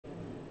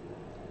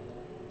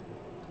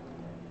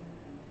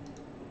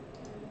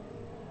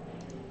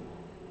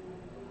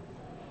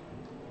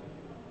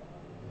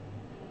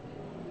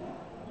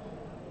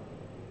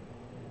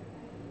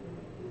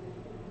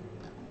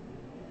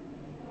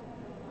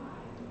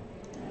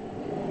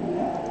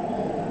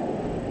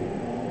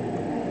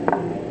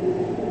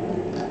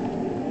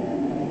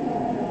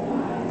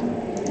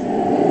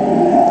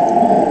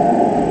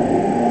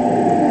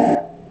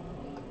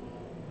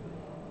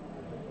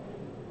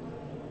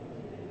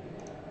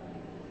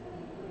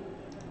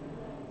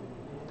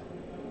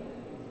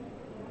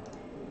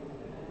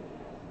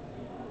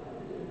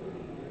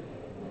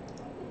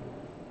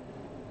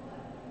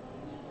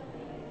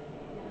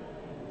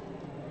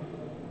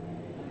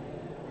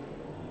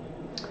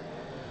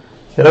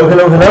Hello,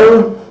 hello,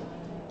 hello,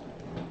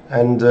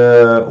 and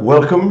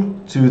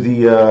welcome to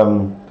the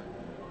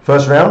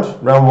first round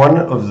one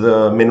of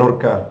the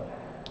Menorca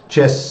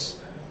Chess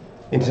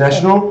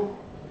International.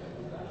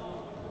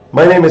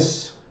 My name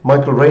is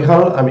Michael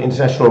Rahal. I'm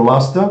International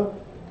Master,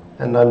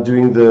 and I'm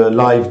doing the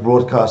live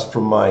broadcast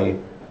from my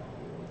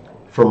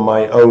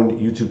own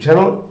YouTube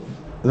channel.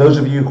 Those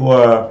of you who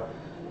are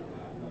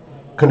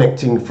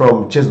connecting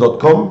from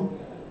chess.com,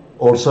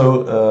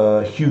 also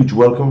a huge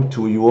welcome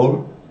to you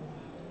all.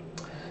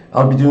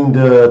 I'll be doing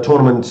the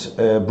tournament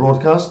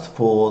broadcast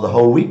for the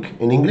whole week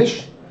in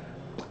English.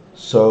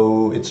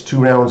 So it's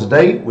 2 rounds a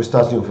day. We're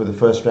starting off with the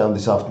first round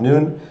this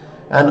afternoon,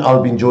 and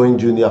I'll be joined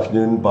during the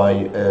afternoon by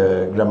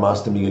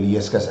Grandmaster Miguel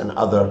Illescas and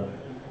other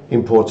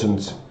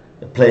important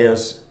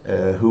players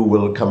who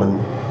will come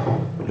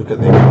and look at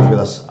the games with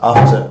us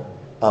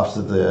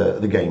after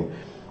the game.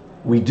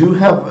 We do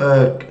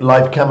have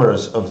live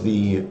cameras of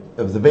the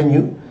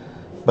venue,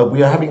 but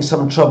we are having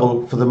some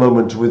trouble for the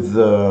moment with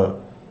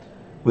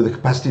the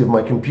capacity of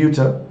my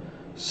computer,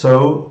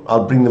 so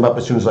I'll bring them up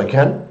as soon as I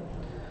can.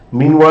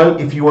 Meanwhile,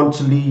 if you want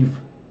to leave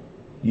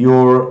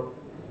your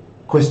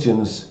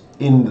questions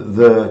in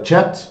the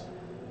chat,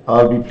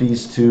 I'll be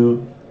pleased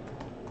to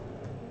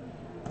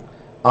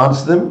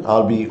answer them.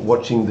 I'll be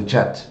watching the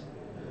chat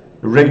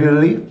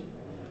regularly,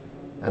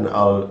 and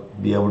I'll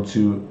be able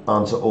to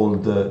answer all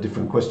the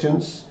different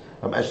questions.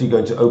 I'm actually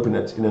going to open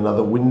it in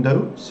another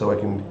window so I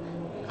can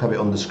have it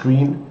on the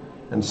screen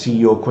and see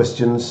your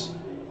questions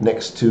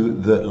next to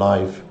the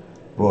live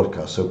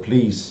broadcast. So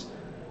please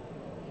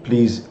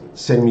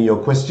send me your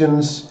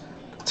questions.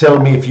 Tell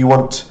me if you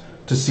want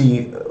to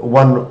see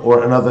one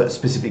or another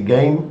specific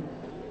game,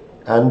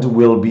 and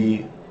we'll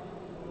be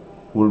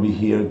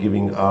here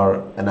giving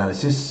our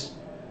analysis.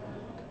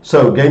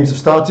 So games have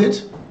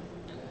started.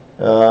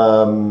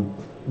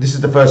 This is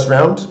the first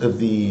round of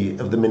the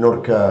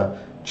Menorca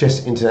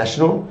Chess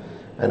International,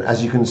 and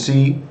as you can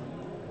see,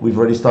 we've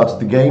already started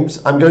the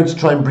games. I'm going to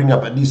try and bring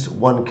up at least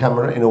one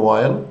camera in a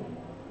while.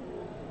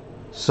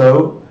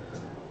 So,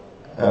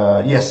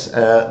 yes,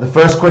 the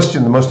first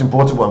question, the most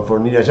important one for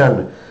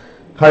Nirajan.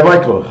 Hi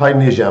Michael, hi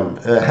Nirjam.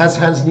 Has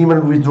Hans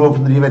Niemann withdrawn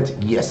from the event?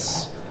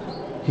 Yes,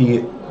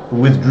 he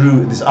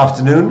withdrew this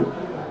afternoon,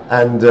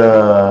 and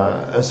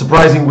a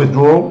surprising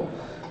withdrawal.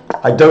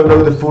 I don't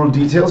know the full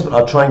details, but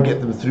I'll try and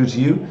get them through to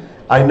you.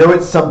 I know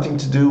it's something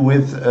to do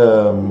with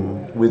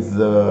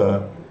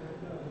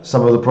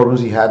some of the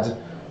problems he had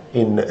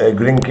in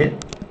Grinke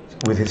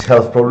with his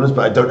health problems,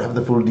 but I don't have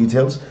the full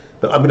details.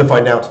 But I'm going to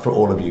find out for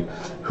all of you.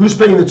 Who's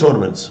playing the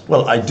tournaments?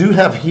 Well, I do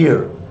have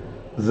here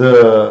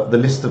the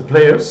list of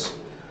players,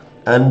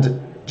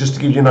 and just to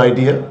give you an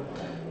idea,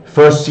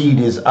 first seed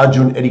is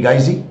R-1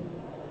 Erigaisi,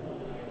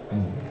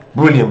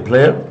 brilliant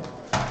player.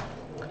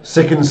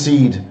 Second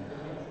seed,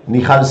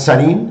 Nihal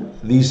Sarin.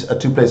 These are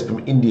 2 players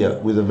from India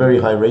with a very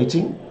high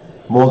rating,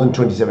 more than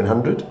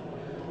 2,700.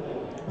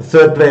 The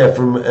third player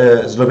from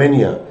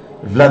Slovenia,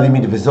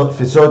 Vladimir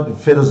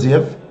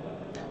Fedosiev,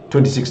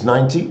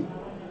 2690.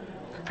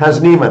 Hans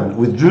Niemann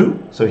withdrew,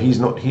 so he's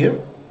not here.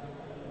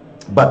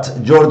 But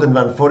Jordan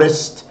Van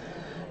Forest,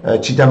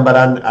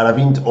 Chitambaran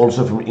Aravind,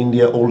 also from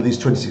India, all these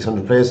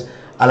 2,600 players.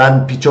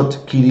 Alan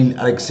Pichot, Kirill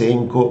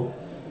Alexeyenko.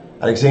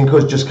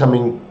 Alexeyenko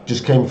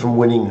just came from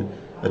winning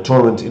a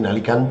tournament in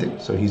Alicante,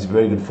 so he's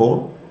very good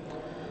form.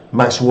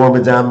 Max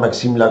Warmerdam,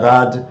 Maxime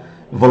Lagarde,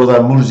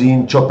 Volodar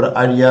Murzin, Chopra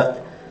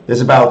Arya.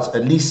 There's about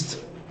at least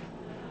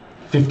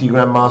 50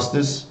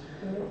 grandmasters,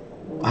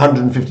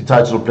 150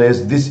 title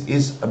players. This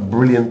is a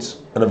brilliant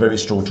and a very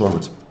strong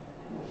tournament.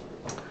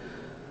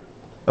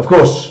 Of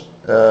course,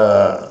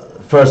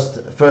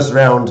 first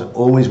round,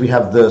 always we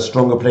have the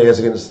stronger players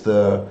against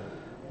the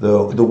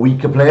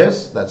weaker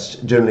players. That's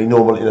generally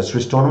normal in a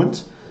Swiss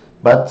tournament.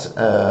 But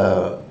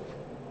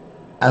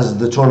as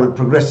the tournament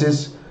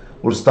progresses,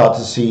 we'll start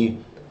to see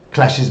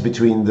clashes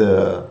between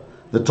the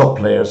top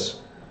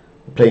players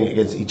playing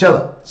against each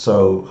other.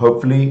 So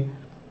hopefully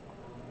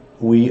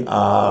we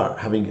are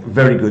having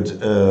very good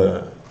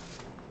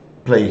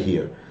play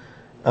here.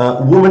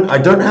 Women, I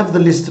don't have the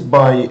list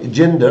by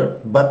gender,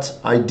 but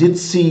I did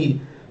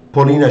see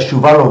Polina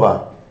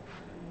Shuvalova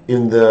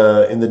in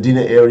the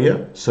dinner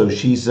area. So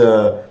she's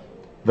a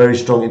very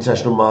strong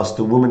international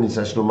master, woman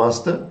international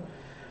master.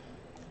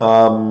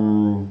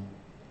 And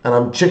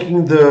I'm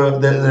checking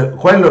there are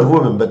quite a lot of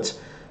women, but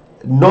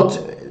not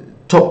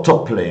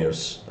top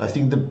players. I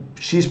think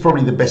she's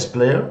probably the best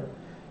player.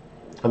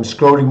 I'm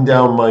scrolling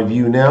down my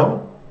view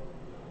now.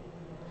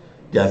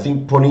 Yeah, I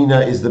think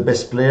Polina is the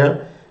best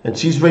player, and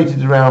she's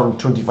rated around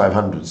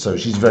 2,500, so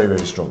she's very,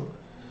 very strong.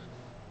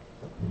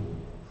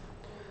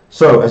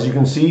 So, as you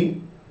can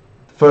see,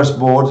 first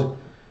board,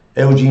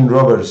 Eugene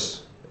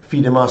Roberts,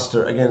 FIDE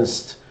Master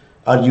against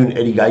R-1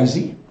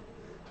 Erigaisi.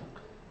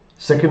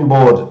 Second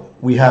board,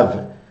 we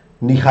have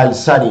Nihal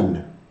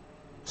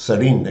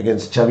Sarin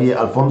against Xavier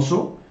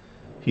Alfonso.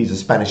 He's a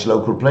Spanish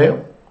local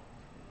player.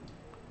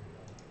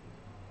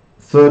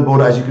 Third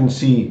board, as you can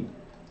see,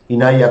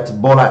 Inayat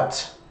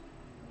Bolat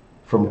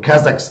from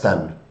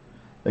Kazakhstan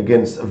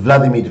against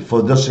Vladimir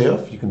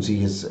Fedoseev. You can see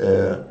his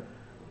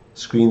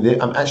screen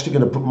there. I'm actually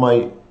going to put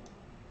my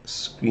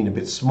screen a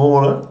bit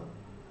smaller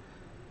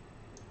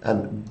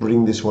and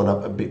bring this one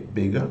up a bit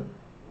bigger.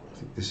 I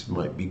think this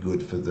might be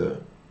good for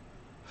the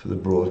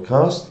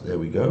broadcast. There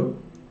we go.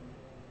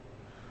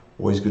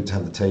 Always good to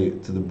have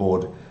the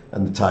board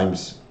and the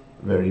times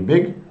very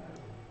big.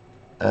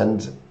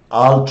 And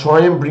I'll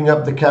try and bring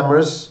up the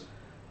cameras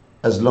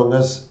as long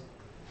as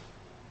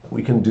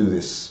we can do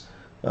this.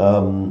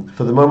 For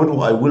the moment,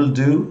 what I will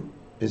do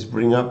is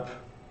bring up,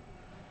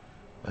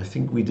 I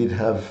think we did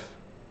have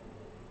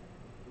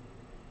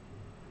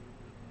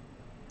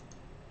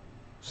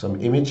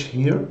some image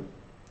here.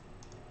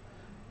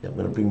 Yeah, I'm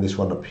going to bring this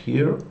one up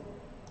here.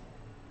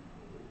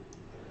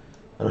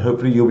 And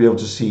hopefully you'll be able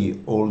to see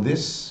all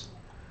this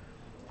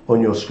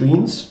on your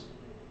screens.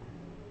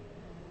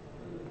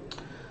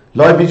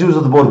 Live visuals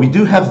of the board, we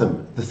do have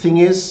them. The thing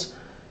is,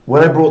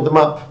 when I brought them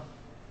up,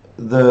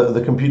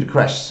 the computer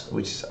crashed,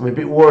 which is, I'm a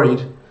bit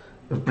worried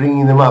of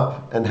bringing them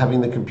up and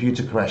having the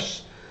computer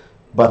crash.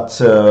 But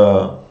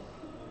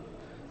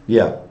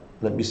yeah,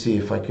 let me see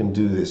if I can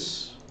do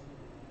this.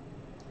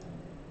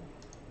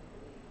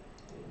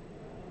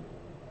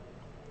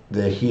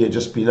 They're here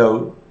just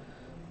below,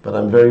 but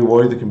I'm very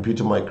worried the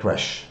computer might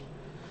crash.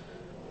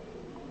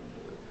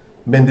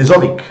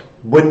 Mendezovic,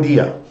 buen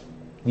dia.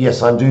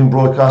 Yes, I'm doing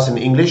broadcast in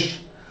English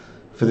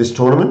for this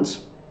tournament,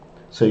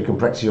 so you can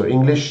practice your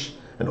English,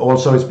 and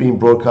also it's being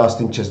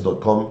broadcast in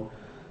chess.com,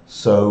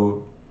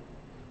 so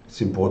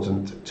it's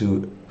important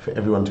for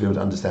everyone to be able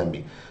to understand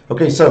me.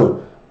 Okay,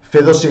 so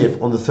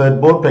Fedoseev on the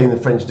third board, playing the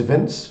French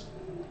defense.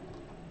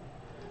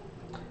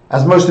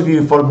 As most of you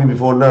who followed me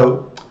before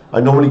know,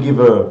 I normally give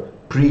a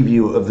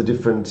preview of the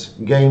different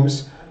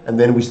games, and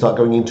then we start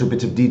going into a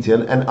bit of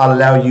detail, and I'll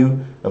allow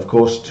you, of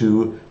course,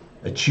 to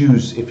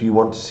choose if you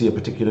want to see a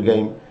particular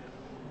game,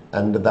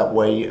 and that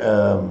way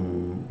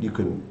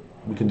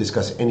we can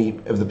discuss any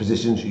of the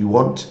positions you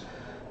want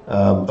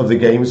of the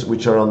games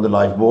which are on the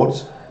live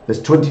boards.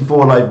 There's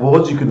 24 live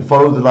boards. You can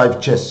follow the live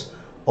chess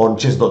on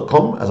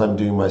chess.com as I'm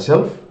doing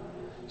myself,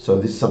 so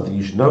this is something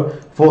you should know.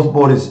 Fourth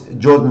board is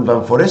Jordan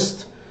Van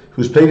Forest,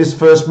 who's played his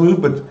first move,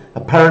 but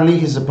apparently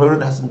his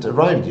opponent hasn't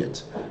arrived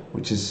yet,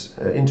 which is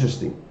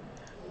interesting.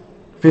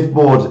 Fifth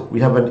board, we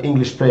have an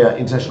English player,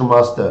 international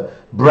master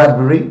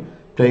Bradbury,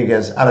 playing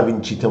against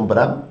Aravind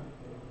Chidambaram.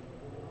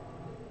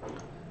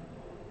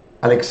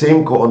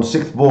 Alexeyenko on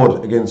sixth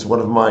board against one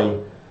of my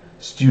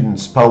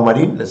students, Pau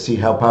Marin. Let's see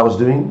how Pau's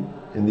doing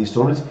in these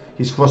tournaments.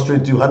 He's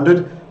cross-trained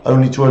 200,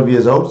 only 12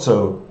 years old,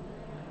 so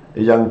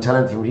a young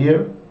talent from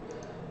here.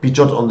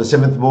 Pichot on the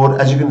seventh board.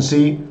 As you can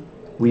see,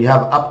 we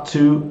have up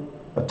to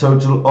a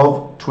total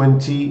of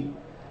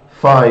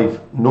 25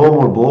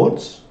 normal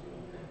boards,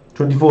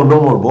 24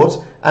 normal boards,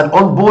 and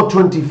on board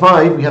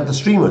 25 we have the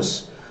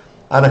streamers.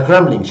 Anna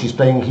Kramling, she's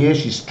playing here,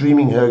 she's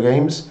streaming her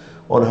games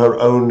on her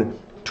own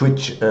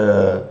Twitch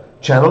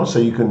channel, so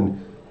you can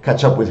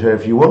catch up with her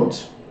if you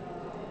want.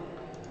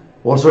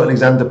 Also,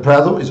 Alexander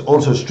Prado is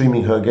also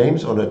streaming her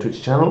games on her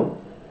Twitch channel.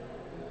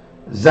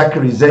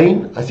 Zachary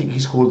Zane, I think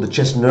he's called the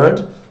Chess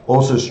Nerd,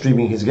 also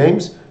streaming his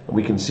games, and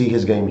we can see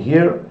his game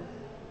here.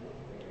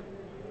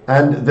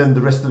 And then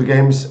the rest of the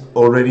games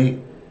already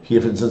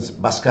here, for instance,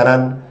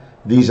 Baskaran.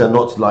 These are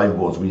not live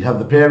boards. We have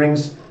the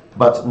pairings,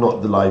 but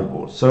not the live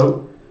boards.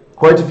 So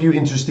quite a few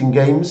interesting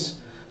games.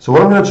 So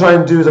what I'm going to try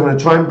and do is I'm going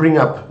to try and bring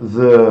up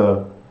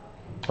the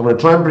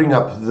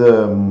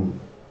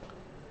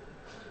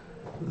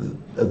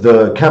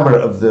camera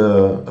of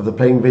the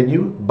playing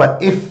venue.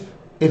 But if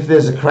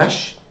there's a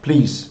crash,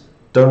 please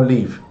don't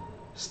leave.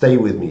 Stay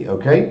with me,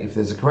 okay? If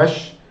there's a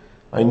crash,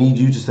 I need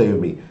you to stay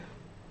with me.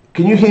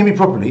 Can you hear me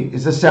properly?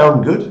 Is the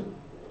sound good?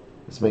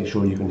 Let's make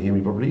sure you can hear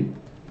me properly.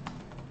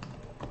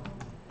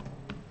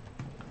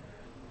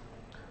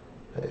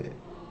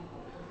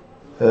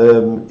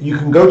 You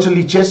can go to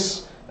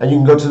Lichess and you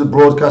can go to the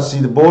broadcast, see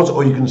the boards,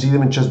 or you can see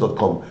them in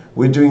chess.com.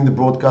 We're doing the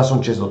broadcast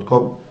on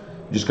chess.com.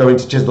 Just go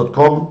into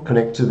chess.com,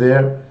 connect to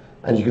there,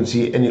 and you can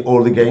see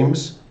all the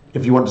games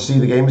if you want to see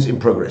the games in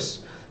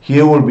progress.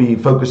 Here we'll be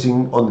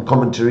focusing on the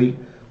commentary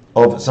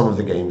of some of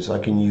the games. I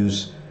can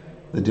use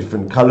the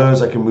different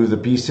colors, I can move the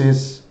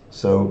pieces,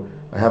 so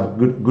I have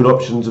good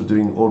options of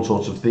doing all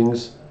sorts of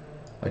things.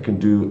 I can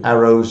do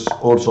arrows,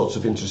 all sorts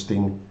of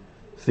interesting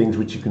things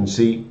which you can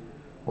see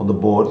on the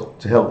board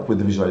to help with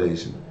the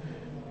visualization.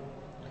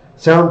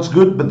 Sounds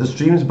good, but the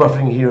stream is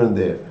buffering here and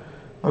there.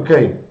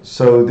 Okay,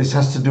 so this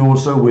has to do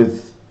also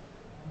with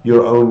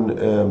your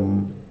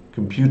own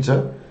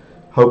computer.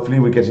 Hopefully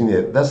we're getting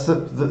there. That's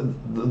the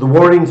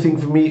worrying thing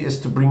for me is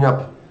to bring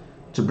up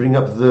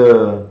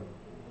the,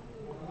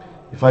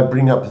 if I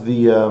bring up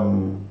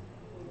the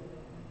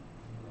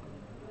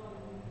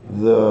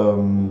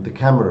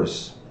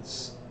cameras.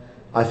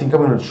 I think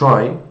I'm going to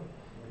try,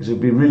 because it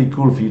would be really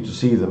cool for you to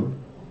see them.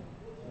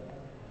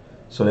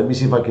 So let me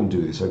see if I can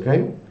do this,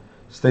 okay?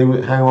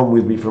 Hang on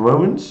with me for a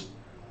moment,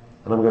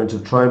 and I'm going to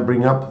try and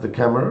bring up the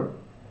camera,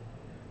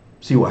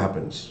 see what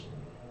happens.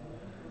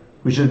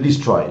 We should at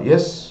least try,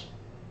 yes?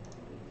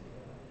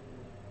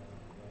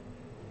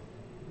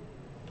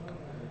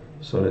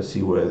 So let's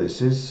see where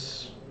this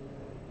is.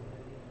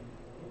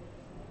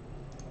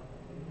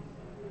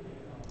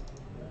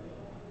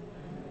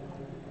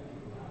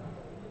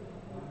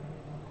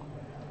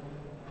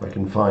 If I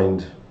can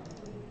find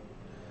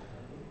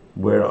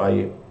where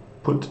I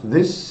put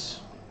this.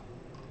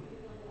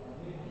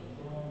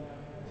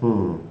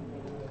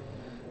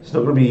 It's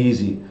not going to be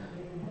easy.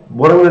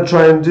 What I'm going to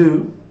try and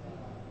do,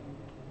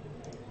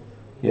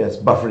 yeah, it's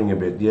buffering a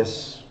bit,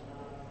 yes.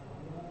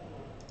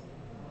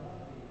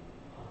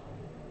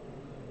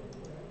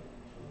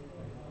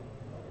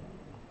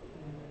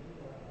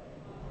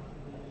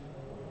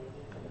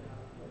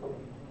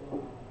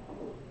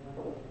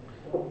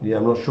 Yeah,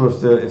 I'm not sure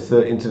if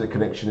the internet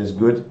connection is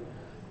good.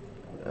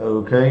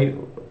 Okay,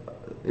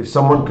 if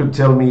someone could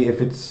tell me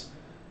if it's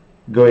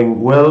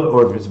going well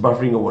or if it's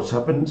buffering or what's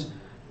happened.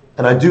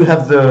 And I do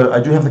have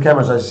the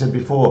cameras, as I said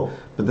before,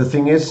 but the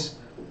thing is,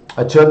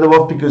 I turned them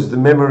off because the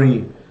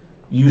memory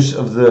use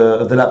of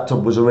the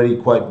laptop was already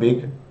quite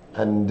big,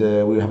 and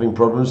we were having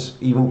problems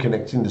even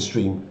connecting the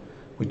stream,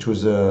 which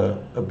was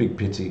a big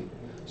pity.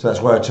 So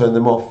that's why I turned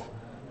them off,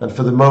 and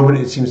for the moment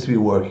it seems to be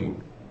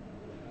working.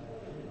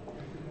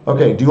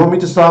 Okay, do you want me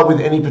to start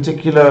with any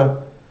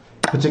particular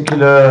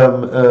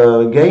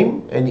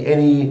game?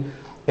 Any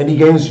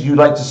games you'd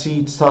like to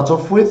see to start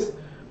off with?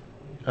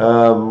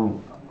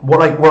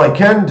 What I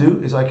can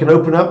do is I can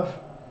open up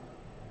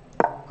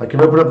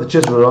the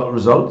chess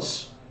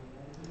results.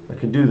 I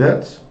can do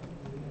that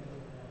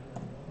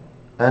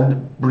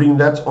and bring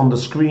that on the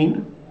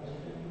screen.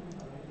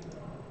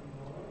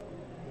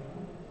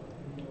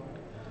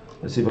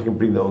 Let's see if I can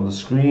bring that on the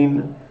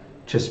screen.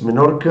 Chess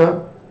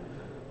Menorca.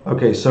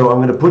 Okay, so I'm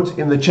going to put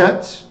in the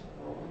chat.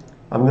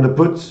 I'm going to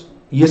put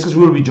Illescas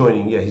will be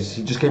joining. Yeah,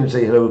 he just came to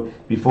say hello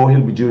before.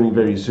 He'll be joining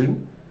very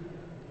soon.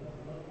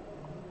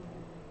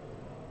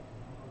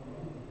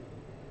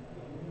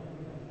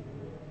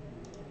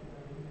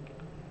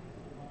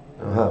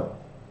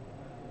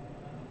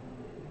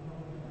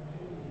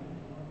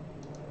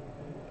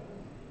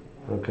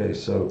 Okay,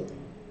 so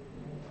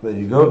there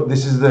you go.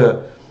 This is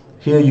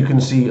here you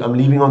can see I'm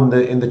leaving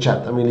in the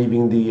chat. I'm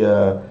leaving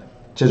the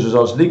chess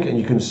results link, and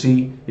you can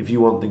see if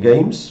you want the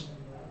games.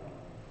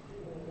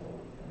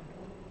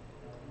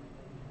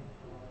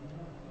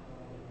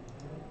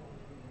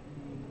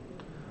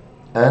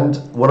 And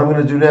what I'm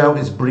going to do now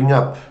is bring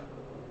up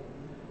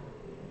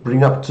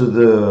to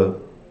the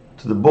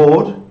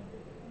board. I'm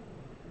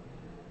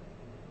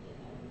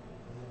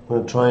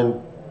going to try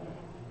and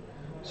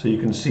so you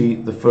can see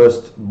the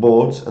first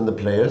boards and the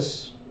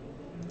players.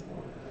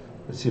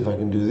 Let's see if I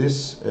can do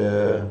this.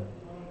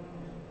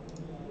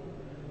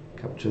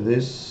 Capture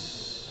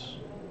this.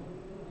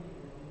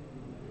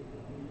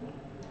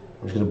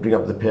 I'm just going to bring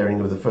up the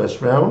pairing of the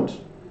first round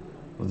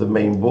of the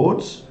main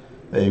boards.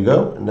 There you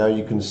go. And now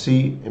you can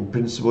see, in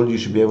principle, you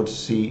should be able to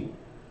see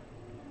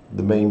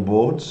the main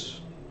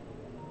boards.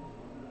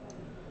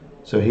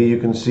 So here you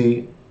can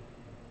see,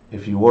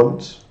 if you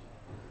want,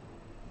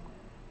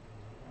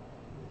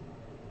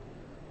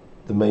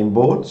 the main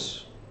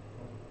boards.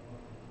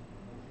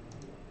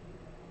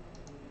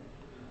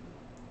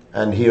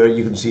 And here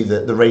you can see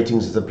the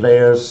ratings of the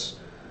players.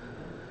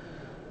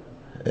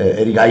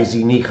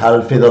 Erigaisi,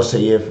 Michal,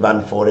 Fedoseyev,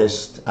 Van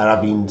Forest,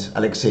 Aravind,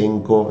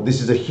 Alexeyenko.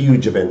 This is a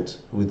huge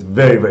event with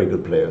very, very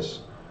good players,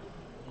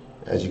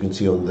 as you can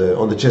see on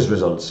the chess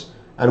results.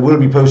 And we'll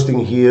be posting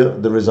here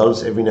the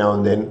results every now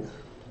and then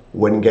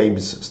when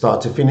games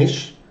start to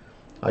finish.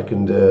 I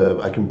can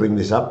bring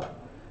this up,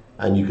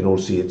 and you can all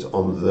see it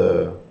on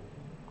the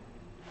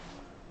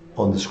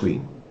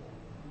screen.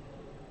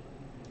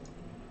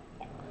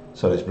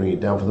 So let's bring it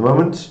down for the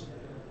moment.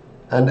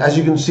 And as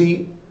you can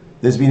see,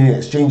 there's been an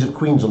exchange of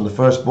queens on the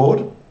first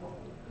board.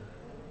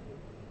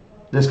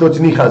 Let's go to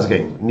Nichal's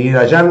game.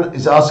 Nirajan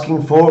is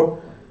asking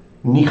for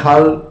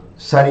Nihal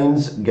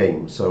Sarin's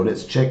game. So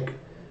let's check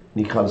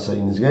Nihal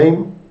Sarin's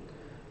game.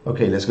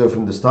 Okay, let's go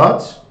from the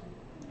start.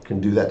 You can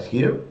do that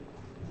here.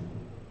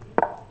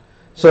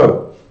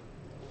 So,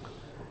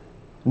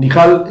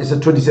 Nihal is a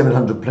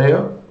 2700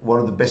 player, one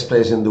of the best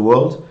players in the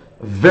world.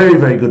 A very,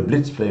 very good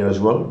blitz player as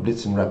well,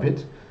 blitz and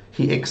rapid.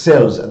 He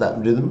excels at that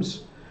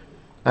rhythms.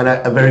 And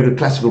a very good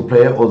classical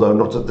player, although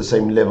not at the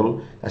same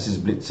level as his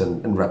blitz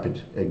and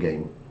rapid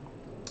game.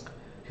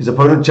 His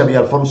opponent, Xavi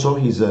Alfonso,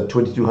 he's a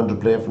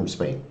 2200 player from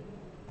Spain.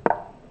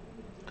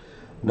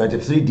 Knight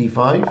f3,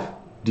 d5,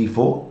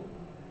 d4,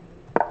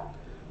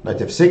 knight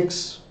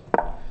f6,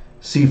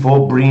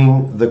 c4,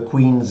 bringing the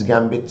queen's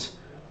gambit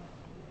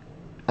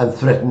and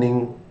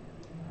threatening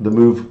the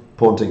move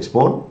pawn takes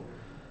pawn.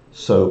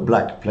 So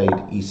black played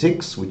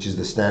e6, which is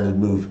the standard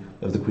move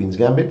of the queen's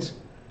gambit.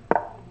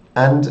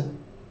 And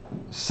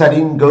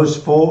Sarin goes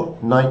for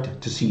knight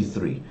to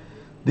c3.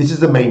 This is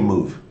the main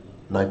move,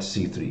 knight to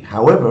c3.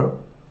 However,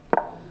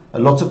 a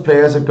lot of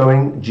players are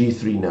going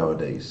g3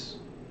 nowadays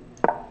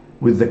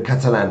with the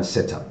Catalan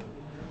setup.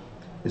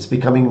 It's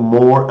becoming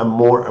more and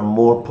more and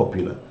more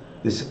popular,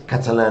 this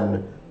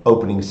Catalan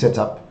opening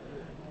setup,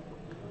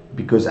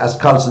 because as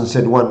Carlsen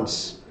said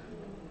once,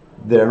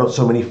 there are not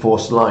so many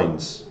forced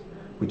lines,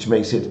 which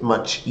makes it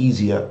much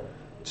easier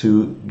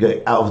to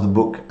get out of the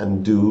book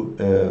and do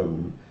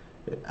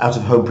out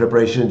of home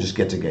preparation and just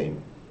get a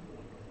game.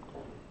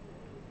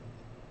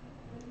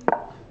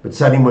 But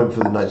Sarin went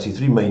for the knight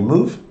c3 main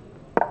move,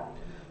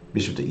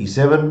 bishop to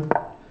e7,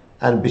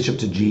 and bishop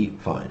to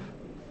g5.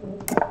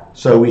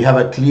 So we have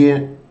a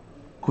clear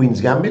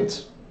queen's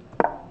gambit,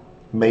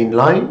 main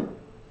line,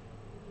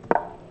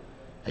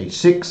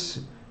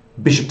 h6,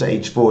 bishop to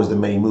h4 is the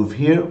main move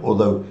here,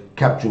 although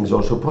capturing is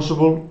also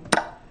possible,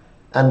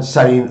 and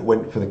Sarin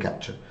went for the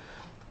capture.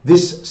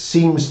 This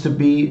seems to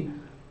be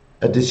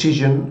a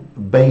decision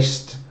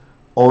based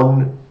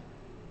on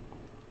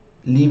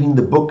leaving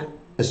the book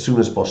as soon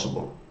as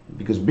possible,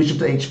 because bishop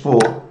to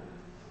h4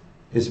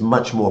 is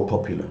much more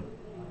popular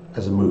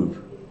as a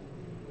move.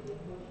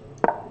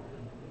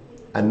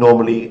 And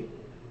normally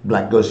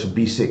black goes for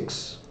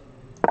b6,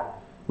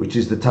 which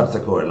is the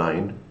Tartakower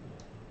line.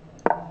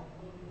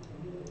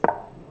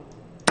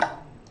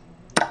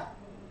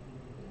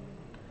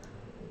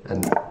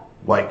 And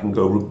white can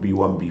go rook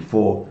b1,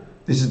 b4.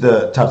 This is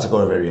the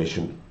Tartakower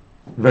variation,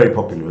 very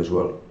popular as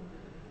well.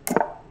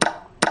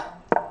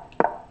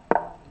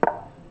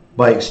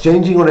 By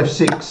exchanging on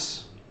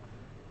f6,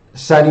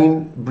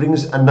 Sarin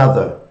brings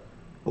another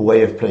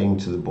way of playing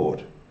to the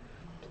board.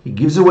 He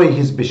gives away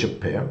his bishop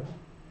pair,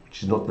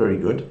 which is not very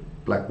good.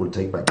 Black will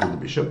take back with the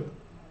bishop.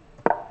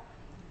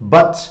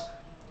 But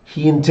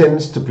he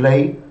intends to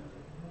play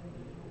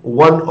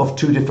one of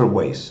two different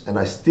ways, and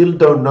I still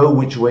don't know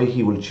which way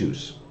he will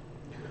choose.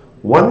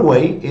 One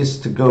way is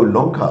to go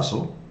long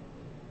castle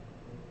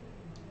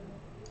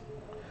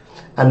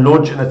and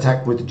launch an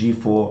attack with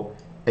g4,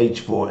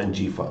 h4 and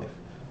g5.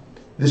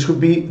 This would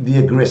be the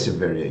aggressive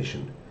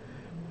variation.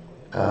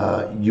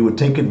 You would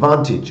take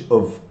advantage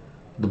of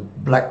the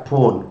black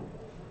pawn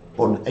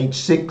on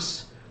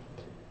h6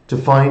 to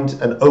find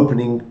an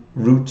opening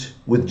route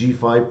with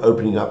g5,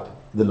 opening up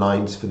the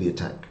lines for the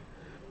attack.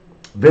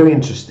 Very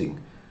interesting.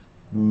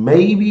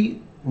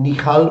 Maybe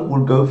Michal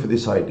will go for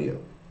this idea.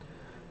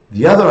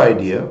 The other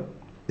idea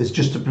is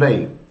just to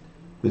play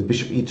with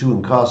bishop e2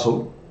 and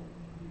castle,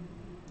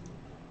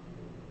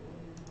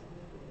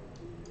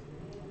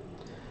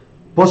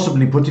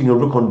 possibly putting a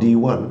rook on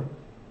d1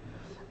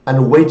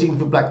 and waiting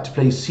for black to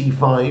play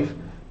c5,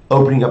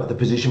 opening up the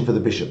position for the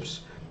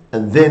bishops,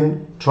 and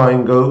then try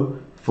and go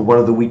for one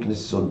of the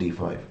weaknesses on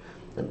d5.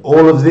 And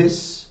all of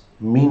this,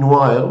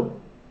 meanwhile,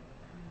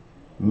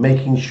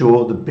 making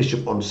sure the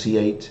bishop on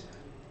c8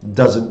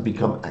 doesn't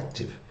become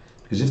active.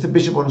 Because if the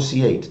bishop on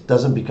c8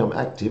 doesn't become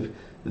active,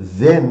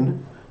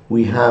 then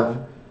we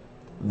have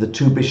the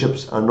two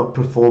bishops are not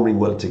performing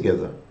well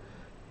together.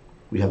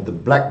 We have the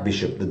black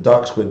bishop, the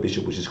dark square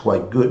bishop, which is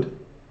quite good,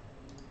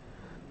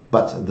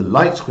 but the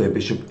light square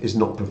bishop is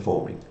not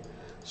performing.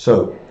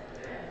 So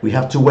we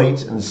have to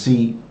wait and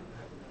see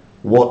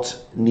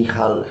what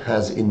Michal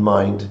has in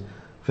mind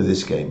for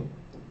this game.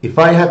 If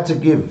I had to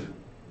give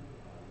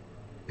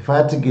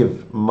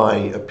my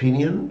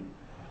opinion,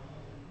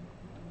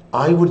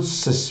 I would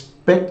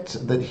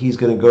suspect that he's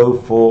going to go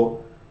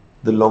for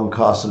the long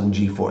castle and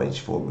g4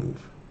 h4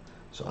 move.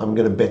 So I'm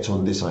going to bet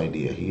on this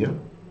idea here.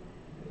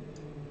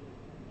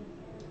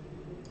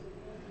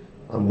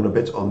 I'm going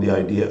to bet on the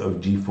idea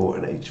of g4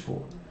 and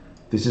h4.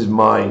 This is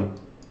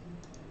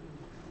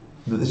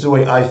the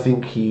way I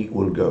think he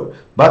will go.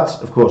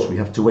 But of course we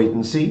have to wait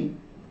and see.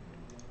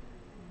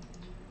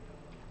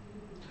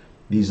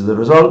 These are the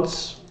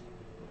results,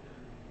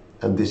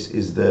 and this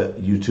is the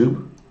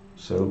YouTube.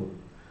 So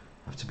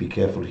I have to be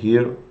careful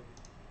here.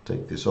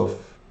 Take this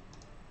off.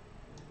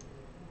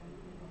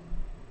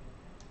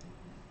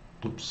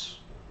 Oops.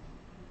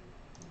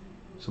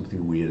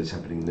 Something weird is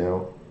happening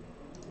now.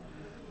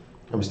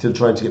 I'm still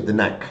trying to get the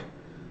knack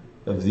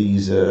of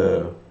these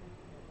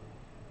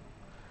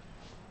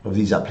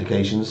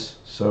applications,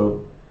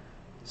 so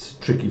it's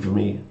tricky for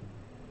me.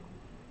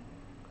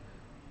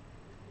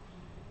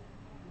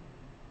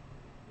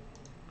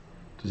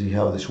 To see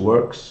how this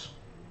works.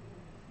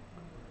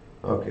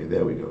 Okay,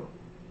 there we go.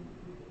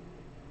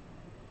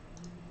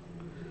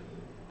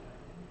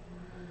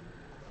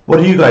 What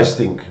do you guys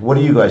think? What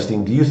do you guys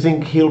think? Do you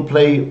think he'll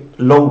play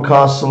long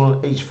castle,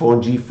 h4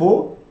 and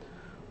g4?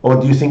 Or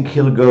do you think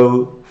he'll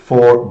go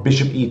for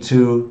bishop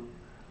e2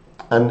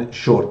 and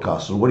short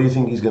castle? What do you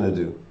think he's going to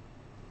do?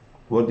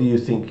 What do you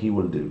think he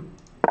will do?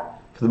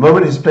 For the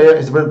moment, his player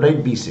is going to play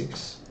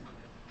b6,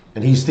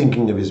 and he's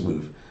thinking of his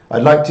move.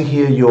 I'd like to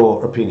hear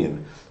your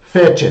opinion.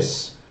 Fair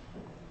chess.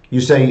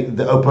 You say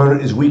the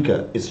opponent is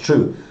weaker. It's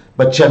true.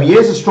 But Xavier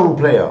is a strong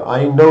player.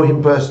 I know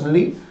him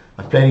personally.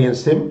 I've played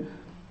against him.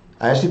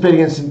 I actually played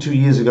against him 2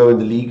 years ago in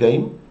the league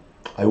game.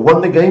 I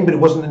won the game, but it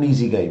wasn't an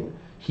easy game.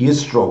 He is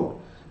strong.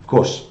 Of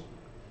course,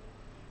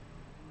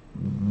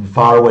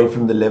 far away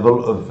from the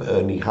level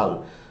of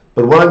Michal.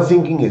 But what I'm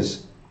thinking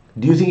is,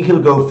 do you think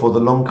he'll go for the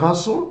long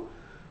castle,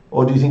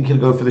 or do you think he'll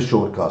go for the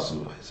short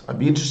castle? I'd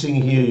be interested to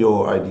hear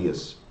your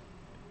ideas.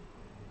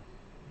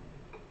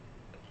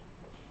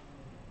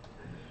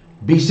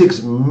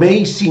 b6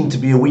 may seem to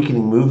be a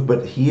weakening move,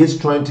 but he is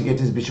trying to get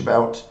his bishop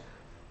out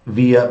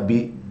via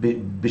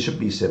bishop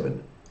b7.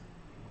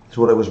 It's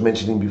what I was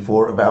mentioning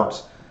before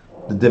about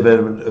the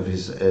development of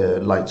his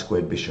light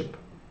squared bishop.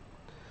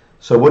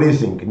 So what do you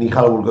think?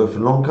 Michal will go for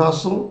long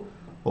castle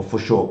or for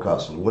short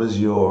castle? What is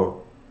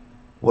your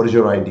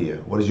idea?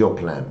 What is your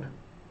plan?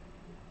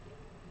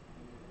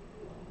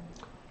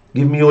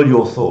 Give me all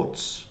your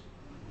thoughts.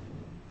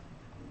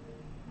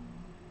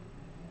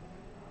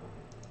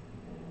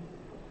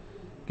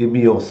 Give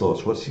me your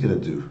thoughts. What's he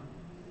going to do?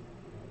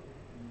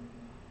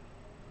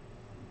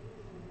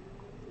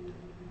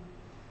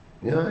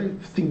 Yeah, I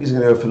think he's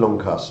going to go for long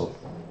castle.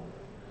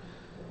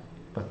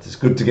 But it's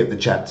good to get the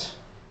chat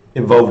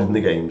involved in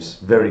the games.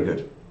 Very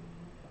good.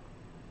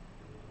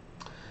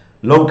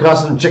 Long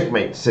castle and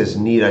checkmate, says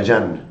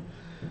Nirajan.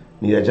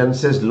 Nirajan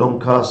says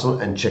long castle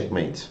and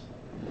checkmate.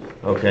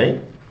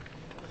 Okay.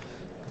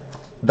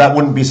 That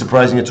wouldn't be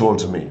surprising at all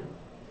to me.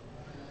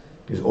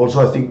 Because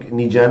also I think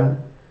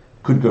Nijan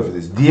could go for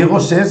this. Diego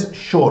says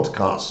short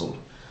castle.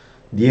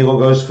 Diego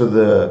goes for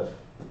the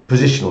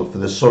positional, for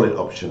the solid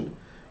option.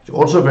 It's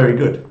also very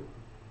good.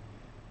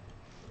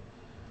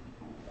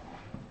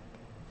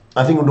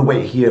 I think I'm going to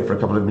wait here for a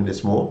couple of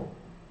minutes more.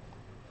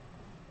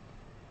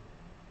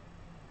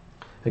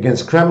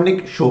 Against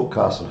Kramnik, short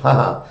castle.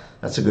 Haha,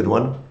 that's a good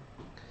one.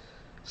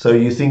 So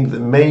you think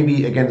that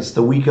maybe against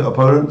the weaker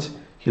opponent,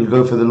 he'll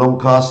go for the long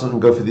castle and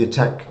go for the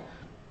attack.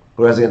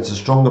 Whereas against a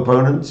strong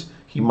opponent,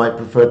 he might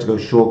prefer to go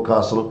short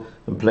castle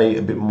and play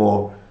a bit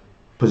more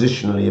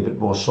positionally, a bit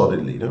more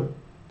solidly. No?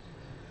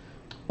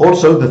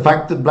 Also, the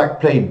fact that black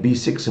played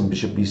b6 and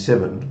bishop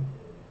b7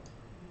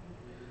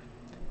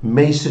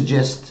 may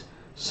suggest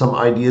some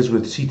ideas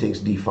with c takes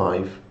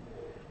d5,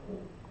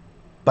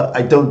 but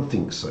I don't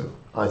think so.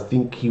 I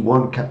think he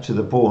won't capture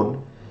the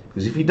pawn,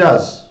 because if he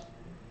does,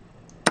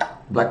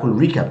 black will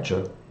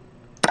recapture,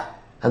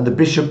 and the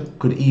bishop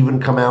could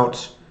even come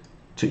out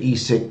to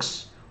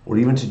e6 or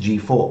even to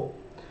g4.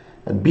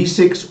 And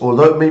b6,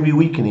 although it may be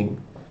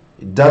weakening,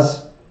 it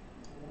does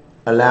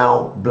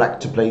allow black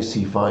to play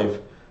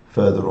c5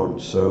 further on.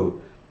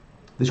 So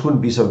this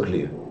wouldn't be so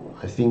clear.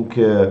 I think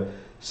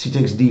c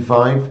takes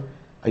d5,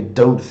 I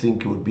don't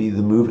think it would be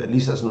the move. At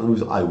least that's not the move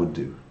that I would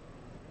do.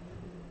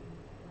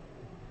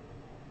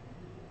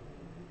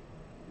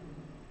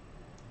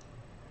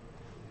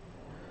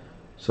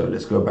 So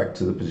let's go back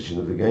to the position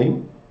of the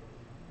game.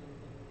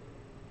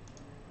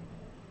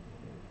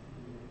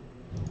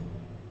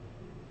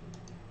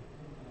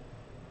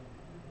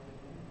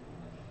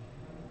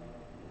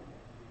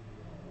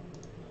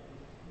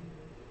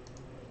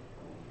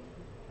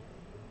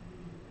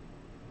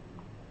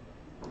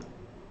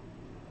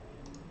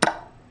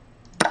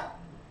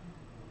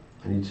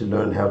 I need to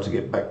learn how to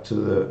get back to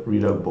the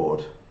reload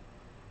board.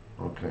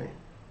 Okay.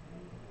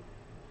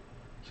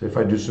 So if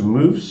I do some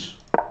moves,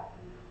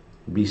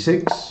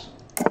 b6,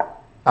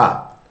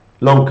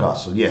 long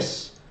castle,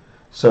 yes.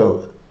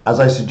 So as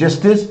I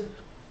suggested,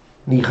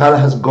 Michal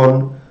has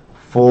gone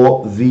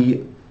for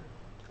the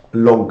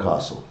long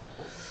castle.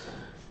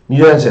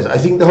 Nilan says, I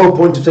think the whole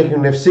point of taking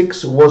an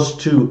f6 was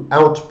to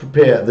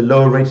out-prepare the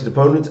lower rated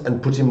opponent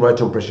and put him right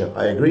on pressure.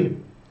 I agree.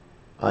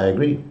 I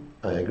agree.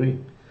 I agree.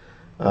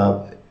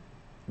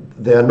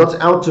 They are not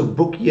out of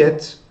book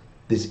yet.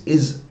 This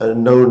is a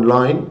known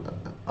line.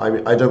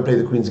 I don't play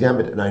the Queen's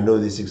Gambit and I know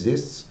this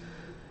exists.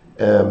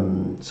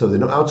 So they're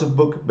not out of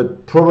book,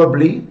 but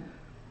probably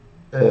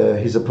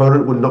his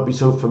opponent will not be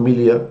so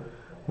familiar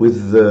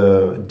with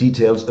the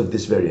details of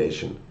this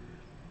variation.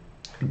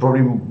 He'll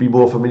probably be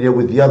more familiar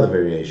with the other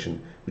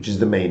variation, which is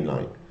the main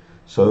line.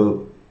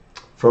 So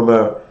from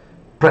a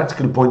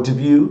practical point of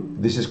view,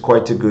 this is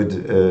quite a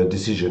good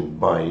decision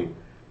by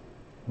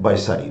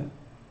Saeed.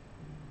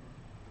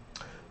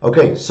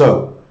 Okay,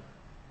 so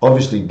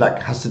obviously black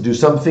has to do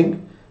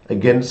something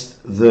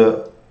against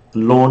the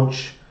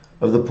launch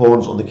of the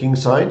pawns on the king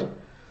side,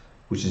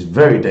 which is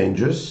very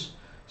dangerous.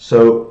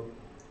 So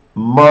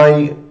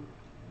my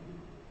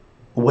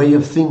way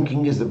of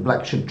thinking is that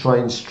black should try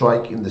and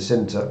strike in the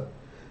center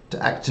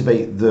to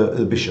activate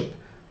the bishop.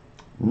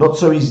 Not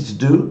so easy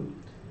to do,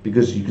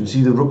 because you can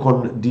see the rook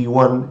on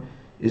d1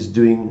 is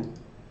doing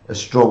a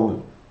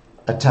strong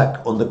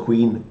attack on the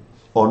queen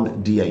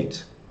on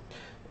d8.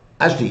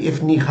 Actually, if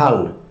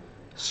Nihal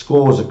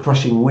scores a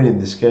crushing win in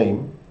this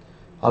game,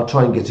 I'll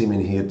try and get him in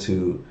here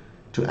to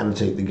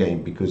annotate the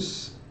game,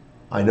 because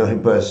I know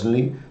him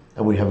personally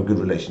and we have a good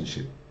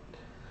relationship.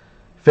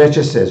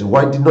 Fairchess says,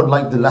 White did not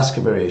like the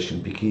Lasker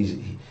variation because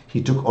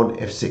he took on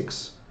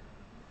f6.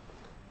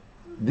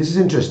 This is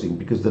interesting,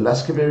 because the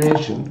Lasker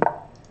variation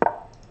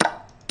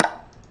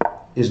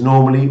is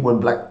normally when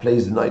black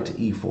plays the knight to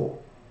e4.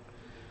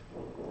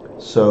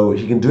 So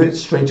he can do it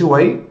straight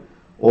away,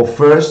 or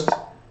first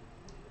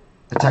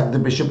attack the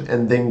bishop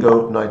and then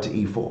go knight to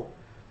e4.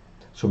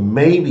 So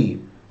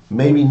maybe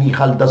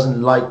Nihal doesn't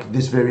like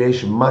this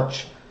variation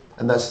much,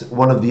 and that's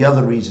one of the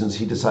other reasons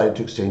he decided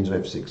to exchange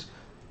on f6.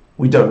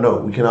 We don't know.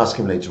 We can ask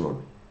him later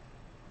on.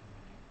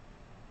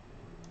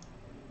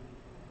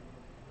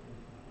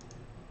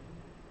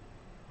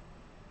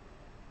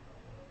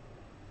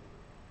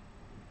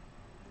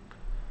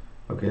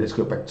 Okay, let's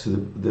go back to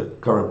the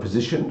current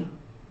position.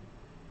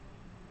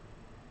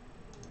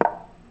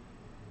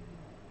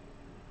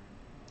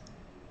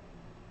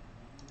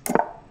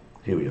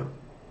 Here we are.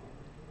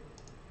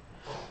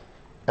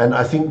 And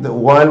I think that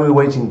while we're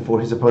waiting for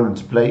his opponent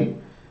to play,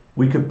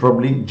 we could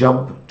probably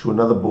jump to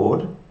another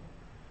board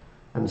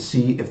and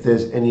see if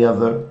there's any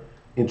other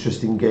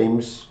interesting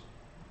games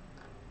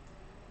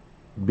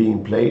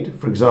being played.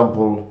 For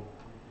example,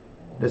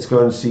 let's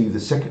go and see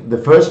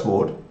the first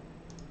board,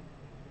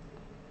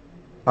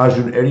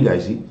 R-1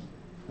 Erigaisi.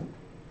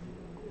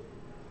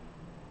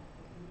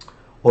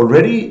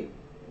 Already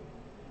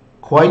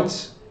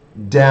quite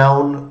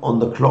down on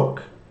the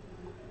clock.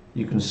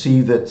 You can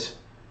see that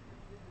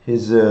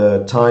his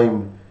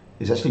time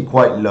is actually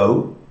quite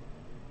low.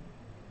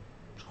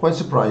 It's quite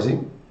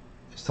surprising.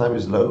 His time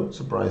is low,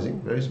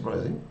 surprising, very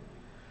surprising.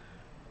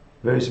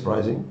 Very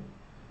surprising.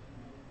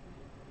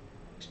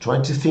 He's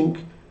trying to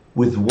think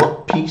with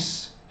what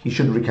piece he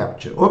should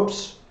recapture.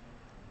 Oops,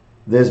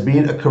 there's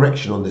been a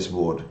correction on this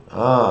board.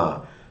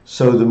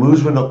 So the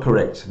moves were not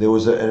correct. There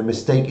was a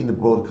mistake in the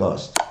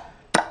broadcast.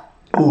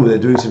 Oh, they're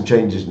doing some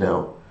changes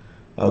now.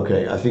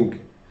 Okay, I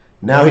think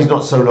now he's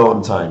not so low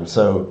on time.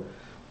 So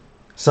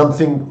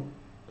something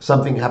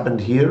happened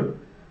here.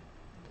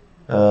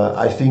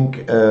 I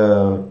think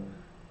the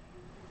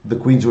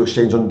queens were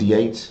exchanged on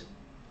d8,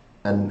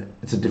 and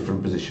it's a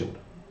different position.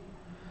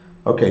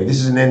 Okay, this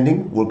is an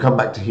ending. We'll come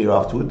back to here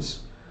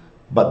afterwards,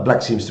 but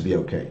black seems to be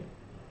okay.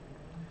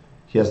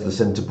 He has the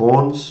center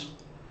pawns.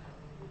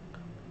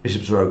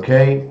 Bishops are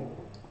okay.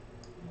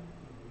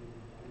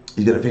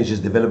 He's going to finish his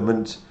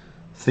development.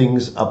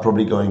 Things are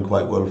probably going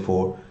quite well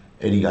for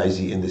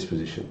Erigaisi in this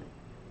position.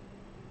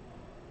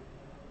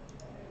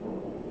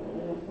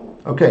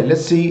 Okay,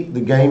 let's see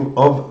the game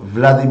of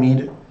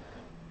Vladimir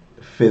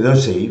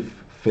Fedoseev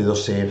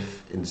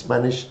in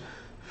Spanish,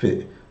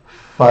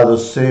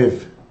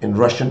 Fedoseev in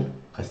Russian.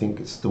 I think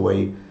it's the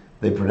way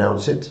they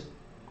pronounce it.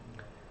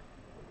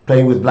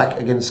 Playing with black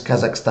against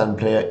Kazakhstan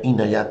player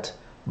Inayat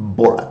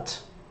Borat.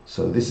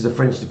 So this is a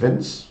French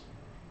defense.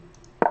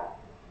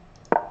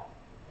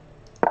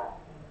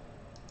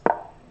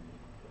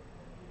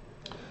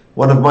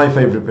 One of my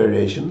favorite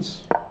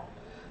variations.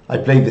 I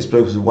played this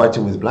both with white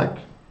and with black.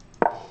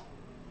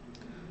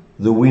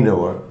 The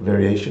winner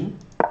variation.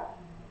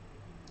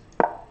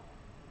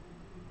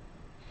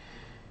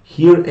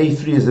 Here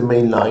a3 is the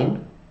main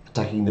line,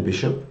 attacking the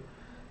bishop,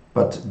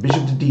 but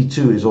bishop to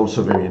d2 is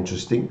also very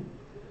interesting,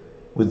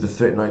 with the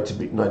threat knight to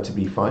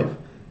b5.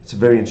 It's a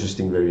very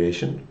interesting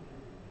variation.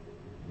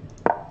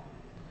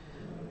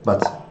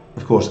 But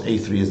of course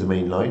a3 is the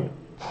main line.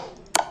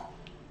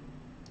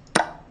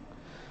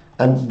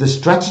 And the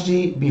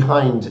strategy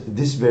behind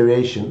this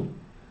variation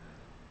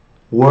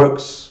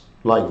works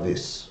like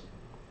this.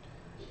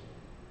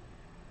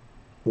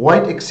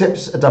 White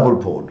accepts a double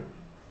pawn,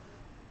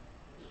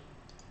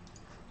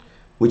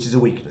 which is a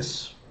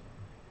weakness.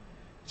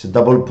 It's a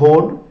double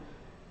pawn.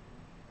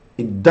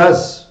 It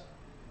does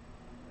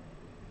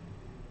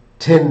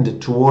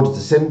tend towards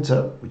the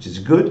center, which is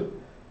good,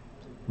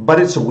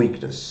 but it's a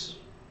weakness.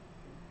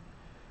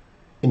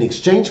 In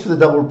exchange for the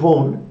double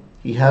pawn,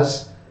 he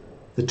has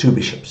the two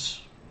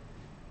bishops.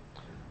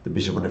 The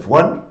bishop on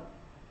f1,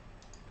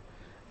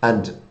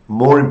 and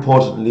more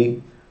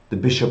importantly, the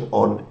bishop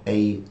on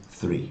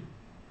a3.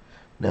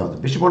 Now, the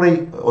bishop on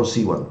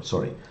c1,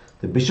 sorry.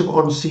 The bishop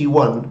on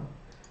c1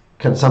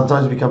 can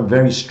sometimes become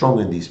very strong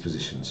in these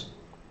positions.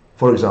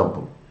 For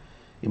example,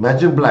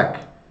 imagine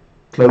black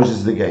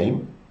closes the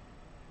game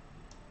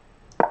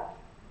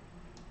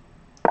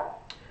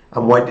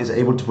and white is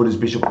able to put his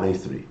bishop on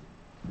a3.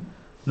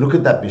 Look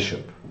at that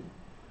bishop.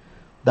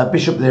 That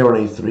bishop there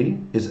on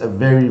a3 is a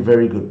very,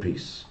 very good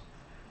piece,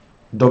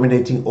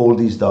 dominating all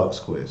these dark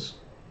squares.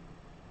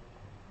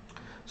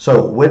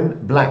 So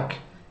when black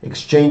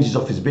exchanges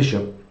off his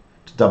bishop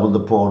to double the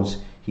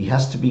pawns, he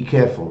has to be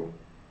careful.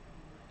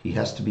 He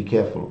has to be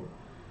careful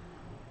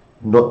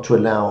not to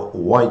allow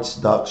white's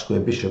dark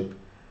square bishop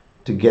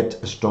to get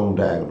a strong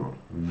diagonal.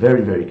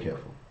 Very, very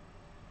careful.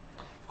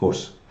 Of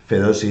course,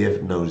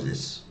 Fedoseev knows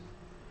this.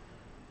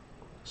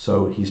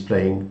 So he's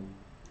playing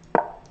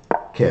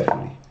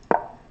carefully.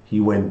 He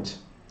went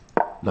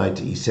knight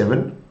to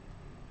e7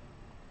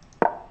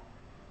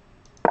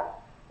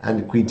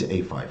 and queen to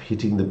a5,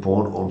 hitting the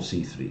pawn on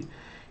c3.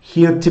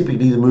 Here,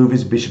 typically, the move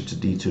is bishop to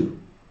d2.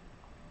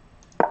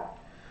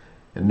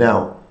 And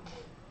now,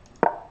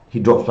 he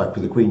drops back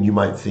with the queen. You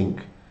might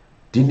think,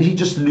 didn't he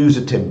just lose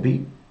a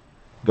tempi,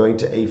 going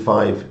to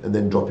a5 and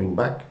then dropping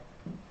back?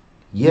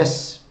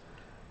 Yes,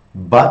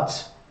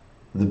 but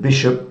the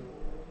bishop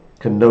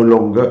can no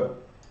longer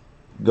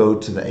go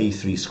to the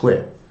a3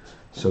 square.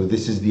 So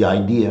this is the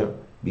idea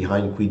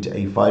behind queen to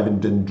a5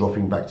 and then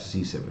dropping back to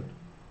c7.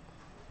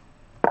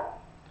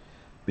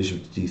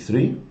 Bishop to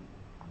d3.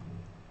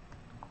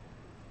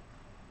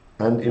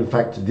 And in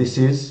fact, this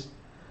is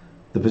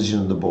the position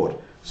on the board.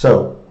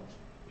 So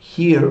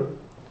here,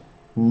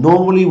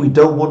 normally we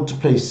don't want to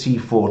play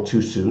c4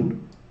 too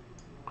soon,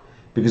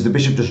 because the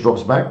bishop just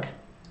drops back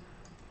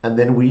and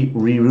then we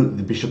reroute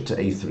the bishop to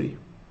a3.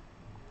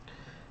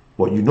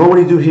 What you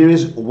normally do here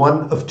is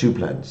one of two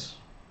plans.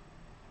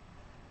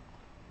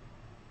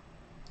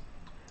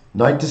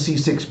 Knight to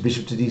c6,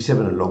 bishop to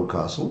d7, a long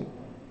castle,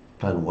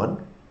 plan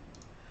 1.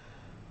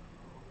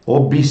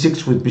 Or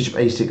b6 with bishop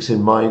a6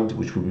 in mind,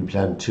 which would be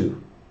plan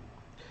 2.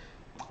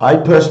 I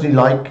personally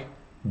like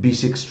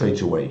b6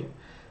 straight away.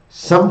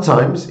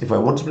 Sometimes, if I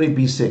want to play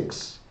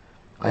b6,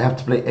 I have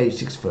to play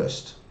a6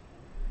 first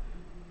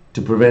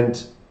to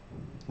prevent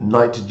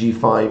knight to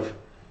g5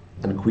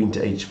 and queen to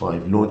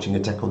h5, launching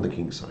attack on the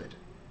king side.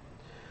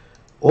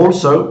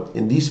 Also,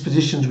 in these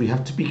positions, we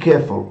have to be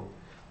careful,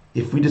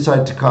 if we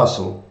decide to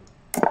castle,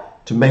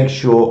 to make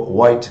sure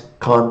white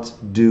can't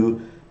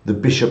do the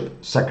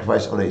bishop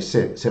sacrifice on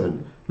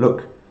a7.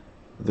 Look,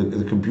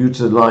 the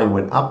computer line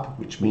went up,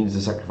 which means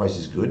the sacrifice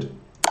is good.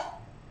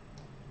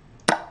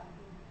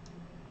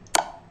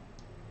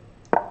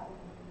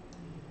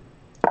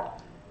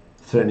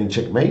 Threatening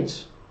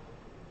checkmate.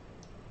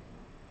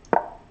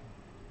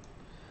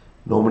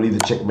 Normally the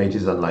checkmate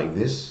is done like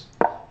this.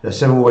 There are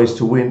several ways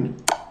to win,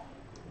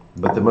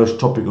 but the most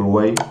topical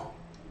way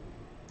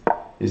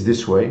is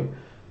this way.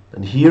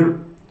 And here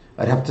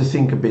I'd have to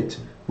think a bit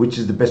which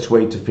is the best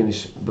way to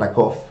finish black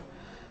off,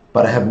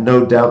 but I have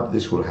no doubt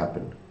this will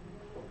happen.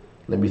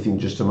 Let me think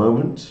just a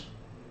moment.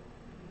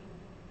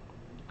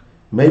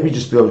 Maybe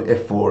just go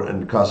f4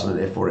 and castle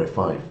an f4,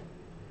 f5.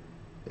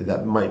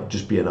 That might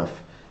just be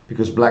enough,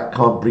 because black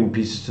can't bring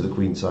pieces to the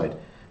queen side.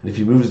 And if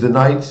he moves the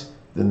knight,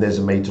 then there's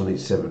a mate on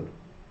h7.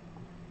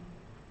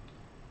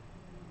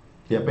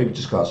 Yeah, maybe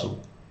just castle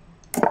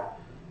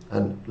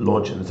and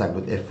launch an attack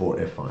with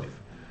f4, f5.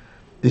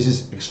 This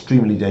is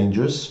extremely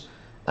dangerous,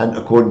 and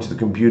according to the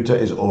computer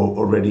is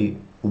already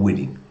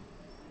winning.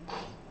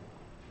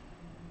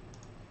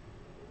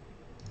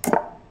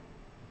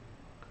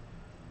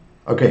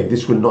 Okay,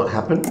 this will not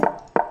happen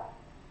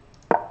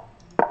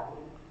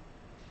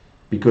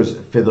because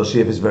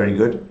Fedosiev is very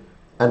good,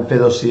 and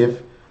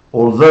Fedosiev,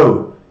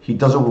 although he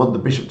doesn't want the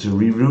bishop to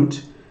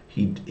reroute,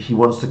 he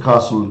wants the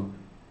castle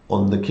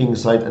on the king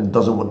side and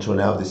doesn't want to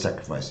allow this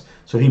sacrifice.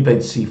 So he played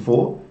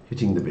c4,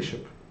 hitting the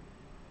bishop.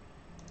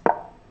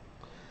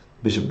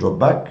 Bishop dropped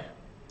back,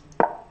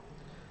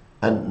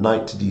 and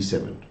knight to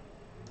d7.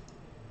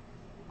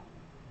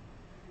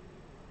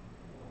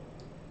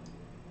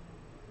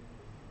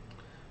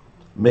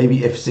 Maybe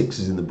f6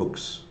 is in the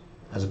books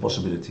as a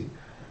possibility.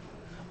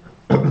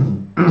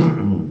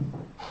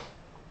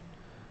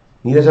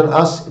 Nielsen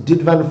asks,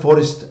 did Van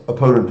Forest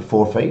opponent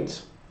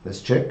forfeit?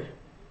 Let's check.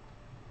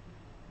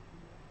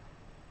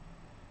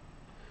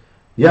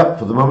 Yeah,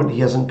 for the moment he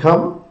hasn't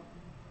come.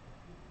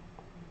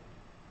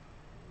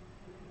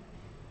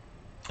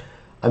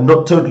 I'm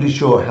not totally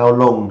sure how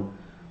long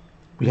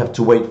we have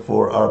to wait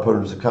for our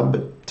opponents to come,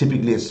 but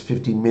typically it's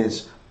 15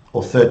 minutes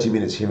or 30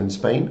 minutes here in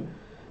Spain.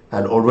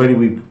 And already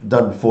we've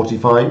done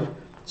 45,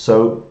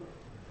 so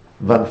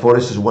Van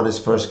Forest has won his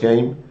first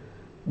game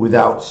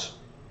without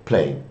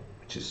playing,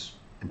 which is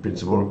in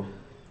principle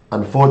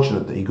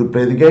unfortunate that he could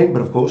play the game,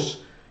 but of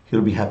course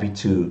he'll be happy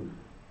to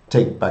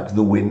take back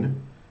the win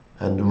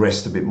and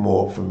rest a bit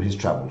more from his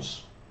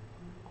travels.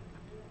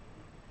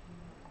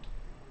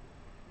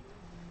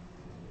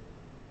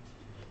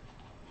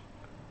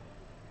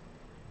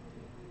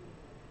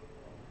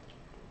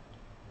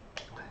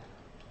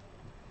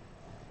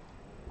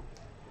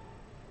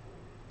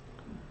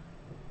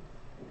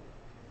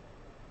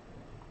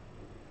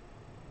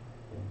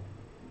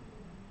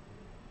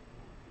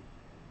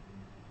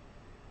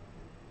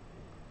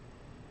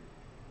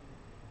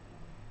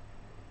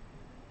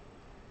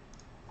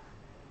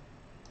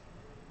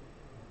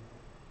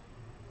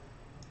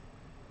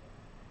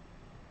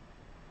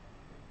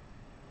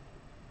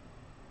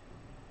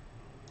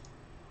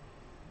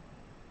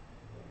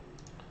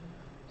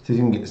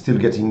 Still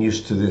getting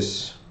used to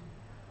this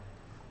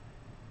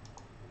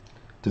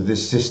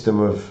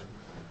system of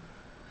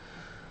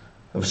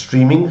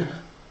streaming,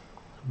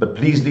 but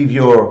please leave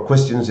your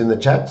questions in the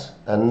chat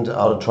and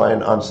I'll try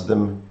and answer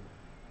them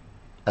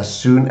as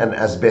soon and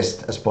as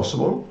best as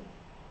possible.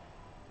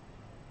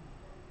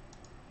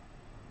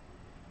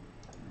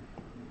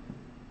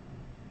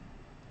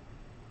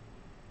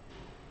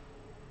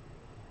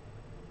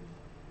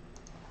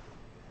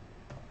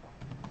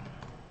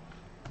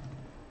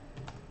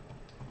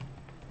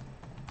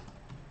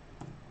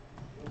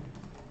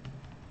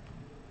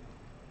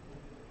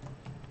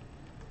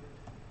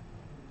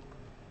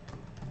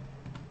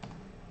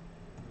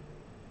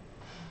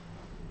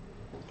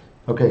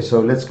 Okay,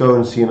 so let's go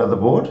and see another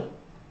board.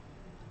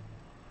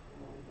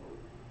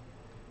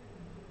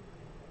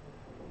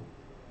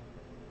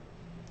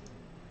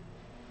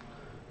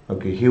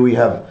 Okay, here we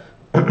have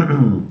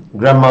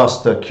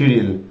Grandmaster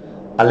Kirill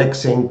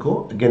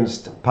Alexenko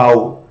against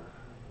Pau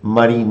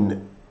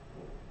Marin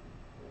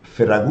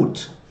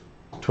Ferragut,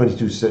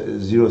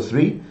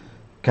 2203,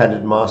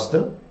 cadet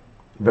master,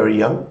 very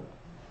young.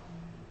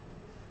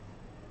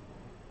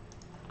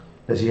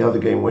 Let's see how the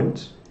game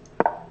went.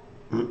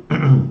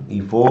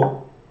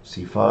 E4,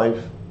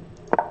 C5.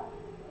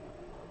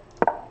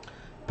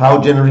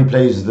 Pau generally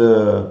plays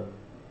the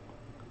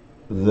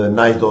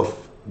knight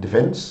off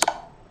defense,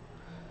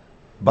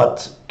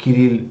 but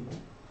Kirill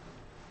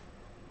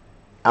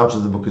out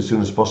of the book as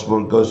soon as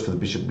possible. Goes for the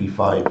bishop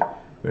b5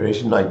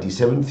 variation. Knight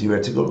d7,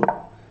 theoretical.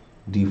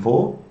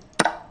 d4,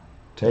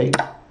 take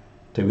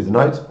with the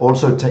knight.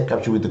 Also take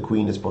capture with the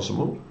queen as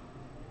possible.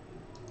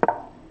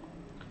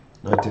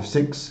 Knight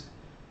f6,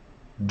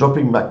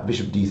 dropping back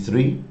bishop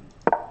d3.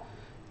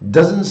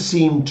 Doesn't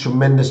seem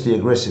tremendously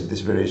aggressive,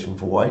 this variation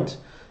for white.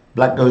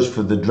 Black goes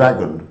for the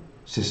dragon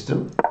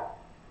system.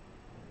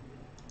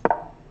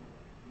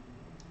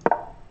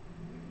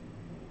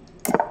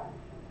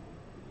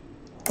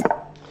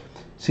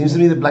 Seems to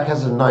me that black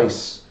has a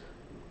nice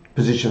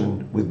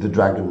position with the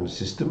dragon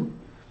system.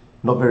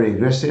 Not very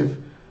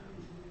aggressive.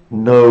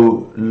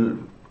 No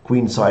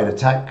queenside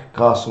attack,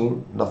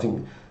 castle,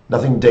 nothing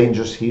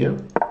dangerous here.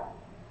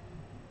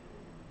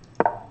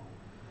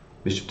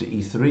 Bishop to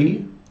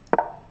e3.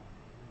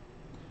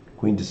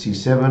 Queen to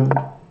c7.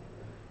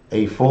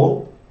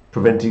 a4,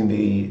 preventing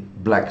the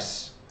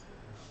black's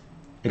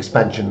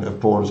expansion of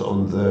pawns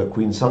on the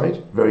queen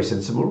side. Very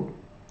sensible.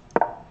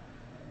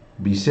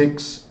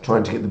 b6,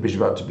 trying to get the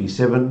bishop out to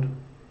b7.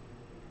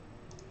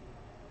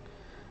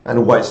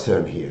 And white's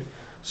turn here.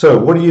 So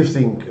what do you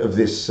think of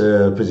this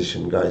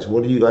position, guys?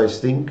 What do you guys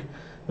think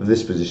of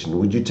this position?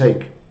 Would you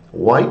take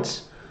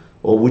white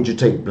or would you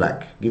take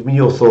black? Give me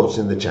your thoughts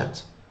in the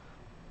chat.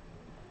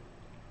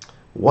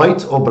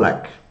 White or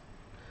black?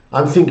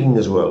 I'm thinking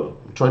as well.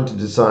 I'm trying to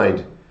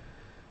decide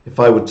if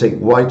I would take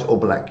white or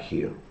black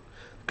here.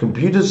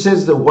 Computer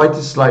says that white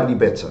is slightly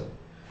better.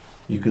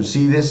 You can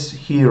see this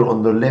here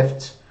on the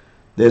left.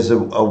 There's a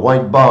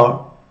white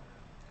bar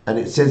and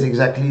it says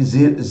exactly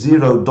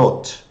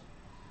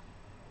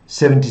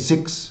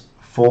 0.76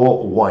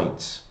 for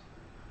white.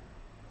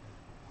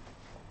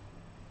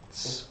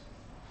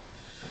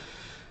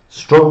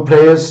 Strong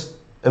players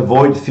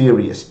avoid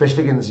theory,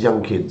 especially against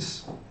young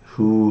kids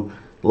who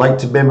like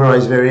to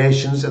memorize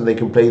variations and they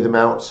can play them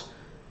out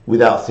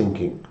without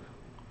thinking.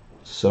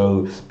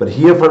 So, but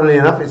here, funnily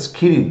enough, it's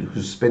Kirill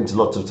who spent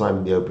lots of time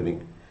in the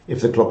opening, if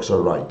the clocks are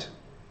right.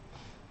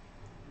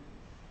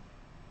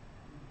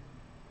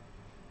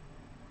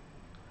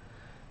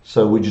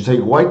 So would you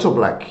take white or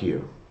black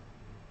here?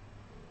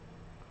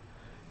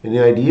 Any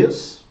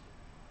ideas?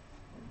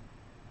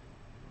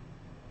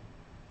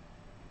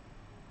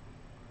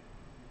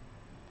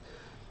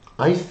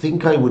 I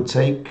think I would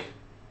take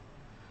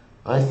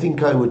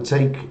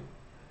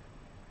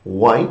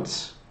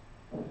white,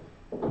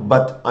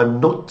 but I'm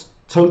not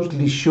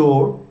totally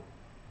sure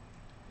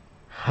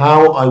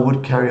how I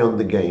would carry on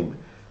the game.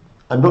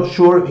 I'm not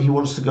sure he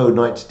wants to go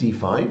knight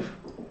d5,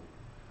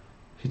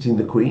 hitting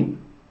the queen.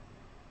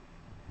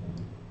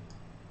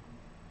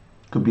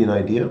 Could be an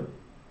idea.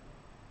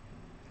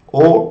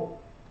 Or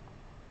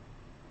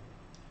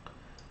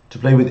to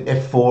play with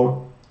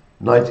f4,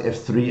 knight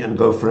f3 and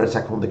go for an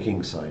attack on the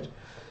king side.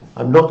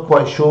 I'm not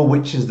quite sure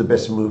which is the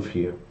best move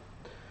here.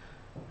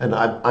 And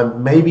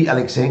I'm maybe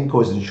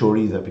Alexenko isn't sure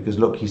either, because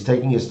look, he's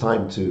taking his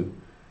time to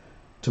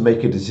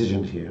make a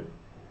decision here.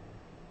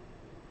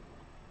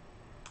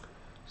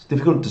 It's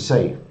difficult to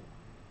say.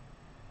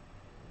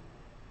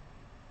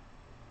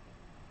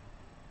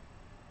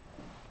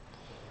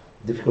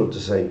 Difficult to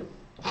say.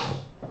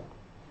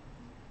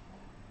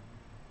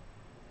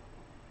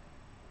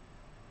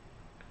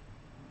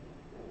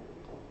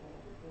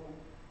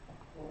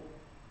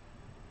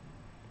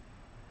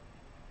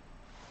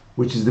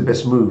 Which is the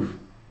best move?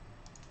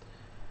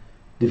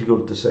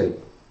 Difficult to say.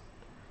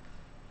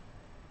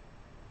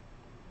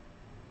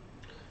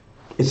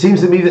 It seems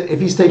to me that if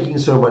he's taking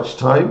so much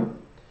time,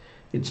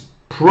 it's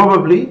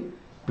probably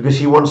because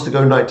he wants to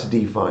go knight to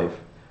d5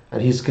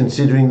 and he's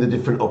considering the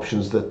different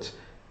options that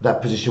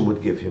that position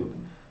would give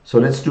him. So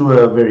let's do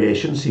a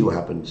variation, see what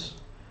happens.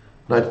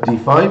 Knight to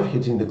d5,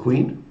 hitting the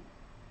queen.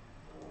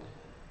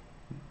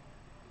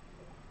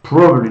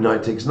 Probably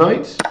knight takes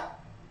knight.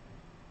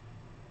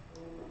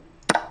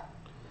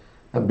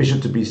 And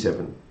bishop to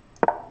b7.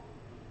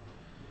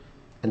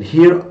 And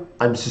here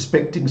I'm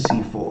suspecting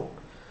c4.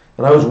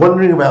 And I was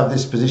wondering about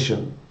this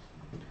position.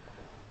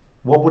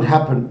 What would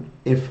happen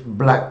if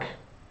black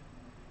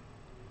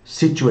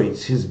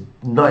situates his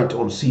knight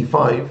on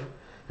c5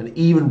 and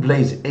even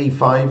plays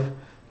a5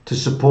 to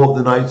support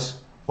the knight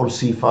on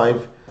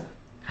c5?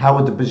 How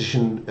would the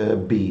position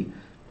be?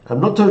 I'm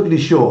not totally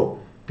sure,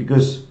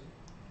 because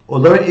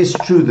although it is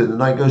true that the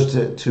knight goes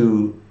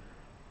to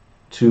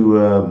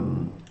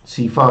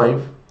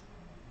c5,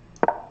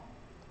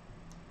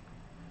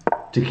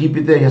 to keep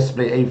it there he has to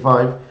play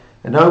a5,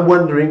 and I'm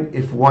wondering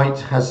if white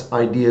has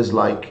ideas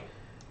like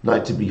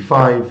knight to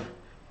b5,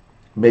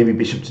 maybe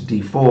bishop to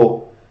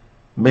d4,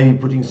 maybe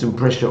putting some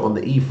pressure on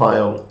the e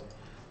file.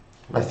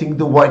 I think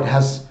the white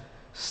has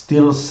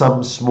still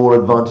some small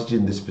advantage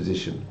in this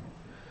position,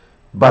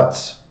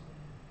 but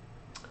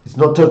it's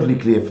not totally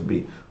clear for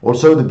me.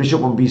 Also, the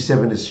bishop on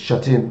b7 is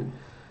shut in,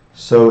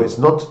 so it's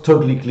not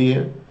totally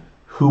clear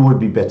who would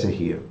be better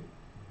here.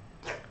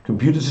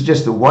 Computer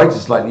suggests that white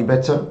is slightly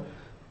better,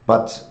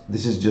 but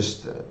this is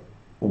just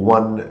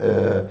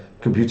one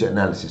computer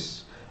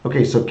analysis.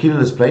 Okay, so Kirill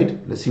has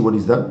played. Let's see what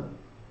he's done.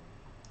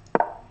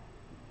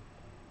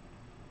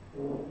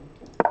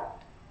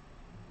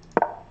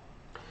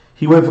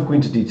 he went for queen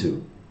to d2.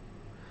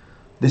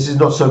 This is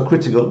not so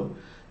critical,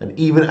 and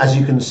even as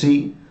you can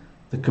see,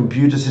 the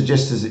computer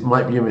suggests it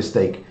might be a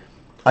mistake.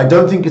 I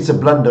don't think it's a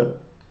blunder,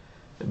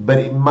 but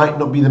it might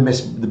not be the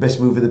best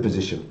move in the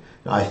position.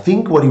 Now, I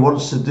think what he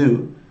wants to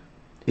do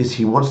is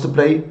he wants to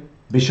play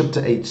bishop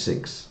to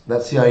h6.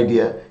 That's the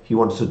idea he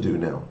wants to do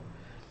now.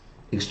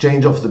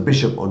 Exchange off the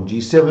bishop on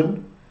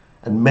g7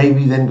 and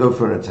maybe then go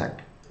for an attack.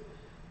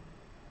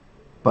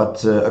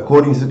 But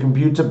according to the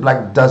computer,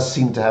 black does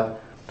seem to have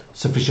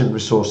sufficient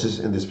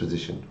resources in this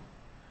position.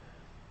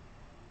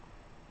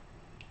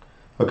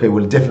 Okay,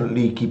 we'll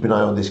definitely keep an eye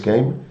on this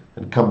game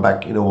and come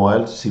back in a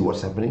while to see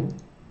what's happening.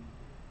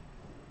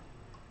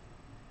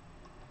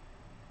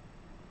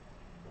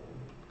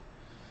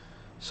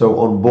 So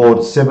on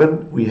board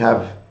 7 we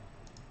have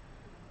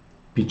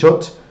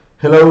Pichot.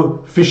 Hello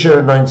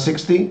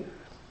Fisher960.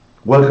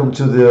 Welcome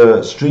to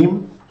the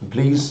stream.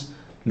 Please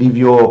leave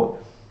your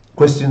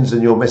questions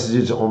and your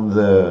messages on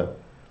the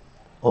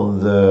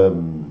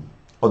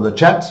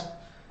chat,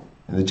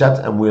 in the chat,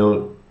 and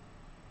we'll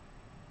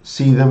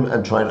see them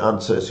and try and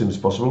answer as soon as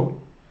possible.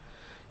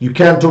 You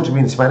can talk to me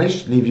in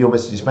Spanish. Leave your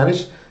message in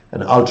Spanish,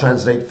 and I'll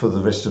translate for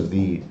the rest of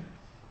the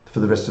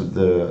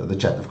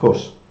chat, of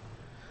course.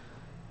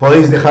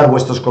 Podéis dejar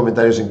vuestros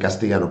comentarios en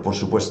castellano, por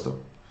supuesto,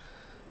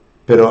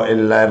 pero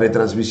en la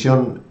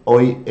retransmisión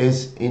hoy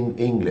es en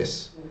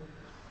inglés.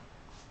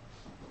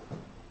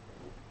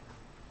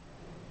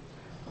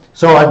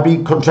 So I've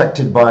been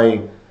contracted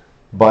I've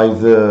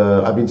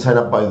been signed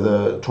up by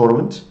the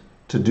tournament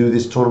to do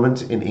this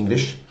tournament in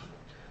English.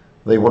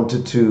 They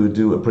wanted to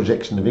do a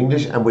projection of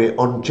English, and we're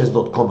on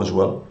chess.com as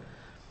well.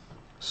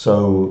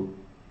 So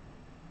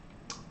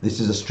this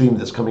is a stream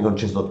that's coming on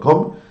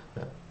chess.com.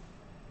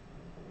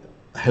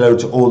 Hello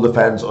to all the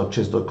fans on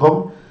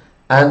chess.com.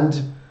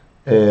 And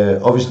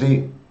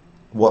obviously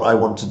what I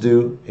want to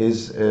do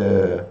is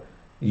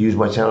use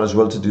my channel as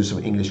well to do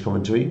some English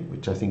commentary,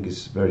 which I think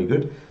is very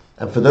good.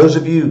 And for those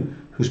of you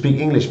who speak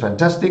English,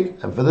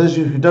 fantastic. And for those of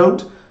you who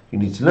don't, you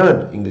need to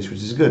learn English,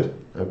 which is good.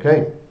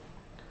 Okay.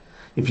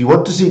 If you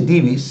want to see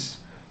Divis,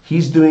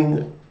 he's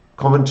doing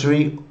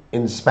commentary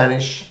in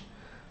Spanish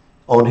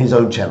on his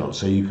own channel.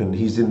 So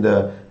he's in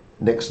the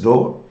next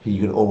door. You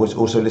can always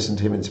also listen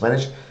to him in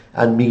Spanish.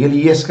 And Miguel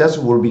Illescas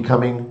will be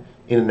coming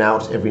in and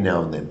out every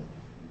now and then.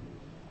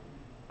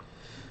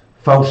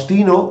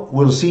 Faustino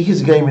will see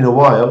his game in a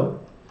while,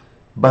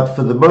 but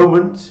for the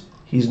moment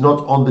he's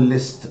not on the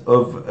list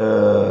of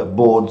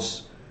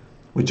boards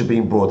which are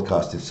being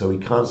broadcasted, so he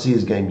can't see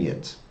his game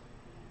yet.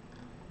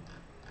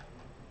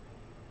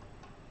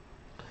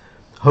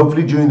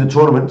 Hopefully during the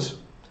tournament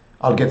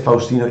I'll get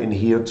Faustino in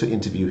here to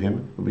interview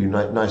him. It would be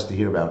nice to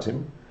hear about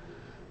him,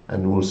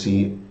 and we'll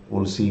see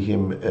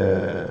him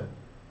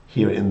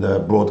here in the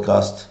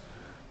broadcast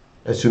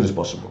as soon as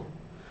possible.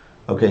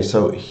 Okay,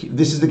 so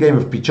this is the game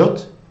of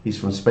Pichot. He's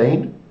from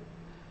Spain,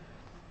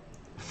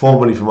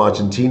 formerly from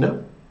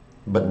Argentina,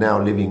 but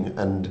now living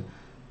and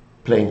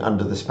playing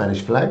under the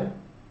Spanish flag.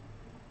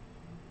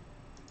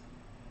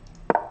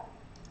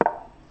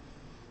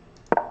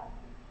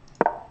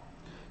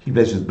 He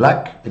plays with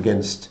black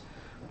against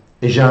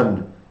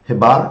Ejan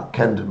Hebar,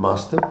 candid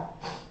master.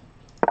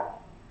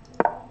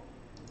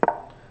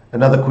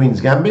 Another Queen's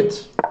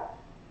Gambit.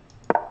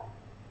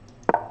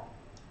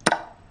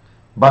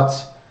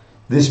 But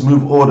this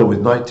move order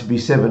with knight to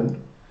b7,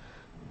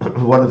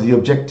 one of the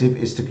objective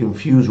is to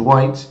confuse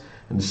white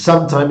and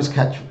sometimes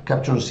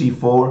capture on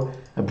c4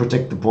 and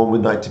protect the pawn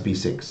with knight to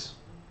b6.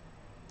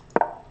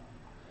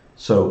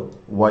 So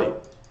white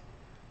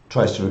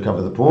tries to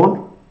recover the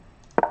pawn,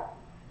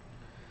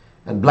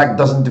 and black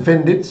doesn't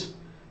defend it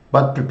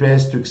but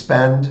prepares to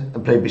expand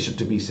and play bishop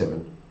to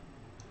b7.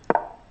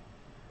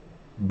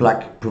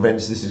 Black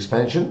prevents this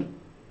expansion.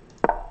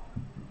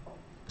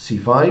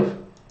 c5,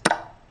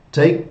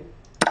 take,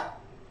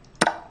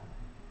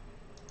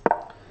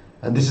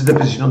 and this is the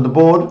position on the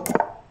board.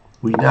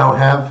 We now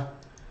have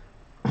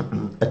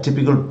a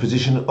typical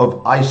position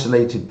of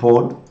isolated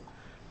pawn,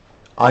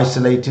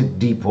 isolated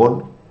d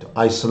pawn to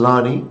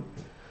Isolani.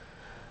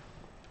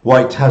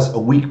 White has a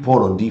weak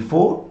pawn on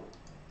d4.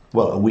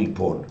 Well, a weak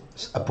pawn,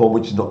 a pawn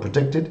which is not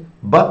protected,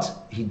 but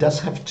he does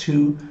have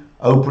two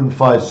open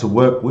files to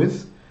work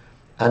with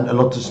and a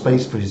lot of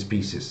space for his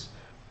pieces.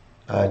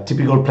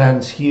 Typical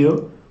plans here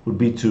would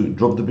be to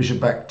drop the bishop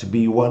back to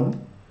b1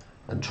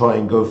 and try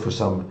and go for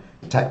some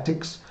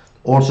tactics.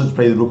 Also to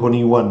play the rook on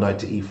e1, knight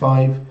to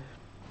e5.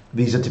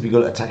 These are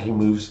typical attacking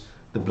moves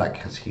that black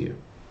has here.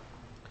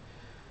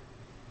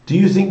 Do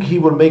you think he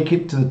will make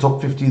it to the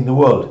top 50 in the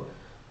world?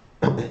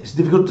 It's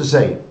difficult to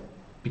say,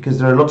 because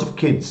there are a lot of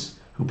kids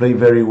who play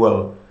very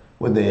well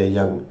when they are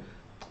young,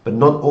 but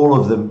not all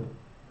of them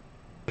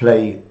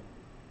play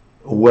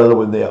well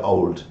when they are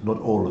old. Not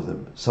all of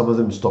them. Some of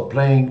them stop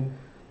playing,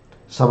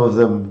 some of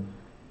them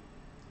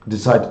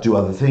decide to do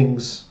other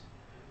things.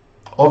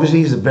 Obviously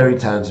he's a very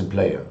talented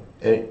player,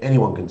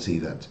 anyone can see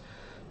that,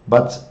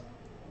 but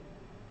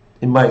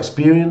in my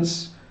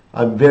experience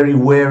I'm very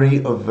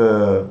wary of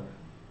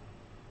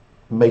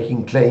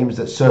making claims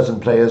that certain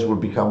players will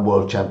become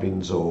world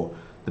champions or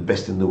the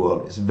best in the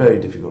world. It's very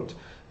difficult,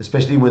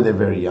 especially when they're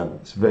very young.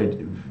 It's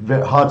very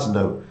hard to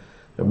know.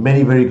 There are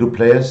many very good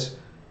players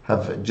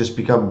have just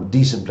become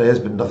decent players,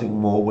 but nothing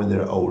more when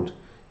they're old,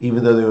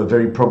 even though they were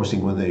very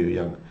promising when they were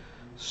young.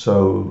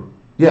 So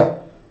yeah,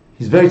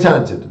 he's very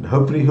talented, and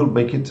hopefully he'll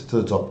make it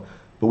to the top,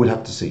 but we'll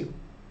have to see.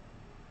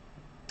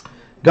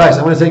 Guys,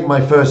 I'm going to take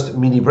my first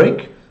mini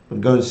break.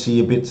 We'll go and see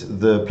a bit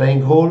the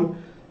playing hall,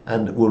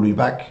 and we'll be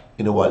back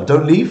in a while.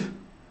 Don't leave.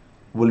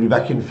 We'll be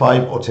back in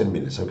 5 or 10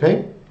 minutes,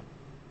 okay?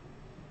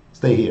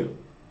 Stay here.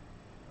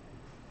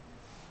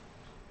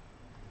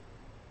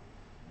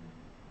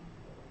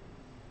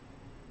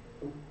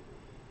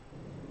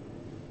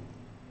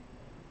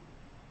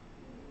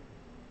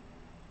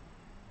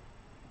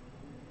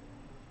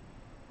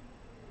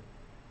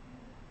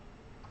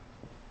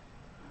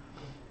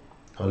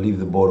 I'll leave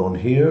the board on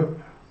here.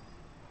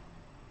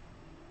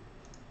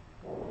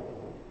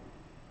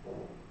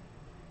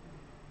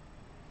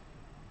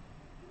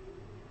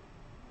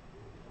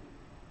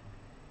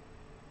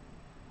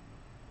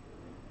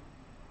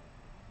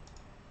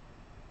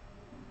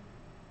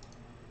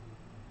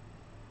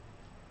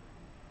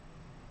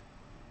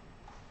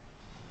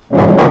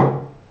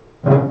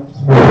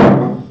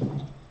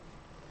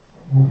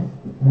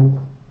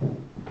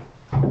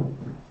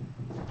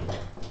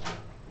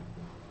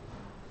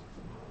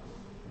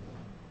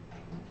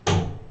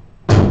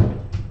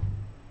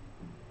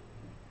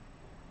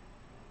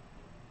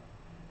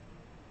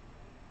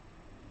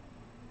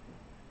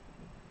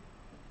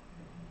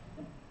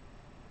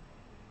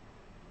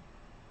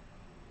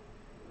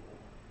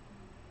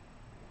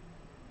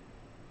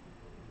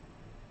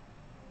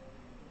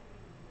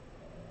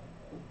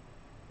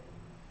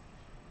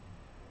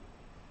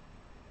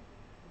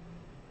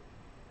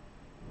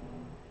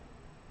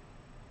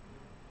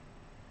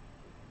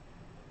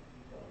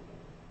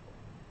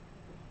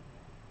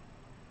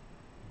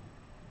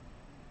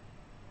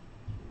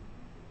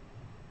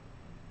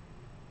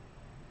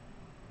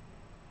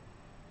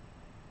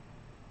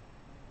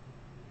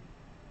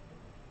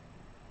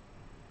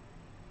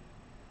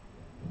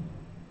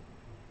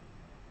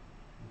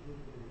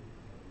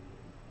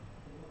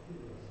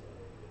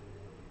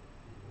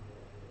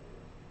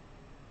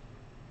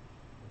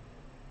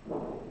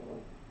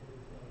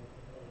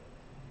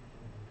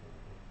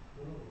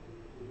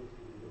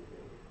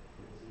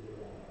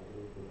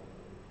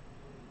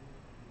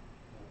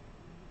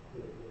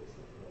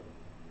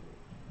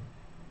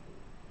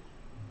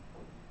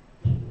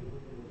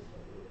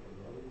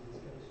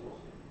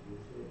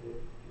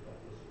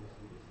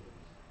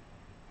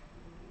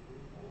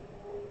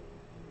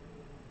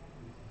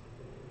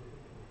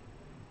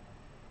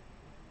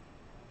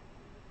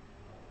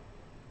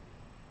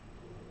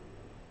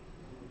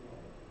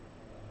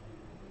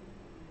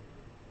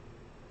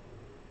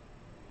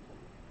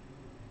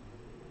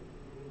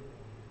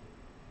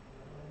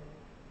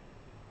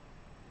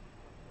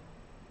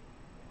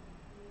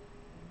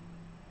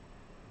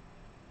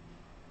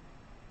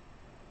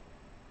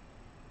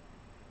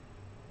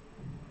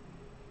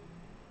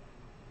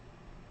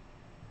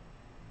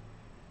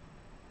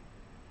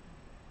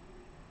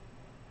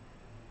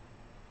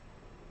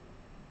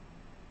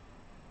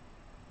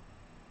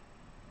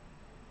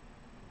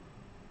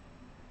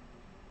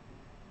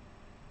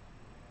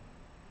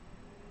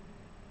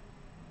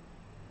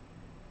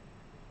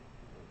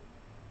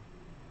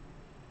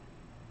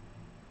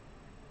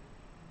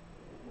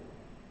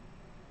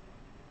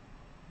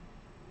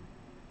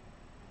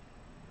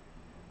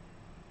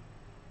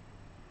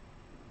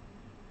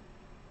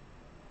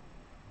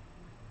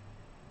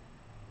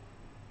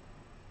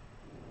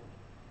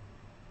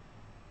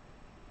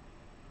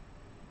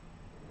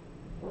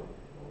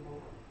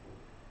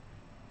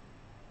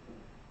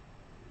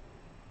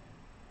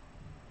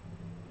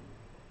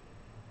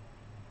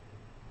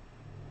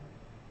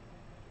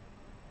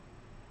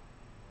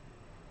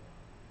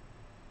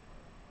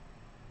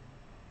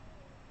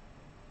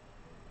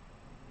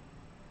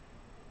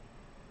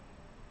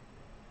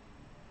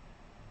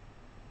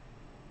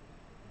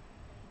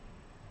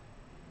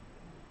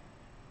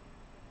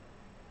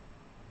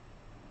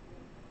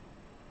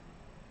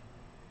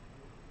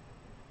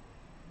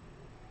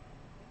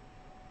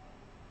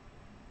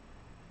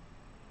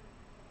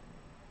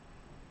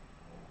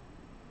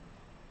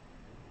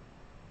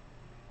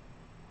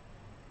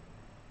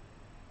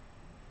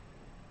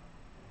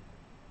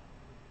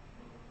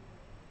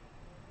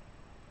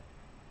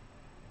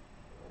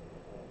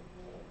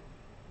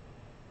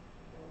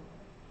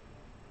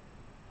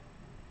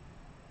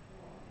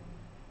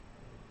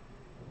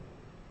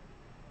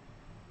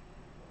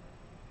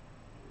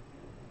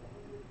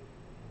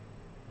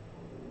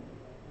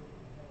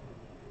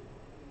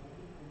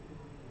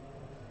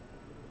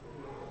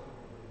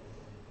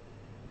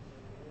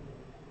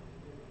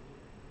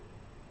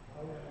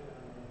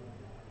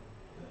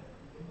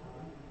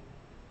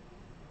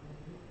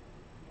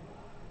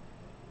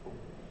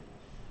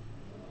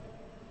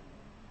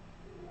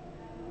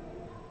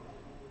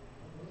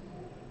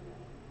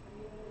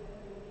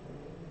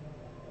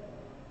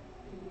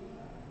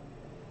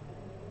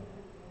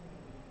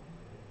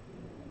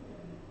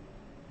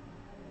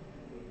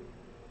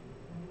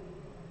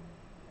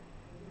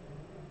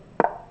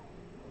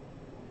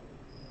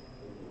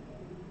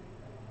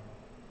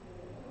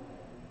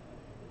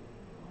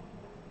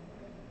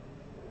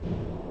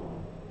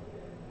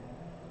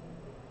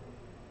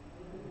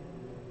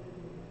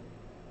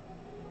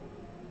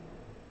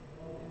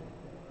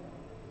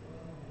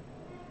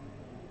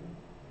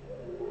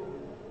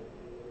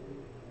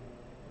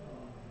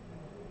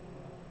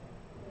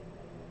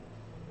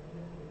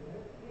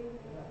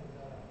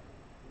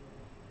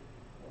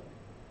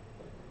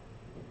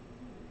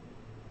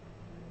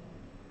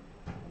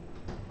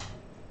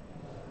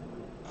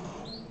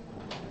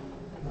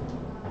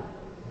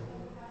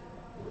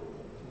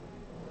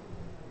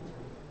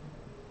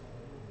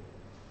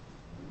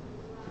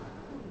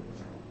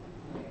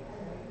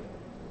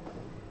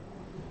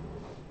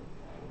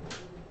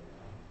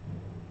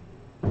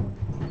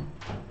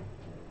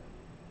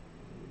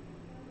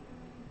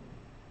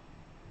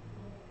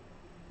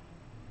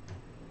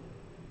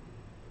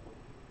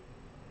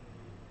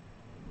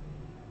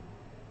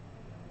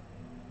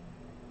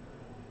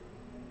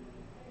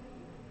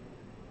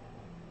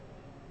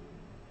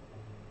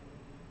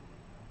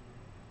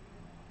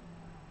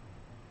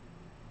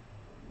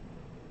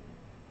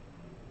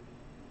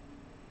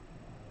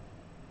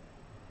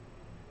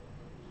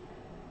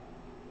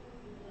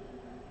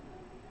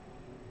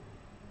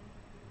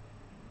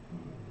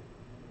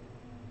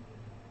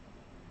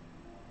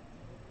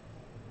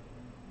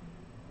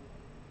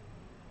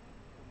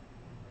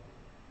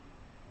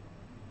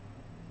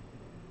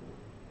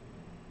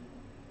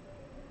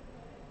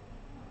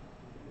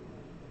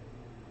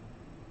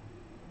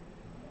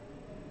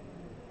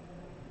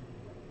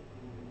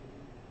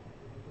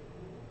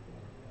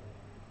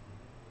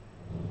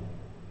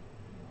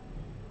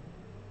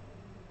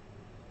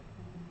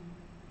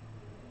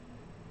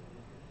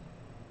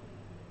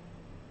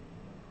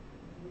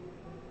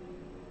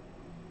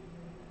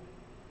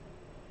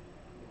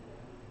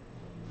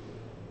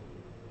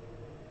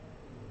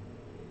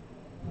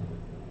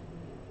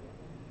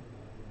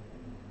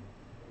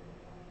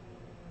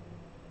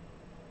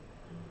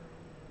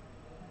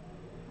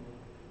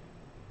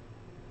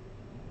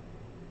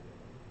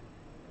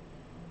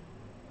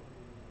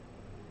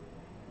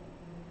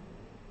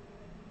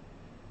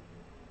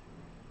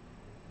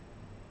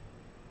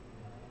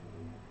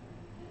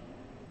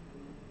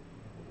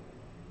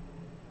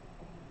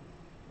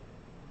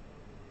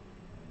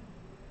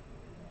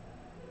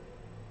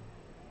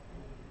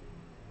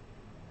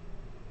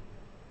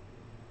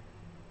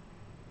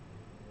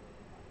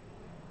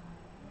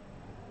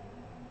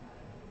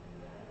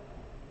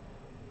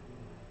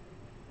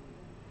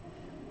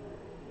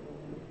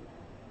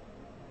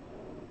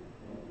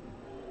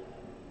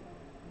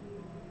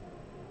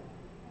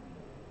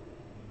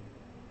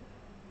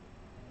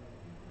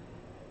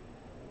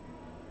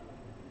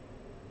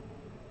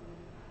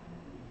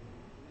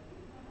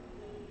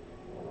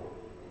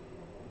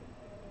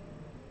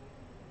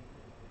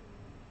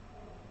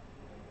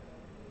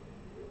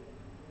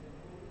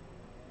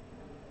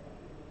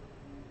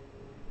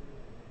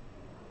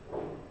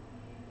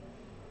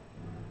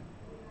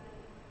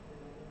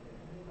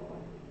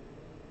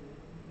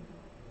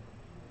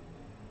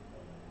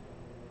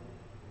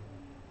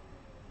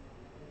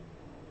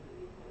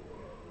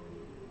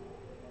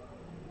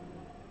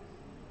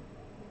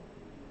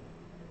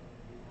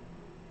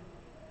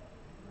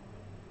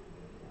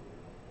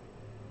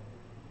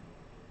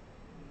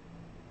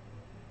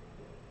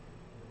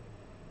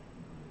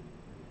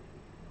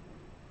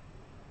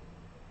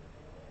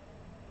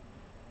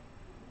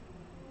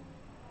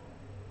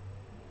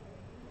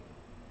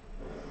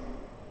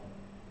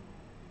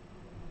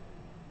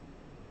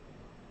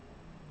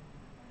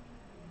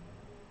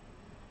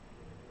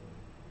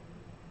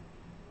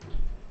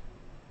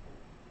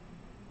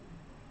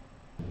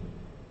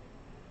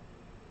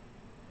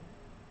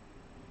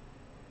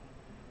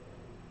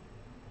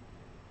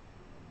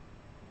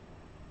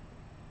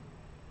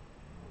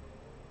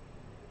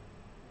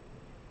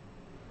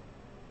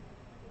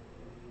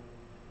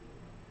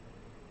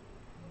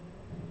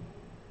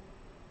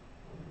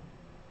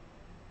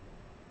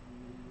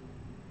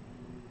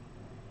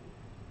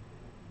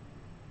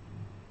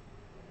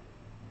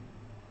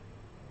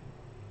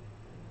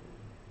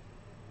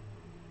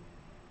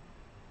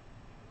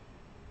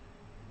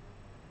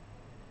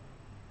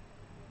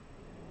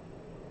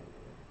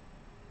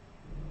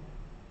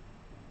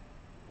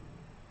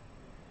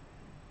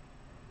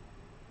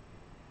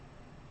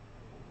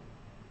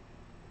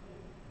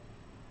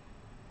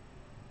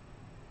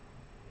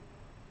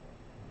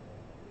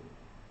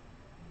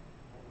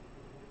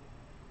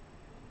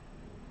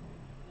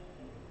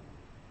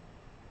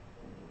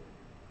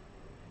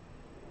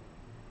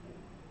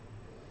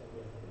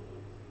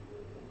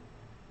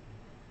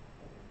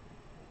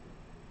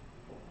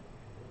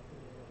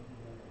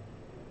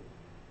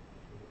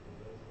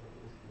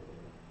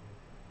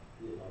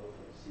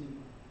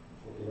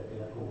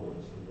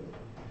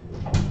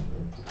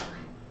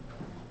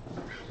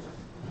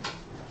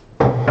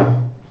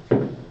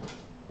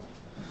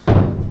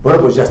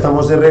 Bueno, pues ya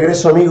estamos de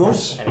regreso,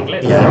 amigos. En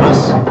inglés. Y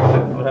además,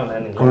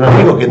 con un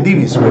amigo que en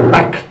Divis, we're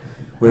back.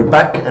 We're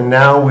back, and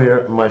now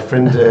we're my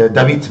friend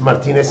David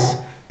Martinez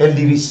El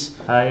Divis.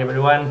 Hi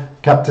everyone.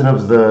 Captain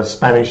of the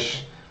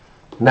Spanish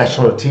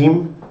national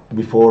team.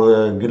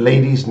 Before the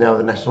ladies, now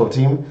the national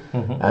team,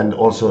 and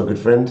also a good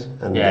friend.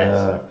 And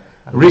Yes.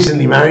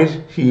 Recently married.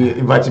 He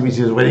invited me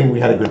to his wedding. We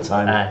had a good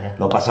time. Yeah.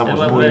 Lo pasamos It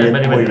was muy bien,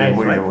 very, muy very bien, nice,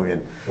 muy right?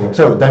 bien, muy bien.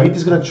 So David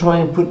is going to try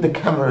and put the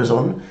cameras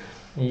on.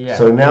 Yeah.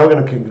 So now we're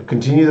going to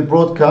continue the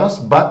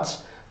broadcast,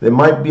 but there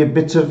might be a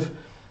bit of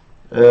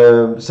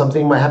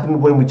something might happen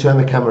when we turn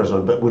the cameras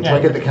on. But we'll try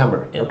to get the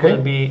camera. It Okay.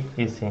 will be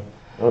easy.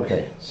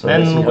 Okay. So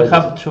let's see Then how we it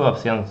have is. two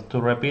options: to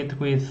repeat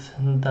with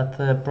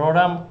that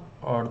program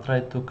or try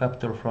to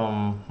capture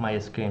from my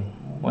screen.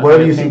 What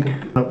do you think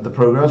of the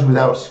programs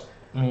without?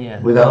 Yeah.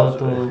 Without,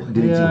 go to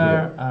deleting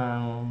here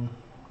and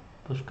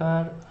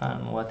buscar,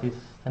 and what is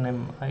the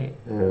name?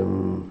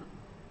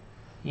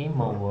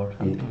 Emo or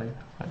something like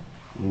that.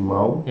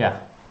 Email. Yeah.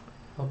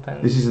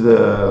 Open. This is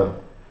the.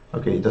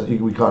 Okay,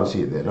 we can't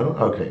see it there, no?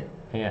 Okay.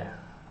 Yeah.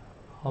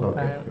 Open.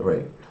 Okay,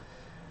 right.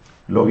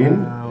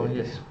 Login.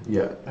 Yes.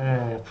 Yeah.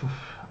 Poof.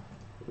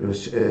 It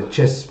was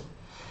Chess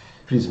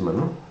Prisma,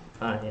 no?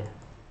 Yeah.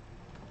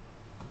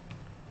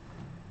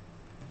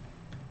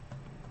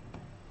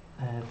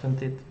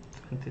 20.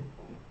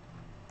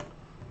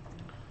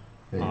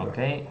 There you go.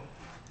 Okay.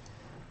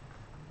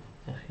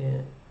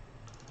 Here,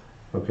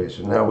 Okay,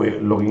 so now we're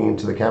logging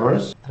into the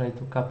cameras. try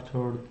to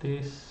capture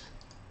this.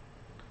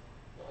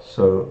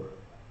 So,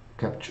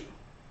 capture.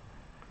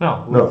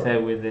 No, No,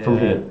 with the from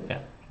here. yeah.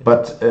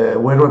 But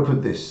where do I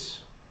put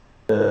this?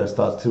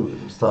 Starts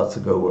to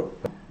go.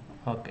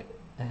 Okay.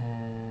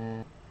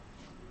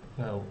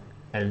 Well,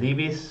 El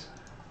Divis,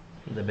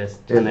 the best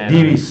El channel.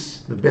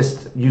 Divis, the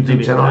best YouTube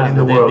Divis, channel in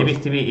the world. Divis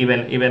TV.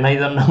 Even I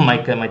don't know my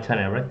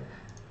channel, right?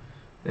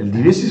 El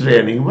Divis is Rey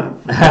Enigma.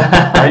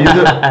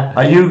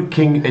 Are you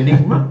King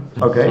Enigma?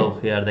 Okay. So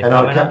here the And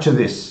camera. I'll capture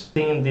this.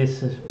 Thing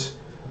this.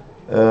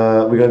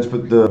 We're going to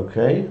put the.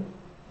 Okay.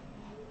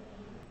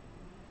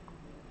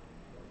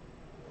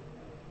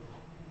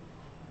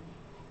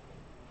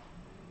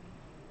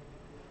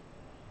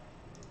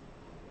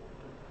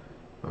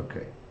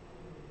 Okay.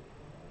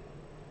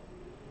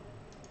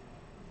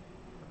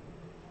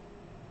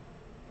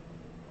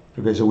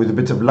 Okay, so with a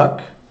bit of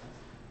luck,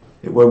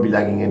 it won't be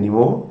lagging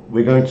anymore.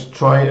 We're going to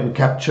try and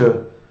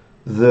capture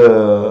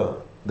the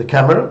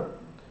camera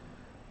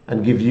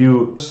and give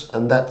you,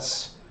 and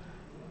that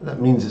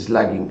means it's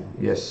lagging.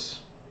 Yes.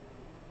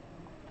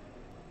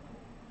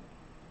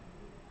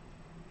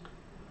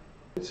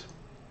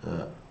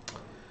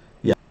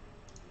 Yeah.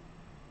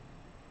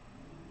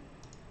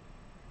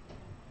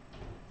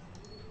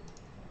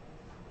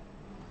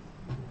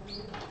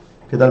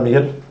 ¿Qué tal,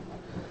 Miguel?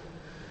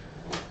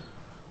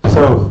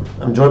 So,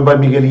 I'm joined by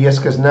Miguel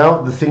Illescas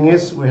now. The thing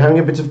is, we're having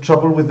a bit of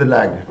trouble with the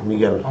lag,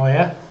 Miguel. Oh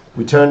yeah?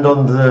 We turned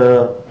on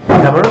the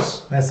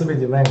cameras. Nice to meet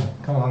you, man.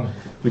 Come on.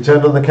 We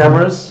turned on the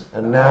cameras,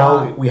 and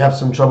now we have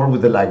some trouble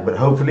with the lag, but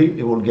hopefully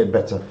it will get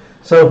better.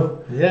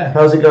 So, Yeah.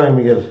 how's it going,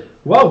 Miguel?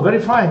 Well, very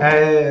fine.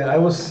 I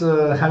was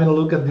having a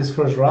look at this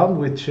first round,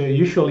 which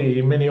usually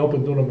in many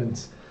open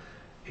tournaments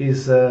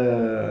is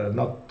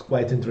not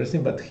quite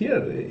interesting, but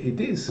here it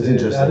is. It's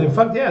interesting. And in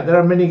fact, yeah, there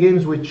are many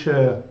games which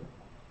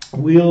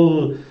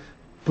will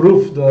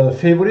prove the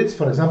favorites.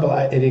 For example,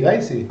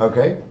 Erigaisi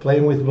Okay.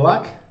 playing with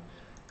black.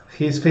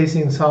 He's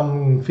facing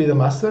some FIDE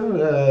master,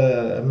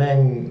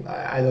 man,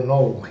 I don't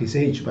know his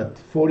age, but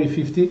 40,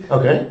 50.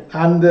 Okay.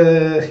 And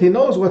he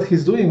knows what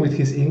he's doing with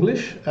his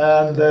English,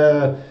 and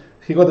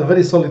he got a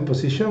very solid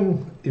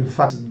position. In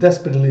fact,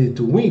 desperately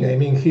to win. I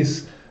mean,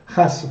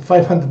 has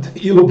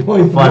 500 elo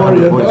points 500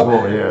 more, points know?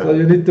 more, yeah. So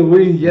you need to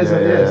win, yes Yeah,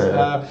 and yeah, yes.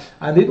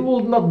 yeah. And it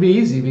will not be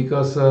easy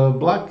because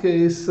black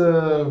is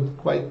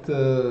quite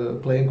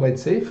playing quite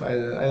safe. I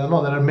don't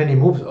know. There are many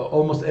moves.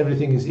 Almost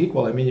everything is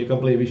equal. I mean, you can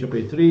play bishop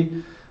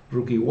a3,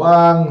 rook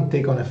e1,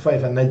 take on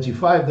f5 and knight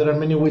g5. There are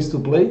many ways to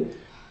play.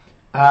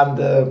 And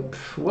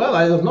well,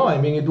 I don't know. I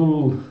mean, it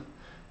will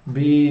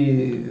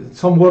be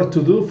some work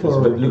to do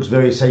for. It looks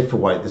very safe for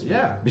white. This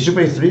Yeah. Bishop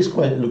a3 is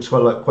looks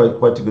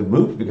quite a good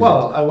move. Because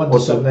Well, I want to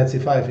also, stop knight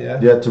c5. Yeah.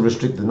 Yeah, to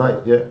restrict the knight.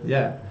 Yeah.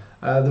 Yeah.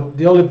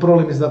 The only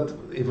problem is that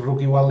if rook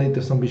e1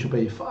 later, some bishop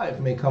a5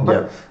 may come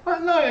back.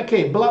 No,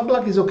 okay.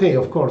 Black is okay,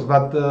 of course,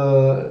 but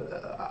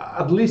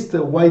at least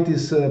white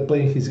is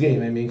playing his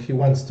game. I mean, he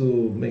wants to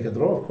make a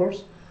draw, of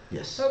course.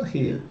 Yes. And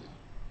he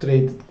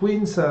traded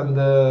queens and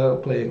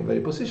playing very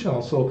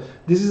positional. So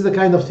this is the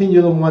kind of thing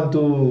you don't want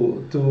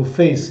to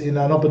face in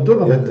an open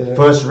tournament.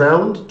 First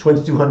round,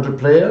 2200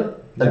 player,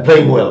 and Yeah.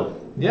 playing well.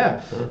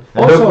 Yeah.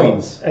 And Also, no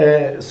queens.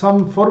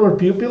 some former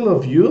pupil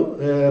of you,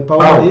 Pau,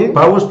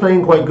 Pau was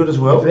playing quite good as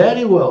well.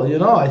 very well. You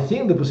know, I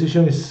think the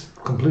position is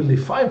completely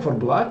fine for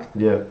black.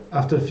 Yeah.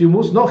 After a few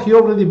moves, no, he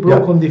already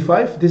broke Yeah. on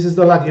d5. This is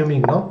the lag you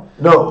mean, no?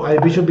 No.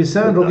 Bishop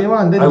b7, rook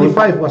a1, and then I would-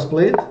 d5 was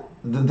played.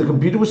 the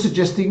computer was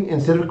suggesting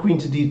instead of queen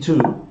to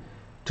d2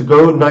 to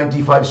go knight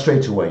d5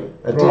 straight away.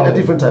 A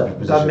different type of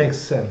position. That makes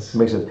sense.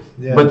 Makes sense.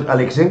 Yeah. But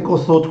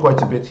Aleksenko thought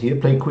quite a bit here,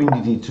 played queen to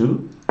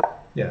d2.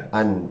 Yeah.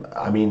 And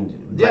I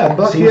mean, yeah,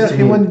 but seems here to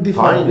he be went d5.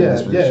 fine in Yeah,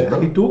 this position, yeah. no?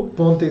 He took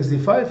pawn takes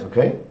d5.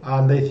 Okay.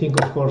 And I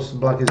think, of course,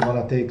 black is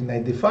gonna take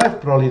knight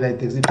d5. Probably knight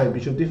takes d5,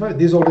 bishop d5.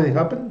 This already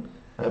happened.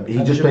 He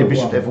And just played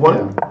bishop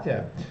f1.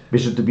 Yeah.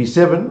 Bishop to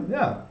b7.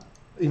 Yeah.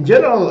 In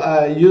general,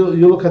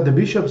 you look at the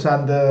bishops,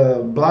 and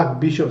the black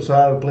bishops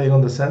are playing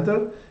on the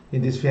center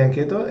in this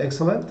fianchetto.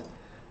 Excellent.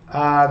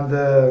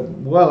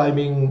 And well, I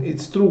mean,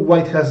 it's true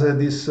white has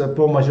this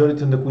pawn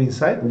majority on the queen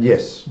side.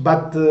 Yes.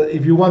 But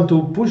if you want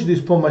to push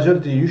this pawn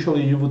majority,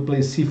 usually you would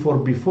play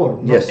c4 before,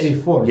 not Yes.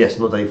 a4. Yes,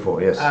 not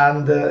a4. Yes.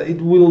 And it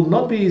will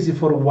not be easy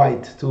for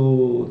white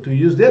to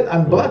use that.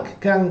 And black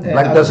can.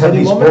 Black does have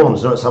these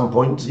pawns, no, at some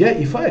point. Yeah,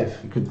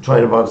 e5. You could try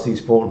and advance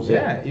these pawns.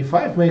 Yeah,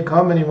 e5 may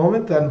come any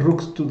moment, and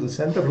rooks to the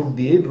center, rook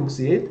d8, rook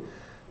c8,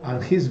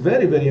 and he's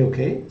very, very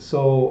okay.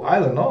 So I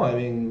don't know. I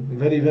mean,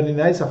 very, very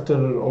nice after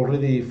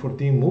already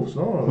 14 moves,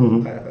 no?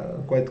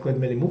 Quite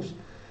many moves,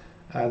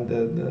 and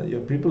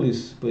your people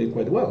is playing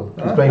quite well.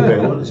 He's playing very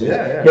well.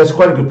 Yeah. He has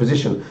quite a good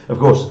position. Of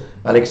course,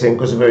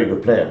 Aleksenko is a very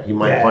good player. He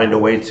might find a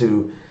way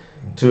to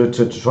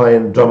try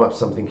and drum up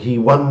something. He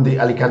won the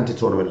Alicante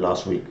tournament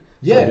last week.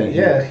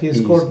 Yeah, he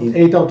scored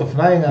 8 out of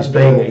 9.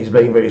 He's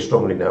playing very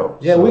strongly now.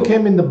 Yeah, so. we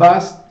came in the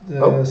bus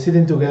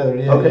sitting together.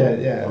 Yeah,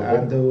 Okay. yeah.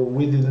 And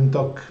we didn't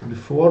talk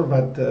before,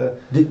 but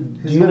he's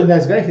a you very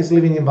nice guy. He's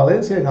living in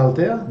Valencia, in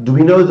Altea. Do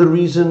we know the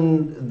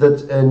reason that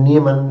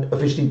Niemann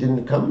officially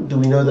didn't come? Do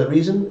we know that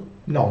reason?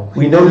 No.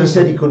 We know he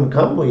said he couldn't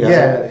come. Or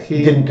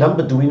he didn't come,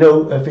 but do we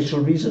know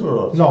official reason or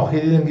not? No, he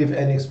didn't give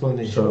any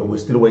explanation. So we're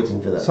still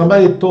waiting for that.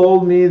 Somebody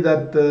told me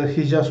that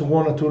he just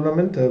won a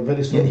tournament, a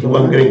very small he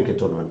won tournament. Grinke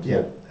tournament.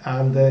 Yeah.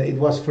 And it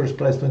was first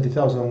prize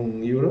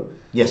 20,000 euro.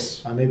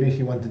 Yes. And maybe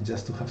he wanted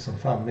just to have some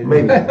fun.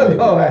 Maybe. I don't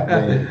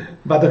know.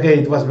 But okay,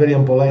 it was very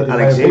impolite. But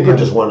Aleksenko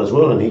just won as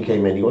well, and he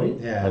came anyway.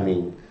 Yeah. I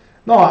mean.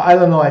 No, I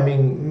don't know. I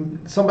mean,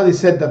 somebody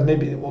said that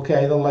maybe, okay,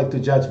 I don't like to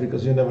judge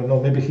because you never know.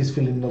 Maybe he's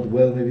feeling not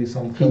well. Maybe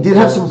some. He did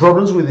have some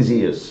problems with his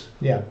ears.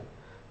 Yeah.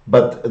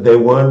 But they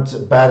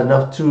weren't bad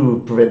enough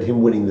to prevent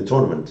him winning the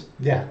tournament.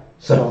 Yeah.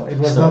 So it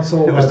was not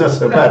so. It was not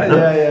so bad. No?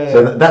 Yeah.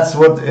 So that's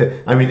what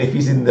I mean. If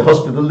he's in the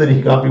hospital, then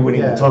he can't be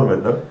winning the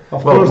tournament. No.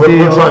 Of well, course,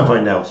 we'll try and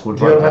find out. We'll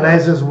try the and find out.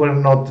 organizers were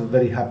not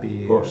very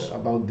happy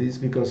about this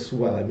because,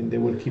 well, I mean, they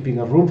were keeping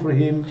a room for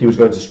him. He was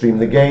going to stream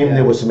the game. Yeah.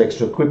 There was some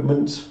extra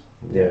equipment.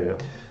 Yeah.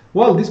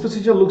 Well, this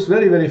position looks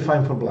very, very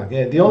fine for black.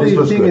 Yeah. The only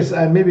thing is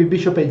maybe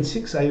bishop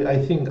h6. I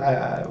think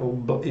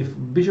if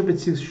bishop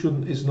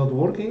h6 is not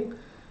working,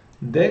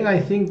 then I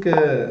think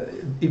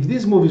if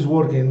this move is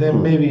working,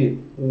 then maybe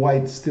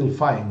white's still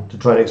fine. To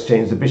try and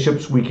exchange the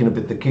bishops, weaken a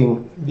bit the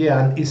king.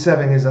 Yeah, and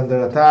e7 is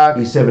under attack.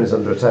 E7 is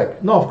under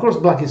attack. No, of course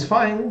black is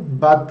fine,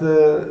 but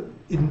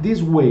in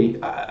this way,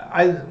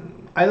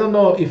 I don't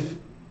know if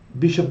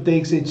bishop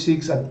takes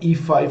h6 and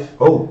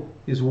e5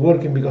 is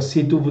working because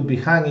c2 would be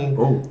hanging.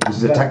 Oh, this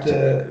is a tactic.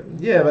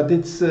 Yeah, but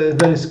it's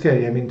very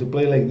scary. I mean, to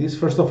play like this,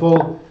 first of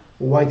all,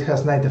 white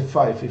has knight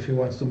f5 if he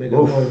wants to make a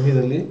draw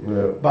immediately.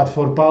 Yeah. But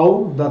for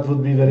Pau, that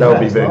would be very nice. That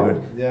would be very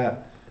good. Yeah.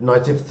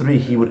 Knight f3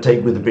 he would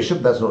take with the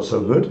bishop. That's not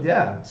so good.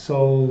 Yeah,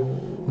 so...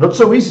 Not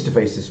so easy to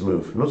face this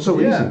move. Not so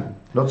easy.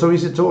 Not so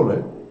easy at all,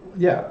 eh?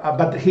 Yeah,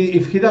 but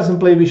if he doesn't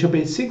play bishop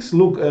h6,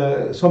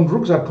 look, some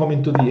rooks are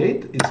coming to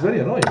d8. It's very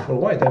annoying for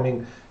white. I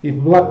mean, if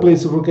black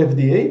plays rook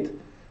fd8,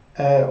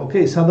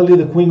 okay, suddenly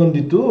the queen on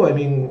d2. I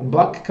mean,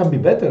 black can be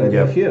better. I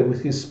mean, here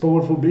with his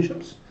powerful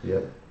bishops. Yeah.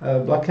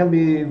 Black can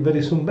be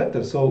very soon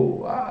better.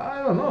 So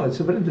I don't know. It's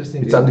a very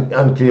interesting. It's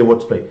unclear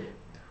what to play.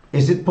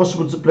 Is it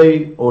possible to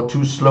play or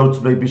too slow to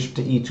play bishop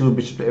to e2 and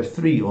bishop to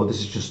f3, or this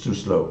is just too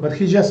slow? But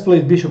he just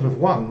played bishop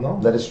f1, no?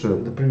 That is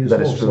true. The previous that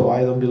move, is true. So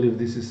I don't believe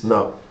this is.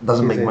 No,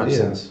 doesn't make much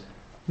sense.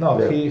 No,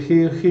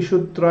 he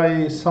should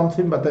try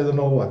something, but I don't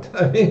know what.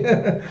 I mean,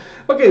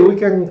 okay,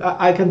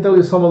 I can tell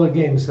you some other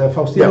games.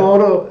 Faustino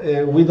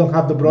Oro, we don't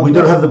have the broadcast. We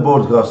don't have the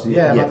broadcast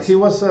yet. Yeah, but he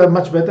was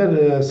much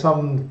better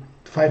some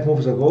 5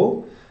 moves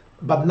ago.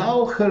 But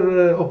now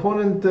her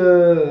opponent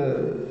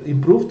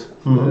improved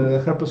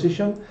her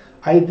position.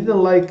 I didn't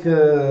like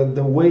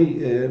the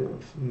way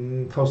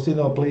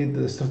Faustino played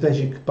the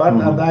strategic part,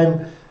 and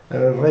I'm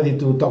ready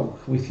to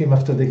talk with him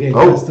after the game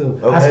just to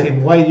ask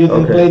him why you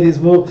didn't play this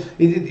move.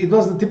 It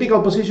was the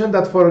typical position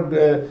that for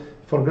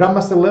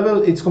grandmaster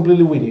level it's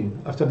completely winning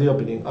after the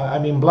opening. I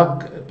mean,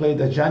 black played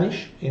a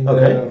Janish in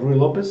Rui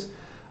Lopez,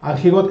 and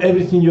he got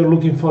everything you're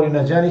looking for in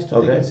a Janish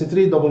to take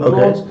c3, double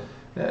pawns,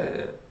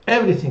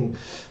 everything.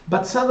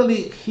 But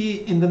suddenly,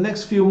 in the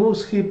next few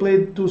moves, he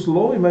played too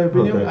slow, in my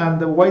opinion, and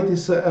the white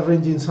is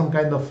arranging some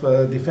kind of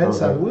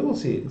defense, and we will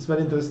see. It's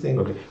very interesting.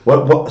 Okay.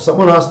 Well,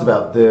 someone asked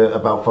about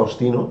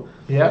Faustino,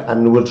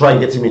 and we'll try and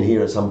get him in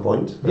here at some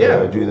point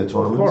during the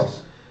tournament. Of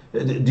course.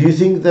 Do you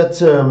think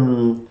that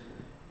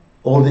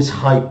all this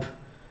hype,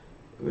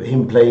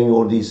 him playing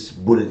all these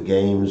bullet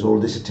games, all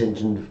this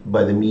attention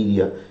by the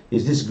media,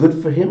 is this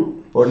good for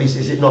him? Or at least,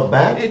 is it not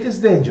bad? It is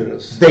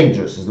dangerous.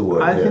 Dangerous is the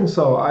word. I think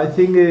so. I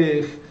think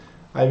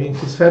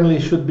his family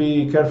should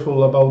be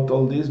careful about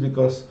all this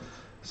because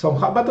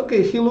somehow. But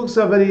okay, he looks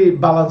a very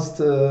balanced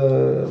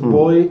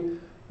boy.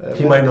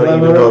 He might not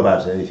even know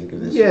about anything of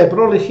this. Yeah,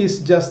 probably he's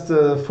just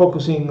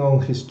focusing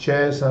on his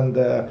chess. And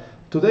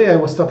today I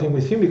was talking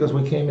with him because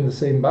we came in the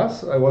same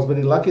bus. I was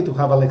very lucky to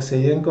have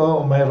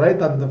Alexeyenko on my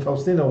right, and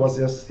Faustino was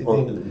just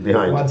sitting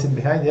behind. once in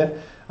behind. Yeah,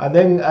 and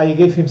then I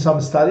gave him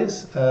some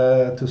studies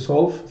to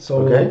solve.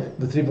 So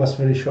the trip was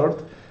very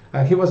short.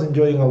 And he was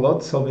enjoying a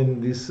lot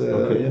solving these,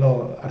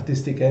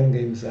 artistic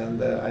endgames,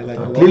 and I like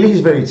a lot. Clearly,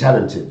 he's very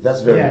talented. That's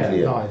very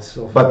clear. No, it's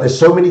so but there's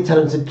so many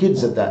talented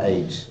kids at that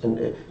age, and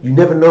you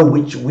never know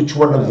which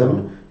one of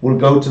them will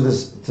go to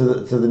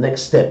the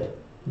next step.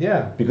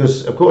 Yeah.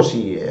 Because of course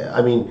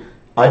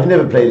I've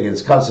never played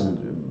against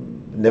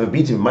Carlsen, never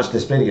beat him, much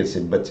less played against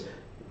him. But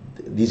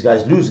these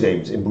guys lose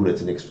games in bullet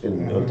and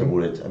in Ultra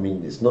Bullet. I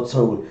mean, it's not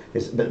so.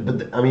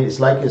 It's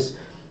like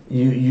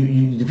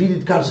you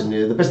defeated Carlsen,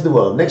 the best in the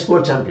world, next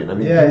world champion. I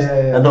mean,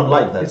 and not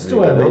like that. It's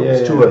too early.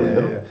 It's too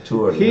early.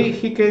 Too early.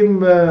 He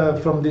came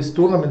from this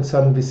tournament,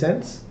 San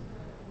Vicente,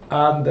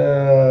 and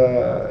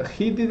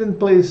he didn't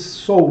play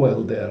so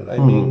well there. I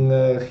mean,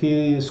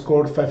 he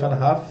scored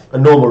 5.5. A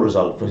normal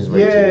result for his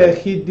rating. Yeah,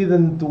 he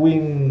didn't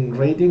win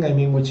rating. I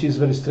mean, which is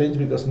very strange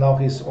because now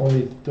he's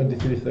only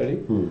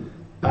 23-30.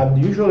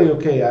 And usually,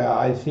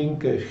 I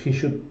think he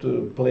should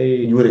play.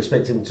 You would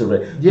expect him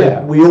to. Yeah.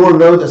 But we all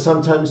know that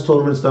sometimes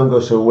tournaments don't go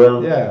so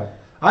well. Yeah.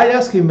 I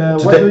asked him.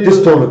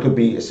 This tournament could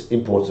be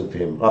important for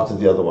him after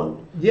the other one.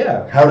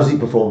 Yeah. How does he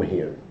perform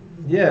here?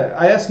 Yeah.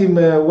 I asked him,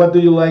 what do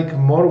you like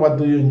more? What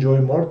do you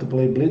enjoy more, to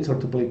play Blitz or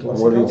to play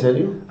Classical? What did he tell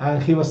you?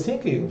 And he was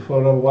thinking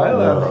for a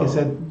while, and he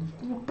said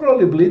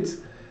probably Blitz.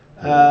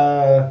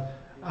 I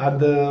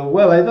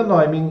don't know.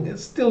 I mean,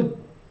 it's still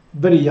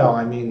very young.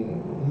 I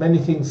mean, many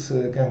things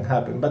can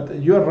happen. But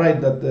you are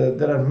right that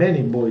there are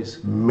many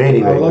boys.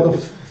 Many. A lot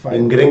of fight.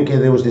 In Grenke,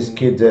 there was this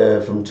kid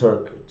from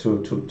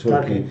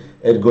Turkey,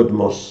 Edgod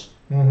Moss.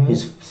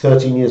 He's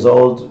 13 years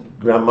old,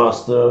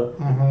 grandmaster.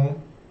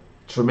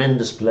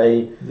 Tremendous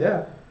play.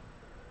 Yeah.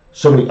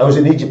 So many. I was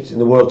in Egypt in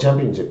the World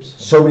Championships.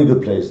 So many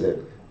good players there.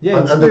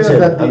 Yeah, it's under 10,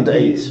 that under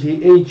 8.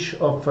 The age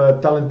of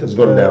talented. It's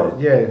gone down.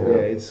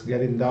 It's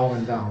getting down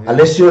and down. Yeah.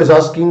 Alessio is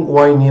asking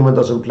why Niemann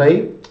doesn't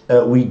play.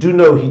 We do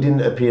know he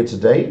didn't appear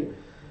today.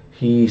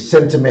 He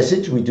sent a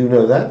message, we do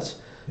know that.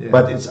 Yeah.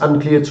 But it's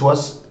unclear to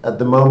us at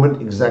the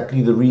moment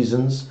exactly the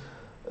reasons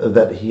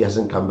that he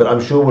hasn't come. But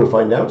I'm sure we'll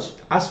find out.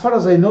 As far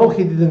as I know,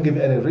 he didn't give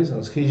any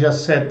reasons. He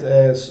just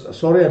said,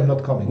 sorry, I'm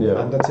not coming.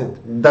 Yeah. And that's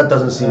it. That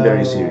doesn't seem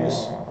very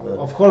serious.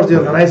 Of course, the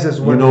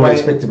organizers were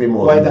expect a bit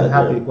more quite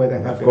unhappy. Quite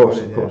unhappy.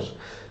 Of course.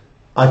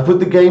 I've put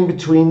the game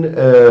between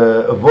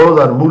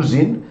Volodar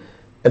Mulzin,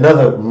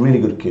 another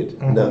really good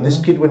kid. Now, this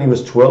kid, when he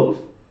was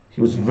 12, he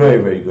was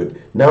very, very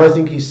good. Now I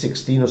think he's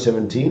 16 or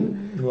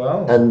 17.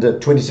 Wow. And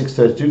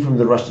 26-32 from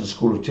the Russian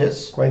School of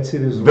Chess. Quite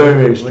serious. Very,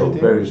 very strong.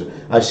 Very strong.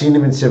 I've seen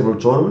him in several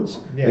tournaments.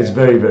 Yeah. It's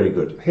very, very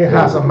good. He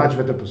has a much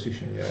better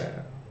position.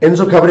 Yeah.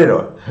 Enzo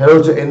Cabrero.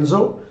 Hello to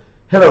Enzo.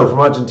 Hello from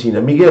Argentina.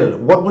 Miguel,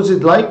 what was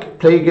it like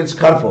playing against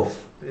Karpov?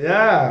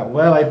 Yeah.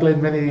 Well, I played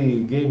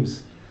many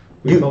games.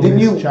 You won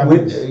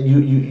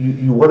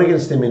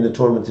against him in the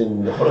tournament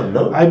in Holland,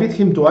 no? I beat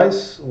him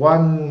twice.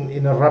 One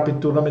in a rapid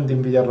tournament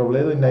in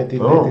Villarrobledo in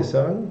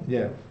 1987.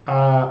 Yeah.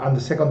 And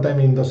the second time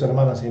in Dos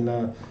Hermanas in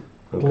a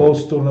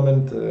close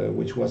tournament,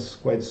 which was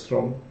quite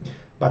strong.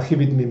 But he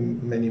beat me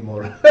many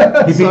more.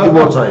 He beat you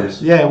more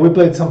times? Yeah, we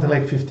played something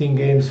like 15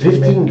 games.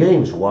 15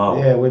 games, wow.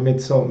 Yeah, we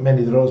made so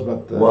many draws,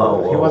 but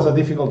he was a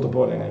difficult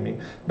opponent, I mean.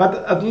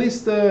 But at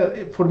least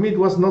for me it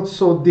was not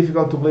so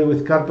difficult to play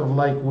with Karpov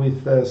like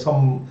with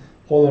some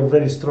other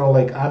very strong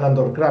like Anand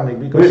or Kramnik.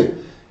 Because, really?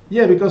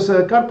 Yeah, because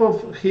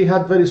Karpov, he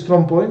had very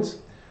strong points.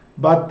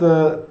 But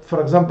for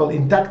example,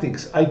 in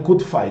tactics, I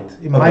could fight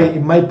in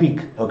my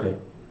peak. Okay.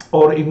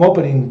 Or in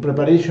opening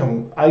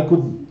preparation, I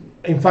could.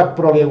 In fact,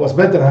 probably I was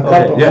better than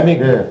Karpov. Yeah, I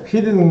mean,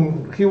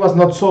 he was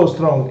not so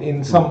strong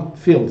in some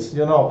fields,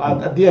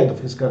 at the end of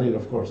his career,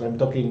 of course. I'm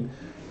talking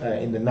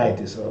in the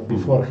 90s, or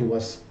before he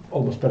was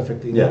almost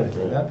perfect in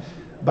everything. Yeah?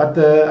 But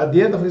at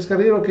the end of his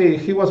career,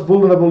 he was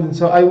vulnerable.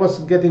 So I was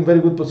getting very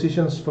good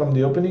positions from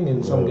the opening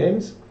in some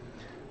games.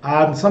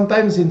 And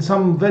sometimes in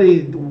some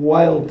very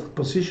wild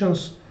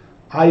positions,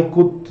 I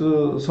could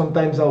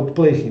sometimes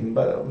outplay him,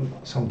 but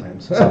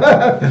sometimes. He's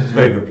a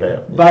very good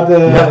player. But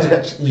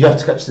you have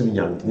to catch them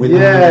young.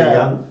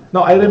 Young.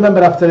 No, I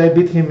remember after I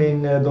beat him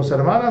in Dos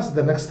Hermanas,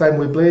 the next time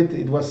we played,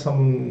 it was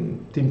some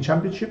team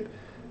championship,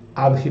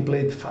 and he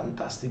played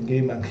fantastic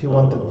game, and he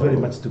wanted very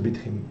much to beat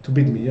me.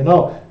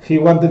 He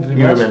wanted rematch.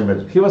 You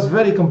remembered. He was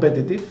very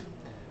competitive.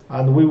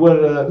 And we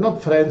were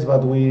not friends,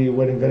 but we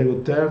were in very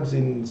good terms.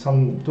 In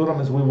some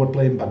tournaments, we were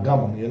playing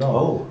backgammon,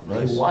 Oh,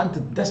 nice. He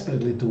wanted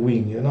desperately to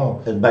win,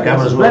 And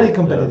backgammon as well. Very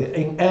competitive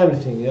in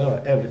everything,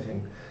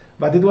 everything.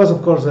 But it was,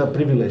 of course, a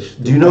privilege.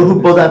 Do you know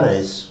who Bodana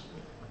is?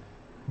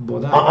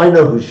 Bodana. I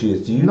know who she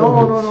is. Do you know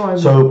who? No.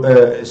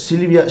 So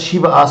Silvia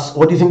Shiva asks,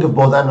 what do you think of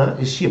Bodana?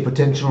 Is she a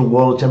potential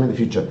world champion in the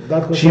future?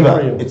 That question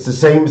for you. Shiva, it's the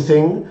same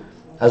thing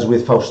as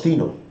with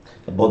Faustino.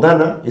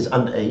 Bodana is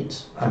under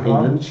 8 from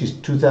England. She's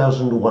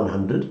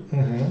 2,100.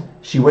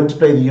 She went to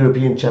play the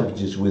European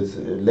Championships with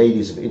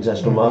ladies of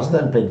International Master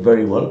and played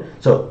very well.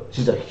 So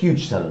she's a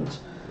huge talent.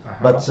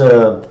 But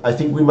I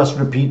think we must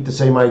repeat the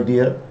same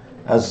idea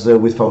as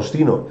with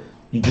Faustino.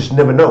 You just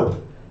never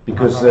know,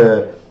 because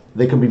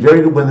they can be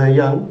very good when they're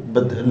young,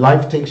 but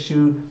life takes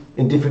you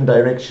in different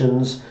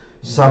directions.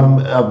 Some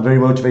are very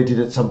motivated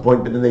at some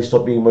point, but then they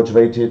stop being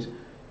motivated.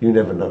 You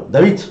never know.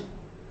 David?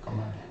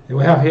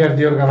 We have here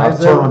the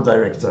organizer, tournament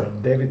director,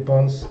 David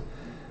Pons.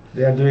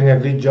 They are doing a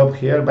great job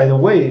here. By the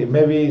way,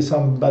 maybe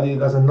somebody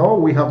doesn't know,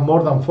 we have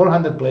more than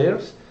 400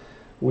 players.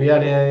 We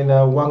are in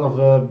one of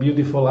the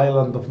beautiful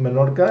island of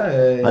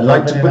Menorca. I'd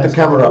like to put the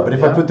camera up, but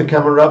if I put the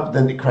camera up,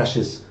 then it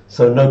crashes.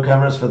 So no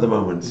cameras for the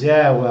moment.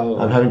 Yeah, well,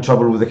 I'm having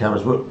trouble with the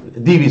cameras.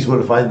 Divis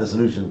will find the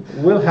solution.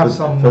 We'll have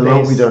some for the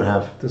moment we don't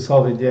have to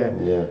solve it.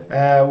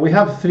 Yeah. We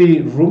have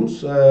 3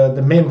 rooms.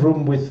 The main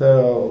room with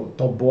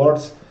top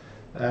boards.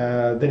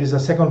 There is a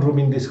second room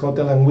in this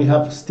hotel, and we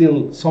have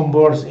still some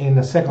boards in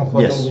a second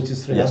hotel, which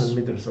is 300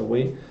 meters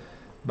away.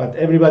 But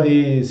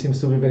everybody seems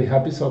to be very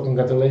happy. So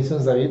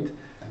congratulations, David.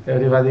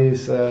 Everybody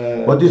is.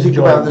 What do you think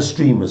about the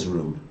streamers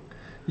room?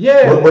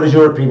 Yeah. What is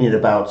your opinion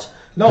about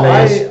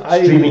players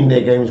streaming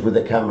their games with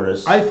the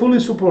cameras? I fully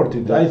support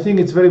it. I think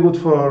it's very good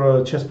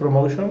for chess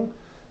promotion,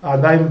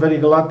 and I'm very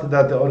glad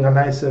that the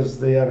organizers,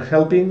 they are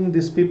helping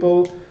these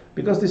people,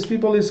 because these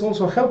people is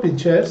also helping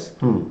chess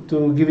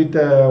to give it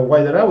a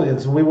wider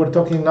audience. We were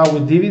talking now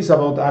with Divis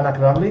about Anna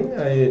Kramling.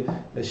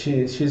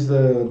 She's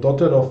the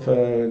daughter of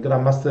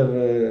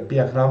Grandmaster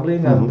Pia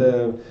Kramling and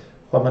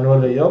Juan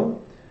Manuel León.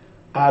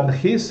 And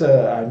he's,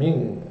 I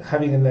mean,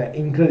 having an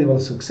incredible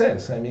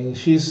success. I mean,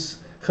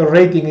 her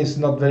rating is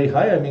not very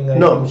high. I mean, I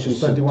think she's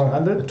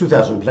 2,100.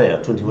 2,000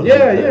 player, 2,100.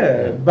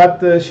 Yeah.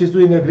 But she's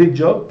doing a great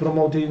job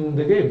promoting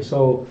the game.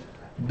 So,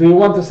 do you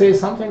want to say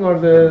something, or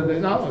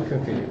no?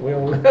 Okay.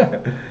 Well,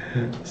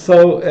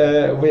 so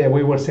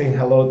we were saying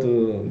hello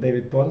to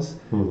David Pons.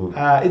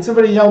 It's a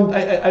very young.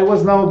 I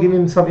was now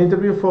giving some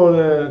interview for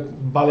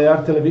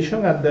Balear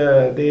Television, and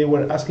they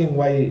were asking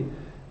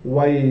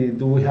why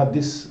do we have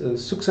this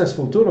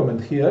successful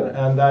tournament here?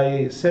 And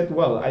I said,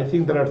 well, I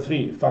think there are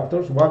 3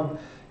 factors. One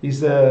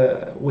is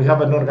we have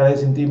an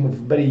organizing team of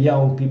very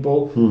young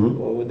people.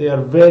 They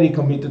are very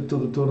committed to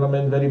the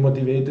tournament, very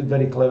motivated,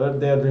 very clever.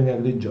 They are doing a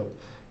great job.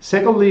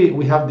 Secondly,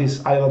 we have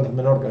this island of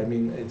Menorca. I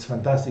mean, it's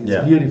fantastic.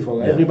 It's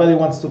beautiful. Everybody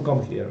wants to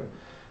come here.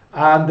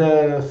 And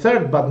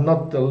third, but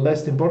not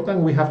less important,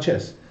 we have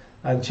chess.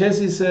 And chess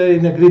is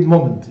in a great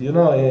moment,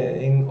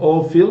 in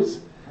all fields.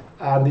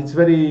 And it's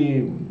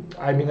very,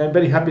 I mean, I'm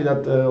very happy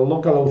that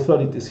local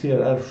authorities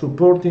here are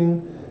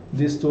supporting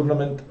this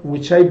tournament,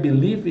 which I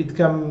believe it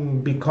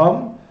can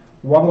become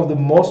one of the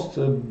most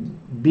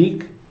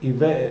big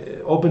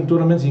open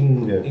tournaments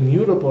in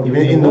Europe, or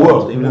even in the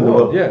world. Even in the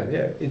world.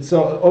 Yeah. It's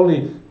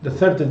only the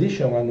 3rd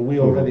edition, and we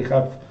already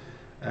have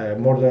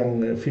more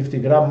than 50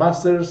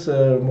 grandmasters,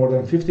 more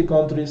than 50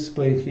 countries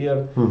playing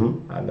here,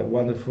 and a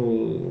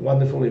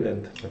wonderful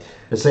event.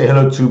 Let's say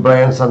hello to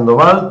Brian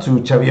Sandoval,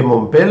 to Xavier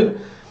Mompel.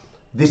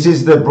 This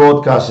is the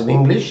broadcast in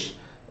English.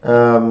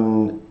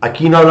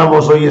 Aquí no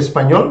hablamos hoy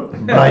español.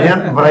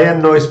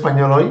 Brian no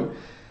español hoy.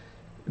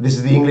 This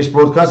is the English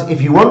broadcast.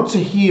 If you want to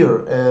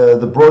hear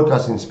the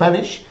broadcast in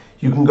Spanish,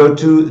 you can go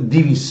to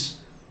Divis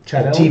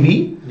Channel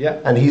TV,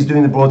 and he's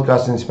doing the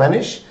broadcast in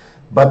Spanish.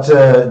 But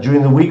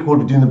during the week, we'll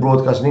be doing the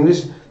broadcast in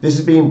English. This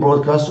is being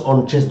broadcast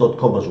on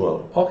chess.com as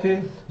well.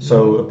 Okay.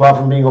 So apart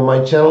from being on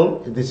my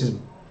channel, this is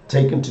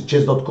taken to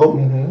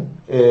chess.com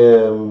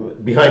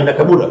behind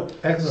Nakamura.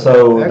 Excellent.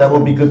 So that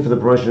will be good for the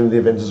promotion of the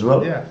event as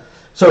well. Yeah.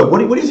 So what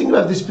do you think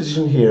about this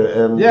position here?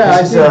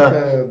 This is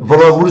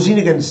Volodymyr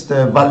against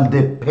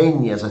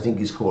Valdepeñas, I think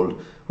he's called.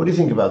 What do you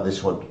think about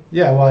this one?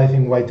 Yeah, well, I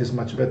think white is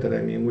much better.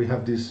 I mean, we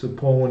have this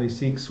pawn on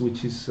e6,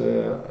 which is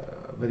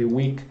very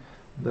weak,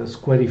 the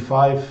square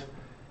e5,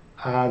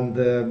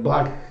 and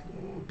black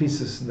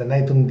pieces, the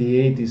knight on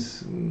d8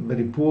 is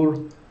very poor.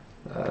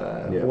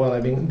 Well,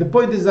 I mean, the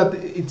point is that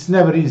it's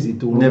never easy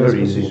to win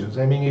these positions.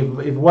 I mean,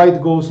 if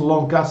white goes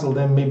long castle,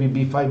 then maybe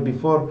b5,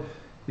 b4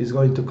 is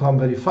going to come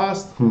very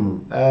fast.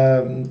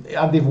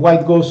 And if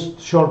white goes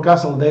short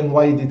castle, then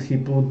why did he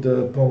put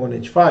the pawn on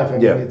h5? I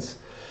mean, it's.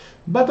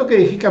 But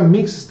okay, he can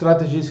mix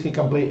strategies. He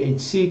can play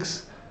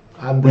h6.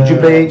 And would you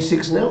play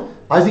h6 now?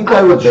 I think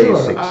I would play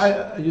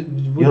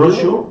h6. You're not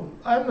sure?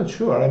 I'm not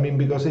sure. I mean,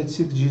 because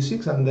h6,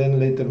 g6, and then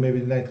later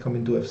maybe knight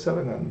coming to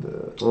f7, and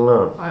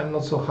I'm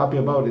not so happy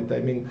about it. I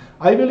mean,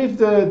 I believe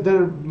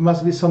there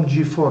must be some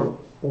g4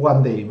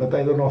 one day, but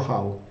I don't know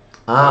how.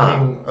 I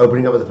mean,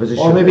 opening up the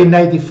position. Or maybe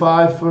knight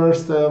e5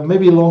 first,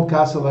 maybe long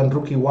castle and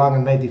rook e1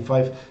 and knight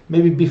e5.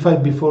 Maybe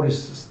b5, b4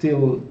 is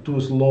still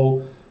too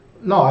slow.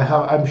 No,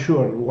 I'm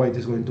sure white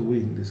is going to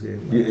win this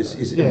game. It's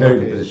a very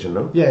good position,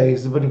 no? Yeah,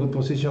 it's a very good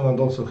position, and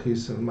also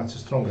he's much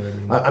stronger. I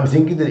mean, I'm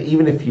thinking that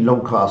even if you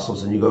long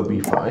castles and you go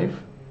b5,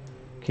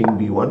 King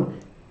b1.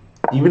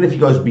 Even if he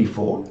goes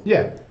b4,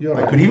 Yeah, you're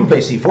I right. could even play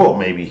c4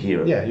 maybe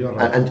here. Yeah, you're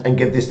right. And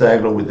get this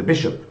diagonal with the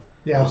bishop.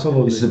 Yeah,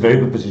 absolutely. This is a very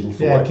good position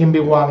for Yeah, white. King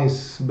b1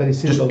 is very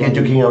simple. Just get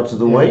your king out of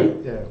the Yeah, way.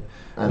 Yeah.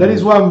 And There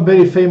is one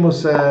very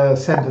famous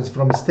sentence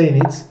from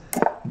Steinitz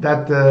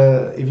that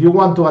if you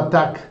want to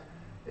attack,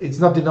 it's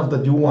not enough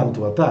that you want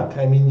to attack.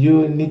 I mean,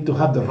 you need to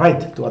have the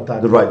right to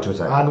attack. the right to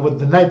attack. And with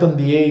the knight on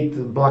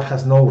d8, black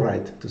has no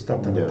right to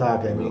start an Yeah,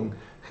 attack. I mean,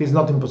 he's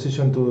not in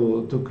position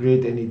to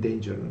create any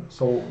danger.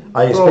 So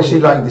I especially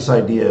probably- like this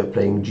idea of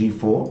playing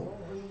g4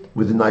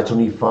 with the knight on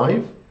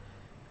e5,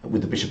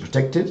 with the bishop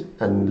protected,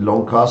 and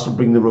long castle,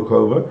 bring the rook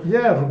over.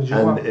 Yeah, rook And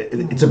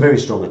g1. it's a very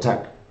strong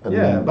attack. And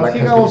Yeah, but black he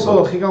has can also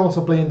difficult- he can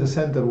also play in the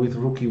center with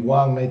rook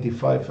e1, knight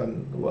e5,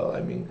 and well,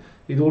 I mean,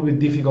 it will be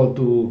difficult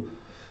to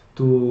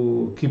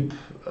keep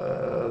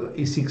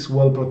e6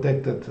 well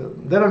protected.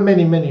 There are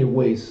many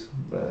ways.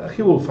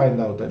 He will find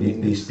out. I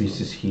mean, these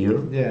pieces here.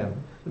 Yeah.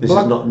 This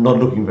Black, is not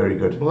looking very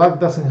good. Black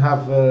doesn't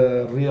have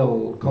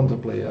real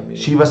counterplay. I mean,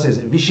 Shiva says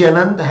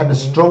Vishayanand had a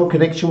strong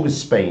connection with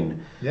Spain.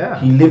 yeah.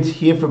 He lived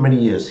here for many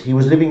years. He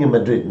was living in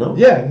Madrid, no?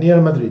 Yeah,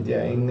 near Madrid,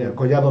 yeah, in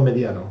Collado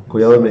Mediano.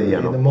 Collado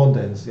Mediano. In the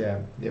mountains, yeah,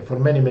 for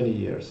many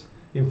years.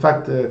 In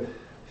fact,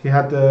 he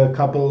had a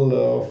couple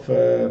of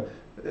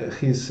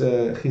he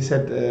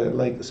said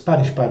like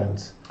Spanish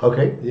parents.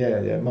 Okay.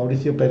 Yeah,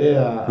 Mauricio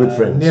Perea. Good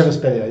friends. Nieves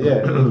Perea,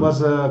 yeah. It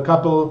was a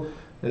couple.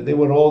 They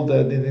were old,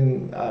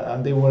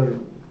 and they were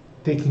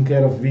taking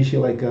care of Vichy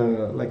like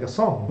a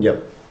son. Yep.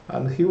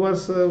 And he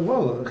was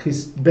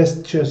his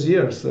best chess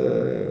years.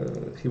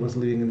 He was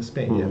living in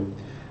Spain.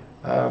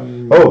 Yeah.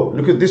 Oh,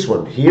 look at this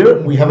one. Here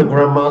we have a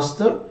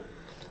grandmaster.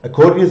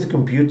 According to the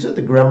computer,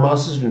 the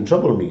grandmaster's in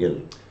trouble, Miguel.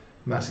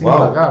 Maxime Wow.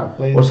 Lagarde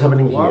playing What's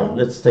happening here? wow.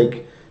 Let's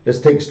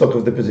take stock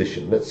of the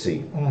position. Let's see.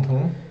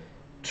 Mm-hmm.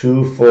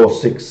 2, 4,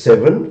 6,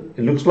 7.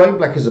 It looks like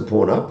black is a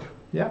pawn up.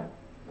 Yeah.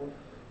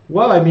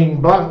 Well, I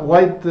mean,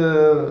 white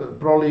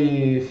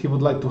probably he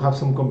would like to have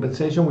some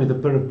compensation with a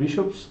pair of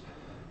bishops,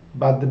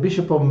 but the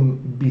bishop on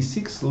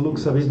b6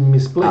 looks a bit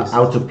misplaced.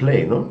 Out of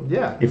play, no?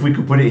 Yeah. If we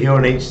could put it here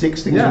on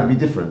h6, things Yeah. would be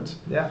different.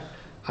 Yeah.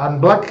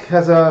 And black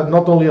has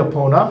not only a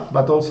pawn up,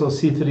 but also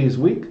c3 is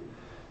weak.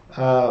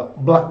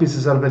 Black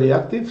pieces are very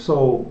active,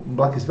 so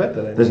black is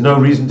better. I There's mean. no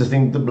reason to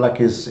think that black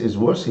is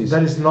worse.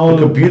 There is no.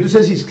 The computer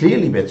says he's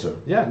clearly better.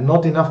 Yeah,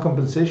 not enough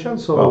compensation.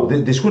 So Well,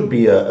 this would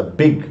be a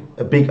big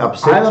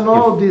upset. I don't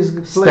know if this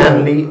player.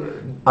 Stanley.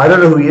 I don't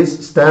know who he is.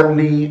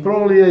 Stanley.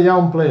 Probably a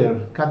young player,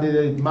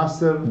 candidate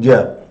master.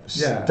 Yeah.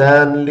 Yeah.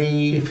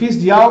 Stanley. If he's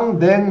young,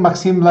 then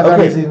Maxime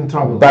Lagarde is in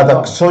trouble.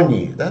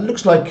 Badaksony. That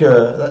looks like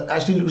that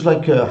actually looks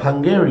like a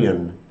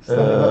Hungarian.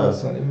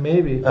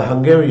 Maybe. A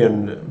Hungarian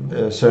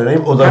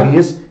surname, although he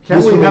is. Can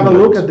he's we from have a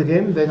England. look at the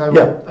game? Then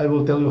I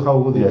will tell you how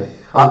good. Yeah.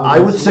 how good I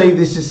it would is. say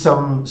this is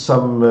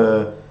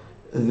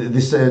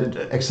this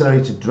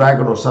accelerated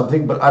dragon or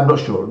something, but I'm not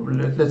sure.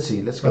 Let's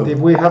see. Let's go. But if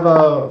we have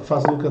a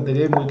fast look at the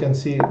game, we can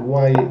see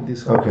why this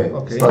happened.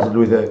 Okay. Started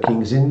with a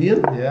King's Indian.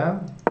 Yeah.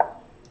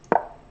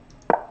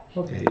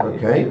 Okay.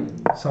 Okay.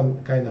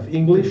 Some kind of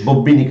English.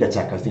 Bobinik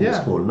attack, I think it's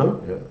Yeah. called, no?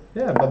 Yeah.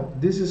 Yeah,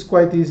 but this is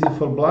quite easy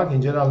for black. In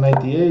general,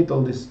 98.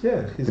 All this.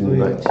 Yeah, he's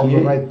doing all the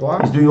 98. right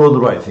plans. He's doing all the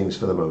right things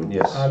for the moment.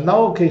 Yes. Now,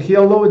 okay, he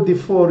allowed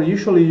d4.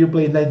 Usually, you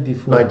play knight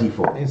d4. Knight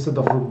d4. Instead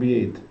of rook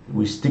b8.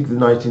 We stick the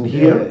knight in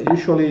here Yeah,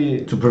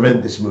 usually. to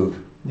prevent this move,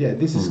 Yeah,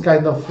 this is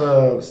kind of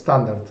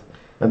standard.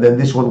 and then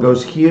this one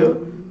goes here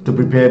to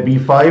prepare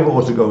b5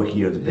 or to go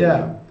here. Depending.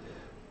 Yeah,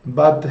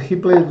 but he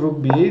played rook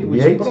b8,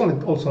 which B8. is probably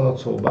also not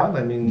so bad.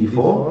 I mean,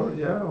 D4.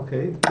 Yeah,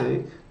 okay,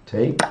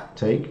 take.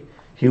 Take.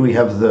 Here we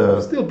have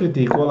the Still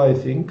pretty equal, I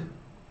think.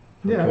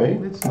 Yeah, Okay.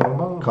 it's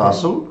normal. Okay,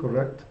 Castle.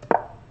 Correct.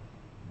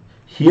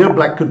 Here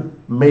black could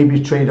maybe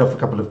trade off a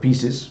couple of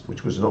pieces,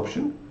 which was an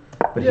option,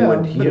 but he Yeah,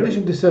 went but here.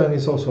 bishop d7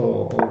 is also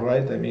all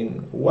right. I mean,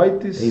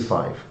 white is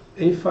a5.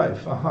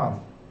 a5.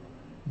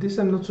 This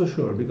I'm not so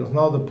sure because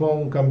now the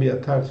pawn can be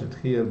attached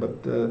here, but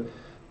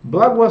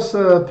black was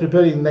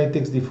preparing knight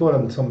takes d4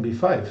 and some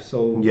b5. So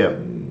Yeah.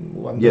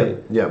 One Yeah, day.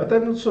 yeah. But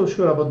I'm not so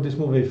sure about this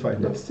move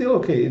a5. But still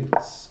okay.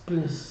 It's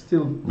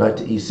still Knight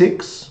to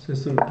e6.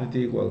 seems to be pretty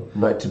equal.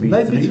 Knight to b3.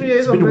 Knight b3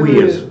 It's is a bit really,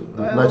 weird.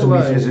 I Knight to don't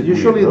b3 like. is a bit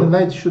Usually weird, the no?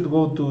 knight should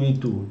go to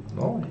e2.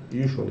 No,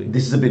 usually.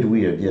 This is a bit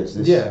weird. Yes.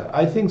 This. Yeah,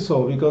 I think so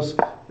because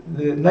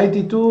the knight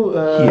e2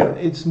 Here.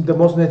 it's the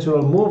most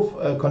natural move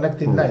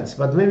connecting knights,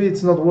 but maybe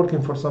it's not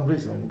working for some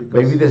reason because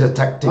Maybe there's a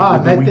tactic.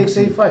 with the knight weak takes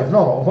c- a5.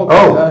 No, okay.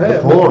 Oh, the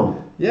pawn.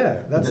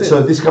 Yeah, that's So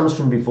it. this comes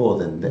from before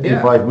then. The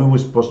Yeah. a5 move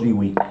was possibly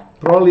weak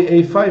Probably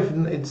a5.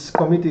 It's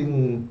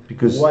committing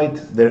because white.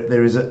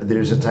 there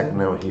is attack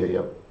now here.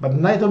 Yeah. But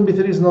knight on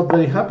b3 is not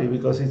very happy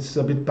because it's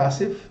a bit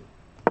passive,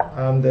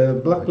 and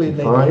black played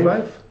knight Knight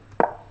e5.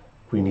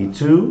 Queen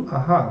e2.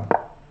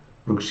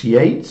 Rook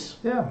c8.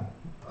 Yeah,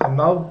 and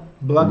now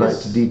black Knight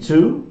is to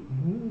d2.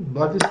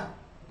 black is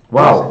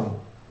Wow.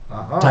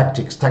 passing.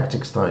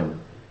 Tactics time.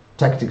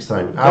 Tactics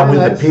time. Very With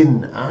nice. the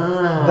pin.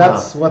 Ah.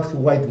 That's what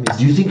white missed.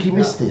 Do you think he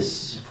missed Yeah.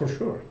 this? For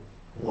sure,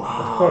 Wow.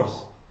 of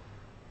course.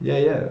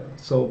 Yeah.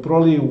 So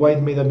probably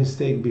white made a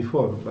mistake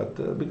before,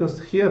 but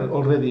because here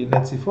already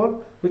knight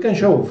c4, we can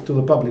show to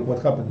the public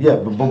what happened. Yeah,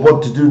 but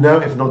what to do now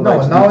if not No,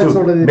 knight now d2? it's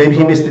already Maybe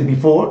he missed probably- it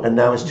before and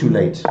now it's too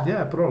late.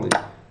 Yeah, probably.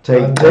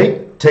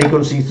 Take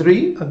on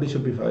c3. And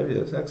bishop b5,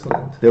 yes,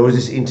 excellent. There was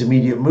this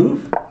intermediate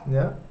move,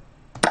 Yeah.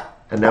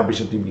 and now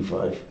bishop to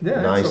b5.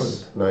 Yeah,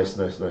 nice,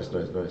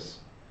 excellent. nice.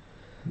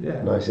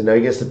 Yeah. Nice, and now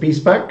he gets the piece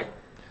back,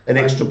 an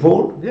extra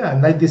pawn. Yeah,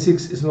 knight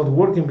d6 is not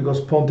working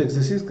because pawn takes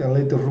d6 and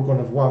later rook on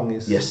f1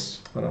 is Yes.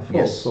 gonna fall.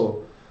 Yes.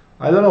 So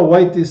I don't know,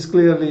 white is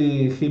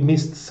clearly, he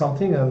missed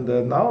something and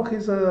now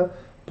he's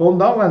pawn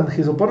down and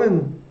his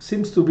opponent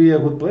seems to be a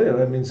good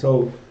player. I mean,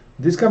 so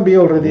this can be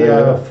already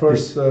Yeah, a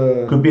first...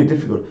 Could be a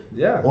difficult.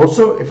 yeah.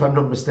 Also, if I'm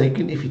not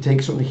mistaken, if he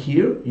takes on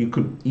here, you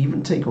could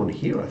even take on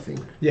here, I think.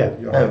 Yeah,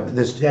 you're right.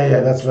 There's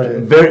Yeah, that's right.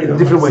 very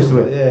different ways to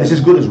it. Yeah. This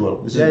is good as well.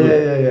 This is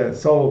good. Yeah.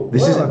 So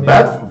This well, is I mean,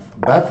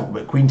 bad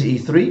for queen to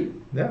e3.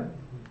 Yeah,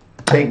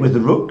 Take with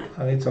the rook,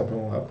 and it's open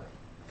up.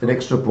 an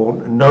extra pawn.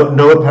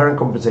 No apparent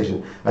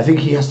compensation. I think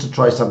he has to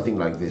try something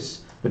like this.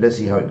 But let's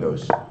see how it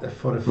goes.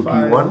 For Rook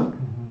f5. e1.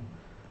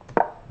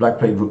 Black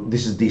played rook.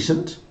 This is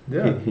decent.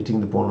 Yeah. Hitting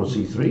the pawn on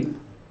c3.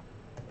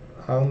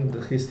 And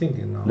he's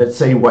thinking now. Let's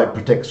say white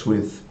protects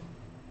with,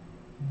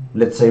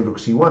 let's say rook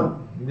c1,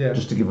 Yeah.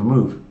 just to give a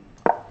move.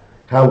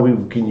 How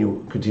can you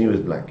continue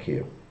with black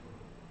here?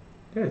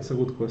 Yeah, it's a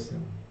good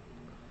question.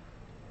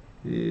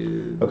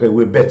 Okay,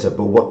 we're better,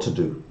 but what to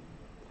do?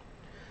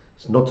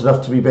 It's not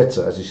enough to be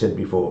better, as you said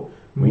before.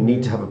 We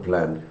need to have a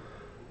plan.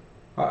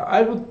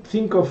 I would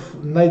think of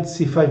knight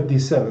c5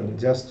 d7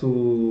 just to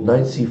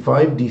Knight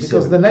c5, d7.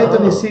 because the knight on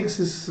e6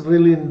 is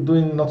really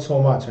doing not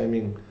so much. I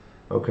mean,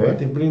 Okay.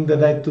 but if bring the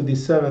knight to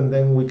d7,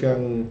 then we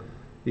can,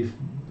 if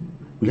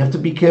We have to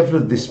be careful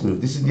of this move.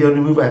 This is the only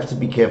move I have to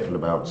be careful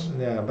about.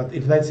 yeah, but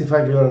if knight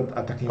c5, you're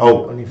attacking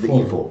Oh, on the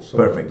e4. e4. So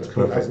Perfect, he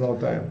perfect. has no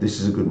time. This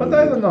is a good But move.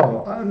 I don't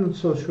know. I'm not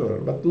so sure.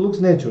 But looks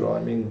natural.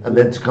 I mean. And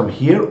then to come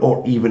here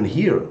or even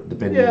here,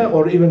 depending. Yeah,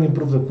 or even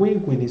improve the queen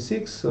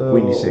e6.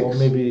 Queen e6. Or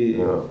maybe.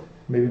 Yeah.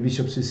 Maybe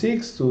bishop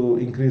c6 to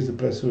increase the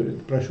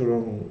pressure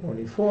on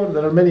e4.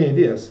 There are many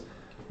ideas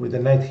with the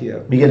knight here.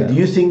 Miguel, Yeah. do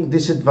you think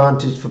this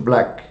advantage for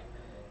black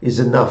is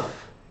enough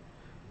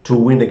to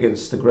win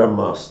against the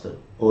grandmaster?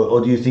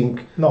 Or do you think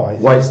No, I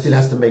white think still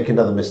has to make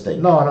another mistake?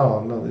 No,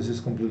 this is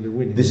completely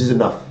winning. This is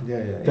enough.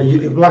 Yeah. So you,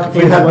 If black if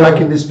you plays had black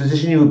well- in this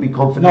position, you would be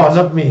confident. No,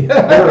 not me. No.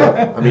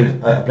 I mean,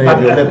 a player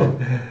of your level.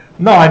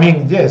 No, I mean,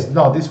 yes,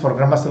 no, this for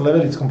grandmaster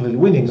level it's completely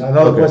winning.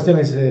 Another Okay. question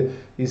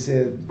is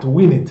to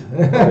win it.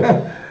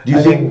 Do you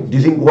I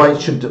think white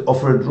should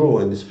offer a draw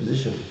in this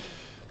position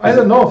I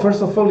don't know.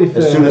 First of all, if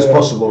as soon as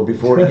possible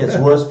before it gets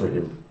worse for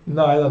him?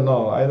 No, I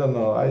don't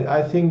know.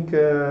 I think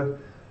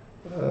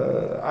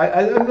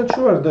I'm not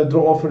sure the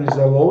draw offer is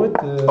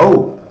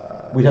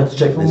allowed. We'd have to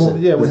check this.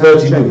 Yeah, The we have to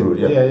 30 check move it.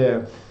 rule.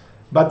 Yeah.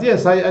 But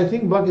yes, I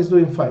think black is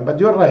doing fine. But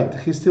you're right.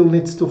 He still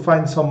needs to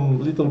find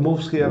some little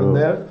moves here and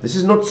there. This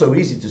is not so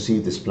easy to see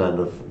this plan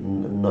of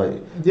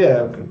knight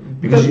Yeah,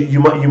 because you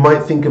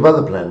might think of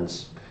other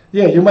plans.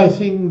 yeah, you might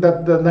think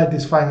that the knight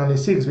is fine on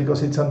e6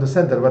 because it's on the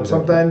center, but Exactly.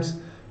 sometimes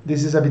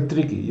this is a bit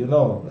tricky. You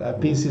know, a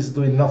piece is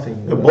doing nothing.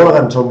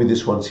 Bolagan told me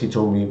this once. He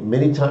told me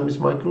many times,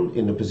 Michael,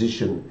 in a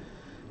position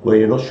where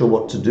you're not sure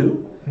what to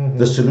do,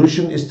 the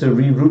solution is to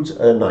reroute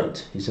a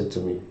knight. He said to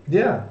me.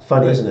 Yeah,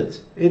 Funny, right. isn't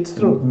it? It's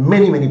true.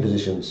 Many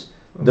positions.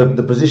 The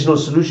positional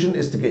solution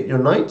is to get your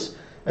knight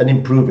and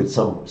improve it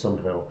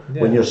somehow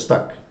when Yeah. you're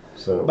stuck.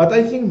 So. But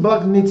I think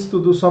black needs to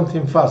do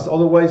something fast.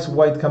 Otherwise,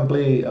 white can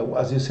play,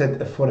 as you said,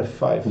 f4,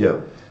 f5. yeah.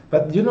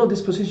 But you know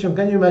this position.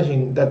 Can you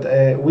imagine that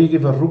we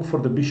give a rook for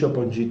the bishop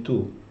on g2?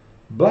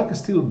 Black is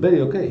still very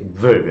okay.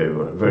 Very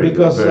good.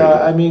 Because very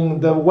good. I mean,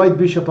 the white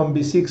bishop on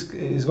b6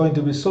 is going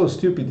to be so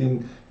stupid.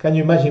 Can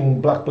you imagine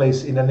black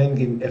plays in an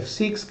endgame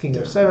f6, king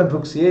f7,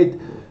 rook c8?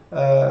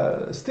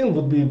 Still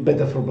would be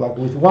better for black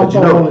with one But you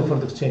pawn know- only for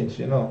the exchange.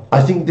 You know.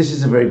 I think this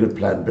is a very good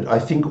plan, but I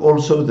think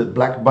also that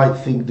black might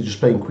think that just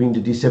playing queen to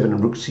d7 and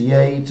rook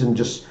c8 and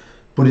just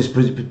put his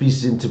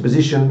pieces into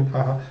position.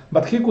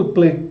 But he could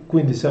play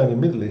queen d7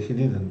 immediately. He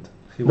didn't.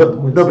 He No, went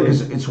queen no, c8.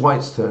 because it's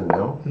white's turn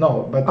now.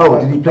 No, but Oh,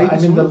 did he play I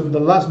this mean, move? the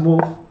last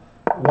move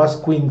was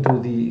queen to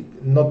the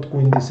not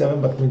queen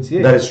d7 but queen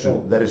c8. That is So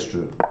true. That is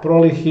true.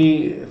 probably he,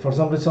 for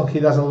some reason, he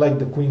doesn't like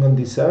the queen on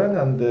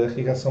d7, and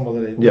he has some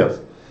other ideas.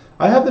 Yeah.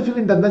 I have the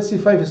feeling that knight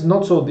c5 is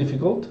not so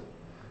difficult.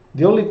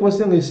 The only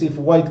question is if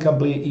white can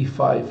play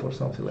e5 or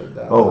something like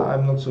that. Oh,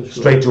 I'm not so sure.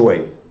 Straight away.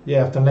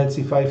 Yeah, after knight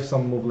c5,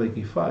 some move like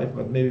e5,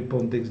 but maybe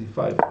pawn takes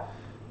e5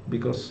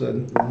 because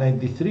knight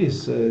d3 is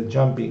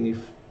jumping if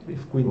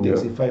queen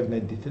takes Yeah. e5,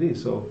 knight d3.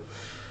 So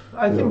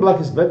I think Yeah. black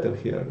is better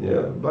here.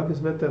 Yeah. Black is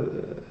better.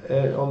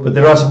 But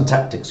there are some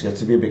tactics. You have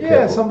to be a bit yeah,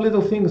 careful. some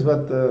little things,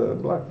 but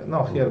black.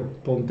 No, here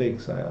pawn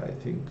takes. I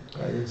think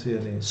I don't see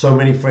any. So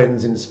many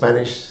friends in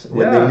Spanish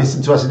when Yeah. they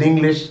listen to us in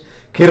English.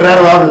 Que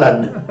raro hablan.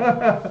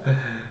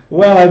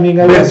 Well, I mean,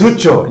 I guess,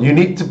 Bertuccio, you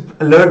need to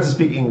learn to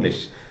speak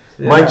English.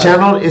 My Yeah.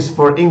 channel is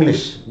for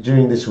English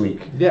during this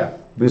week yeah,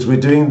 because we're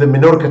doing the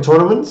Menorca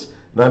tournaments,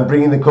 and I'm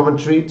bringing the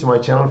commentary to my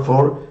channel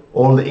for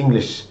all the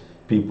English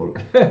people.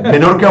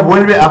 Menorca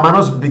vuelve a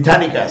manos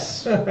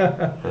británicas.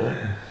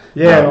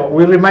 Yeah,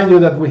 we remind you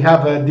that we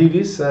have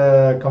Divis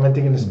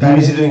commenting in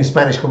Spanish. Divis is doing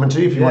Spanish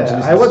commentary if you want to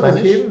listen I was to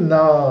Spanish. with him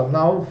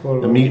now for.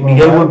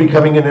 Miguel will be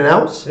coming in and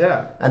out.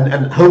 Yeah.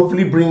 And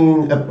hopefully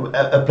bringing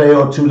a player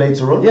or two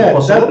later on. Yeah,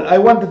 that I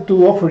wanted to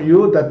offer you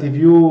that if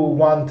you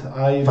want,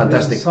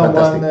 fantastic.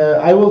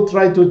 I will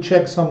try to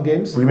check some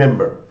games.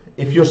 Remember,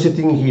 if you're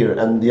sitting here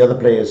and the other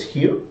player is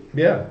here.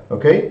 Yeah.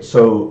 Okay,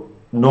 so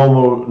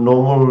normal.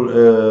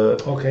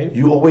 Okay.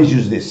 You always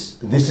use this.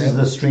 This is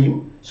the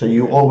stream. So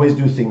you always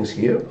do things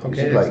here,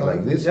 okay,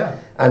 like this. Yeah.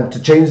 And to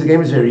change the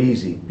game is very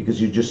easy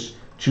because you just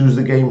choose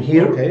the game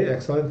here. Okay,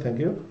 excellent, thank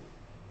you.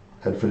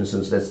 And for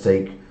instance, let's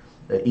take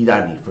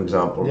Irani, for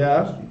example.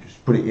 Yeah. You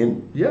just put it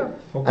in. Yeah.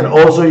 Okay. And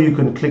also you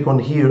can click on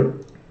here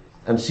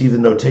and see the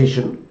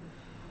notation.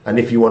 And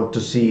if you want to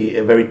see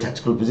a very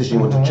tactical position,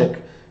 you want to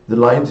check the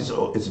lines.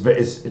 It's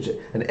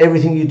and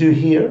everything you do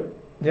here.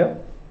 Yeah.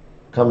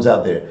 Comes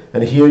out there.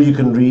 And here you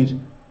can read.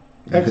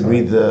 You Excellent. can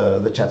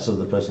read the chats of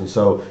the person.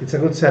 So it's a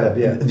good setup,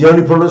 yeah. The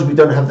only problem is we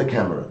don't have the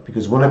camera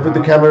because when I put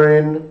the camera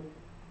in,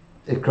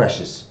 it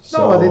crashes.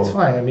 No, but it's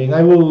fine. I mean,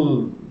 I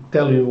will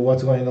tell you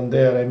what's going on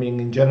there. I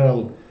mean, in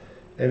general,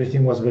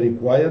 everything was very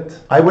quiet.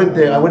 I went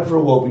there. I went for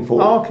a walk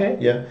before. Oh, okay.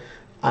 Yeah,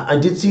 I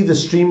did see the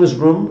streamers'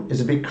 room is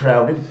a bit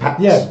crowded,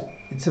 packed. Yeah,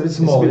 it's a bit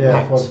small.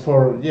 Yeah,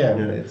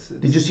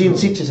 Did you see in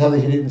Sitges how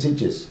they hit it in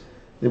Sitges?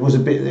 There was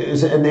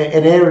an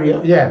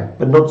area,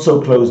 but not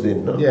so closed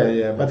in. No?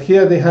 Yeah. But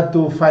here they had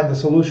to find a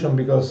solution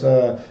because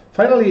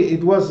finally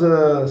it was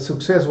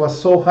success was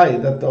so high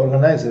that the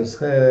organizers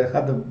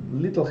had a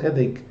little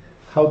headache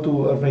how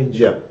to arrange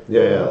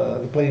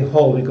the playing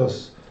hall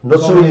because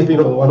not so easy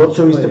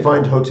to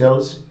find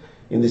hotels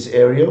in this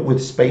area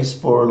with space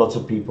for lots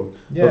of people.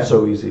 Yeah. Not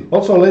so easy.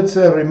 Also, let's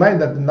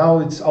remind that now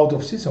it's out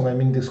of season. I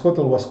mean, this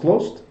hotel was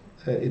closed.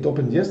 It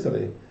opened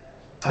yesterday.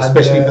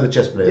 Especially for the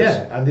chess players.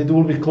 Yeah, and it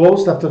will be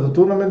closed after the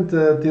tournament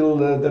till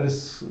there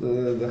is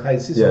the high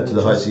season. Yeah, to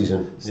the high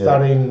season.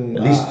 Starting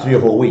at least 3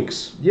 or 4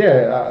 weeks.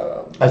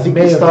 Yeah, I think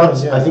it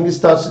starts. I think it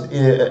starts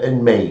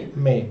in May.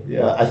 May.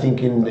 Yeah. I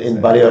think in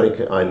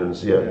Balearic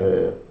Islands.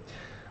 Yeah.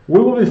 We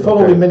will be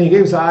following many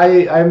games.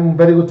 I'm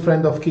very good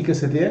friend of Quique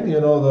Setién.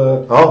 You know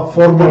the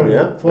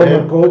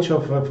former coach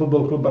of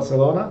Football Club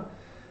Barcelona.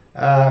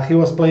 He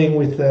was playing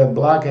with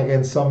Black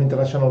against some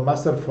international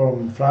master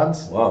from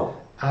France. Wow.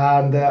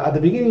 And at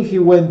the beginning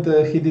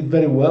he did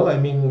very well. I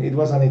mean, it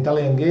was an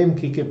Italian game.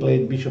 Kike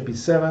played bishop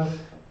e7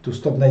 to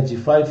stop knight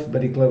g5,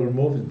 very clever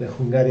move, the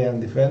Hungarian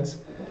defense.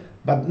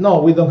 But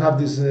no, we don't have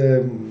this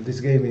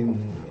game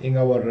in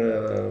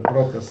our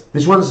broadcast.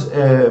 This one's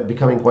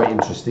becoming quite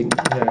interesting.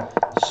 Yeah.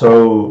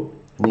 So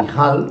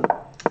Nihal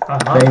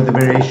played the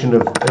variation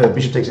of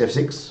bishop takes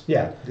f6.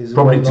 Yeah. This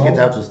probably to get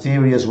out of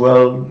theory as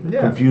well,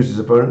 yeah. confuse his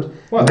opponent.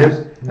 Well,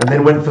 and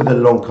then went for the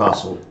long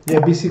castle. Yeah,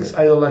 b6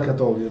 I don't like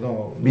at all. You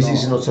know. B6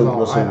 is not so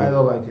good. I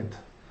don't like it.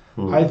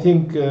 I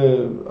think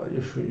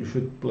you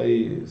should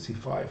play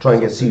c5. Try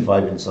and get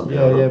c5 in some.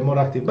 Yeah, more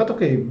active. But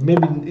okay,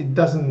 maybe it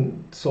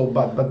doesn't so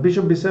bad. But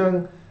bishop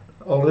b7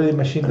 already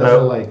machine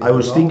doesn't like it. I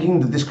was thinking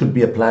that this could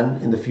be a plan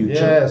in the future.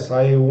 Yes,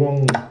 I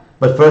won't.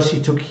 But first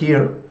he took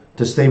here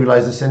to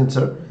stabilize the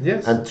center.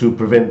 Yes. And to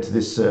prevent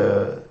this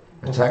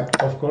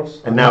attack. Of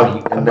course. And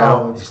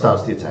now he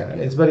starts the attack.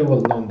 It's very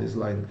well known, this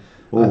line.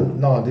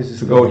 No, this is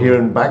to go here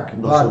and back.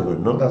 Not so good.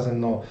 No. Doesn't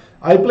know.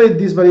 I played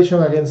this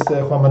variation against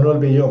Juan Manuel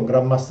Bellón,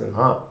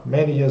 Grandmaster,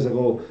 many years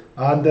ago.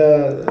 And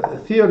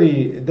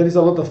theory, there is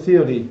a lot of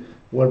theory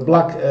where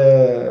black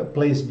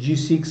plays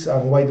g6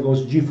 and white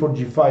goes g4,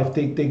 g5,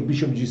 take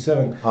bishop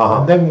g7,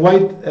 and then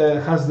white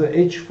has the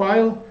h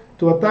file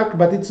to attack,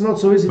 but it's not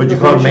so easy. But you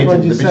can't make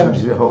the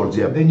bishop holds,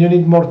 yeah. Then you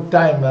need more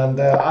time, and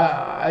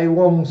I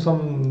won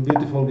some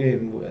beautiful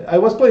game. I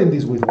was playing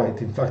this with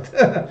white, in fact.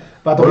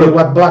 But okay,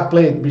 what black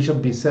played, bishop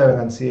b7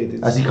 and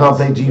c8. As he can't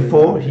play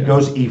g4, he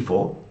goes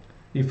e4.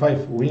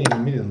 e5, winning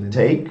immediately.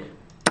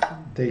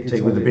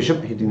 Take with the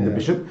bishop, hitting the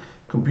bishop.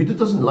 Computer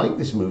doesn't like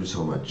this move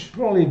so much.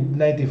 Probably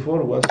knight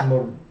e4 was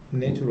more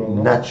natural.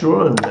 No?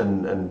 Natural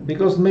and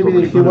because maybe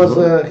he was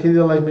he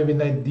didn't like maybe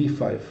knight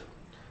d5.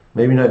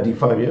 Maybe knight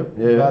d5,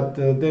 yeah. But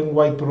then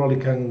white probably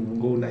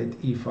can go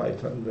knight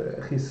e5,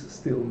 and he's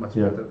still much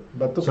better.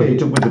 But okay. So he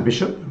took with the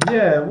bishop.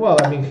 Yeah, well,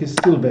 I mean he's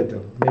still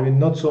better. Maybe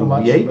not so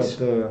much, b8.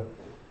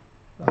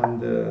 But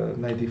and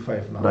knight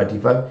e5 now. Knight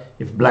e5.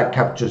 If black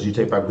captures, you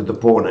take back with the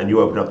pawn and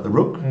you open up the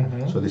rook.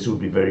 So this would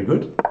be very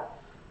good.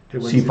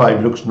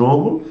 c5 looks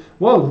normal.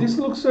 Well, this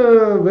looks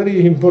a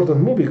very important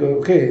move because,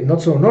 okay, not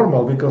so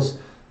normal because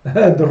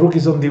the rook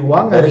is on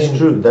d1.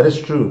 That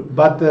is true.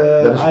 But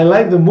I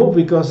like the move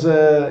because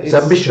it's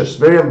ambitious,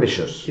 very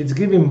ambitious. It's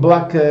giving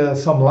black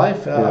some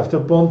life. After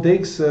pawn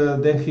takes,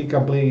 then he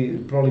can play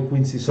probably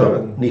queen c7.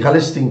 So Nihal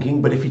is thinking,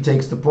 but if he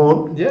takes the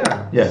pawn,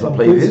 some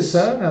play queen this,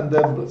 c7, and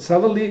then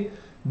suddenly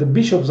the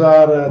bishops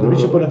are the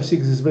bishop on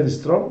f6 is very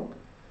strong.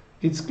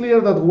 It's clear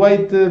that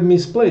white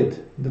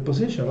misplayed the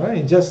position, right?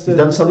 He's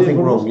done something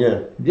wrong,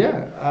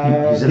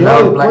 Yeah. He's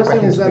allowed black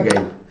back into the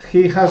game.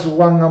 He has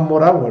one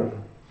more hour.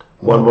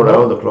 One more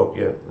hour on the clock,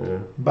 yeah.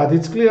 But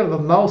it's clear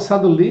that now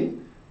suddenly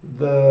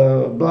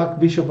the black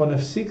bishop on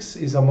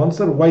f6 is a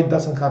monster. White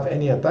doesn't have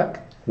any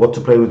attack. What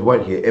to play with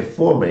white here?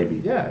 f4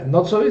 maybe? Yeah,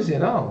 not so easy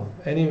now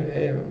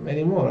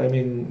anymore. I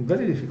mean,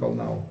 very difficult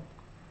now.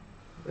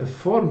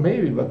 f4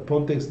 maybe, but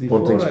pawn takes d4.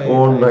 Pawn takes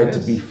pawn, knight to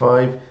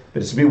b5.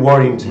 But it's a bit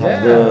worrying to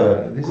have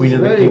the queen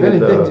and the king. Very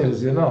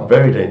dangerous, you know.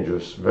 Very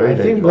dangerous, very dangerous.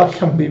 I think black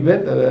can be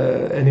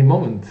better any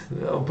moment.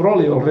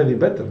 Probably already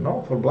better,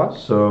 no, for black.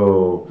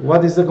 So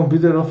what is the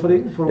computer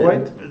offering for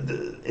white?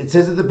 It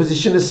says that the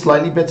position is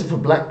slightly better for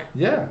black.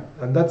 Yeah,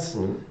 and that's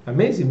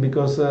amazing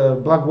because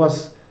black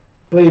was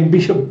playing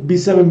bishop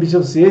b7,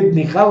 bishop c8.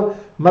 Michal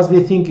must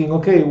be thinking,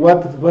 okay,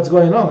 what's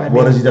going on? I mean,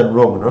 what has he done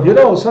wrong? No? You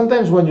know,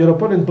 sometimes when your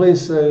opponent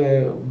plays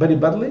very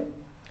badly,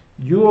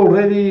 you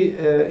already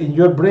in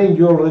your brain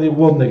you already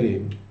won the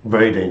game.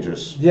 Very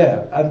dangerous.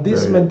 Yeah, and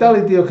this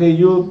mentality, okay,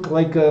 you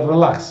like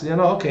relax. You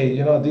know, okay,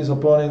 you know this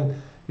opponent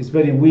is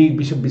very weak.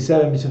 Bishop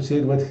b7, bishop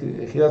c8, but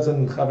he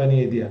doesn't have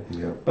any idea.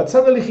 Yeah. But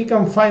suddenly he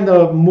can find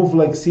a move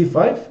like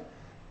c5,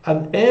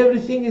 and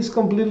everything is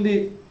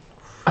completely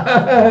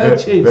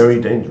changed.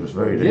 Very dangerous.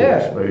 Very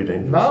dangerous. Yeah. Very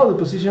dangerous. Now the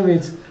position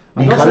is.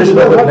 Michal is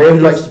another player who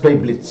likes to play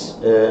blitz,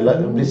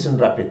 blitz and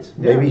rapid.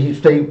 Yeah. Maybe he's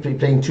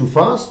playing too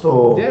fast,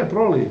 or Yeah,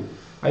 probably.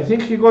 I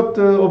think he got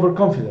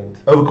overconfident.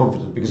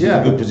 Overconfident because it's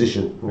a good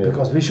position. Yeah.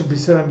 Because bishop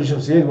b7, bishop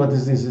c8, what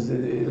is this?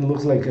 It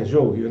looks like a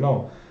joke, you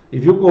know.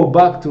 If you go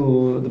back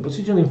to the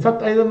position, in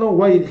fact, I don't know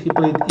why he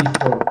played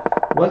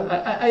e4. Well,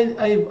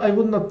 I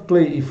would not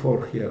play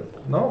e4 here.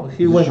 No,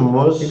 he went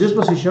in this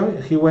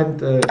position. He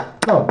went.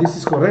 No, this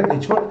is correct.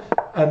 h4,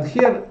 and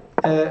here,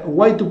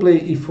 why to play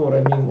e4?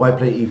 I mean, why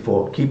play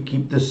e4?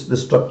 Keep the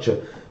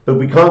structure. But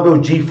we can't go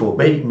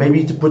g4.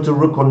 Maybe to put a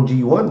rook on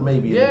g1.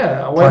 Maybe.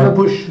 Yeah. Why not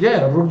push?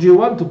 Yeah, rook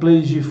g1 to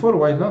play g4.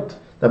 Why not?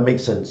 That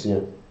makes sense. Yeah.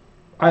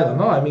 I don't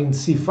know. I mean,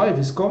 c5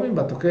 is coming,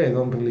 but okay, I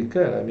don't really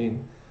care. I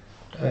mean,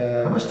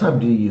 how much time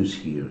do you use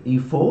here?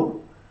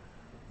 e4.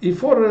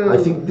 e4.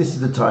 I think this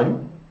is the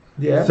time.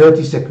 Yeah.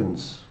 30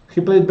 seconds.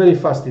 He played very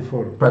fast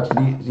e4.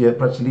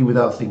 Practically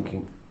without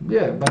thinking.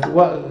 Yeah, but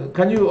what,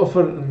 can you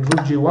offer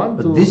rook g1?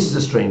 But this is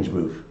a strange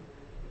move.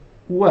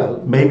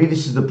 Well, maybe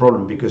this is the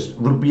problem because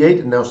rook b8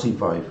 and now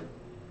c5.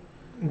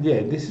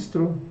 Yeah, this is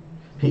true.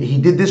 He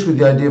did this with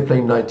the idea of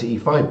playing knight to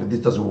e5, but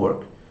this doesn't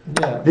work.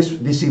 Yeah.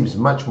 This seems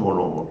much more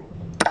normal.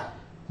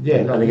 Yeah.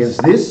 And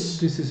against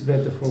this is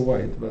better for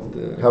white, but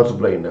how to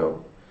play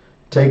now?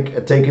 Take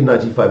a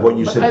knight e5. What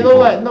you said. I don't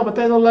like. No, but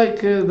I don't like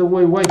the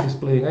way white is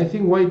playing. I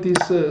think white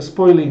is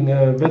spoiling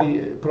a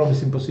very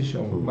promising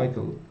position.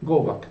 Michael, go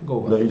back.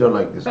 No, you don't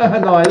like this.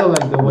 No, I don't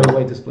like the way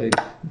white is playing.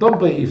 Don't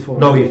play e4.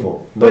 No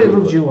e4. Play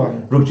rook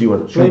g1. Rook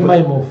g1. Play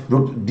my move.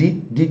 Rook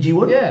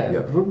dg1. Yeah,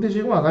 rook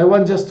dg1. I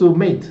want just to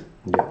mate.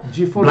 Yeah.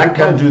 g4. Black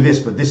can do this,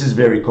 but this is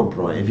very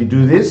compromised. If you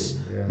do this,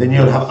 then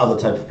you'll have other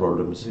type of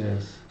problems.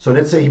 Yes. So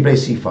let's say he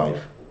plays c5.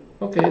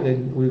 Okay,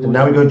 then we go. And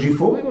now we go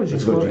g4. We go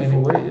g4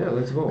 anyway. Yeah,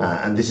 let's go.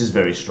 And this is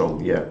very strong.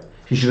 Yeah,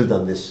 he should have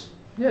done this.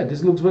 Yeah,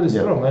 this looks very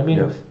strong. I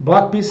mean,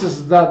 black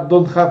pieces that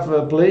don't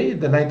have play.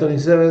 The knight on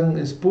e7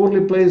 is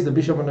poorly placed. The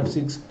bishop on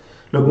f6.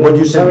 Look, what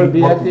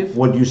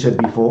you said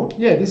before.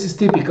 Yeah, this is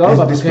typical.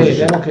 But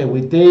okay,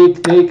 we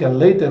take, and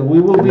later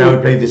we will be. Now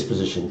we play this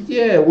position.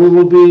 Yeah, we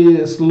will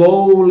be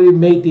slowly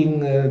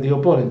mating the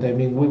opponent. I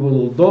mean, we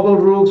will double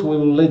rooks. We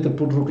will later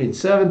put rook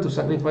h7 to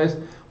sacrifice,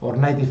 or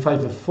knight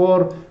e5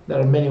 f4. There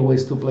are many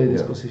ways to play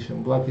this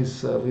position. Black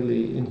is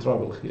really in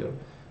trouble here.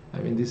 I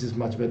mean, this is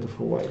much better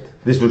for white.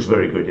 This looks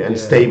very good, and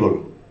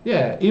stable.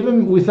 Yeah,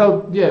 even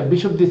without,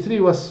 bishop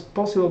d3 was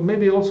possible.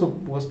 Maybe also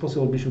was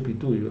possible bishop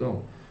e2, you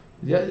know.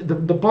 Yeah,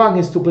 the plan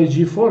is to play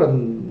g4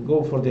 and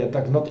go for the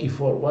attack, not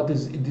e4. What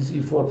is this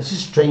e4? This is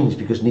strange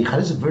because Michal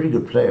is a very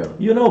good player.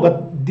 You know,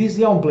 but these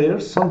young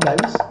players,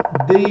 sometimes,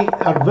 they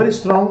are very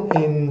strong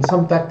in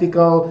some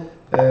tactical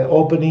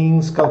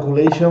openings,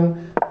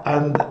 calculation,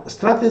 and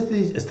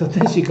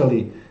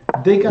strategically,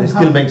 they can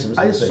still make some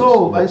mistakes.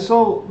 I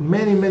saw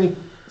many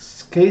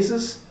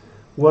cases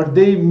where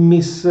they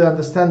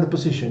misunderstand the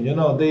position. You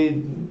know,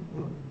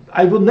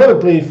 I would never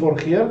play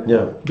e4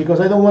 here because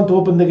I don't want to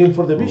open the game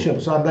for the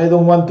bishops, and I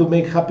don't want to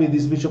make happy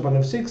this bishop on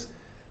f6.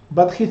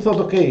 But he thought,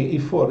 okay,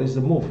 e4 is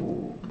the move.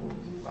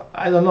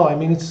 I don't know. I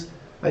mean,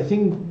 I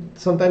think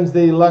sometimes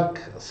they lack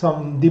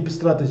some deep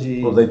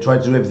strategy. Well, they try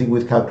to do everything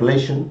with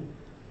calculation,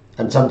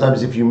 and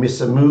sometimes if you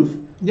miss a move,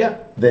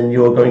 then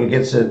you're going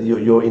against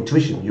your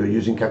intuition. You're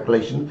using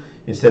calculation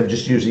instead of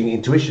just using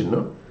intuition,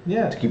 no?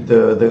 Yeah. To keep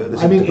the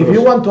I mean, if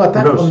you want to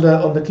attack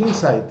on the king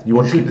side, you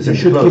want to keep the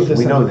center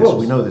close.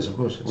 We know this, of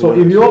course. So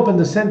if you open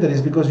the center,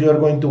 it's because you are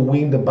going to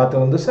win the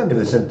battle on the center. In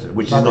the center,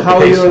 which is not the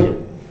case here.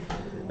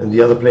 And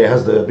the other player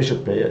has the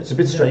bishop player. It's a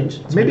bit strange.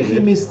 Maybe he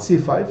missed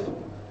c5.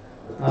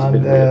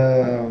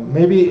 And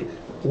maybe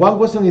one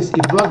question is,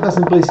 if black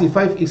doesn't play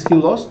c5, is he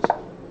lost?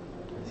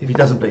 If he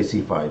doesn't play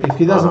c5. If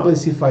he doesn't play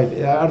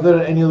c5, are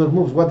there any other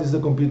moves? What is the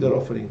computer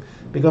offering?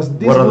 Because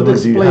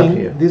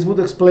this would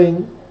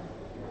explain,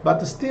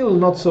 but still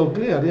not so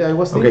clear. Yeah, I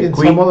was thinking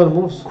some other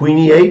moves. Queen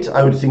e8,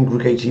 I would think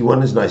rook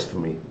h1 is nice for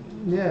me.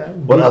 Yeah.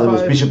 What other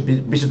moves?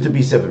 B5. Bishop to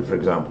b7, for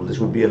example. This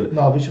would be a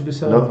No, bishop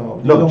b7. No, No,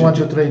 you no, don't want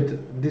ju- to trade.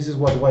 This is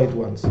what white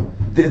wants.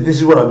 this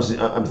is what I'm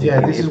thinking.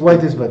 Yeah, this is If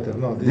white is better.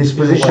 No, this is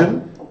position.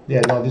 white.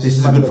 Yeah, no, this This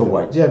is much good for better.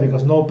 white. Yeah,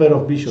 because no pair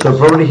of bishops. So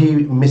probably he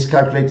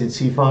miscalculated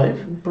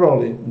c5.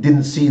 Probably.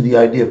 Didn't see the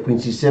idea of queen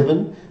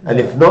c7, and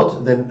Yeah. if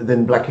not, then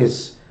then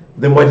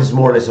white is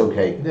more or less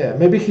okay. Yeah,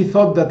 maybe he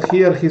thought that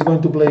here he's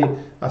going to play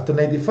after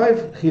knight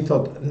d5. He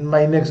thought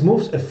my next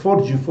moves f4,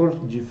 g4,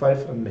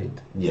 g5, and mate.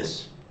 Yes,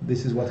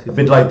 This is what he a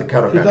bit like the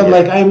Caro-Kann. He thought yeah.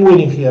 like I'm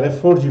winning here,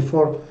 f4,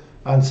 g4,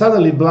 and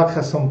suddenly black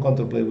has some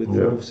counterplay with the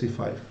Yeah. move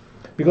c5.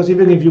 Because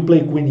even if you play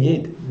queen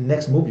e8,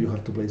 next move you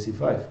have to play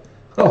c5.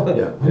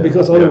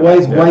 Because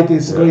otherwise white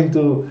is going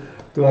to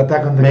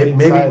attack on the king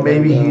side.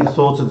 Maybe and, he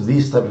thought of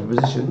these type of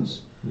positions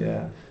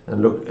yeah. and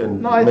look and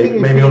No, I think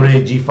if maybe he-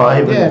 already g5.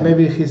 Yeah, and,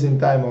 maybe he's in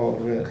time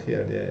over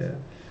here. Yeah.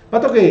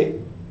 But okay,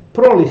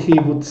 probably he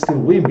would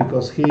still win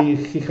because he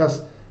has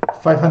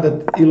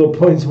 500 elo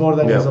points more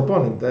than his Yeah.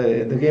 opponent.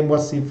 The game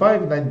was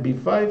c5, knight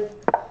b5,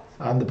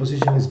 and the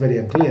position is very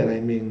unclear. I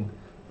mean,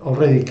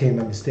 already came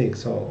a mistake.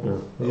 So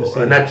you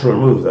see. a natural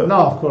move though. No,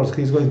 of course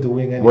he's going to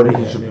win anyway. What did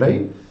he should play?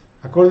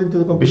 According to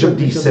the computer,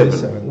 Bishop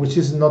d7. which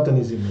is not an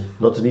easy move.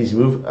 Not an easy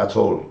move at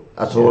all.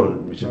 At Yeah, all.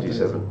 Bishop not an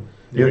d7.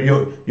 easy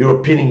move. You're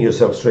pinning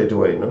yourself straight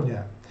away, no?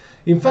 Yeah.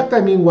 In fact,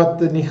 I mean, what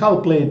Nihal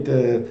played,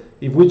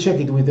 if we check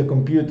it with the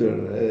computer,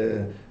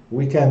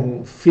 we can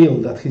feel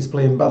that he's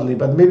playing badly,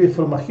 but maybe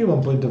from a human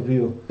point of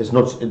view, It's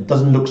not. It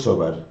doesn't look so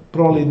bad.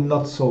 probably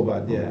not so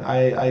bad. Yeah,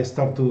 I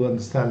start to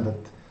understand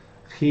that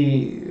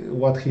he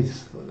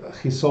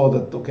saw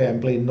that, okay, I'm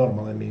playing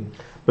normal. I mean,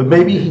 But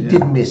maybe he Yeah.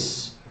 did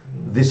miss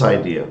this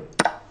idea.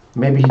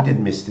 Maybe he did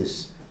miss this.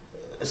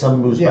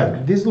 Some moves yeah,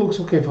 back. this looks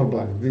okay for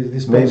black.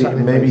 This Maybe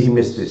sacrifice he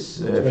missed looks-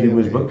 this looks a very few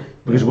moves okay. back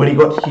because when he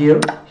got here,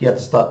 he had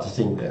to start to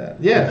think Yeah,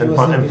 he and was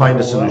find thinking a for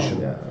while, solution.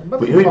 yeah. But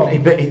But he found- he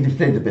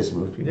played the best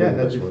move. He Yeah, played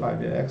the that's best one. 5.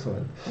 Yeah,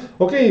 excellent.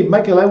 Okay,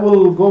 Michael, I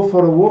will go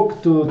for a walk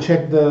to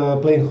check the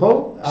playing hall.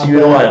 See you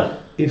in a while.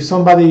 If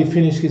somebody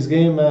finish his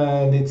game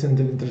and it's an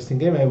interesting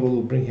game, I will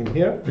bring him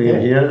here. Bring him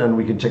okay? here and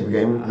we can check the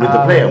game with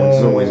the player, which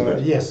is always good.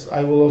 Yes,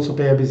 I will also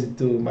pay a visit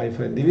to my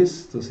friend Divis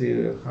to see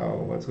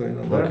what's going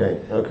on there.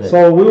 Okay. So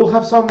we will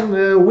have some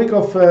week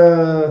of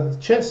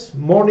chess,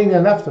 morning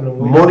and afternoon.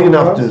 We Morning and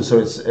have afternoon,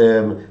 programs. so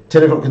it's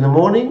 10 o'clock in the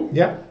morning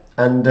Yeah,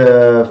 and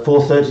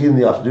 4:30 in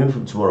the afternoon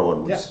from tomorrow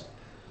onwards.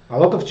 yeah. A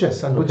lot of chess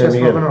and good Okay, chess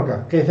Miguel. from Menorca.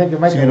 Okay, thank you,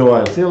 Michael. See you in a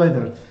while. See you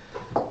later.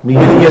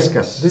 Miguel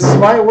Illescas. This is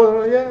my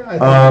yeah. I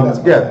think that's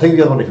my- Yeah, take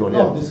the other one if you want.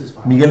 No, yeah. this is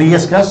fine. Miguel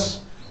Illescas,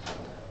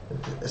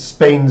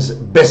 Spain's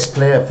best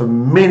player for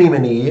many,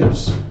 many years.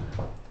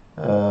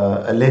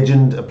 A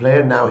legend, a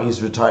player. Now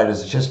he's retired as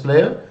a chess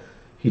player.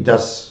 He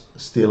does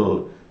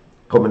still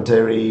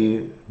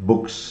commentary,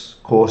 books,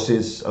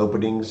 courses,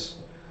 openings.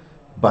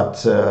 But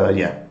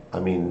yeah, I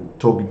mean,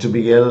 talking to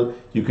Miguel,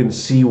 you can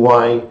see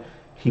why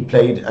he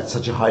played at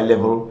such a high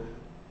level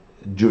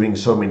during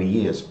so many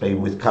years,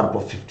 playing with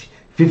Karpov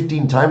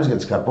 15 times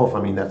against Karpov.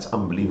 I mean, that's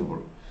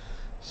unbelievable.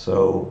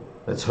 So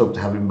let's hope to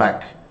have him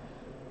back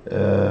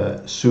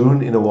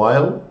soon in a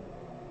while.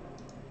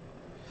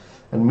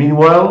 And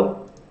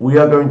meanwhile, we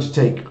are going to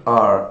take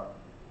our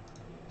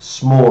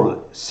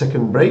small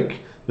second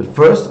break. But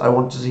first, I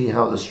want to see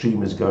how the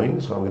stream is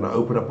going. So I'm going to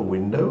open up a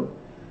window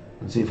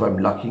and see if I'm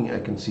lucky. I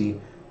can see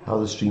how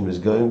the stream is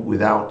going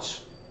without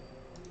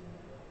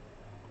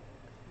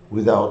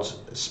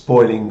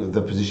spoiling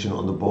the position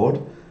on the board.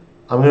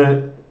 I'm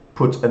going to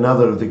put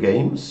another of the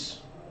games.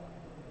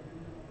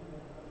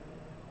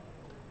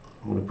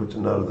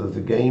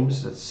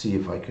 Let's see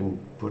if I can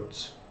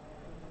put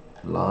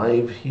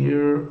live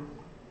here.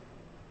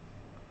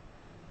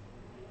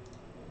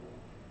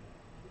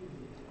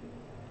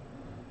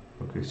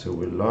 Okay, so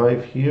we're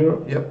live here.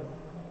 Yep.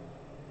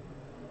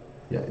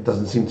 Yeah, it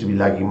doesn't seem to be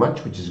lagging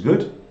much, which is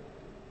good.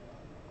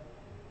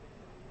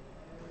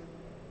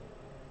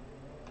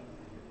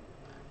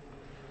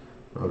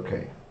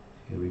 Okay,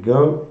 here we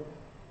go.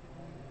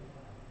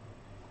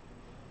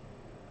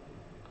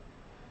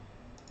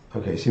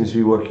 Okay, seems to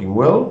be working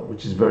well,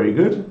 which is very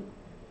good.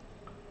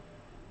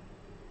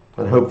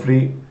 And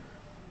hopefully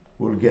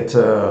we'll get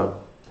a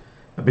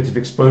bit of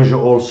exposure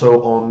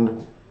also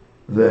on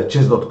the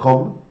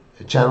chess.com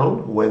channel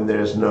when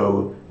there's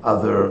no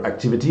other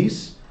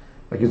activities.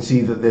 I can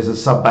see that there's a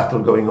sub battle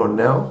going on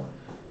now.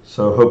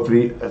 So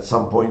hopefully at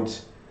some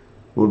point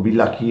we'll be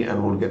lucky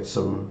and we'll get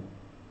some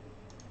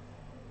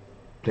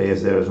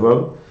players there as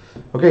well.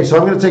 Okay, so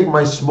I'm going to take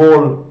my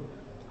small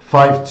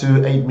 5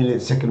 to 8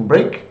 minute second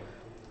break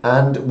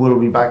and we'll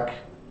be back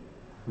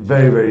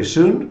very, very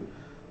soon.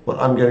 What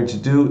I'm going to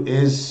do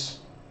is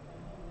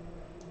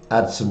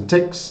add some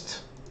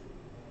text.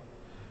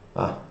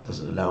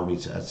 Doesn't allow me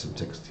to add some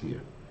text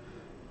here.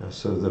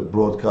 So the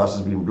broadcast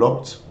has been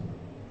blocked.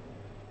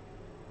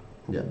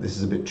 Yeah, this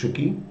is a bit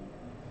tricky.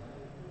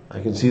 I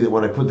can see that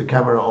when I put the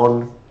camera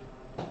on,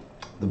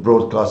 the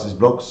broadcast is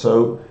blocked.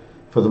 So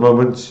for the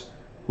moment,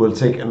 we'll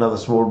take another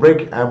small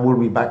break and we'll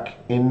be back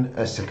in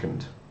a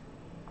second.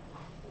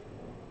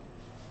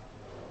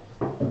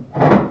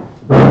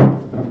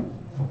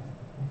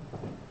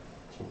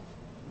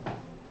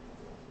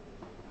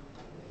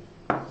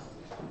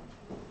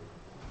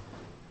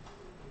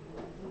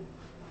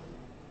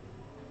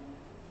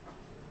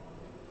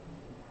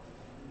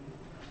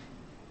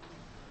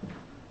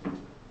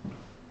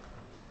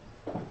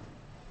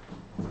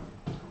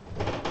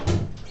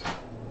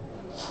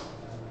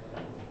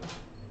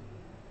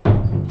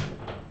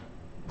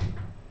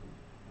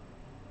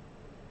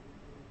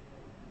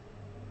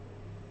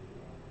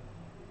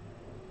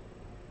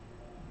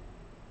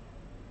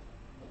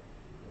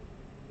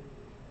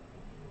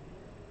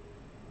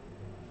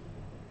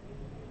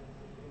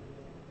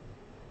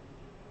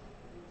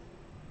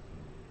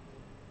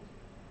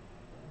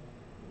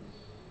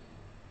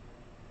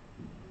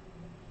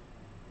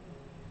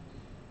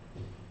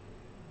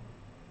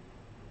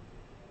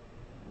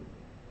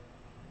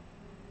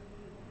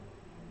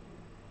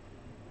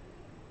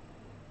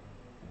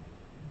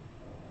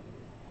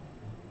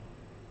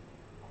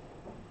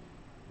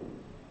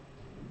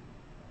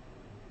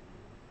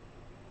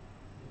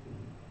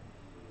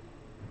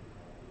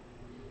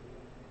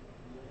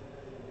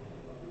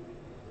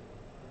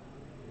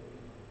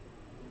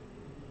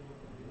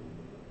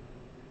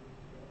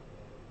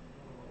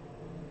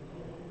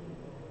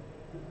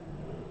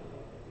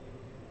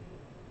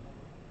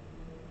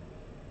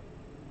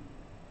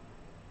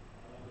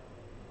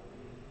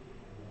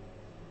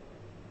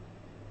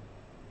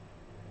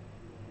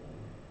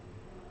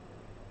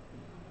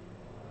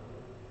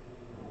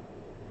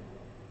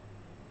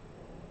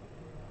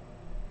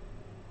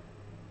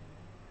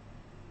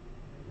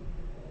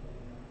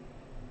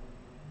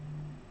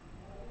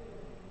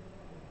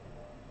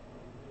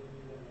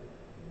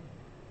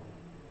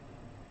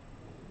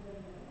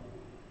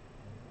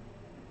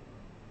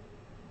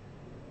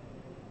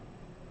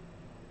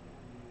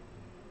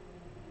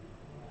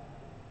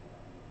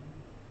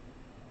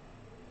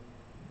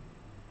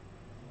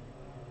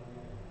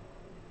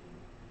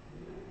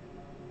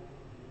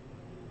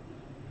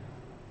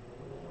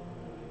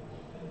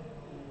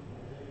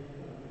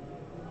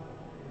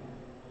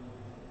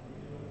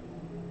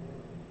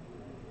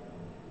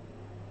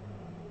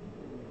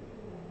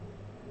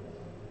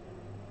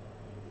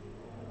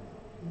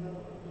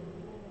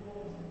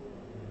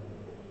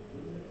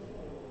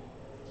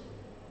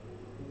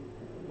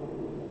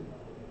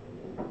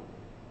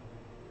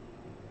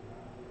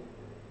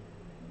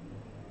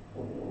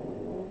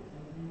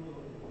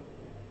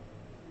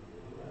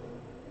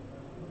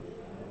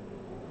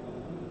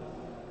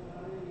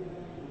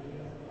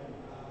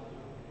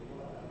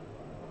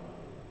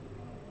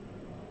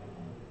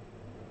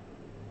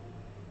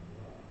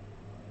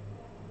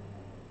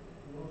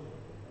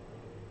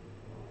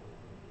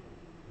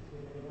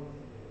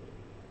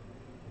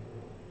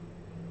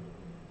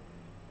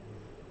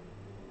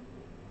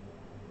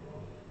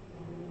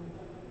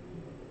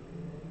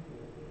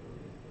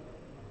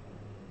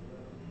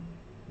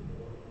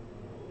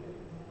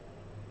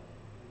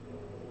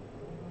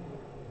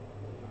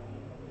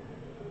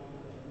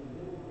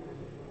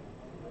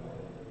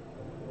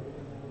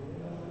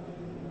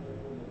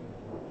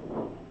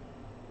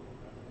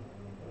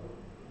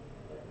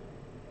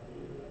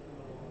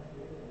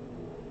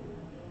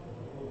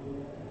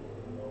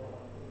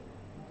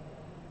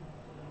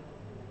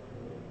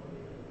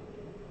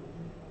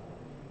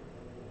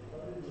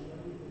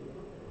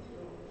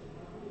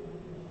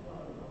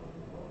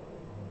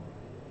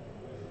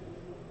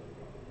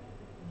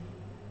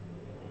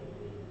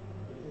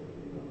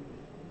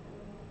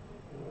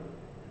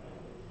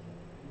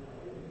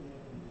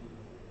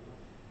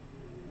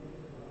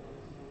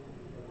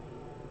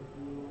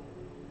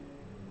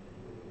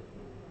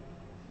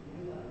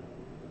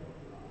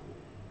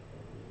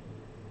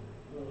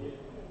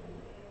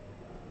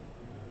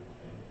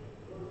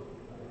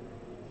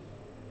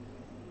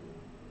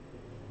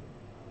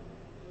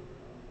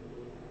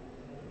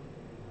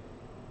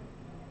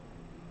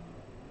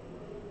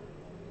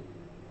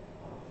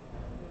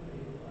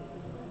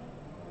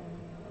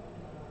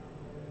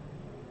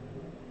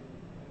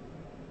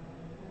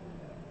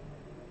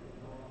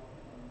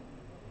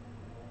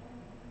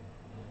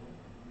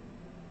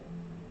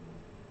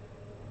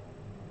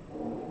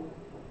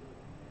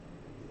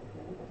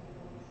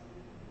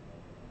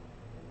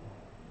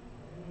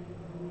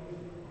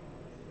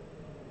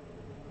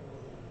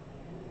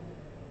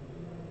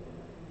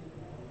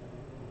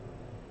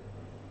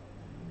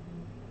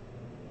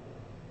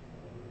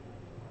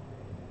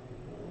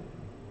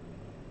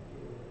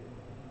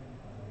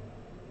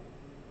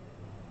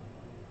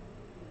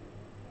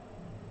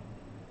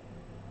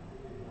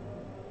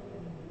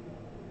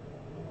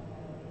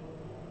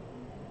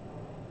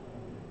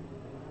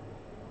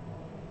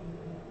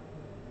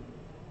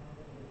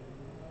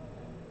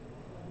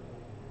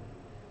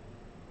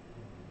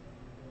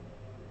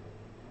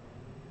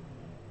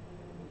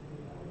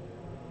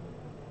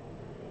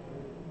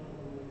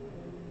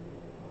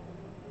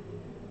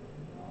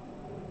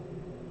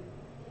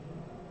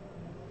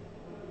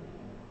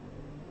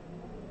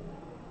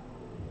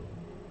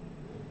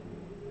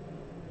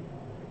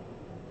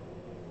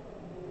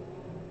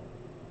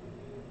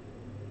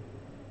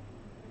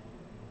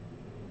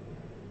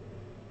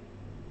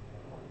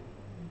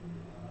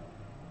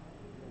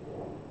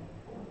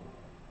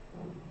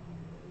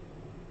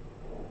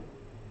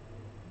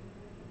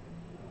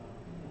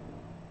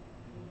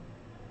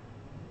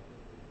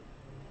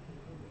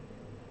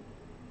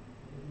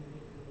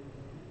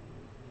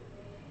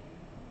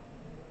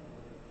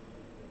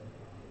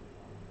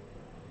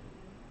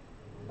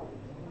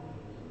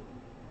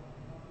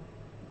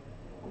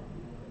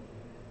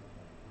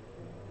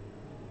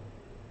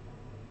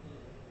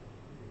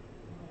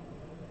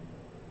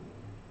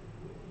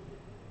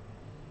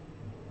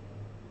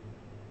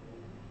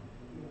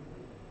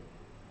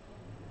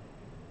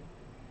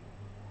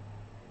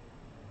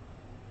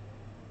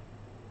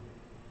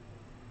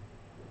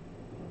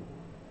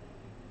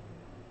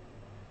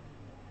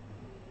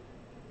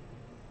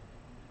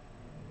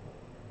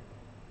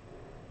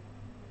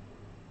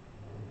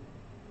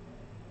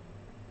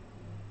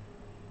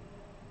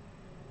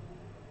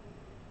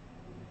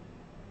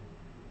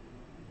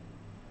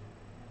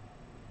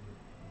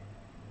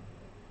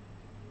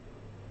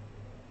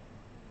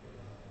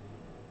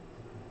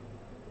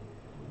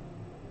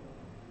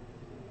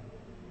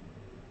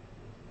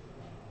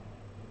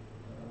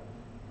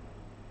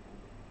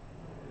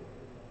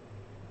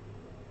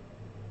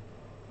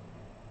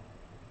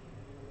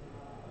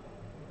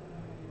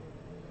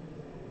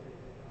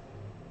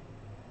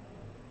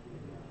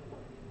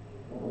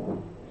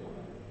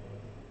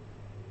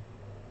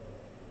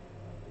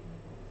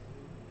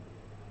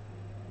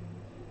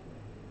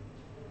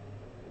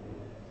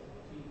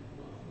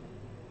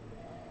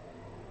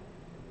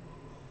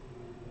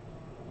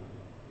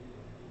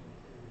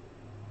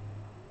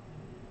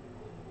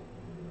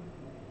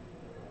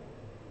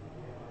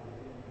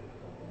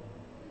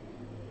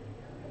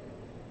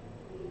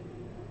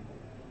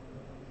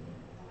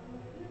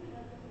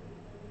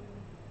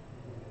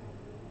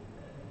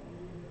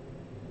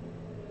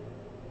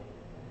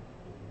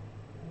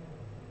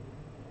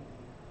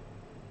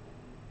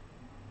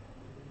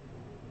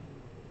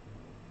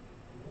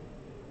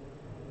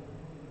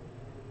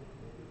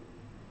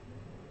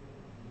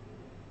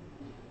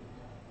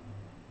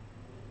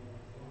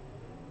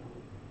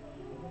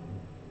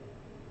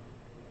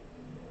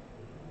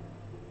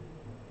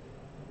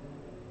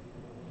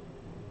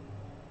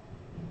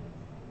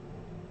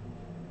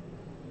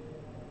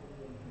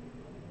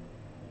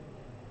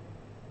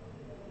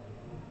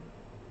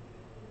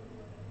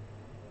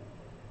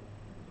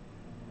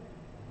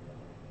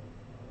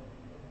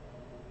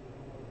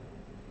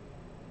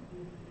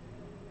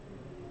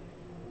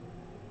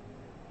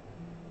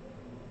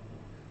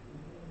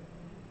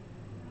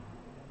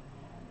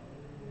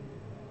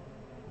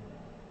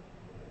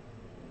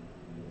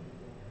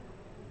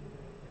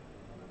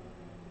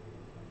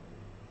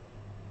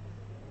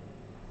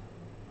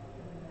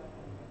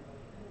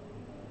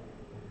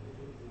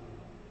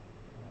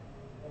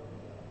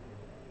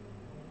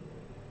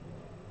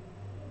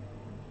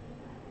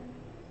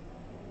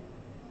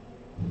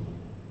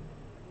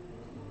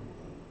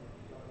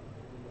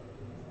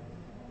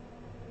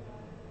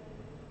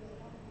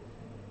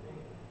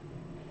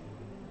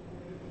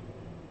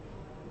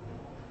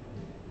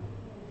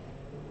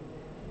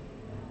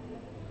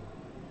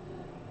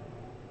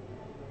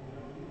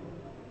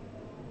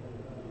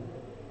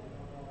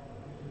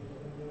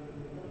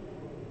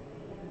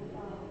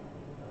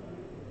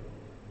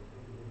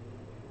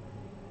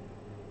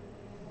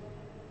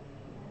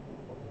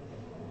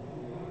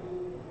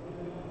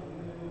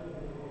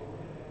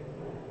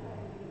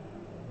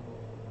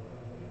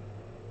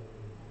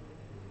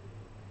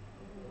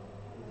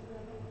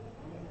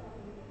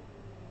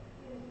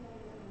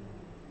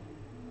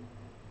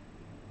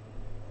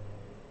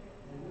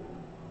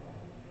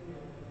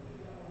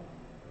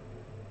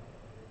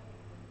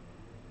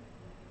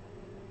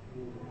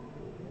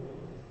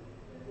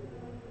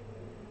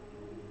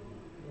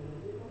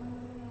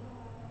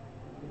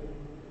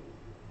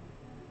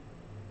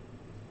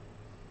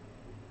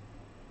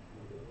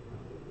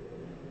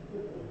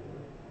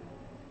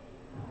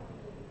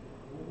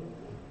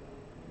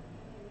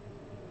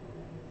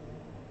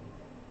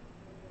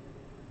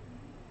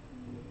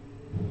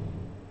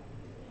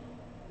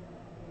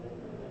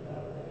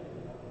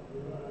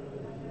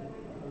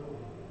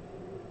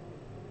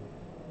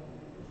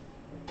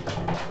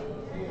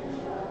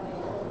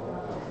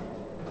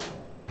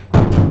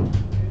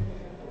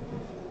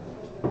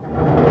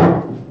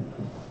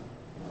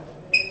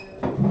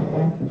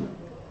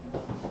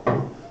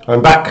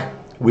 I'm back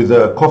with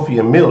coffee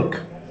and milk.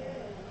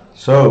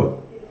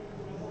 So,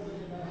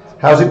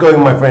 how's it going,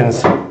 my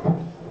friends?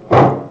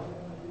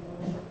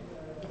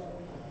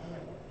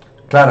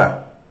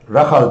 Clara,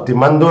 Rahal, te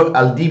mando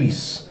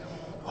Aldivis.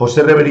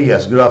 Jose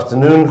Reverillas, good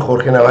afternoon.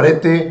 Jorge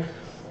Navarrete.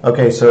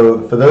 Okay,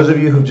 so for those of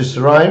you who've just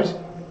arrived,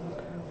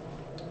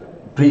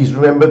 please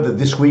remember that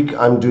this week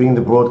I'm doing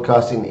the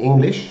broadcast in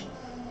English.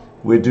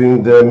 We're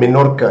doing the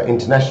Menorca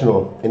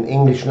International in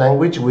English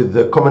language with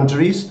the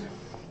commentaries.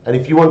 And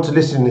if you want to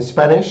listen in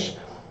Spanish,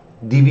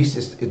 Divis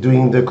is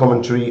doing the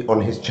commentary on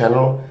his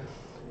channel.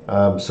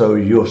 So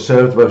you're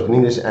served both in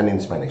English and in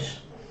Spanish.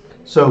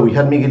 So we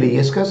had Miguel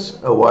Illescas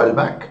a while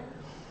back.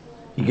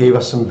 He gave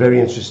us some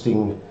very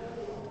interesting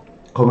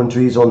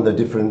commentaries on the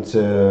different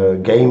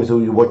games that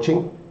we were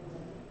watching.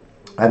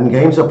 And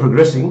games are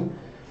progressing.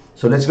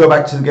 So let's go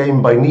back to the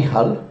game by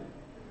Nihal.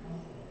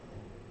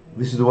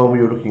 This is the one we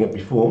were looking at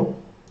before.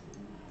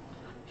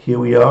 Here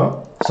we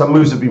are. Some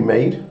moves have been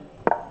made.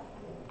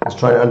 Let's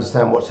try to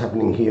understand what's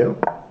happening here.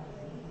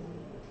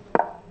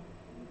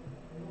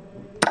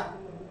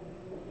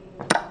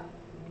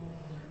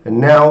 And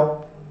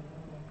now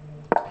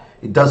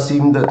it does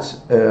seem that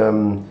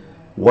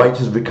White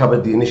has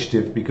recovered the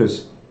initiative,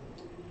 because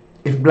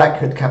if Black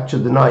had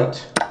captured the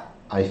knight,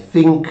 I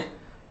think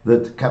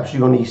that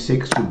capturing on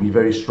e6 would be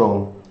very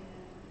strong,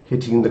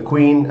 hitting the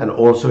queen and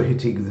also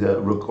hitting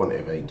the rook on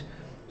f8.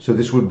 So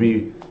this would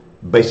be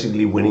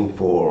basically winning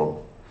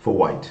for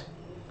White.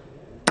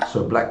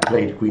 So Black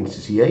played queen to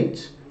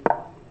c8,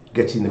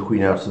 getting the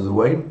queen out of the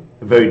way.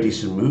 A very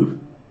decent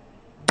move.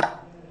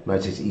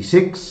 Knight takes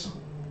e6,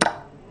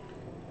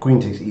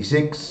 queen takes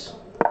e6,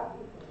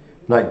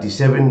 knight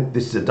d7.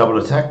 This is a double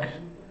attack.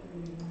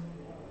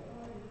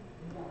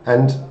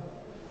 And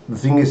the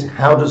thing is,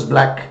 how does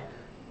Black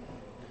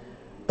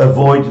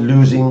avoid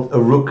losing a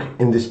rook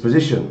in this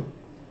position?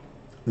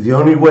 The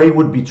only way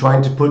would be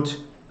trying to put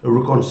a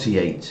rook on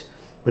c8.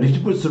 But if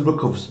he puts the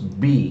rook of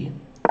b,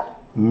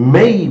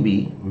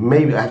 maybe,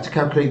 I have to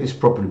calculate this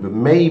properly, but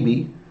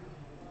maybe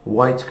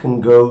White can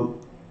go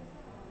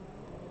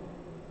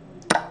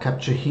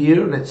capture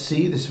here. Let's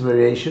see this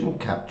variation.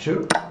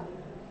 Capture,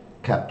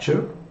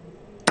 capture,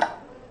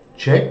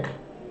 check,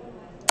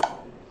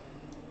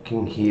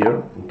 king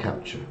here, and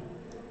capture.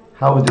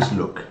 How would this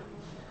look?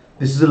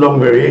 This is a long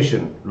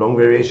variation, wrong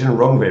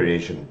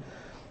variation.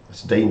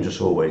 It's dangerous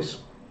always.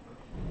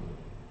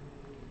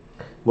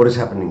 What is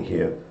happening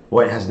here?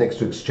 White has next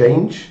to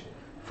exchange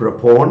for a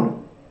pawn.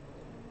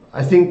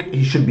 I think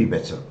he should be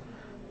better.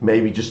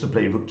 Maybe just to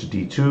play rook to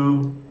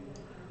d2,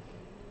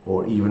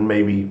 or even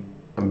maybe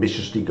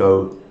ambitiously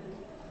go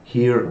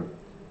here.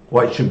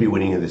 White should be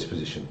winning in this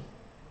position.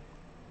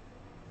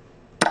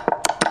 So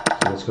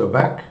let's go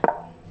back.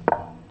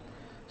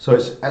 So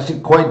it's actually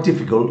quite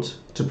difficult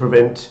to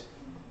prevent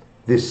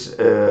this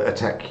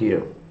attack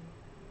here.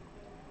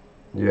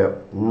 Yeah,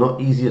 not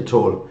easy at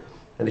all.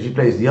 And if he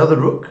plays the other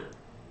rook,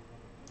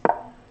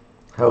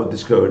 how would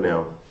this go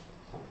now?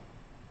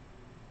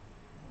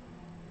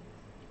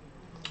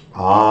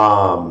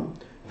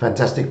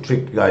 Fantastic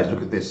trick, guys.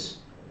 Look at this.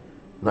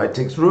 Knight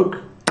takes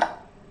rook,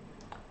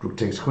 rook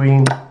takes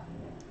queen,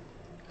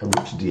 and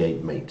rook to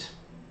d8 mate.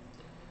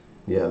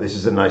 Yeah, this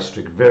is a nice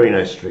trick, very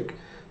nice trick.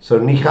 So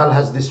Nihal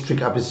has this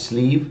trick up his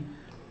sleeve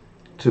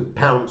to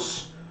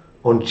pounce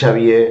on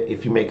Xavier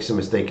if he makes a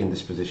mistake in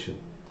this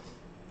position.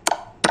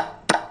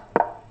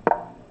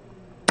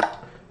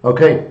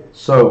 Okay,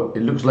 so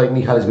it looks like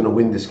Nihal is going to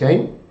win this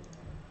game.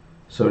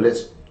 So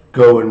let's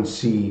go and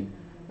see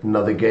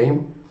another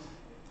game.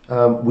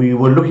 We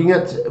were looking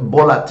at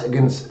Bolat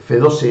against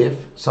Fedoseev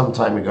some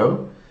time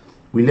ago.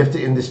 We left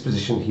it in this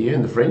position here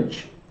in the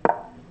French.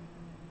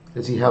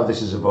 Let's see how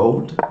this has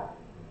evolved.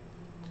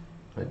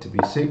 Knight to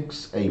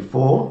b6,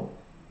 a4.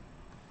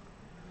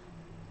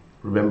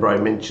 Remember, I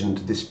mentioned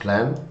this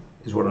plan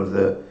is one of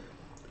the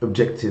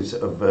objectives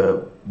of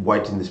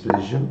White in this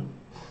position.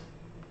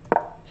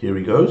 Here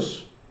he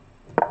goes.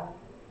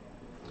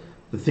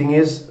 The thing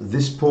is,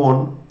 this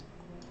pawn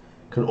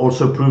can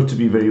also prove to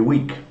be very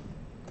weak.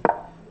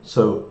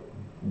 So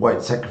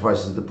White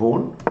sacrifices the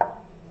pawn.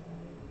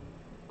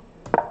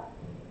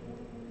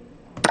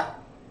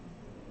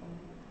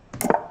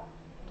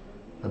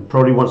 And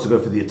probably wants to go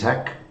for the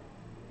attack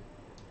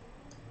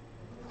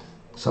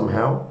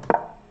somehow.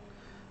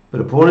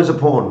 But a pawn is a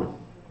pawn.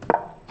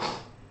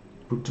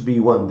 Rook to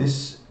b1.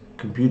 This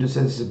computer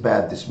says this is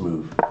bad, this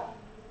move.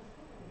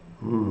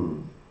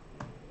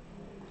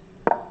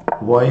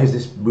 Why is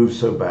this move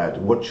so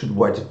bad? What should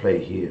White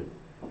play here?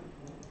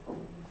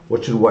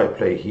 What should White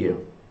play here?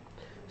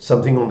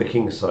 Something on the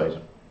king's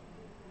side.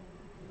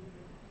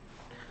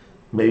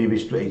 Maybe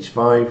bishop to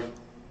h5.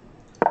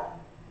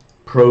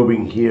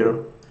 Probing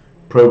here.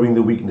 Probing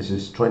the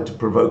weaknesses. Trying to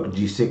provoke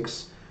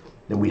g6.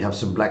 Then we have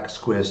some black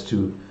squares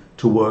to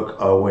work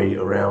our way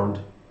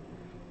around.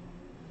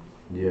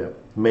 Yeah.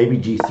 Maybe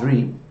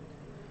g3.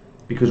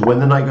 Because when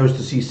the knight goes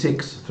to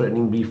c6,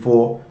 threatening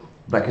b4,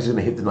 Black is going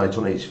to hit the knight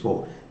on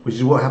h4. Which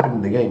is what happened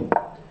in the game.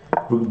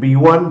 Rook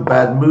b1,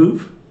 bad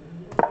move.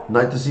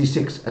 Knight to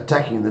c6,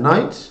 attacking the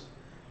knight.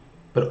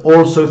 but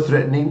also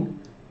threatening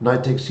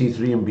knight takes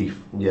c3 and b.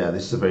 Yeah,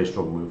 this is a very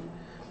strong move.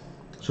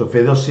 So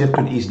Fedosiev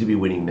could easily be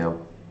winning now.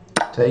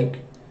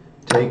 Take,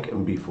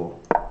 and b4.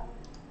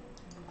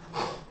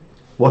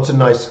 What's a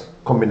nice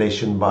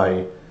combination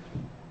by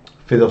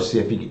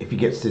Fedosiev if he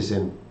gets this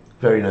in.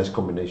 Very nice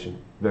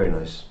combination. Very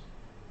nice.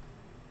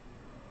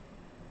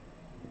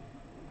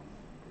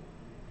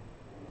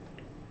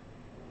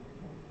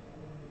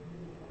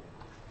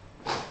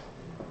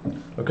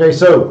 Okay,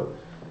 so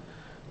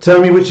tell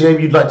me which game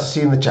you'd like to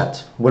see in the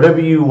chat. Whatever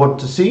you want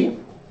to see,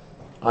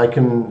 I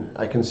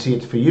can see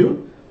it for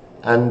you.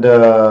 And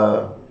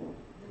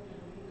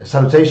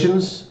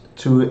salutations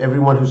to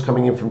everyone who's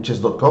coming in from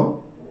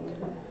chess.com.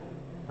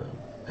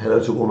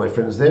 Hello to all my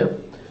friends there.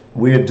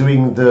 We're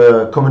doing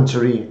the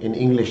commentary in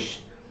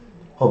English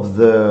of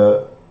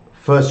the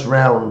first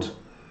round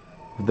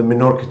of the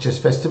Menorca Chess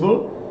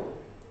Festival.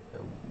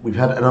 We've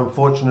had an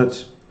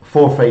unfortunate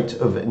forfeit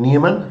of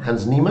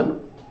Hans Niemann,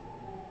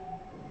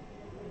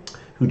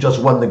 who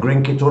just won the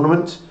Grinke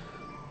tournament.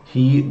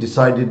 He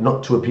decided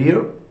not to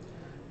appear.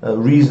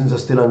 Reasons are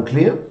still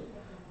unclear.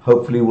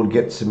 Hopefully we'll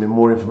get some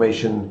more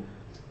information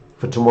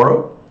for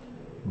tomorrow.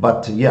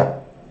 But yeah,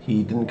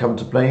 he didn't come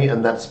to play,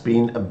 and that's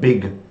been a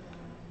big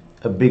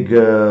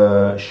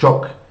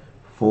shock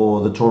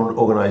for the tournament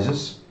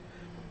organizers.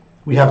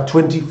 We have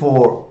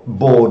 24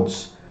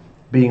 boards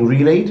being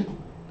relayed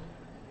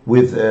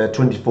with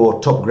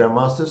 24 top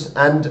grandmasters,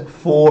 and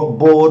 4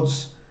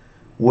 boards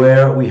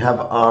where we have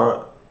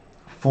our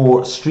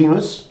 4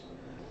 streamers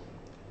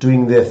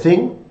doing their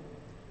thing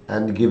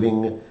and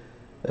getting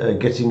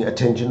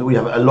attention. We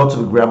have a lot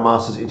of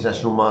grandmasters,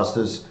 international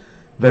masters,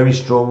 very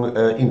strong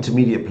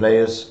intermediate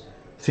players.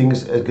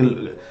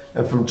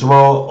 And from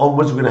tomorrow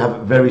onwards, we're going to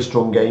have very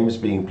strong games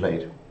being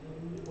played.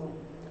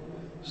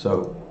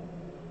 So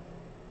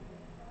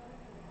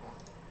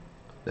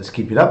let's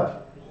keep it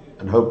up,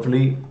 and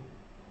hopefully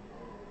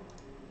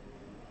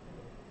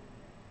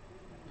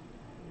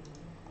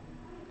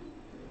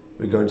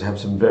we're going to have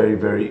some very,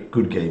 very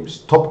good games.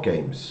 Top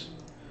games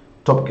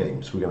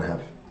we're going to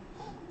have.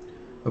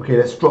 Okay,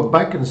 let's drop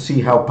back and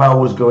see how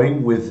power was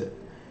going with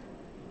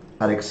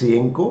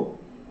Alexeyenko.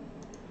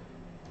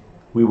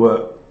 We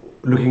were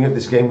looking at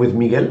this game with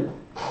Miguel.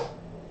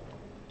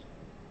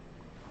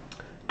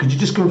 Could you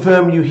just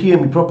confirm you hear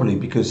me properly?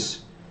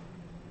 Because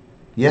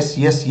yes,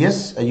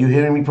 are you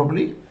hearing me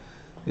properly?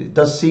 It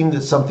does seem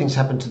that something's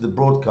happened to the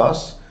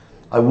broadcast.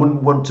 I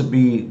wouldn't want to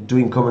be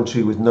doing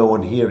commentary with no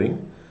one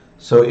hearing.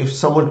 So if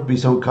someone could be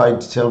so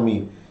kind to tell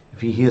me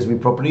if he hears me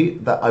properly,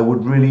 that I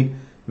would really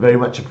very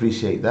much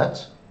appreciate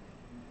that.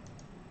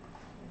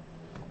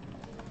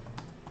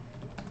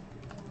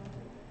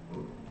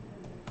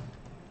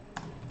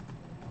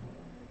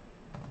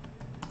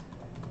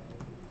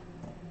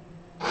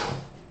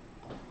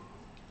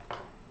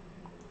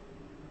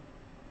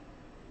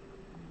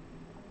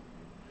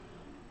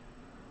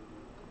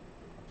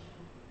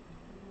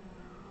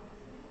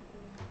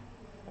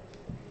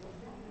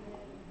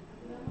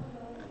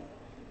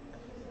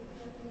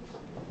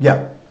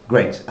 Yeah,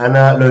 great.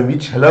 Anna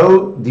Lovic,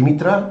 hello.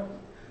 Dimitra,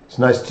 it's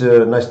nice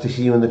to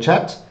see you in the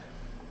chat.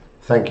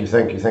 Thank you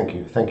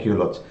a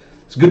lot.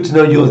 It's good to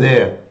know you're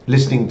there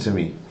listening to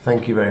me.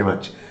 Thank you very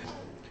much.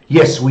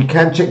 Yes, we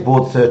can check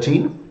board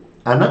 13.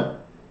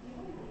 Anna,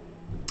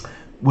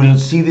 we'll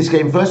see this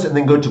game first and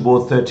then go to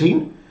board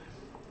 13.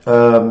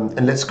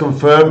 And let's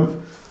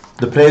confirm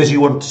the players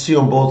you want to see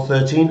on board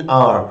 13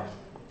 are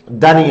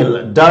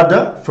Daniel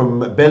Darda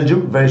from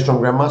Belgium, very strong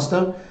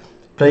grandmaster,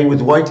 playing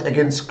with white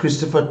against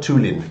Christopher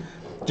Tulin.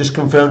 Just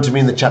confirm to me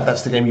in the chat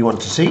that's the game you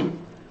want to see,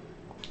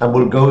 and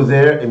we'll go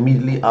there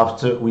immediately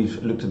after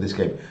we've looked at this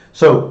game.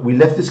 So we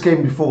left this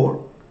game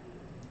before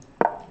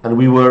and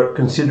we were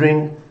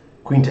considering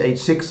queen to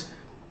h6,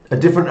 a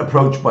different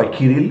approach by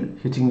Kirill,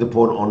 hitting the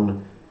pawn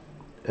on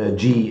on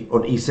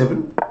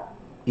e7.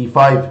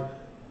 e5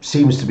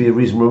 seems to be a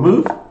reasonable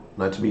move.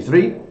 Knight to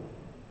b3.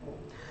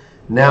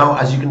 Now,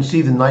 as you can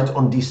see, the knight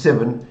on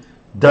d7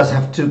 does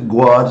have to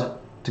guard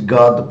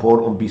the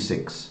pawn on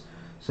b6.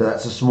 So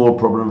that's a small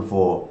problem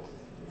for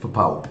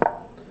Pau.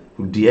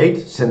 Rook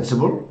d8,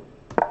 sensible.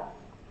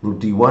 Rook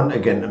d1,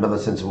 again another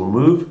sensible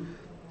move.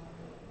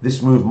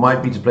 This move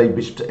might be to play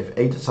bishop to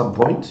f8 at some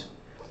point.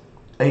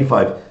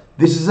 a5.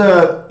 This is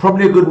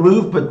probably a good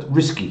move, but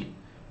risky.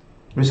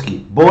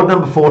 Board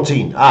number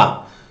 14.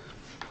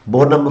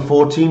 Board number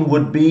 14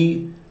 would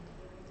be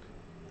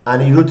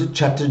Anirudh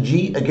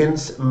Chatterjee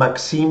against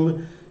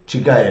Maxim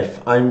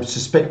Chigaev. I'm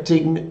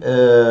suspecting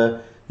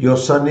your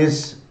son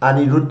is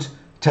Anirudh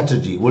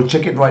Chatterjee. We'll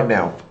check it right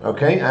now.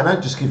 Okay, Anna,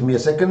 just give me a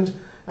second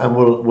and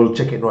we'll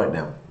check it right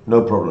now.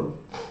 No problem.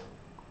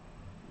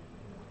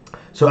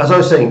 So as I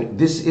was saying,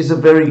 this is a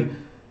very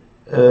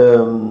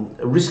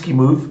risky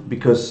move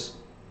because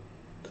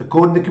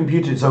according to the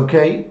computer it's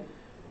okay,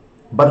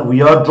 but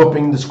we are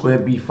dropping the square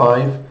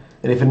b5,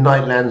 and if a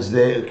knight lands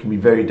there it can be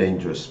very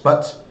dangerous.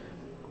 But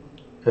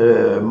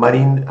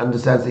Marin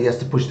understands that he has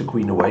to push the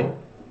queen away.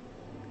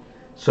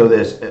 So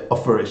there's an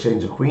offer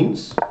exchange of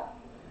queens.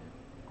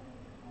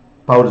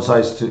 Pau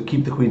decides to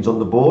keep the queens on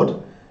the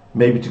board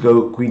Maybe to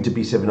go queen to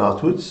b7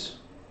 afterwards.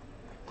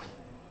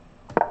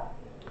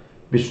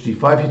 Bishop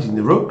d5 hitting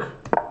the rook.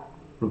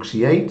 Rook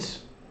c8.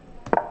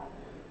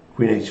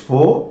 Queen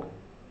h4.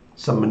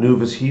 Some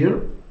maneuvers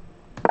here.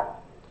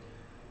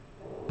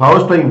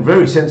 Power's playing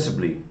very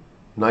sensibly.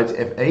 Knight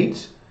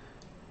f8.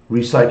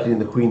 Recycling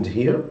the queen to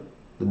here.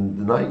 The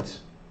knight.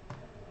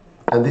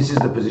 And this is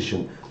the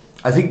position.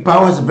 I think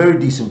Power has a very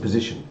decent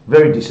position.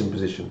 Very decent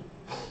position.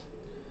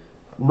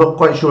 I'm not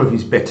quite sure if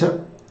he's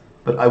better,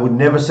 but I would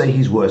never say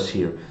he's worse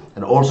here.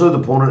 And also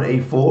the pawn on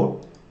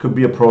a4 could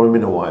be a problem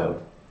in a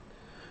while.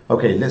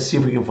 Okay, let's see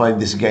if we can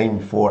find this game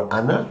for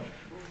Anna.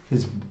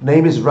 His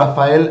name is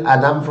Rafael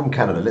Adam from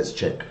Canada. Let's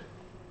check.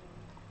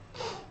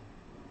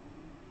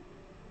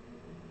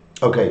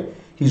 Okay,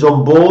 he's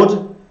on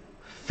board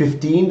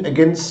 15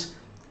 against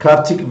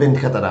Kartik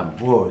Venkataram.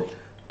 Whoa,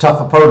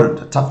 tough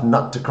opponent, a tough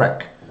nut to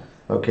crack.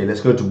 Okay,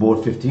 let's go to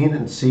board 15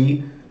 and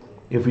see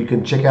if we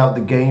can check out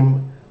the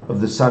game of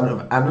the son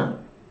of Anna,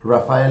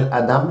 Rafael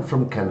Adam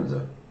from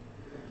Canada,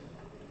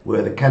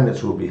 where the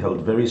candidates will be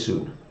held very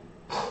soon.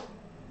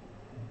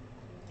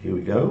 Here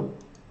we go.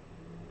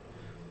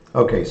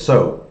 Okay,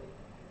 so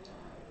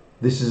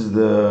this is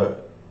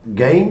the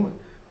game.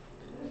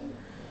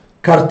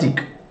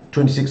 Kartik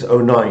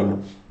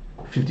 2609,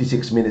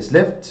 56 minutes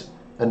left,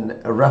 and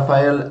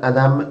Rafael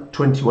Adam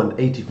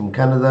 2180 from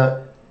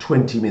Canada,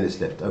 20 minutes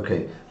left.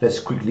 Okay, let's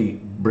quickly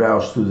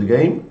browse through the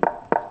game,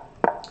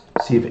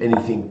 see if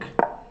anything.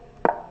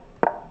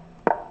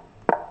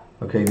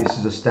 Okay, this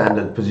is a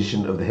standard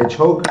position of the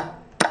hedgehog.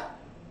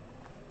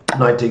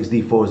 Knight takes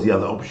d4 is the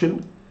other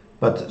option,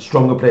 but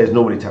stronger players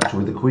normally capture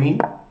with the queen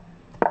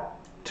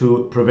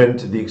to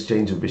prevent the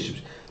exchange of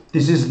bishops.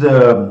 This is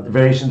the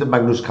variation that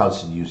Magnus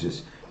Carlsen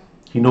uses.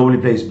 He normally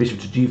plays bishop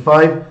to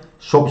g5,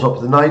 swaps up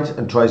the knight,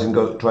 and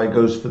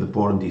goes for the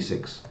pawn on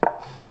d6.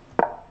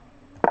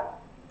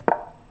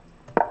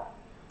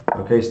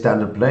 Okay,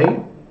 standard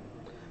play.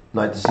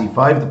 Knight to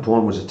c5, the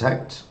pawn was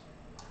attacked.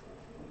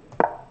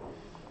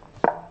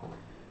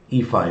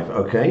 e5,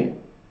 okay.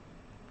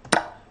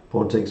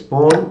 Pawn takes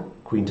pawn,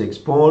 queen takes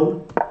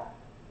pawn,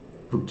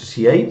 rook to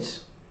c8.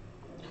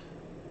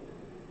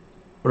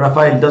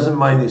 Rafael doesn't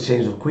mind the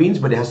exchange of queens,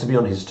 but it has to be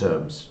on his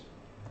terms.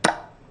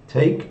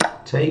 Take,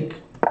 take,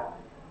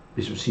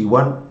 bishop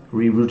c1,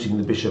 rerouting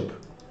the bishop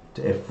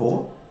to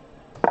f4.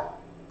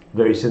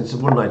 Very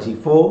sensible, knight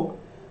e4,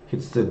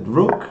 hits the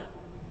rook,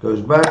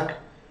 goes back,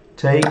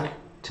 take,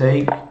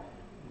 take,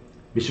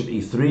 bishop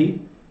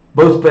e3.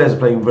 Both players are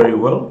playing very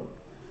well,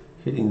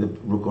 hitting the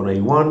rook on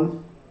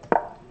a1,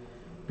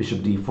 bishop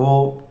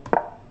d4,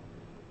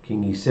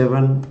 king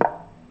e7,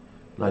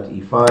 knight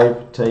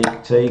e5,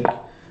 take, take.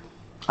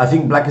 I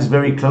think black is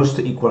very close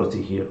to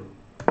equality here.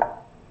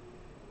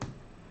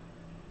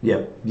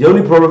 Yeah, the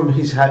only problem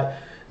he's had,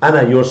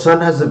 Anna, your son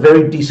has a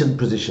very decent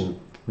position,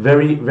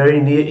 very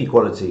near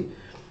equality.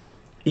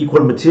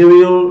 Equal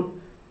material,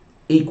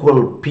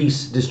 equal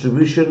piece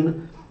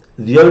distribution.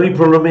 The only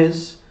problem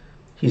is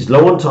he's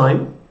low on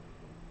time.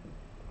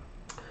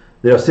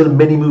 There are still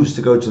many moves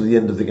to go to the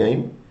end of the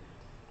game.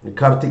 And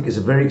Kartik is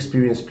a very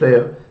experienced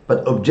player,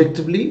 but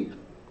objectively,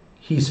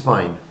 he's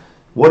fine.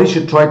 What he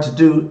should try to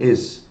do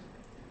is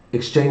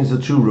exchange the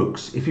 2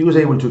 rooks. If he was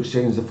able to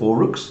exchange the 4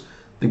 rooks,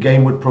 the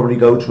game would probably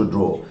go to a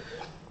draw.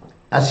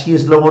 As he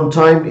is low on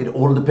time, it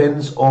all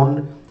depends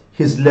on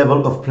his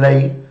level of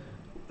play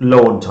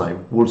low on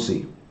time. We'll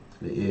see.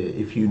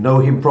 If you know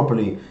him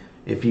properly,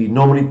 if he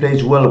normally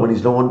plays well when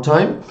he's low on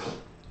time,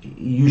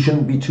 you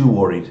shouldn't be too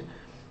worried.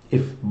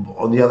 If,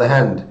 on the other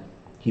hand,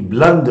 he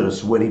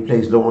blunders when he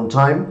plays low on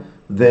time,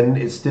 then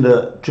it's still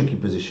a tricky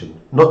position.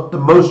 Not the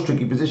most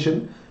tricky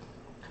position.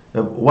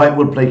 White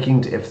will play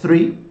king to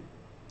f3.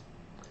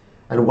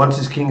 And once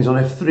his king is on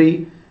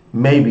f3,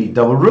 maybe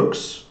double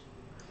rooks,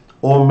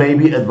 or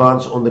maybe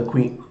advance on the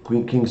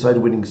king side,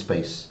 winning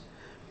space.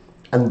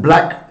 And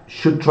black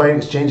should try and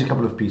exchange a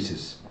couple of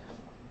pieces.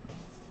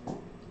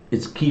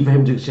 It's key for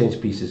him to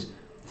exchange pieces.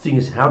 The thing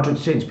is how to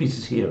exchange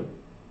pieces here.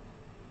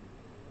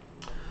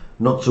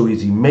 Not so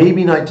easy.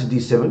 Maybe knight to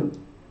d7.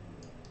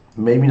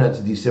 Maybe knight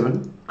to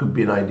d7 could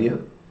be an idea.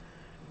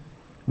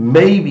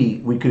 Maybe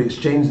we could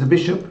exchange the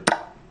bishop.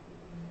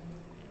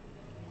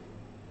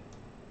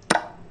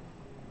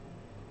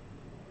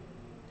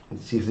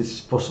 Let's see if this is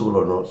possible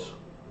or not.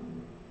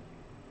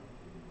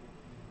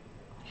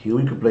 Here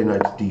we could play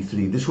knight to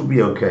d3. This would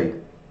be okay.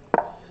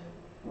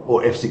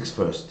 Or f6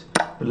 first.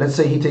 But let's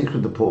say he takes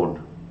with the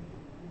pawn.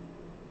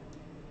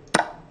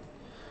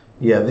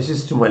 Yeah, this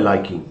is to my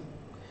liking.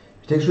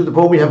 If he takes with the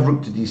pawn, we have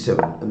rook to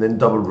d7 and then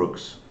double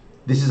rooks.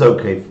 This is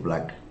okay for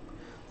black.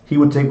 He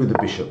would take with the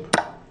bishop.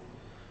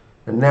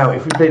 And now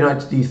if we play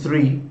knight to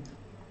d3,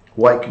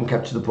 white can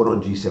capture the pawn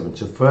on g7.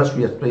 So first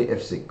we have to play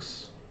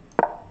f6.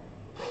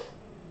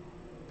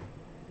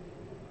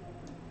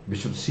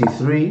 Bishop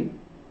c3.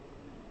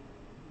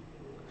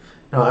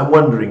 Now I'm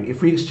wondering,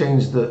 if we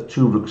exchange the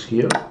 2 rooks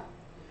here,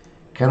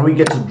 can we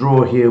get a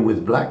draw here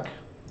with black?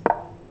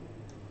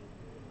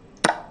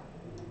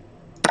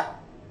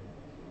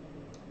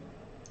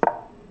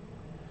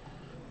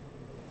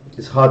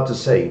 It's hard to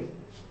say.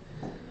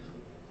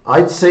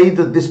 I'd say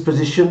that this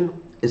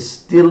position is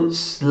still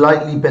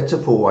slightly better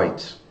for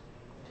white,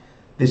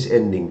 this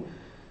ending.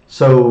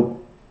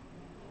 So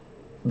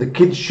the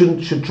kids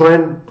should try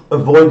and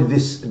avoid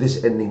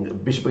this ending,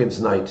 bishop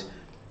against knight,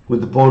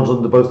 with the pawns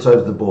on the both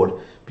sides of the board,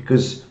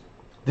 because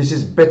this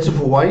is better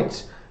for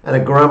white, and a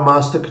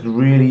grandmaster could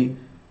really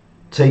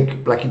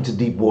take black into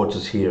deep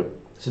waters here.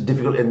 It's a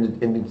difficult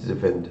ending to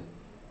defend.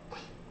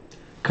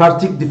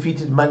 Kartik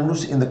defeated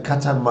Magnus in the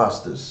Katan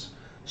Masters,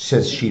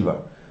 says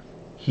Shiva.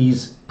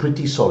 He's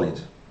pretty solid.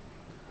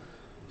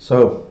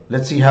 So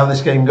let's see how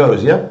this game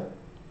goes, yeah?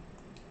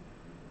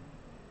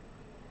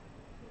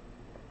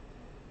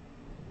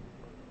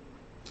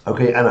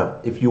 Okay,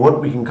 Anna, if you want,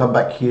 we can come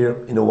back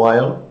here in a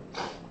while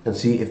and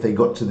see if they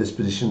got to this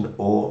position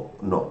or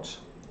not.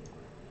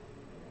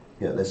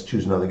 Yeah, let's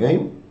choose another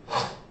game.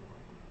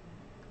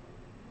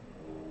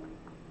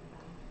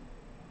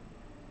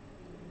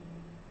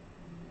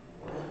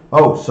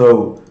 Oh,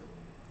 so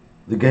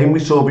the game we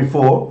saw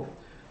before,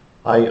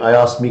 I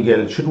asked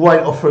Miguel, should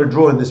white offer a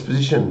draw in this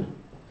position?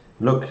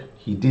 Look,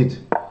 he did.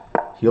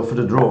 He offered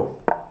a draw.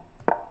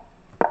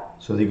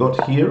 So they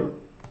got here.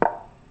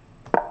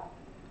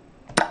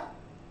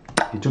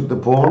 He took the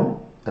pawn,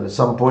 and at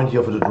some point he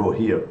offered a draw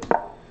here.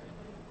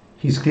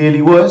 He's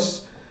clearly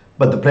worse,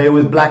 but the player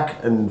with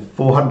black and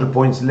 400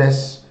 points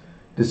less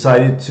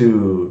decided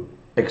to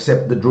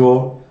accept the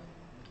draw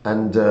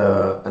and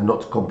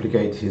not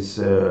complicate his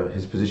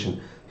position.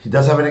 He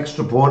does have an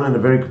extra pawn and a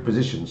very good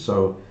position,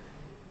 so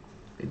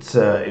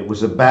it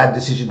was a bad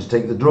decision to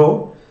take the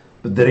draw.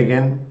 But then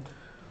again,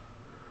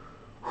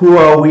 who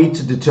are we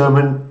to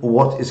determine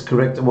what is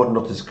correct and what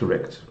not is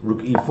correct? Rook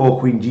e4,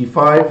 queen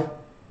g5.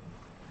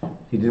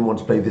 He didn't want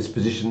to play this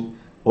position,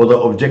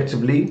 although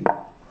objectively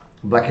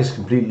black is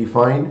completely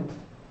fine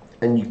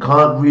and you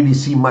can't really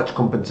see much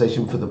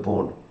compensation for the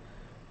pawn.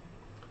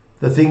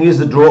 The thing is,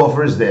 the draw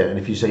offer is there, and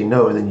if you say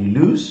no and then you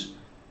lose,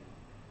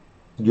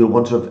 you'll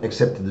want to have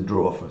accepted the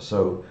draw offer.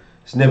 So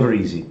it's never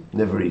easy,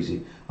 never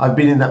easy. I've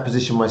been in that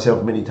position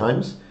myself many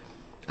times.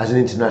 As an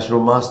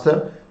international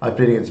master, I've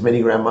played against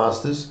many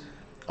grandmasters.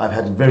 I've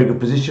had very good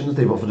positions,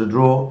 they've offered a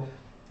draw.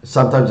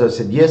 Sometimes I've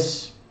said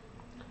yes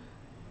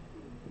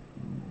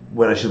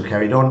when I should have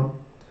carried on.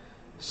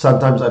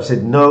 Sometimes I've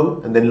said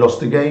no and then lost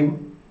the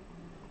game.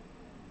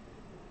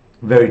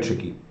 Very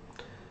tricky.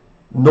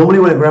 Normally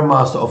when a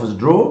grandmaster offers a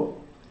draw,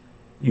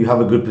 you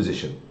have a good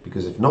position,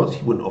 because if not,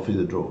 he wouldn't offer you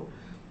the draw.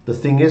 The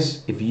thing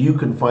is, if you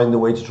can find the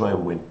way to try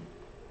and win.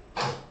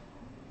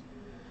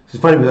 It's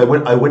funny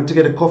because I went to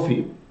get a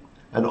coffee,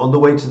 and on the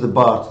way to the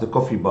bar, to the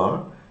coffee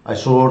bar, I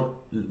saw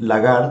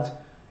Lagarde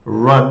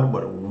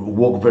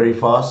walk very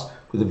fast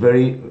with a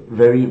very,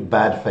 very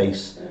bad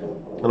face.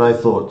 And I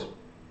thought,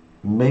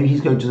 maybe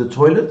he's going to the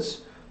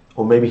toilets,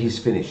 or maybe he's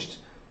finished.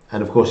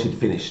 And of course he'd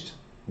finished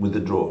with the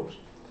draw.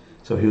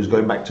 So he was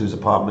going back to his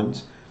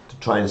apartment to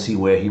try and see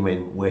where he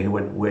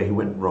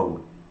went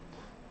wrong.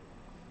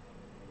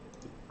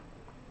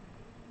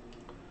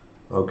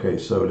 Okay,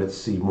 so let's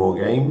see more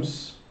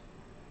games.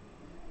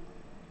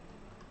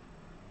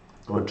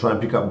 I'm going to try and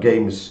pick up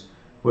games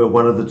where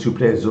one of the two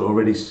players are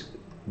already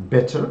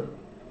better.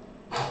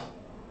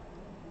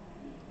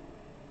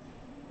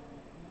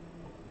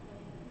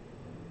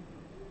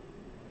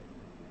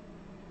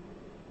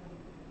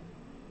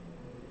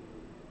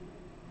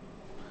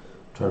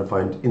 Trying to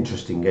find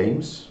interesting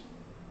games.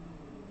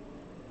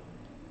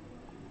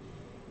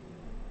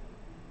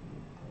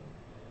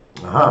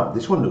 Aha,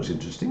 this one looks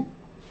interesting.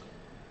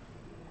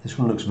 This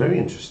one looks very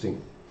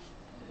interesting.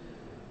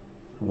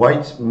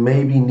 White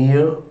may be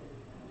near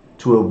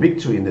to a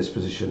victory in this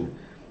position.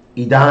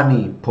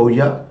 Idani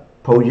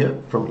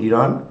Poya from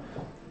Iran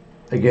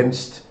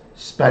against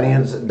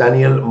Spaniard's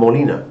Daniel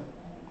Molina.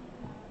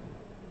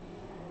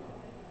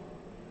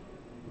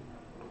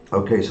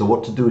 Okay, so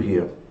what to do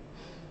here?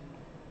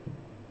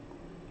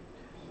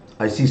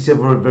 I see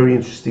several very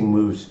interesting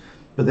moves,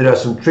 but there are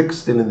some tricks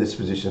still in this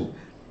position.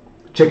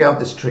 Check out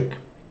this trick.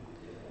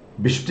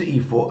 Bishop to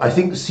e4. I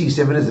think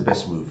c7 is the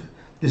best move.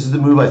 This is the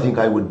move I think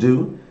I would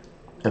do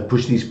and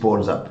push these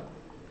pawns up.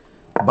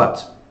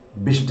 But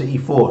bishop to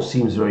e4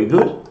 seems very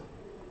good.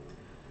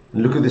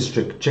 And look at this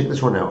trick. Check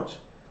this one out.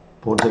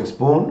 Pawn takes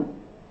pawn.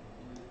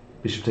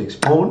 Bishop takes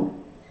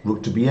pawn.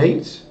 Rook to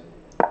b8.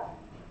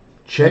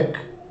 Check.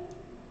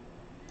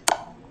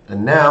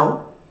 And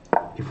now,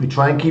 if we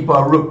try and keep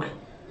our rook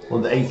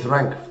on the 8th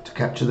rank to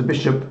capture the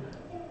bishop,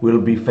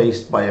 we'll be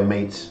faced by a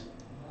mate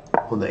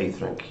on the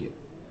 8th rank here.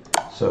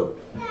 So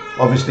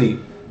obviously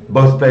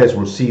both players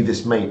will see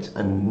this mate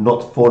and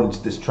not fall into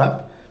this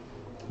trap,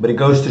 but it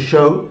goes to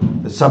show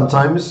that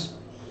sometimes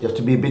you have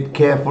to be a bit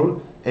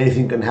careful.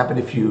 Anything can happen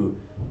if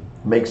you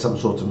make some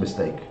sort of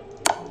mistake.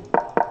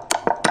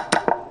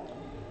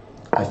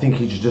 I think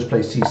he should just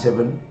play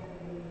c7,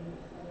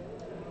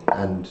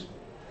 and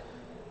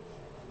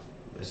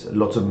there's a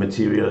lot of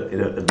material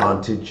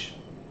advantage.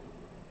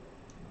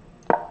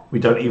 We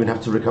don't even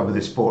have to recover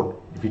this pawn.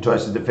 If he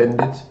tries to defend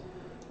it,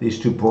 these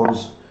two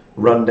pawns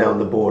run down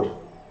the board.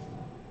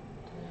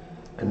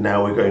 And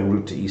now we're going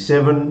rook to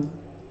e7,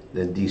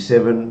 then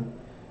d7,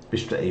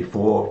 bishop to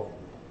a4.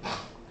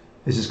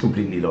 This is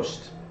completely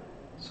lost.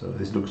 So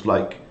this looks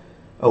like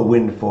a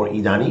win for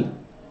Idani.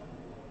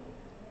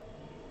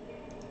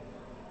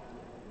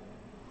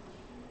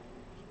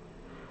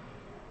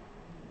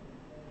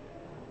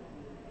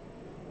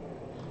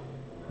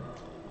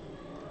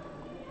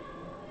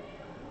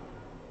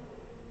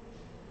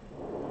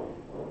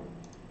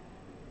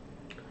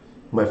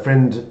 My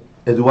friend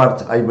Eduard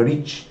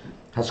Aymerich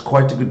has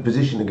quite a good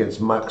position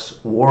against Max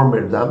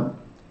Warmerdam.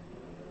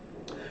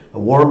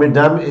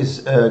 Warmerdam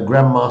is a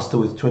grandmaster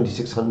with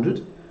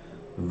 2600,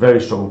 very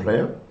strong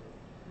player,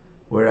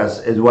 whereas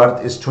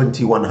Eduard is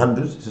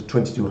 2100, it's a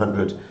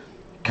 2200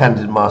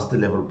 candid master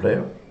level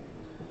player.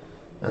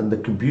 And the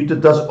computer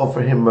does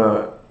offer him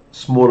a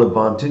small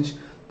advantage,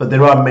 but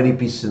there are many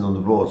pieces on the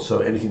board, so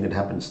anything can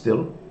happen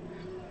still.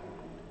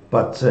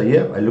 But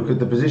yeah, I look at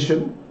the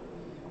position,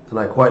 and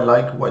I quite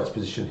like White's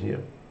position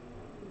here.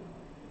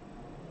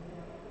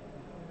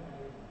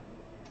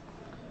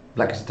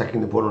 Black is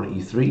attacking the pawn on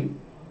e3.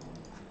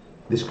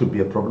 This could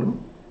be a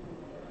problem.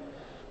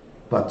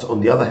 But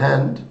on the other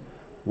hand,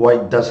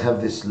 White does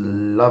have this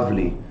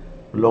lovely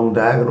long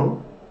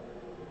diagonal.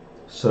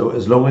 So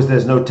as long as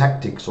there's no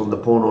tactics on the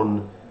pawn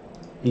on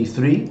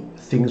e3,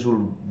 things will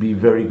be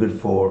very good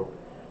for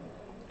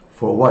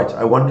White.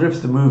 I wonder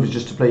if the move is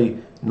just to play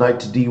knight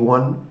to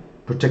d1,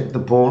 protect the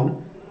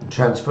pawn, and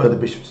transfer the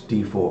bishop to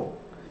d4.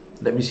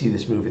 Let me see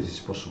this move if it's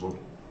possible.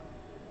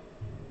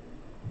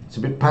 It's a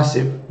bit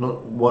passive,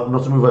 not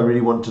a move I really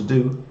want to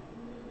do,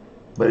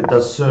 but it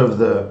does serve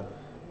the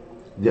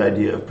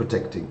idea of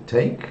protecting.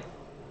 Take.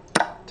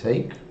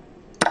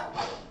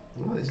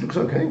 Well, this looks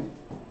okay.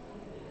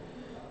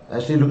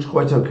 Actually looks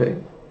quite okay.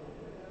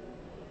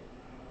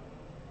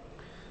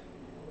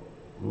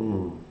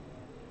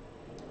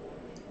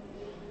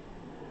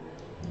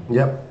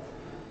 Yep.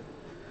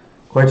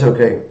 Quite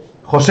okay.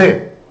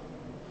 José,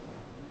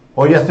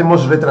 hoy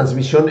hacemos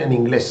retransmisión en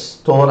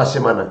inglés toda la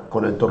semana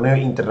con el torneo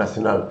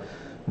internacional.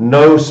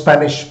 No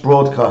Spanish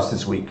broadcast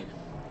this week.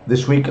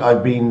 This week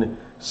I've been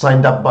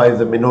signed up by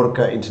the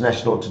Menorca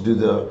International to do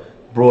the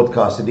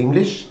broadcast in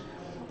English.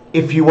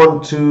 If you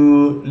want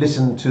to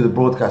listen to the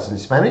broadcast in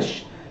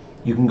Spanish,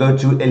 you can go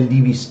to El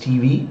Divis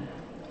TV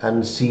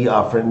and see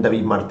our friend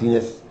David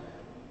Martinez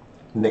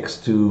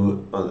next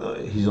to,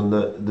 he's on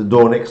the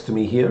door next to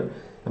me here,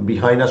 and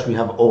behind us we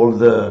have all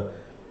the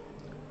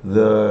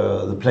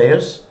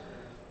players.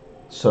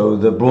 So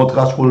the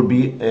broadcast will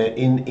be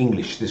in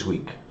English this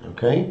week,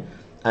 okay?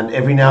 And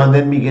every now and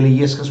then Miguel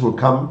Illescas will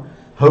come.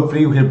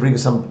 Hopefully he'll bring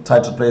some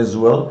title players as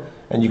well,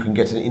 and you can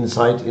get an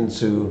insight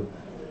into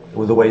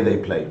the way they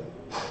play.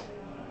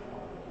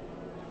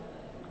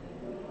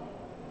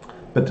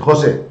 But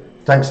Jose,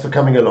 thanks for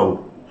coming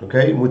along,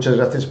 okay? Muchas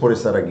gracias por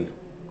estar aquí.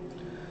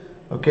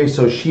 Okay,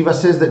 so Shiva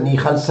says that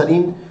Nihal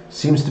Sarin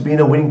seems to be in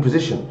a winning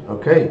position.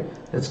 Okay,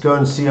 let's go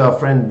and see our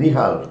friend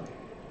Nihal.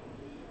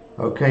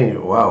 Okay,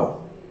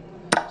 wow.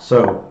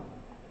 So,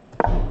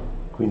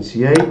 Queen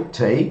C8,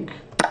 take,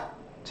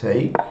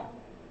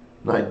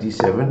 Knight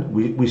D7.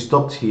 We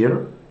stopped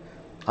here.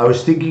 I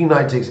was thinking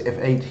Knight takes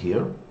F8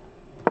 here.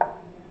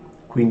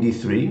 Queen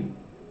D3.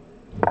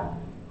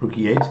 Rook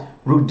E8.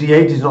 Rook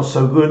D8 is not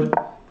so good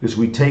because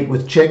we take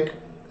with check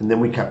and then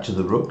we capture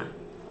the rook.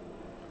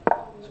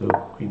 So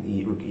Queen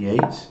E, Rook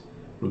E8,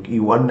 Rook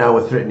E1. Now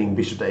we're threatening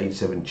Bishop to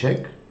H7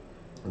 check,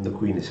 and the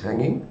Queen is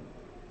hanging.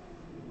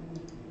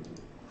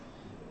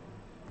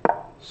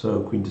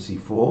 So Queen to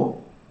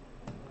C4.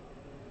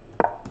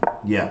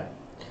 Yeah,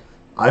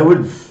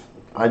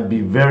 I'd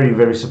be very,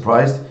 very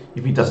surprised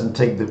if he doesn't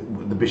take the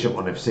Bishop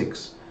on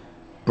F6,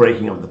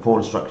 breaking up the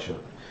pawn structure.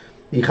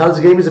 Nihal's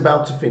game is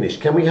about to finish.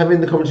 Can we have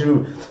in the commentary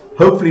room?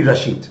 Hopefully,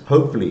 Rashid.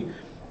 Hopefully,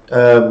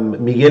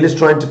 Miguel is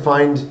trying to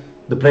find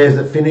the players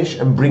that finish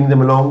and bring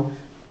them along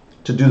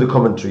to do the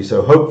commentary.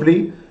 So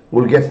hopefully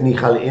we'll get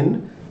Nihal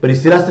in, but he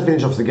still has to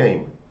finish off the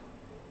game.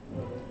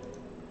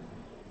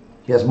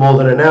 He has more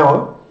than an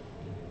hour.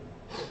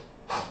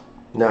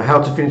 Now,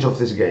 how to finish off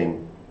this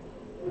game?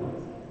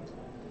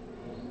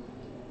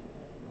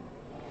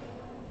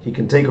 He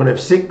can take on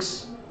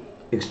F6,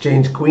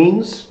 exchange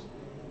queens,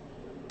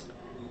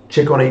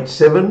 check on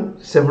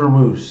H7, several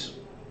moves.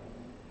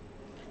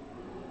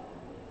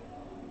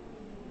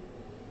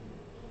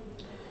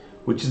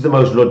 Which is the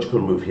most logical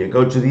move here?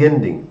 Go to the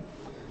ending.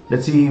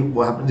 Let's see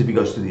what happens if he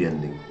goes to the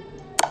ending.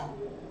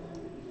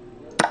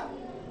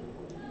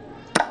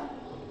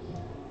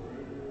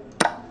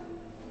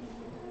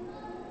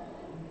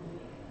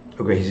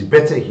 Okay, he's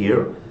better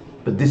here,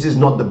 but this is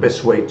not the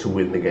best way to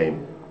win the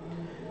game.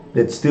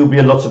 There'd still be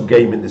a lot of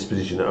game in this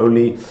position,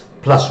 only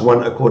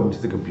 +1 according to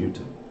the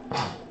computer.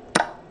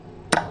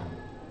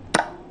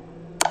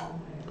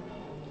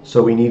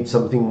 So we need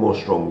something more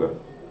stronger.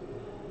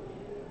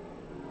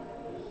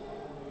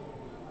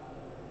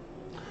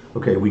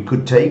 Okay, we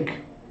could take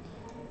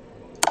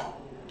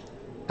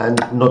and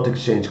not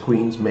exchange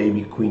queens,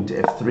 maybe queen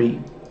to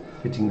F3,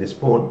 hitting this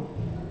pawn.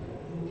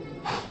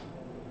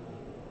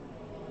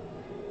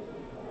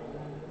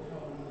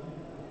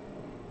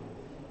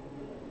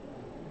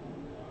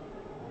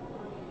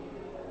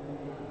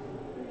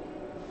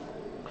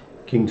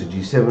 king to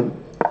g7.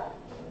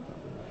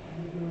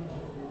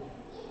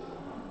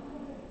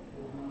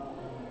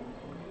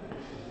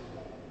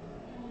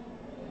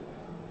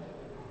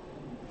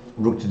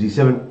 Rook to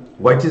d7.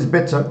 White is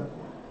better,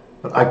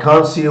 but I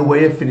can't see a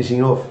way of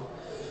finishing off.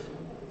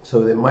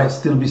 So there might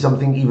still be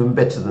something even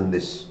better than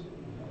this.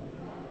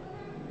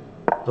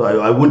 So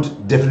I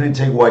would definitely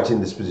take white in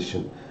this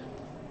position,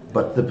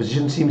 but the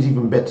position seems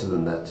even better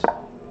than that.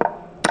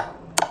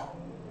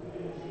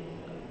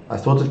 I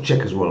thought of check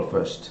as well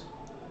first,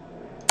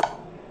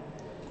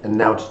 and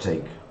now to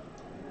take.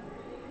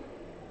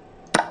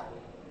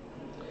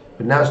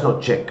 But now it's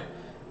not check,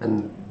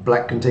 and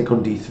black can take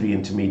on d3,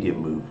 intermediate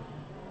move.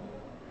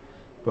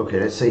 Okay,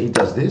 let's say he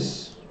does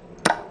this.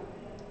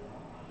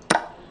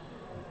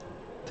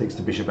 Takes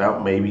the bishop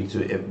out, maybe to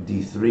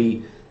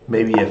d3,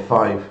 maybe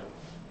f5,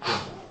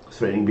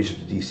 threatening bishop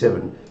to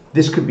d7.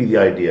 This could be the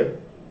idea.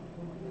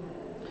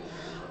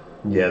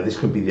 Yeah, this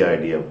could be the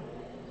idea.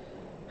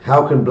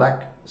 How can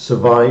black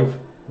survive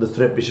the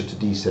threat bishop to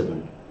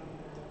d7?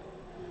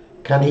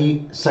 Can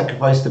he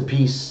sacrifice the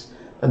piece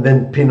and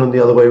then pin on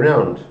the other way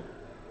around?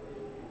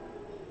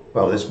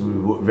 Wow, this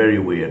would be very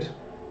weird.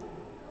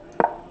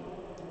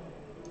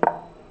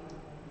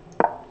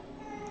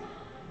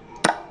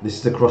 This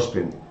is the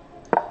crosspin.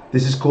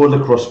 This is called a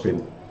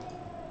crosspin.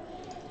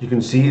 You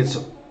can see it's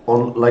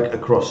on like a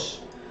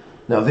cross.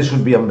 Now this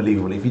would be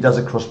unbelievable. If he does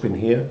a crosspin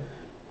here,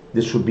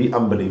 this would be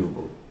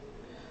unbelievable.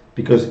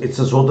 Because it's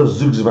a sort of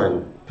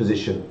zugzwang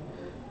position.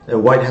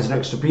 White has an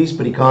extra piece,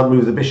 but he can't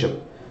move the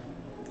bishop.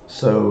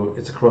 So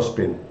it's a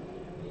crosspin.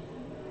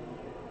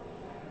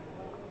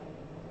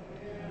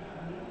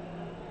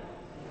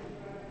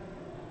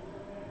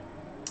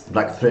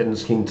 Black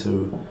threatens king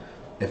to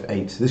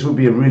f8. This would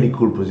be a really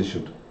cool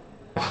position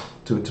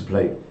to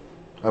play.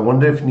 I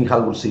wonder if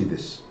Nihal will see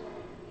this.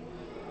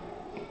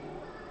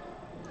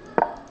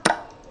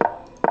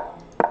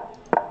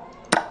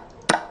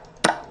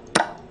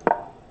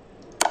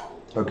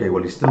 Okay,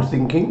 well he's still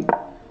thinking,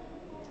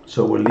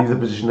 so we'll leave the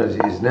position as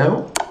it is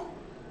now.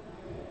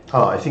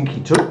 Ah, I think he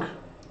took.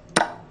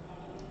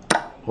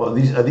 Well,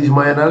 are these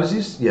my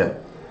analysis? Yeah.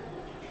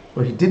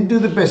 Well, he didn't do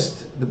the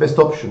best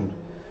option.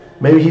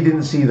 Maybe he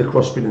didn't see the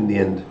crosspin in the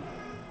end.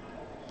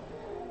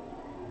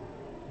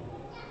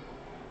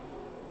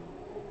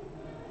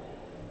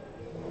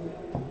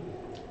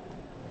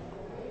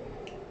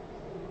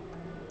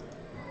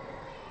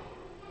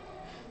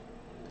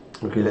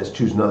 Okay, let's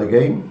choose another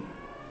game.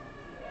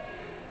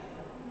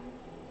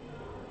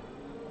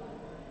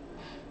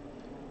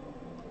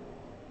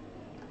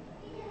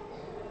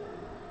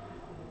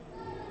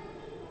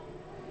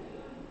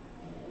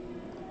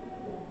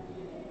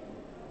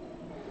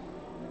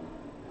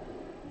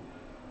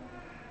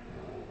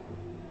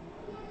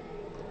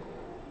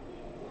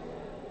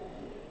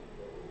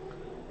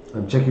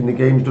 I'm checking the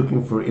games,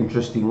 looking for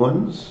interesting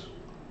ones.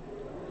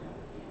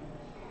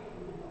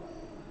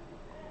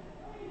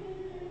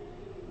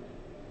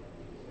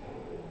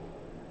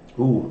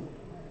 Ooh.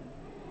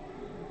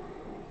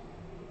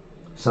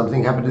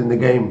 Something happened in the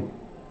game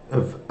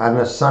of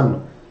Anna's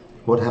son.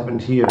 What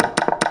happened here?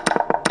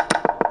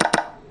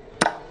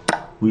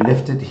 We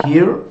left it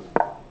here.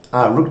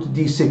 Ah, rook to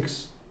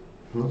d6.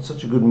 Not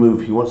such a good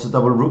move. He wants to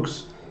double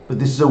rooks, but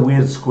this is a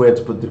weird square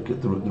to put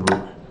the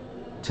rook.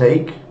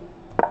 Take.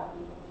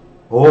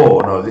 Oh,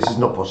 no, this is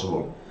not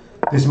possible.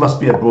 This must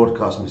be a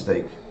broadcast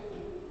mistake.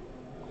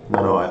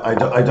 No,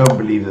 I don't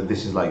believe that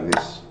this is like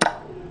this.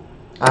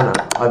 Anna,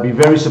 I'd be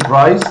very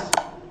surprised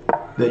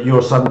that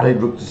your son played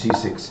rook to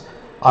c6.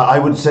 I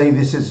would say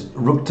this is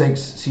rook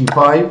takes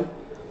c5,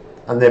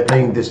 and they're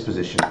playing this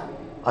position.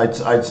 I'd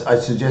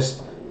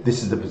suggest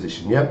this is the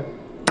position, yeah?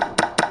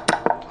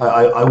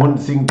 I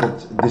wouldn't think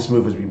that this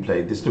move has been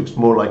played. This looks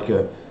more like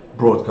a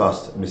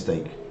broadcast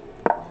mistake.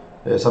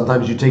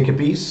 Sometimes you take a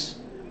piece.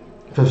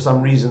 For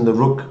some reason the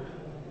rook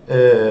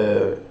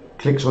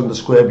clicks on the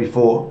square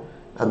before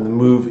and the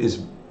move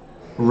is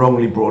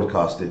wrongly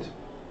broadcasted.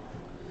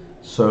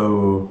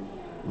 So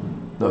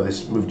no,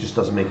 this move just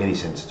doesn't make any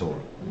sense at all.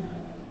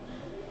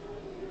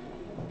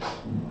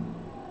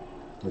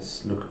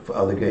 Let's look for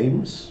other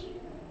games.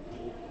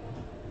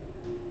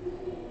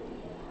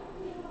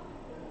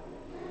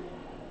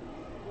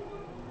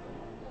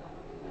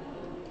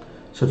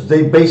 So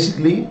today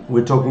basically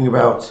we're talking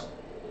about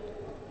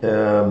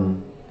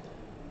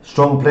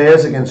strong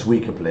players against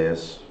weaker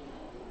players.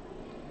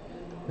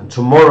 And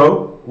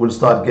tomorrow we'll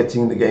start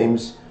getting the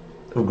games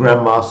of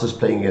grandmasters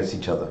playing against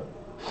each other.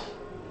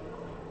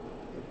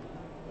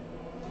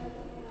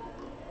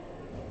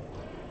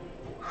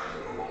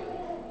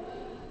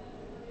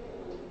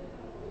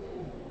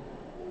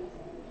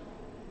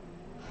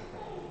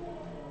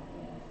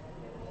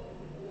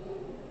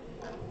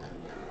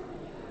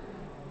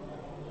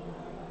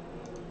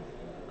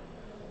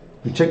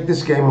 We checked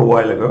this game a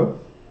while ago.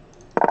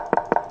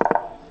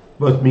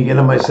 Both Miguel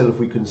and myself,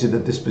 we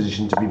considered this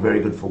position to be very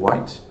good for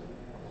white.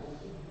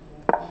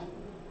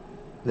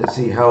 Let's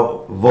see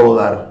how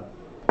Volodar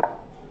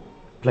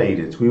played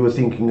it. We were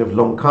thinking of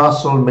long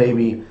castle,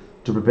 maybe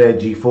to prepare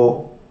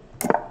g4.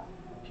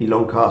 He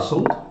long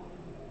castled.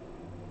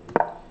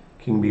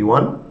 King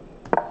b1.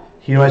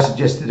 Here I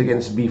suggested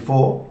against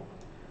b4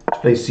 to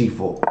play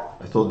c4.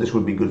 I thought this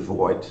would be good for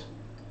white,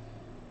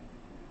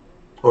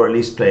 or at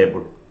least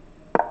playable.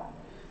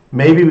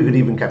 Maybe we could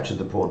even capture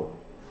the pawn.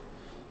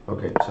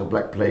 Okay, so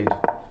black played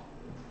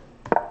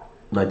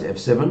knight to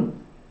f7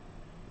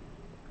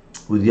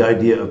 with the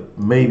idea of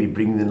maybe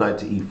bringing the knight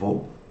to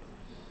e4.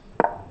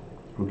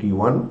 Rook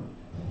e1.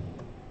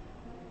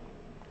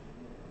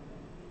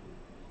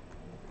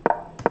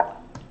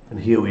 And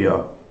here we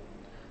are.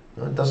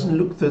 Now, it doesn't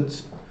look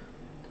that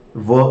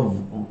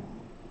Volodar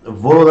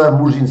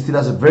Murzin still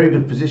has a very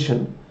good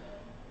position,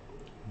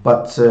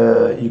 but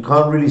you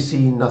can't really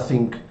see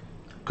nothing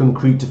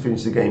concrete to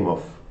finish the game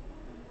off.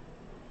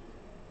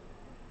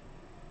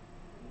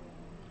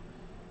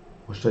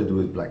 What should I do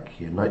with black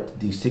here? Knight to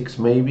d6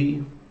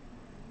 maybe,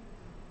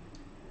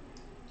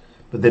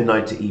 but then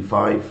knight to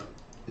e5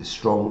 is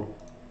strong.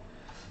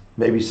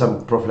 Maybe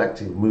some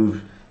prophylactic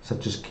move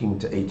such as king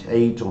to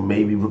h8, or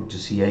maybe rook to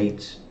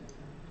c8.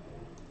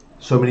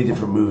 So many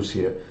different moves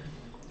here.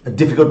 A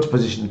difficult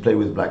position to play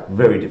with black,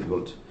 very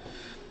difficult.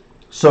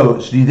 So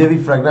Sridevi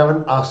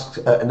Fragnavan asks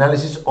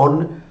analysis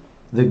on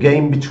the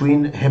game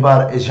between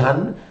Hebar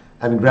Ejan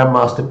and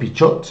Grandmaster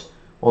Pichot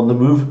on the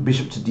move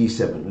bishop to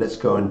d7. Let's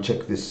go and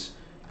check this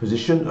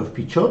position of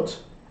Pichot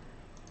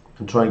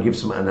and try and give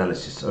some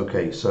analysis.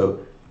 Okay,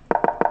 so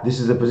this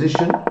is the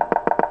position.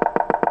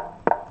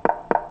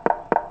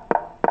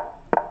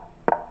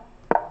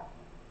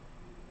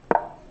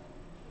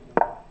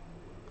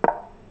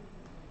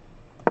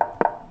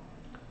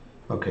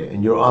 Okay,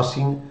 and you're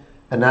asking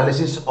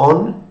analysis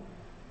on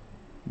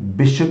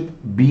bishop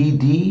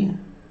bd.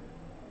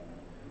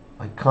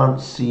 I can't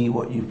see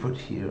what you put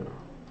here.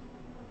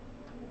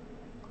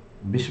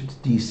 Bishop to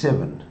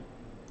d7.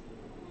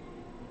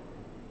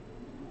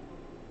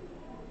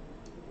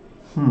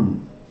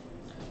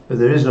 But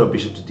there is no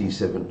bishop to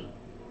d7.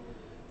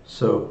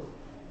 So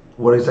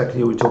what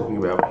exactly are we talking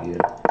about here?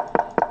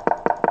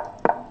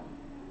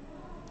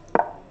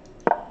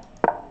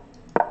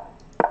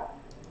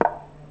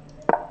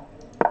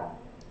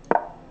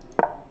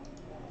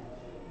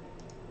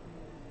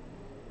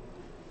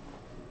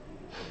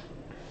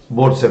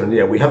 Board 7,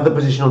 yeah, we have the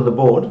position on the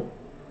board.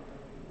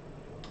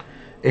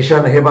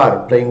 Eshan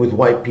Hebar playing with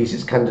white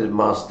pieces, candidate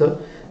master.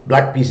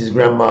 Black pieces,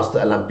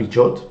 grandmaster Alain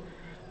Pichot.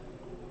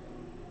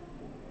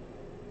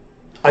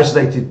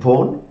 Isolated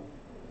pawn.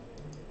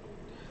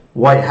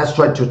 White has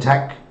tried to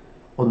attack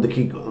on the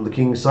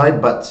king's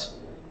side, but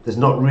there's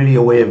not really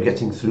a way of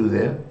getting through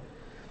there.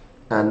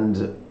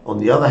 And on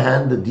the other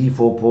hand, the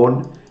d4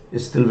 pawn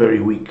is still very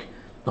weak.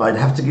 Now I'd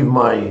have to give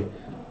my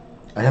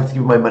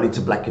money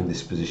to black in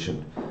this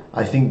position.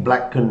 I think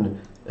black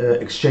can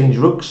exchange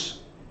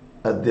rooks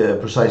at the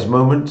precise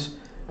moment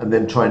and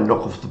then try and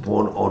knock off the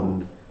pawn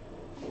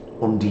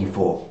on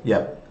d4.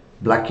 Yeah,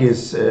 black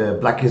is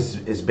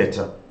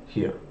better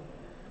here.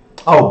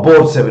 Oh,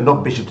 board 7,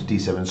 not bishop to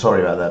d7.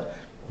 Sorry about that.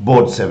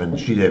 Board 7,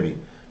 Sridevi.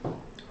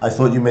 I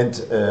thought you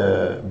meant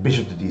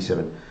bishop to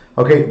d7.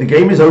 Okay, the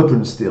game is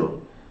open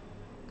still.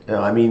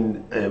 I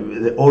mean,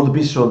 all the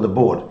pieces are on the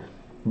board,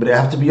 but I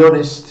have to be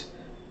honest.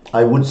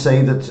 I would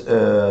say that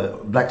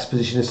black's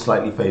position is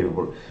slightly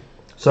favorable.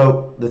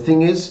 So the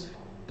thing is,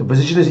 the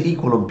position is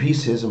equal on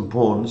pieces and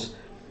pawns,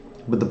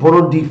 but the pawn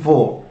on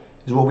d4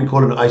 is what we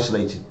call an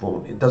isolated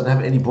pawn. It doesn't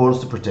have any pawns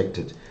to protect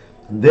it,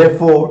 and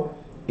therefore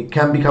it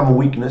can become a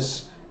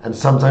weakness, and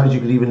sometimes you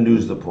could even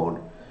lose the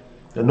pawn.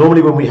 And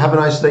normally when we have an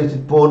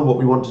isolated pawn, what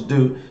we want to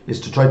do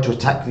is to try to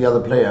attack the other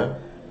player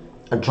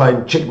and try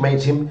and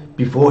checkmate him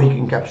before he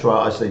can capture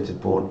our isolated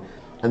pawn,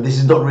 and this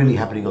is not really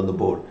happening on the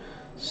board.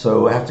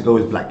 So I have to go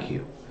with black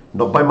here.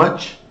 Not by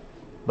much,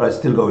 but I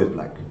still go with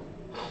black.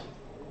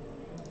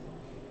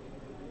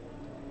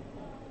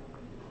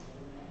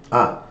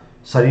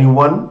 Sarin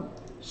won,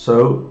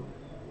 so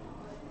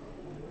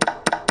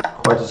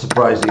quite a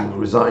surprising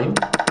resign.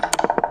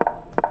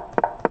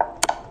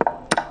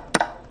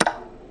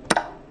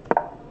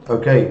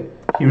 Okay,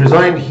 he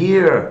resigned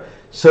here,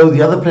 so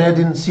the other player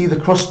didn't see the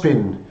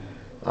crosspin.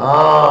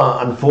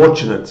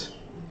 Unfortunate.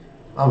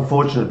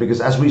 Unfortunate,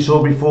 because as we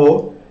saw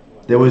before,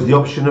 there was the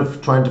option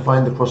of trying to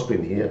find the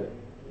crosspin here.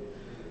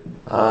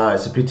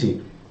 It's a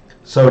pity.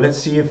 So let's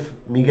see if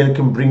Miguel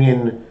can bring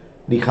in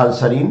Nihal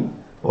Sarin,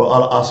 or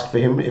I'll ask for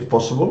him if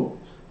possible.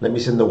 Let me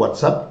send the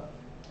WhatsApp.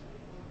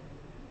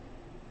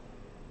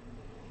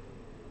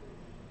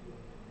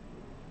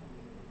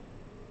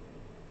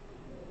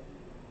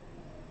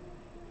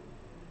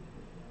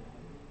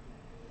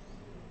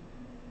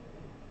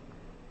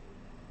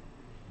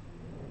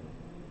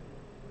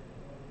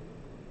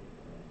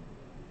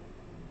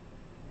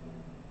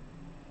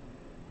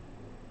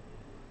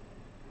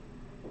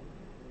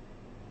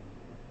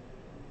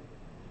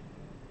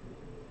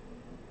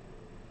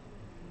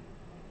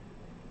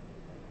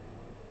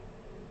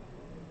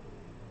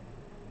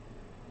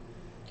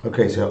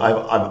 Okay, so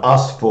I've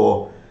asked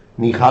for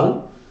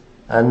Nihal,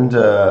 and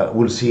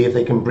we'll see if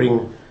they can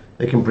bring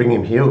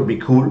him here. It would be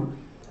cool.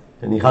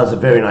 And Nihal's a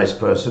very nice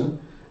person,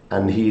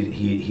 and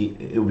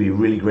it would be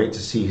really great to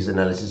see his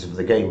analysis of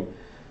the game.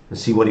 and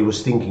see what he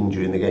was thinking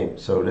during the game.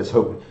 So let's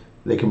hope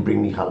they can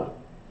bring Michal.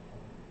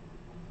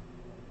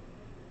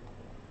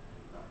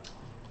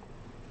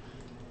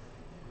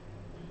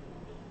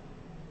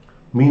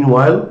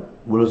 Meanwhile,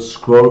 we'll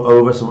scroll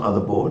over some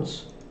other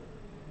boards.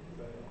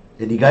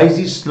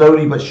 Edigaisi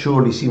slowly but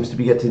surely seems to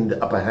be getting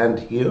the upper hand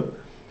here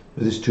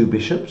with his two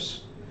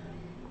bishops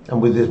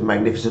and with his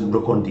magnificent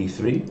rook on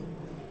d3.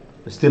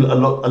 There's still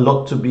a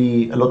lot to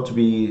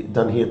be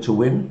done here to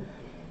win,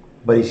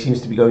 but he seems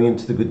to be going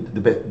into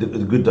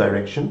the good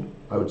direction,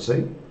 I would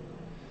say.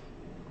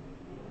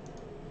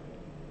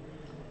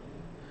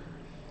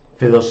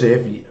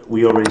 Fedoseev,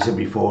 we already said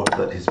before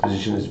that his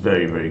position is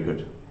very, very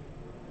good.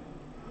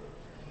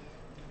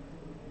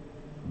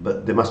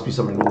 But there must be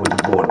something wrong with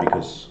the board,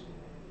 because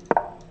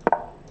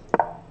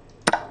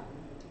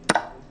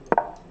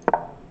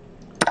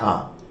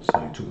so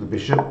he took the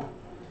bishop.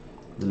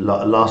 The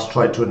last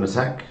try to an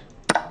attack.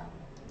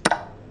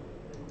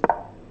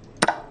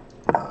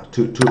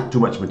 Too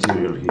much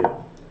material here.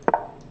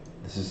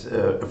 This is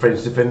a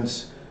French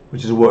defense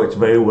which has worked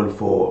very well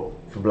for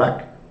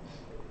black.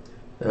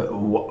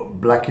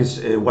 White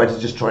is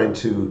just trying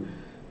to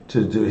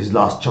do his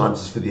last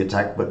chances for the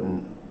attack, but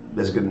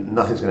nothing's going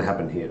to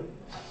happen here.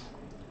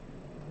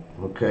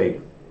 Okay.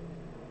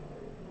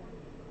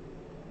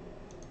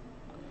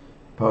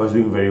 Pau is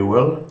doing very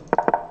well.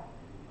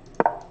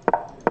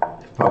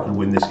 If Pau can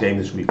win this game,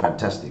 this would be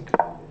fantastic.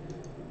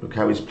 Look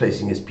how he's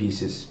placing his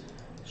pieces.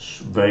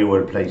 Very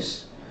well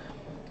placed.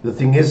 The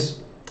thing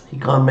is, he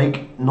can't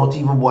make not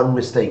even one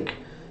mistake,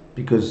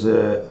 because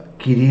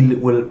Kirill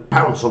will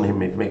pounce on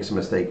him if he makes a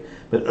mistake.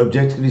 But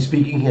objectively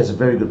speaking, he has a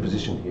very good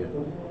position here.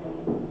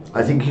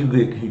 I think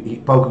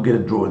Pau could get a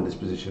draw in this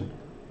position.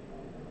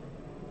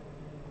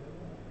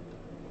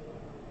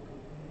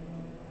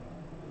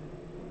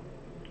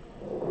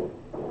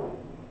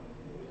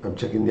 I'm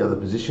checking the other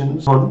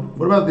positions.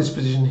 What about this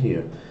position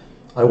here?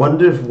 I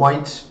wonder if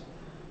White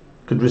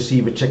could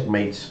receive a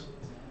checkmate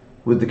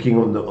with the king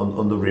on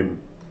the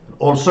rim.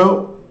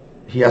 Also,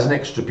 he has an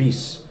extra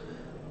piece,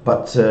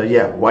 but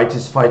yeah, White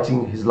is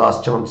fighting his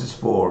last chances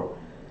to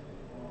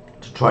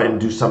try and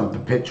do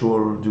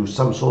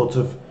some sort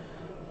of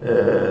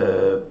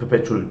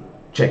perpetual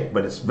check,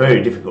 but it's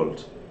very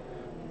difficult.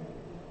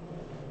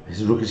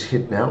 His rook is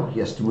hit now. He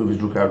has to move his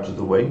rook out of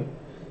the way.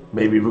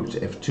 Maybe rook to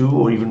f2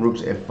 or even rook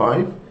to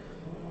f5.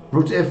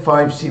 Rook to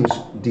f5 seems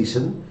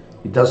decent.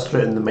 He does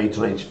threaten the mate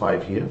on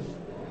h5 here.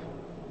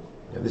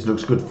 Yeah, this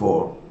looks good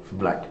for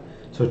black.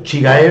 So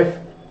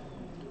Chigaev,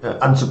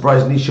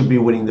 unsurprisingly, should be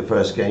winning the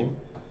first game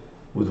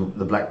with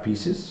the black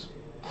pieces.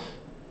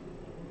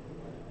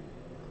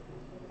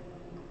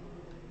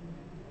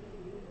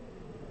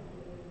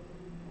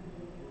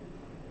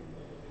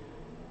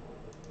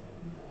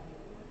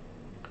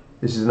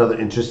 This is another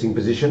interesting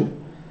position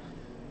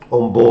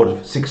on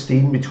board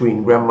 16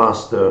 between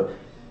Grandmaster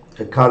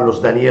Carlos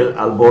Daniel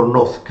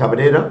Albornoz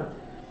Cabrera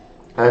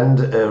and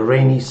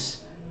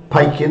Rainis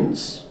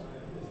Paikins.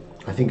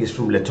 I think it's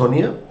from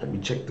Letonia. Let me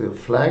check the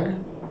flag.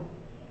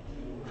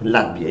 From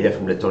Latvia, yeah,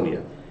 from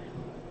Letonia.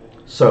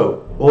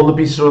 So all the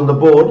pieces are on the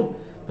board,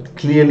 but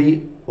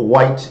clearly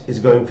White is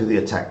going for the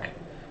attack.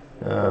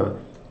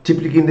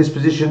 Typically in this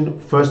position,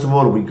 first of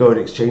all, we go and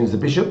exchange the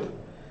bishop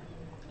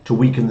to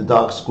weaken the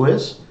dark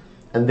squares,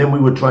 and then we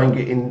would try and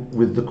get in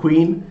with the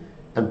queen,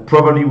 and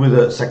probably with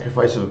a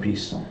sacrifice of a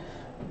piece.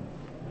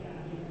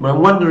 But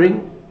I'm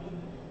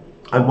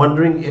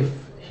wondering if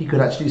he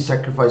could actually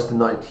sacrifice the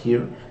knight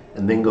here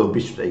and then go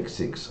bishop to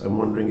h6. I'm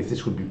wondering if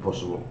this would be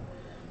possible.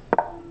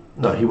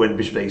 No, he went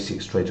bishop to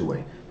h6 straight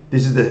away.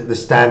 This is the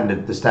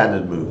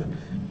standard move.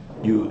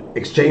 You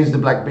exchange the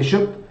black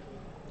bishop,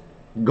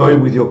 go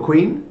in with your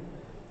queen,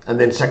 and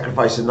then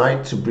sacrifice a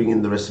knight to bring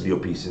in the rest of your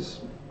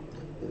pieces.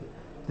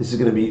 This is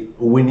going to be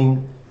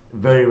winning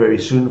very, very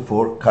soon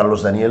for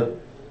Carlos Daniel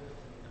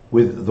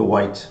with the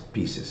white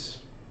pieces.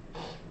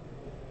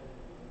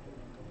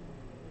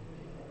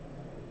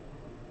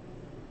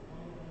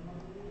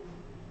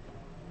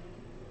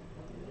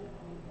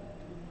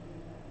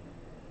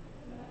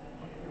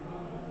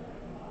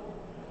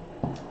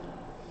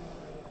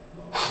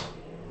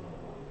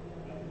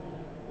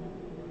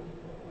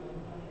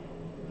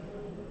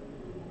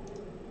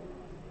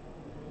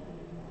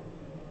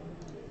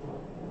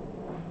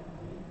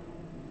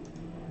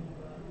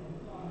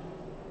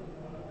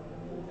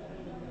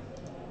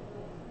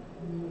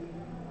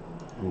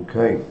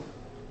 Okay,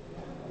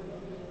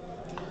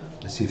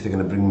 let's see if they're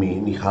going to bring me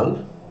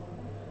Michal.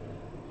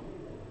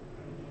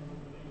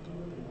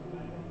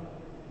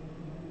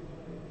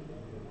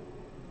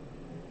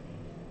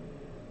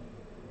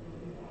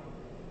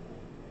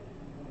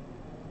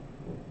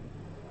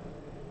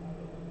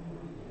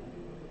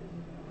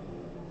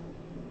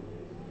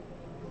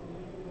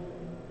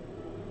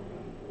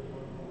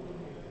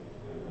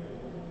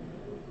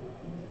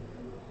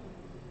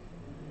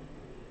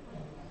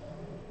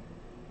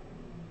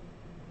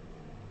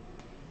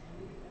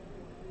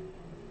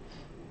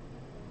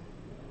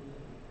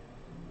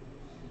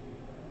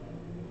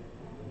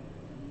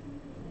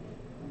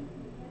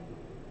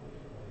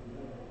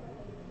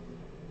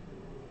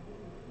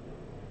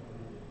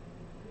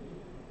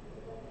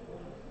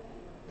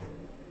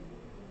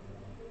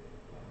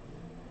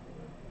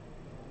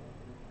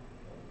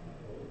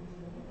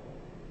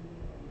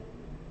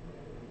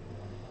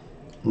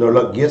 No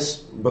luck, yes,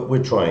 but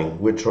we're trying.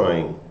 We're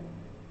trying.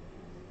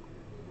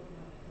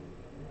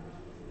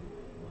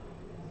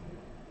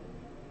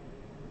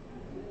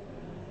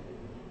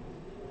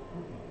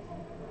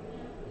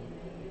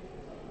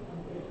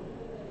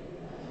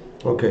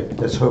 Okay,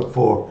 let's hope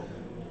for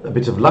a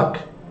bit of luck.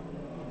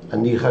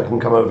 And Nija can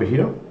come over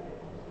here.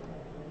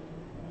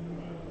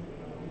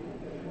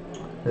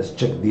 Let's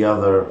check the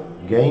other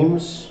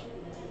games.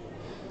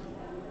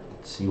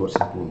 Let's see what's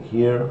happening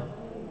here.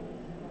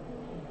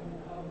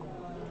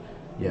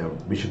 Yeah,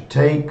 bishop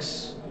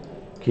takes,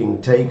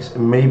 king takes,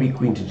 and maybe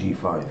queen to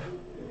g5.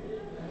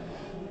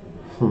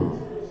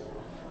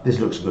 This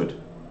looks good.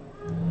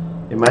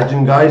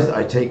 Imagine, guys,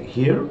 I take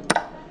here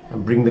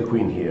and bring the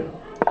queen here.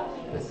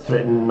 I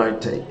threaten knight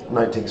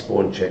takes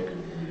pawn check.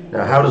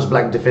 Now, how does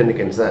black defend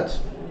against that?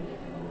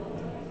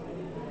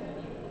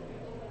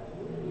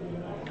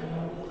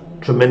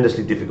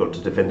 Tremendously difficult to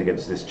defend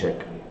against this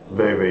check.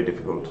 Very, very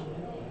difficult.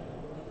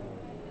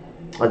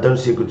 I don't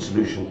see a good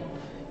solution.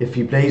 If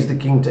he plays the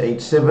king to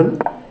h7,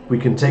 we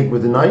can take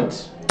with the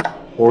knight,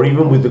 or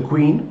even with the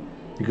queen,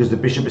 because the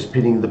bishop is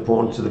pinning the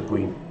pawn to the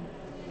queen.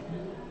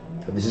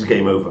 And this is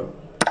game over.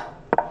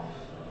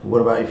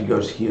 What about if he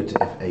goes here to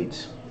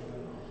f8?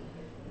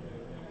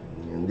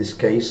 In this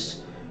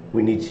case,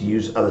 we need to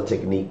use other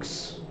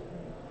techniques.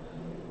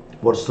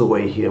 What's the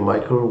way here,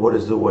 Michael? What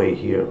is the way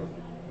here?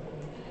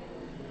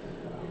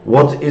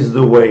 What is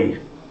the way?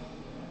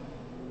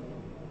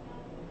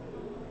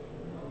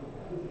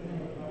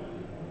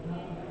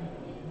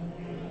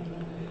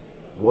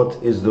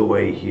 What is the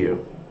way here?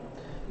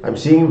 I'm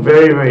seeing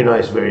very, very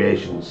nice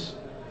variations.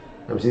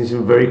 I'm seeing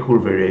some very cool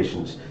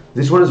variations.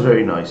 This one is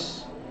very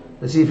nice.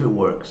 Let's see if it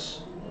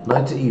works.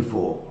 Knight to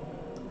e4.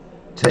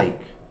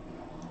 Take.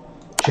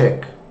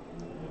 Check.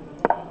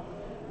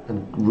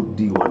 And rook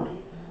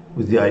d1.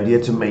 With the idea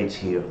to mate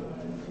here.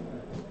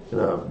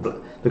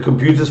 The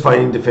computer's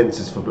finding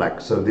defenses for black,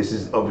 so this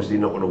is obviously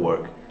not going to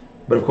work.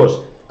 But of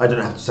course, I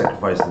don't have to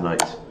sacrifice the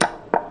knight.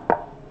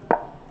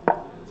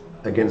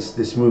 Against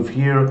this move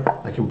here,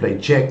 I can play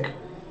check.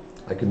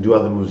 I can do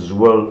other moves as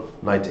well.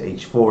 Knight to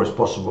h4 is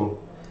possible.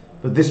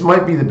 But this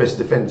might be the best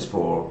defense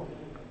for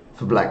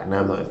black,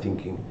 now that I'm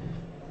thinking.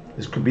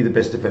 This could be the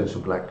best defense for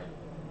black.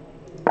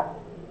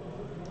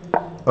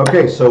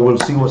 Okay, so we'll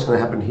see what's going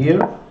to happen here.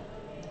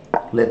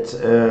 Let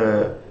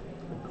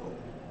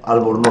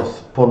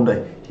Albornoz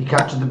ponder. He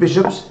captured the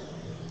bishops.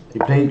 He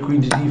played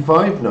queen to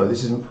d5. No,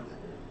 this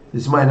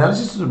is my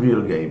analysis of the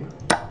real game.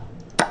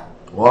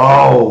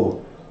 Wow.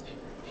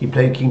 He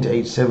played king to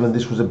h7.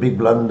 This was a big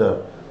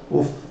blunder.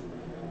 Oof.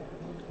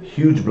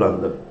 Huge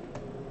blunder.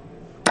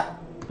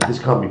 But this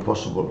can't be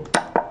possible.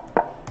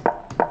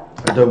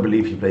 I don't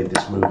believe he played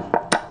this move.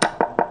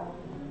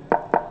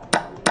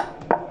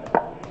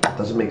 It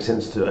doesn't make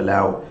sense to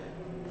allow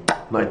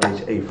knight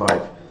takes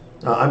a5.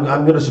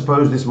 I'm going to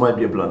suppose this might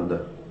be a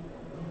blunder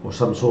or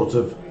some sort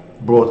of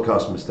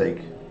broadcast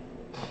mistake.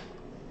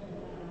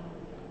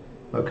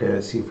 Okay,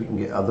 let's see if we can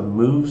get other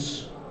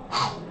moves.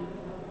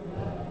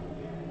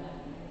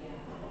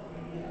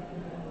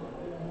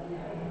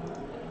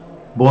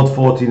 Board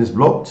 14 is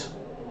blocked.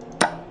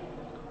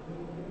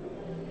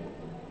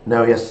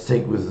 Now he has to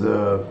take with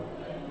the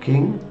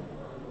king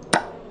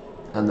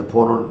and the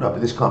pawn on. No, but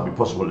this can't be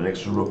possible, an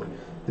extra rook.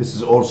 This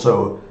is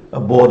also a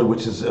board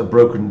which is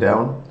broken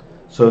down.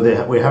 So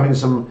we're having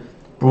some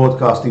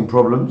broadcasting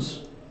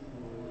problems.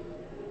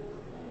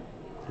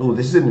 Oh,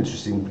 this is an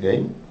interesting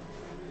game.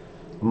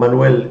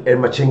 Manuel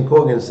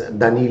Ermachenko against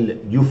Danil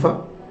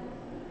Yufa.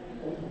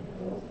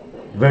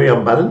 Very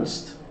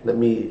unbalanced. Let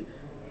me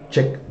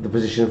check the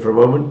position for a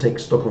moment, take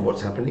stock of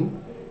what's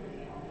happening.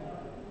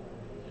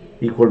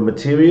 Equal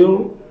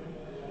material.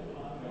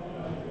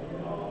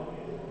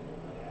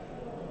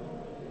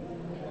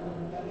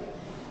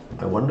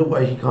 I wonder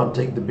why he can't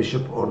take the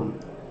bishop on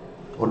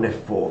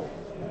f4.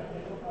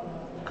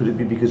 Could it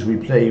be because we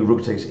play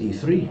rook takes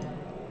e3?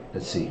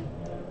 Let's see.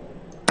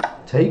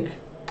 Take.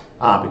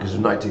 Ah, because of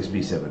knight takes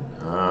b7.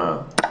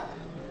 Ah,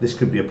 this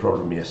could be a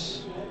problem,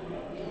 yes.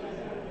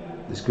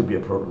 This could be a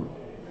problem.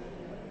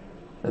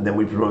 And then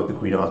we promote the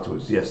queen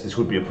afterwards. Yes, this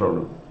would be a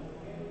problem.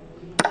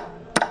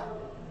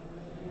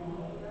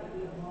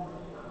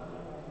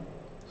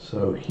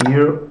 So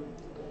here,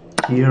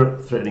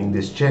 threatening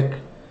this check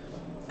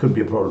could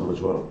be a problem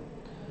as well.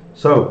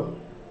 So,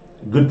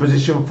 good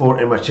position for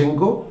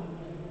Ermachenko,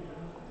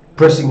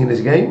 pressing in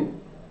his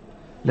game.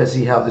 Let's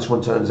see how this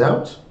one turns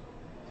out.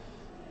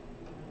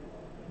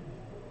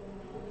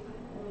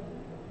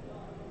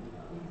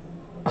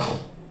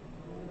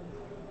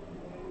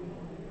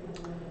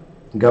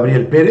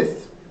 Gabriel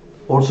Perez,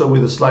 also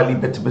with a slightly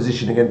better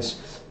position against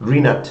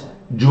Rinat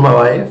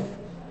Jumabayev.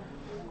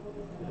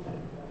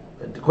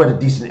 Quite a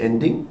decent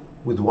ending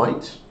with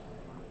white.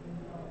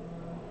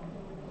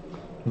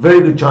 Very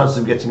good chance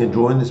of getting a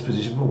draw in this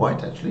position for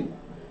white, actually.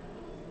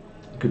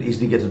 Could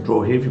easily get a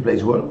draw here if he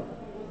plays well.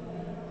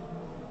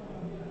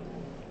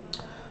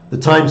 The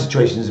time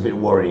situation is a bit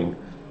worrying.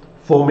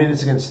 4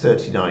 minutes against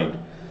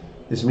 39.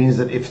 This means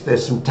that if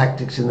there's some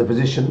tactics in the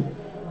position,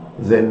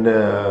 then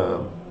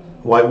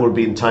White will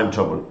be in time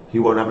trouble. He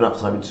won't have enough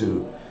time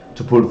to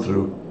pull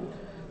through.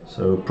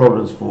 So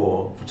problems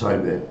for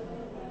time there.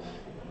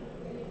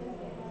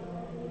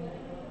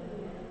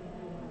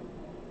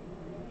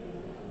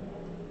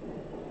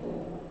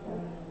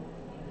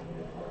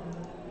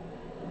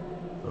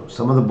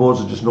 Some of the boards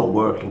are just not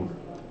working.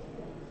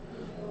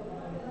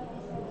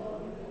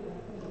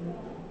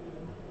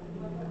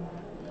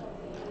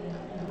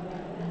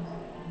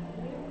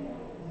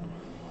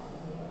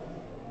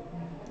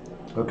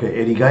 Okay,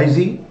 Eddie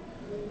Gaisi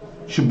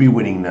should be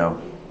winning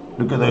now.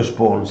 Look at those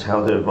pawns,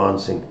 how they're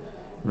advancing.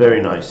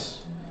 Very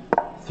nice.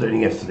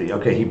 Threatening f3.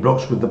 Okay, he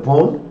blocks with the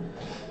pawn.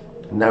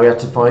 Now we have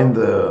to find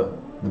the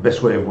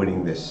best way of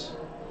winning this.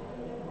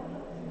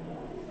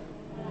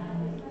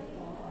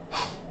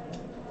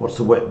 What's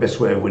the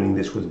best way of winning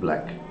this with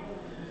black?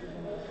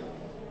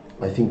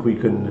 I think we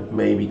can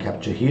maybe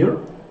capture here.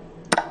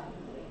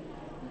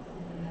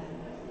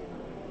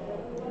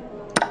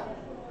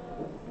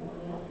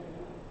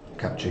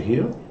 Capture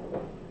here.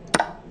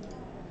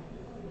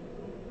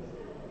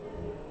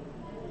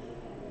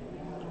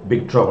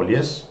 Big trouble,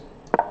 yes?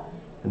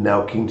 And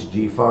now king to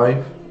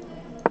g5.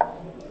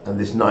 And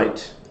this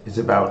knight is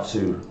about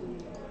to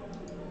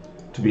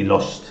be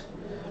lost.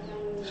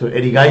 So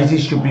Eddie Gaisi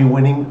should be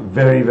winning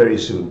very, very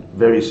soon.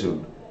 Very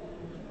soon.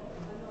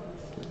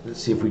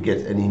 Let's see if we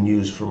get any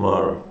news from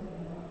our...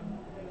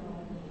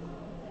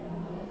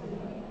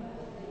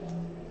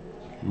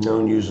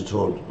 No news at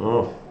all.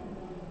 Oh.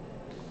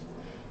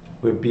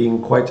 We're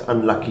being quite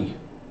unlucky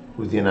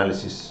with the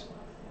analysis.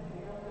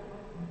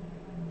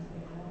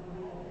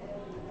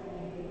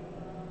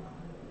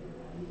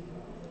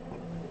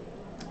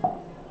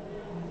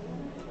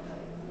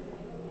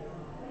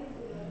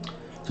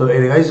 So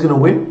Eddie Gaisi is going to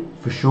win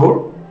for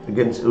sure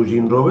against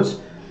Eugene Robes.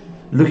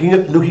 Looking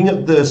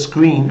at the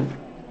screen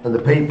and the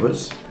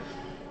papers,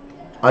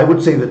 I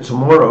would say that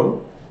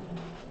tomorrow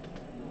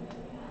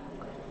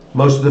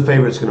most of the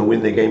favorites are going to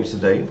win their games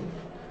today.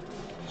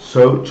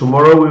 So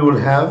tomorrow we will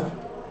have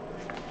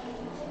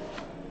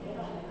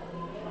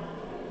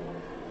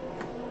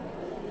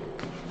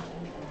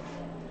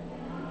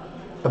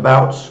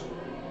about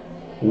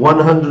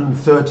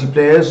 130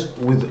 players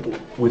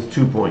with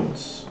 2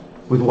 points,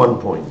 with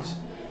 1 point.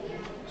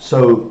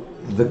 So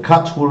the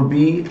cut will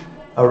be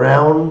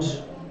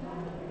around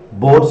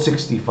board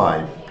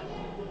 65.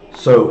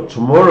 So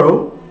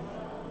tomorrow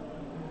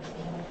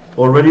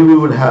already we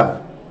will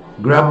have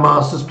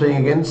grandmasters playing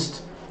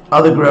against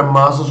other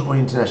grandmasters or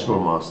international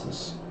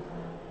masters.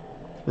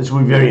 This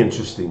will be very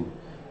interesting.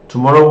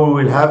 Tomorrow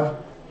we will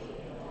have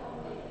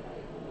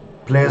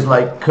players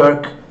like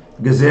Kirk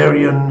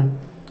Gazarian,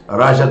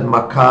 Rajat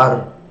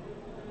Makar,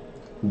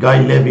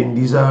 Guy Levin.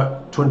 These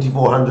are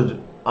 2400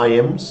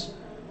 IMs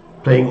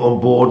playing on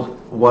board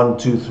 1,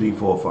 2, 3,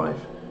 4, 5.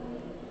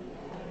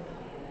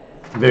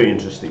 Very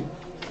interesting.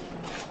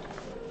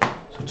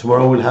 So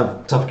tomorrow we'll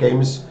have tough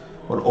games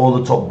on all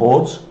the top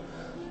boards,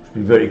 which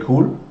will be very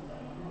cool.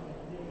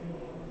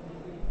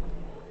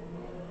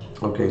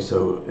 Okay,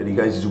 so Eddie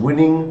Gaisi is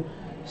winning.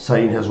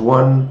 Sain has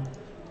won.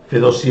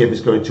 Fedosiev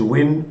is going to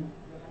win.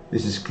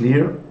 This is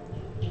clear.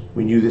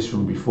 We knew this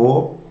from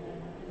before.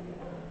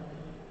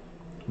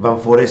 Van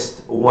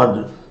Forest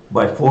won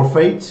by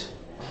forfeit.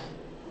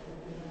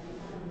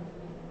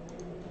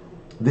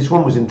 This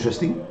one was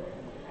interesting.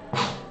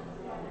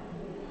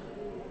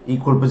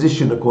 Equal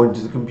position according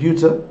to the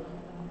computer,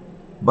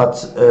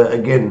 but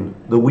again,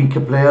 the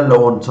weaker player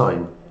low on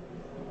time,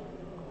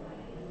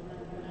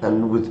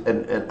 and with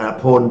a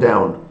pawn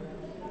down.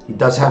 He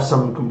does have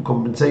some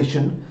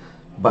compensation,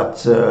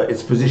 but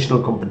it's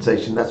positional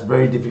compensation. That's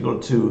very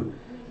difficult to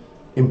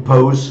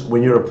impose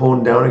when you're a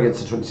pawn down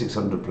against a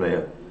 2600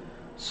 player.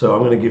 So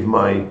I'm going to give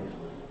my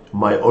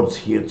odds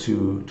here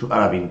to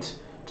Aravind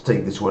to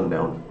take this one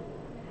down.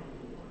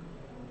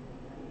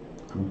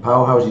 And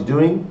Pau, how's he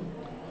doing?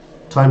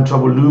 Time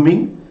trouble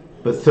looming,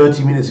 but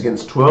 30 minutes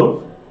against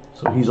 12,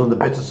 so he's on the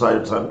better side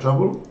of time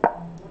trouble.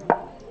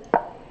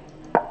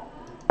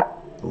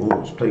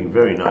 Oh, he's playing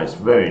very nice,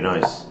 very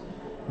nice,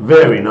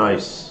 very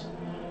nice.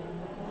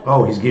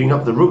 Oh, he's giving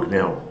up the rook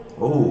now.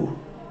 Oh,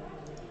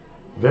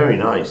 very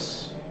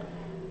nice,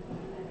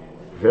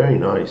 very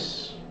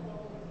nice.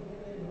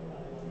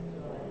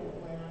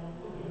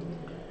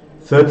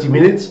 30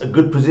 minutes, a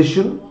good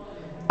position,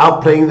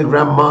 outplaying the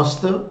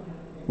Grandmaster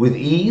with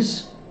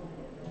ease.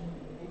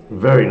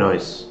 Very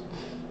nice.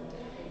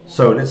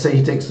 So let's say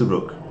he takes the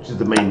rook, which is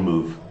the main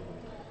move.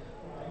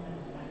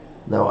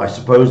 Now I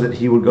suppose that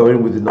he will go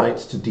in with the knight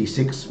to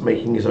d6,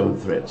 making his own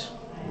threat.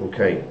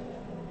 Okay.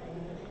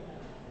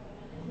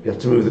 You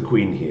have to move the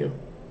queen here.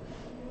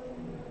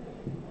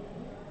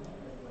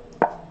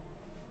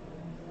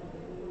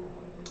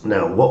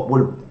 Now what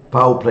will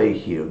Pau play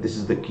here? This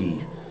is the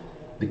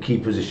key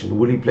position.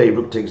 Will he play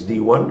rook takes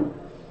d1,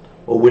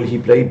 or will he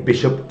play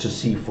bishop to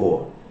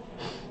c4?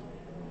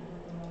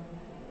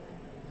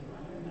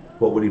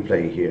 What will he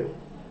play here?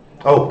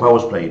 Oh,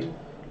 Pau's played.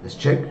 Let's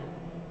check.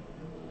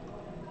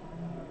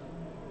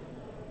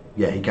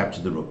 Yeah, he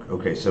captured the rook.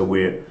 Okay, so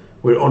we're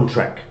on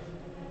track.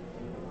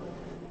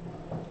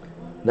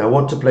 Now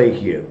what to play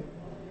here?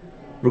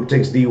 Rook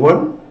takes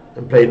d1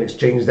 and play an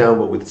exchange down,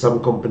 but with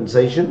some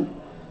compensation,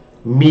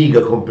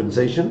 meager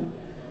compensation,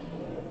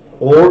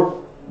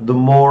 or the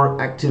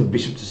more active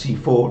bishop to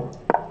c4,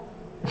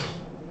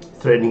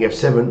 threatening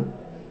f7,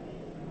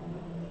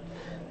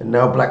 and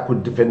now black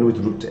would defend with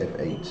rook to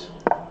f8.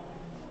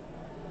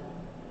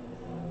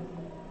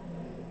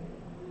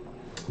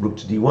 Rook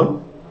to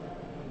d1.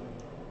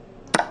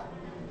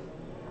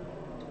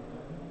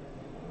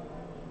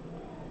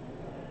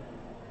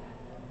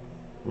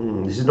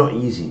 This is not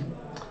easy.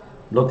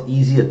 Not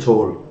easy at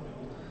all.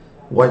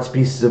 White's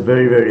pieces are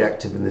very, very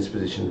active in this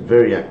position.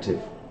 Very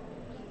active.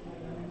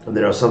 And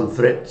there are some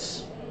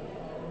threats.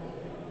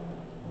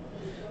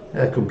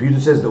 Computer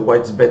says that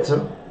white's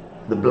better.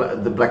 The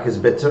black is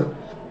better.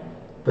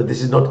 But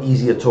this is not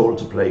easy at all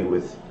to play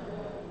with.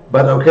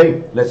 But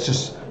okay, let's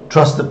just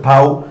trust that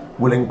Pau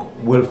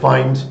will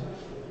find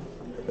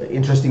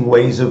interesting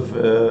ways of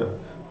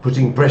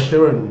putting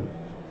pressure and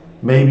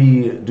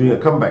maybe doing a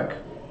comeback.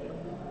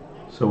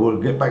 So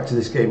we'll get back to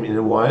this game in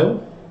a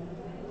while.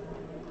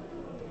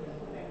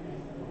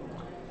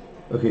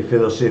 Okay,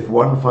 Fedoshev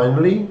won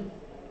finally.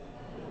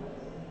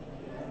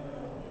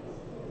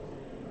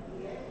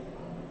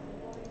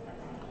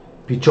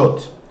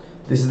 Pichot.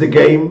 This is the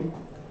game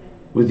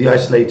with the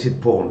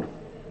isolated pawn.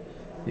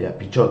 Yeah,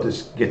 Pichot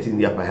is getting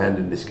the upper hand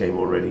in this game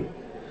already.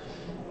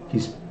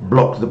 He's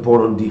blocked the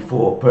pawn on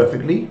d4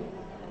 perfectly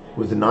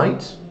with the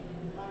knight.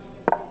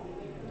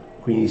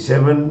 Queen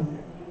e7.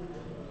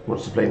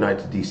 Wants to play knight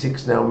to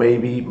d6 now,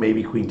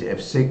 maybe queen to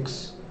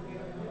f6.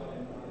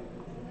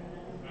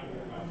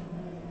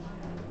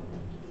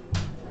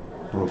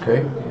 Okay,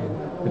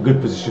 a good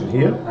position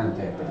here.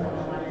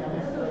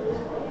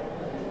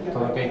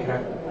 Todo ok,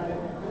 crack.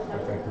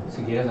 Perfecto.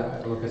 Si quieres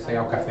lo que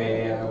sea, o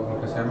café o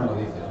lo que sea, me lo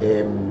dices.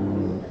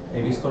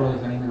 He visto lo de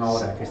Janine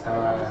ahora, que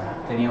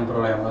tenía un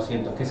problema, lo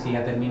siento, que es que ya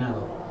ha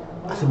terminado.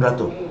 Hace un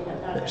rato.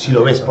 Si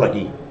lo ves por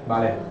aquí.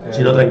 Vale.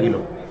 Si no,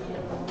 tranquilo.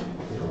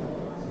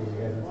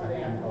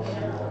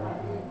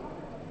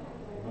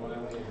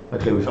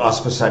 Okay, we've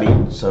asked for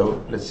Sarin,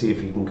 so let's see if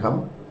he can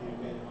come.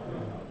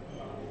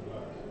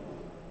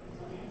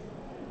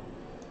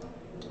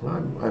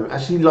 I'm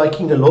actually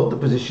liking a lot the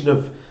position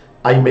of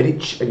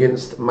Aymeric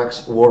against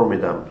Max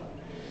Warmedam.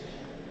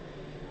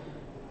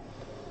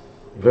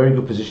 Very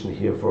good position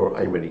here for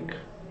Aymeric.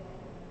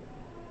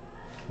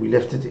 We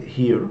left it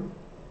here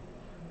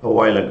a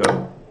while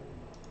ago.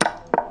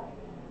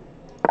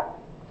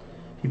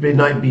 He played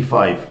knight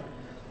b5.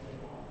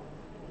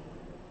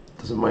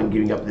 Doesn't mind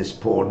giving up this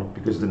pawn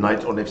because the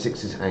knight on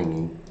f6 is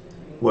hanging.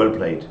 Well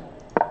played.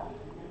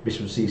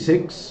 Bishop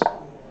c6,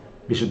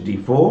 bishop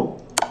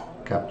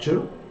d4,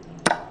 capture.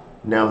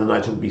 Now the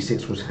knight on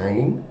b6 was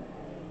hanging.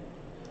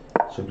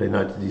 So play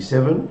knight to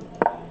d7,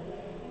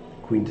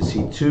 queen to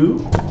c2,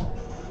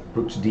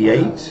 rook to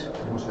d8.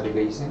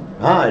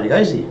 Ah,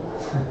 Erigaisi.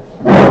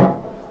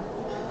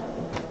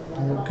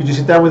 Could you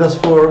sit down with us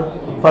for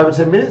 5 or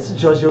 10 minutes and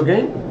show us your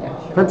game?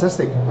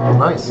 Fantastic.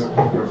 Nice.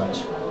 Thank you very much.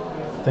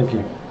 Thank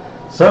you.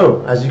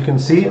 So, as you can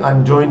see,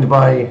 I'm joined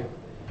by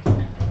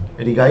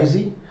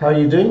Erigaisi. How are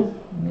you doing?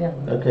 Yeah.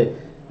 Okay.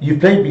 You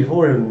played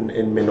before in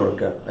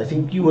Menorca. I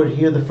think you were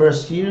here the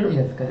first year.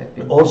 Yes, correct.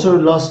 Also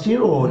last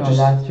year, or No, just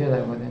last year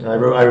I wasn't.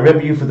 I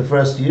remember you for the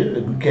first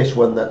year. Gukesh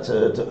won that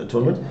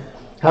tournament.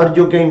 How did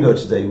your game go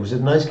today? Was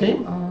it a nice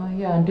game?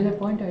 Yeah, until a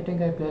point I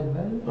think I played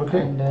well.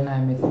 Okay. And then I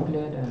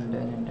misplayed, and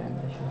then in time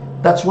I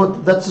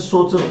should. That's the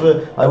sort of.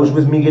 I was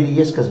with Miguel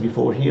Illescas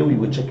before here. We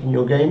were checking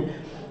your game,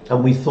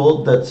 and we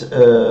thought that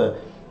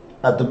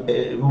at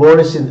the more or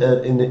less in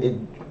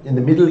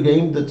the middle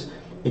game that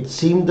it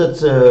seemed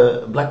that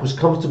black was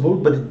comfortable,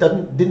 but it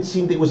didn't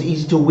seem that it was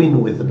easy to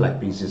win with the black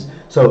pieces.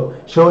 So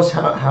show us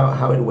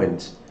how it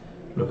went.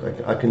 Look,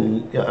 I'm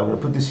going to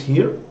put this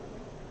here.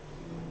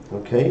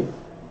 Okay.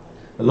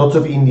 A lot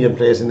of Indian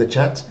players in the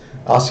chat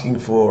asking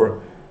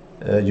for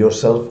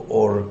yourself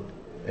or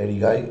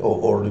Erigai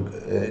or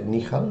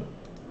Nihal.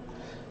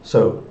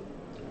 So,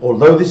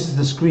 although this is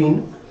the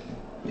screen,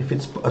 if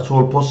it's at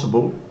all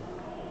possible,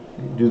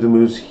 do the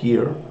moves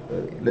here.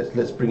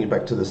 Let's bring it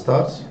back to the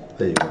start.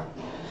 There you go.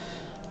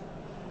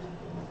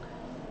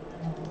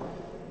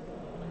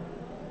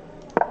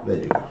 There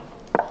you go.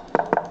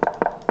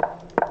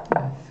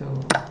 Yeah, so.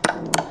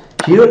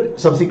 Here,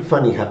 something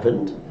funny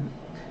happened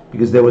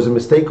because there was a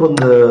mistake on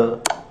the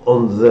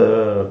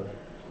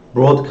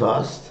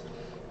broadcast,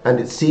 and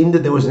it seemed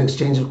that there was an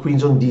exchange of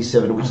queens on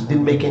d7, which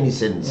didn't make any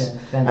sense.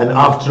 Yeah, and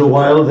after a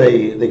while,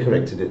 they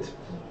corrected it.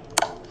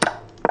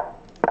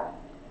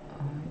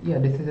 Yeah,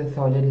 this is a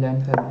solid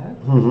line for black.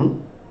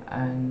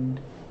 And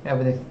I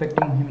was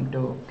expecting him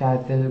to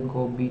castle,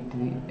 go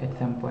b3 at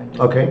some point.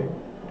 Okay.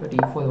 But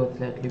e4 was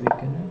slightly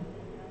weaker.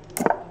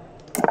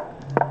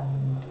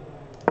 And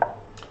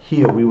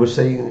Here we were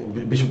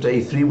saying bishop to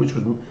a3, which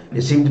was,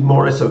 it seemed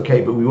more or less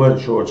okay, but we weren't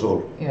sure at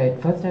all. yeah,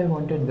 at first I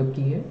wanted rook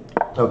e8,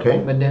 Okay.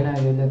 but then I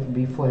realized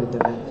b4 is the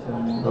best for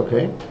me.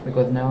 Okay.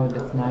 Because now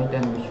this knight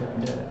and bishop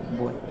they're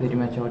both pretty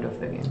much out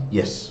of the game.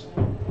 Yes.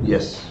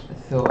 Yes.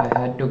 So I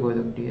had to go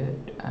rook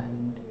d8,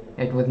 and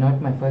it was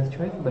not my first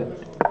choice, but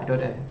I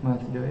thought I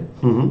must do it.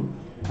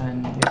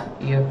 And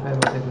yeah,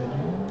 E5 was a good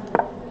one.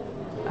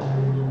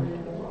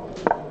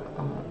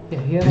 And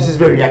yeah, here This is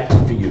very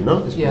active for you, no?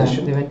 This yeah,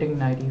 position? preventing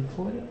knight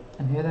e4,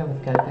 and here I was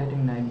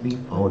calculating knight b4.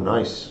 Oh,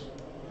 nice.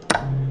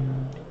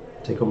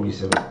 Take on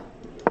b7.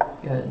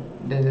 Yeah,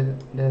 there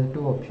are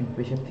two options,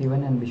 bishop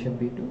c1 and bishop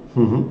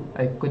b2.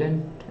 I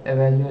couldn't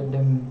evaluate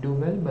them too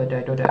well, but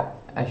I thought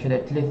I should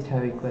at least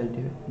have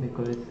equality,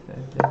 because I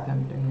played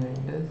something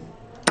like this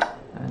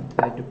and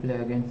tried to play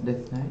against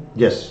this knight.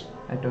 Yes.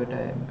 I thought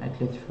I am at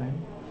least fine.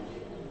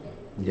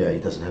 Yeah, he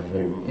doesn't have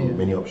very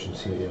many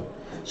options here. Yeah.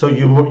 So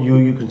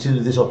you consider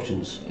these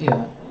options?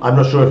 Yeah. I'm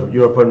not sure if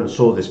your opponent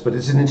saw this, but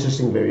it's an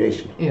interesting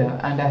variation. Yeah,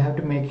 and I have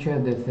to make sure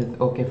this is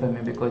okay for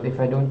me, because if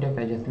I don't take,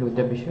 I just lose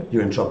the bishop.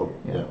 You're in trouble.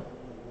 Yeah.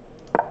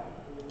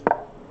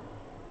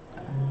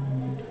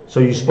 And So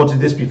you spotted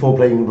this before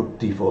playing rook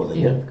d4 then?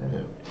 yes, Yeah.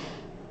 correct.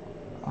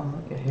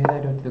 Here I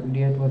thought rook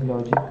d8 was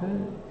logical,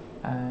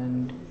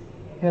 and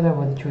here I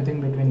was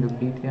choosing between rook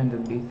d3 and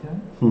rook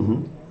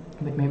d7.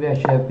 But maybe I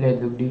should have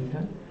played rook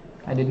d7.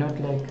 I did not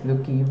like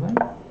rook e1,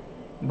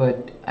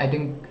 but I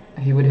think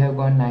he would have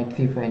gone knight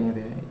c5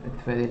 anyway.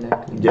 It's very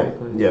likely. Yeah.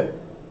 Because Yeah.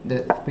 the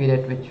speed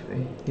at which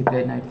he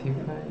played knight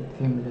c5, it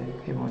seemed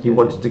like He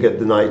wanted to get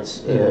the knights,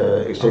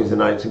 exchange the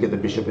Yeah. knights, and get the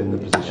bishop in the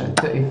position.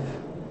 So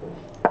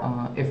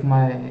if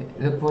my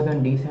rook was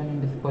on d7 in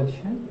this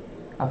position,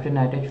 after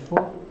knight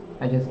h4,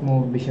 I just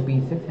move bishop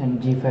e6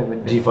 and g5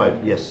 would be G5.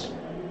 fine. Yes.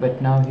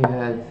 But now he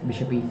has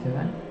bishop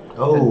e7.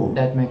 Oh. So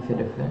that makes a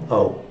difference.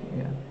 Oh.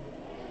 Yeah.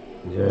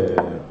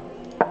 Yeah.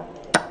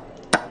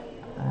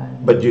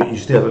 And But you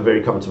still have a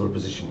very comfortable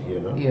position here,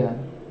 no? yeah.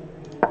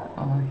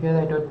 Here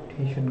I thought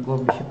he should go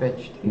bishop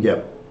h3.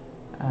 Yeah.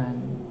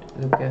 And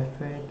rook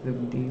f8, rook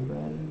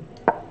d1,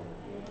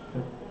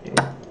 rook take.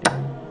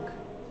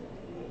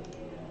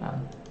 Yeah,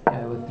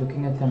 I was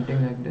looking at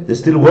something like this. There's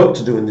still work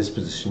to do in this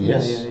position. Yeah,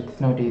 Yes. yeah, it's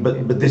not easy.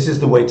 But this is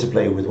the way to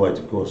play with white,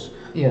 of course.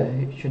 Yeah,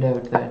 he should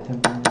have tried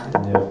something like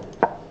this. Yeah.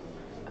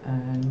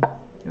 And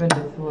even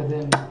this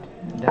wasn't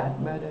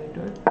that bad, I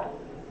thought.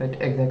 But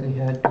exactly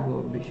had to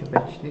go bishop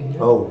h3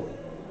 here. Oh.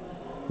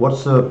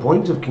 What's the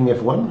point of king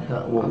f1?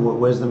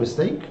 Where's the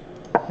mistake?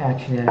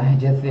 Actually, I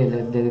just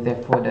realized there is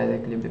f4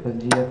 directly, because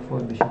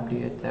gf4, bishop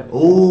d8, f4.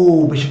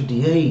 Oh, bishop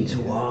d8. Yeah.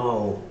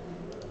 Wow.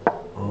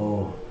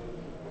 Oh.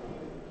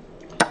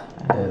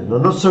 No,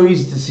 not so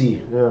easy to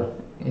see. Yeah.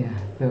 Yeah,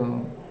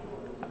 so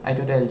I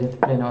thought I'll just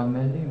play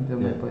normally,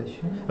 improve my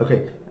position.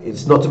 Okay,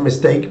 it's not a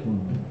mistake,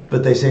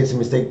 but they say it's a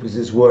mistake because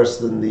it's worse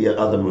than the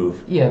other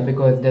move. Yeah,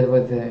 because there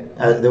was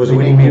a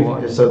winning move,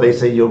 on so they board.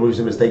 say your move's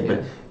a mistake, Yeah.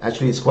 but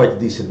actually it's quite a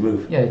decent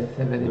move. Yeah, it's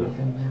a very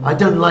decent move. I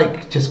don't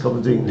like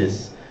chess.com doing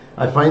this.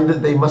 I find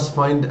that they must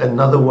find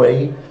another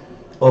way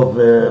of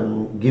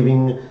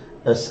giving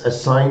a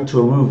sign to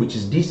a move which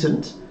is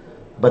decent,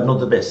 but not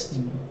the best.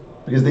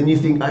 Because then you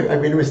think, I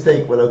made a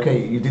mistake. Well, okay,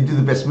 you did do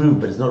the best move,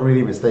 but it's not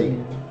really a mistake.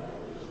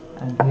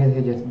 Yeah. And here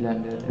he just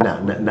blundered.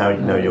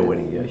 Now you're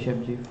winning, yeah. Bishop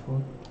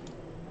g4.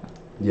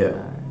 Yeah.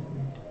 And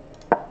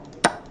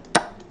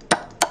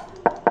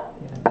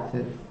yeah,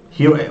 this is.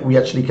 Here we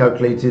actually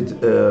calculated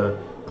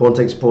pawn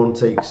takes,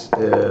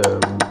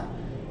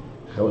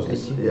 how was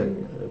this? Yeah.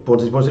 Pawn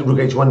takes, rook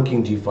h1,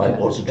 king g5, Yeah,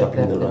 also that-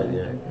 trapping the that's line, it,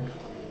 yeah. okay.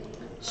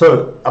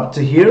 So up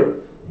to here,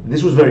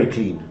 this was very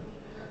clean.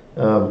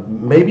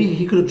 Maybe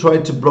he could have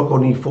tried to block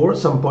on e4 at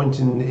some point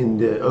in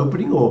the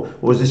opening, or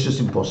was this just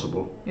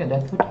impossible? Yeah,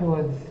 that's what he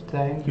was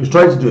trying. He was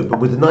trying to do it, but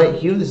with the knight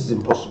here, this is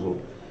impossible.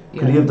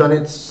 Could he Yeah. have done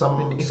it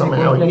But if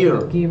somehow he goes here?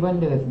 like rook e1,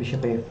 there is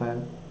bishop a5.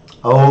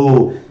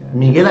 Oh, Yeah.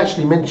 Miguel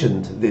actually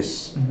mentioned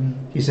this.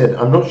 He said,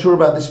 I'm not sure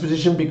about this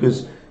position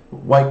because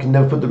white can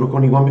never put the rook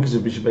on e1 because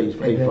of bishop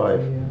a5. Exactly,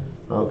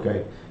 yeah.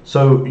 Okay,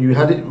 so you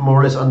had it more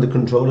or less under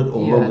control at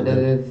all Yeah, moment there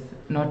then. is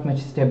not much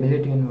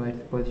stability in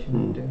white's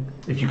position, I think.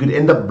 If you could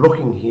end up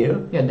blocking here,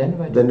 Yeah, then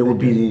white then is it would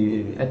better.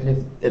 be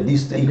at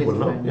least equal,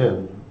 no? fine. Yeah.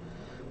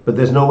 But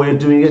there's no way of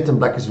doing it, and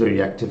black is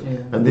very active. Yeah.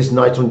 And this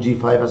knight on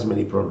g5 has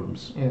many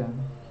problems. Yeah.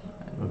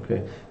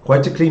 Okay,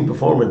 quite a clean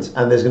performance,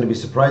 and there's going to be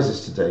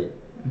surprises today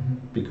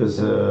because.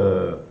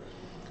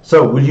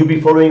 So, will you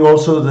be following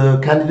also the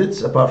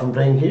candidates apart from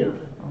playing here?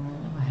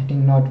 I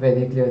think not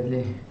very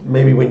clearly.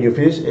 Maybe when you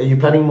finish, are you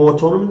planning more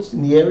tournaments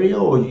in the area,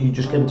 or you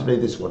just came to play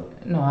this one?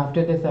 No,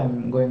 after this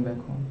I'm going back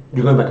home.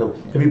 You're going back home.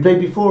 Have you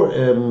played before?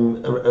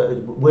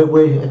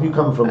 Where have you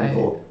come from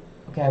before?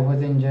 Okay, I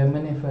was in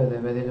Germany for a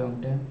very long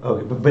time.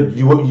 Okay, but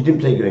you didn't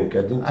play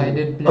Grenka, didn't you? I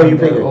did play Oh, you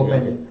played the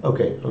Grenka.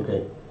 Open.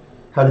 Okay.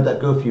 How did that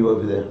go for you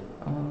over there?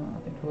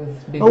 It was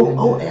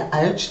decent. I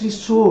actually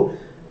saw.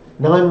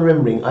 Now I'm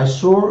remembering. I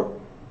saw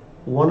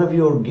one of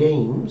your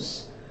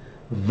games.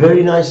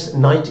 Very nice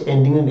knight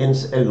ending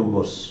against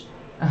Elgamos.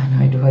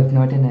 No, it was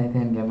not a nice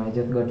end game. I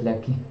just got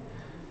lucky.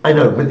 I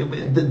know, but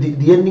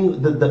the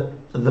ending,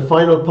 the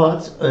final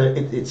part,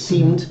 it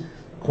seemed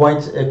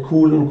quite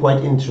cool and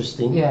quite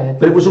interesting. Yeah,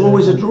 but it was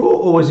always a draw,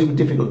 or was it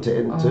difficult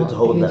to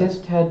hold he that?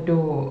 just had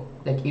to,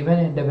 like, even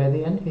at the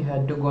very end, he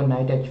had to go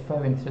knight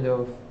h5 instead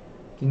of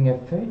king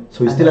f8.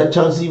 So he still had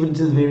chance even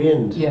to the very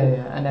end? Yeah,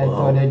 yeah, and I Wow.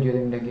 saw that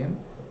during the game.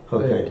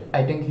 Okay. But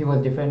I think he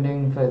was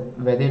defending for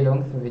very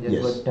long, so he just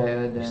Yes. got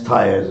tired. He's And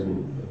tired, and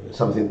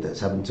something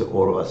that's happened to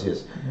all of us,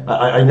 yes.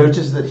 I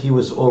noticed that he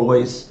was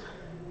always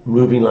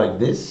moving like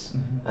this,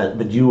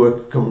 but you were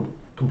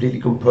completely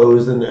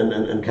composed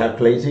and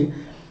calculating.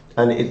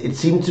 And it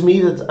seemed to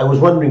me that I was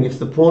wondering if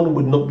the pawn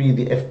would not be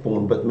the f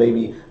pawn, but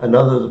maybe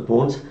another of the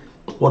pawns,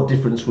 what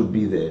difference would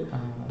be there?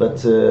 But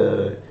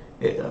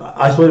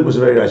I thought it was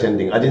a very nice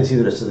ending. I didn't see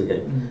the rest of the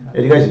game.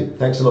 Eddie Gaisi,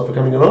 thanks a lot for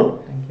coming along.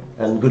 Thank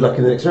you. And good luck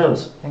in the next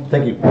rounds.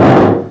 Thank you.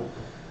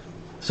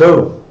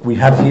 So we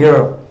have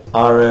here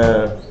our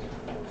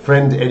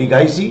friend Eddie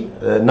Gaisi,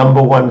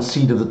 #1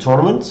 seed of the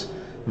tournament,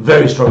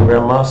 very strong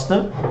grandmaster,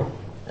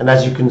 and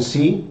as you can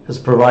see, has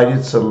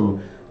provided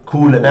some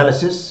cool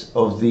analysis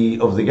of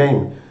the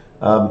game.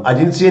 I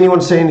didn't see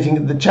anyone say anything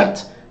in the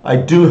chat. I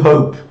do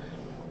hope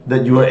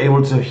that you are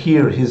able to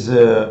hear his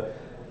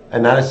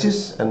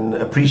analysis and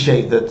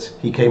appreciate that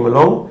he came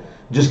along.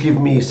 Just give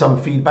me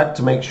some feedback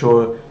to make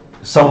sure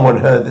someone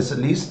heard this at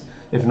least.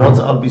 If not,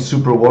 I'll be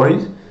super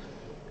worried,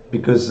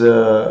 because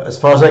as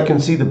far as I can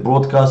see, the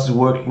broadcast is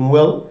working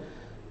well,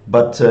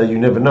 but you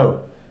never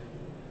know.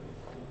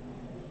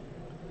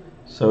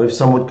 So if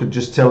someone could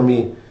just tell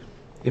me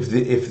if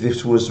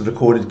this was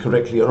recorded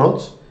correctly or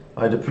not,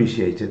 I'd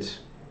appreciate it.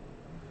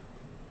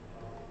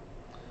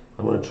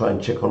 I'm going to try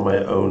and check on my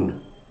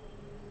own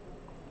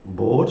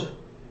board,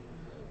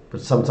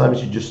 but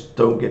sometimes you just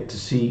don't get to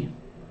see.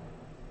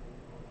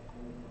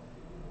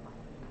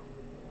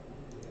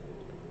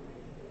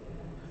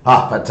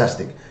 Ah,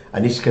 fantastic.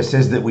 Anishka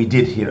says that we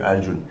did hear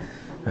Arjun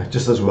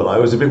just as well. I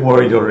was a bit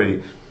worried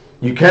already.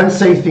 You can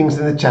say things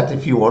in the chat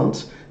if you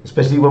want,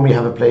 especially when we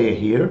have a player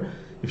here.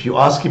 If you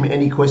ask him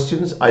any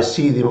questions, I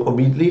see them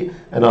immediately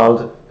and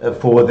I'll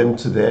forward them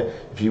to there.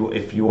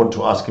 If you want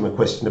to ask him a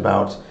question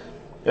about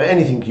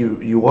anything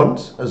you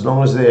want, as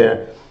long as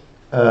they're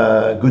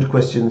good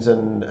questions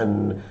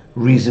and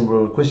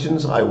reasonable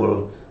questions, I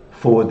will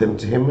forward them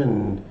to him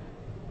and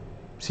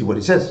see what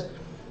he says.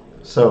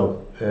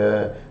 So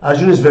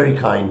Arjun is very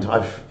kind.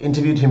 I've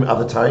interviewed him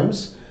other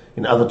times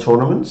in other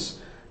tournaments,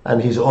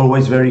 and he's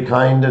always very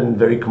kind and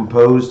very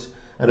composed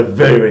and a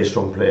very, very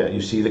strong player.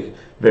 You see the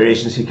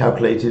variations he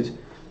calculated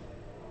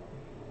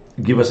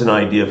give us an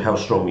idea of how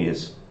strong he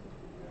is.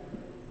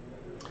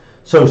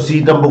 So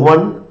seed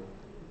 #1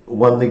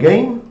 won the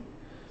game,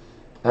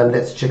 and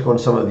let's check on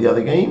some of the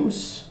other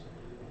games.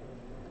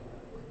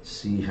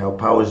 See how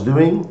Power's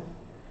doing.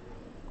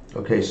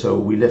 Okay, so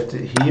we left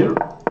it here.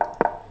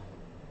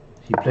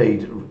 He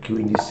played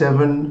Queen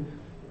D7.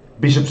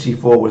 Bishop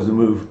C4 was the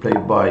move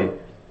played by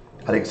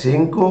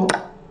Alexeyenko.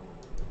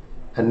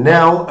 And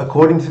now,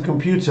 according to the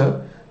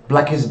computer,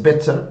 Black is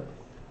better,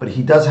 but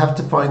he does have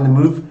to find the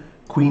move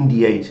Queen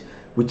D8,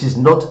 which is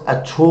not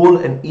at all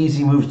an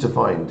easy move to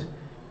find.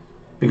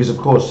 Because, of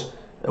course,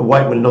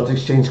 White will not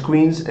exchange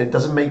queens, and it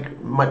doesn't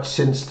make much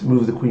sense to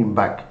move the queen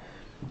back.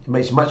 It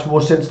makes much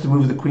more sense to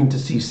move the queen to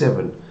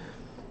C7.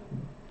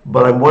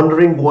 But I'm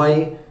wondering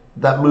why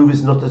that move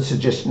is not a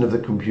suggestion of the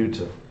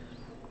computer.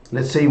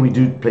 Let's say we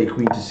do play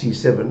queen to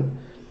C7.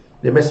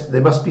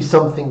 There must be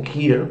something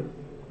here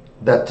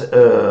that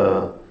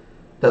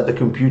that the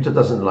computer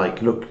doesn't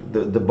like. Look,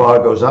 the bar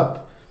goes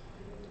up.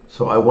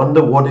 So I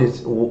wonder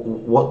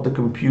what the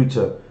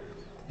computer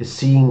is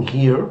seeing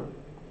here,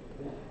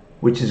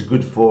 which is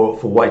good for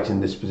White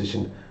in this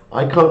position.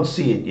 I can't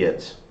see it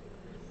yet.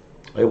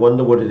 I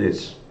wonder what it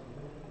is.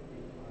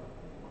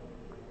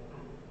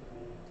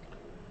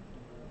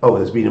 Oh,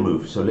 there's been a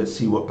move, so let's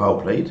see what Pao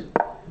played.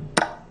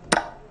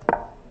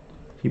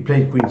 He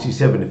played Queen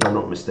C7, if I'm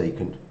not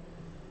mistaken.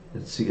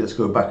 Let's see, let's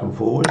go back and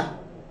forward.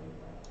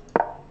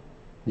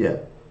 Yeah.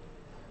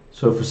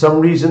 So for some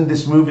reason,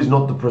 this move is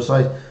not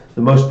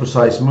the most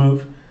precise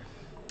move.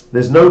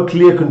 There's no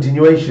clear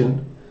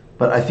continuation,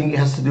 but I think it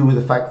has to do with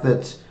the fact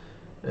that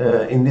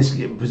in this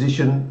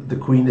position, the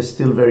queen is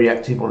still very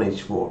active on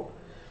H4.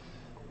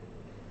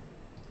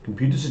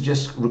 Computer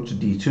suggests rook to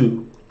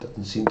D2.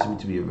 Doesn't seem to me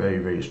to be a very,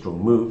 very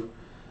strong move.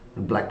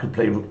 And Black could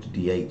play rook to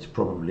D8,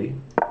 probably.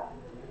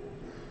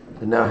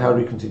 And now how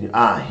do we continue?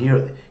 Ah,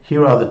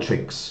 here are the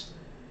tricks.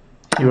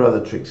 Here are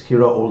the tricks.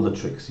 Here are all the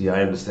tricks. Yeah,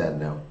 I understand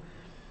now.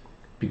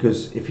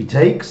 Because if he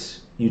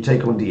takes, you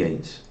take on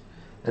D8.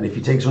 And if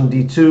he takes on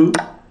D2,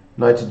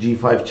 knight to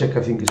G5 check,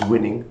 I think, is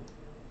winning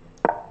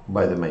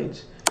by the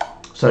mate.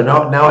 So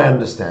now I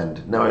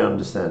understand. Now I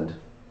understand.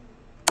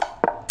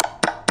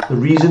 The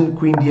reason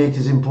Queen D8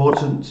 is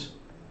important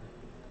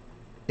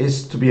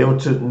is to be able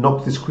to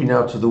knock this queen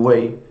out of the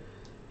way,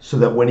 so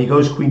that when he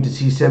goes Queen to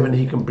C7,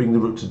 he can bring the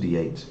rook to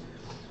D8.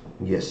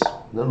 Yes,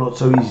 not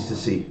so easy to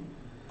see.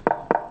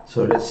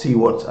 So let's see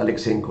what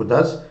Alexeyenko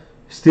does.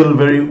 Still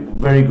very,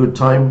 very good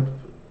time.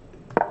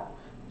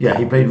 Yeah,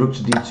 he played rook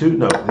to D2.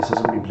 No, this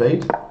hasn't been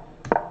played.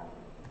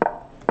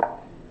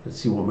 Let's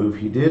see what move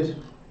he did.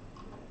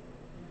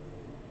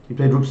 He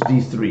played rook to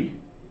D3.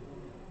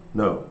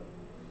 No.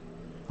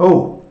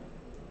 Oh,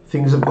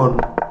 things have gone.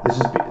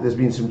 There's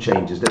been some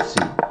changes. Let's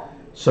see.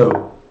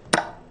 So,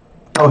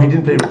 Oh, he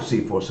didn't play rook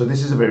c4, so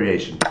this is a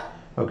variation.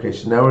 Okay,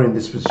 so now we're in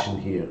this position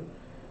here.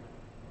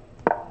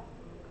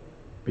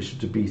 Bishop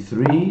to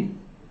b3,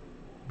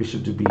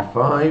 bishop to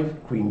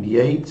b5, queen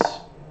d8,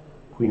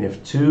 queen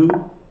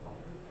f2,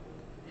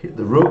 hit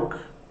the rook,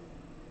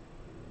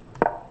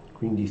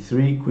 queen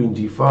d3, queen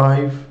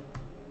g5.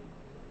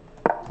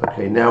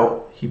 Okay,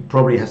 now he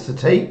probably has to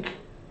take.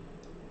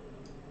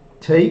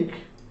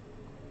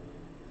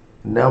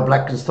 Now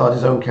black can start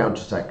his own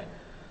counterattack.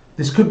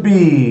 This could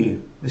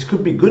be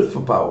good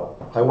for Pau.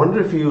 I wonder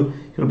if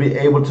he'll be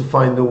able to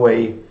find the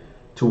way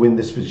to win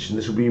this position.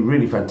 This would be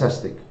really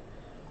fantastic.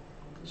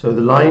 So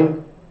the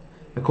line,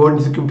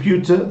 according to the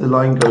computer, the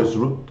line goes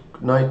rook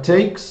knight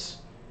takes,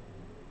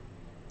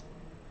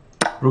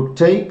 rook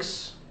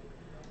takes,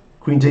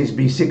 queen takes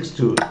b6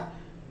 to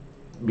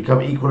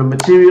become equal in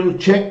material,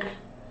 check.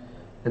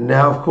 And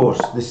now, of course,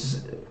 this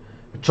is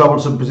a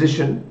troublesome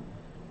position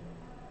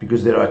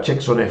because there are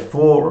checks on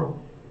f4,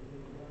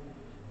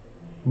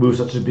 moves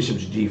such as bishop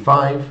to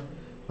g5.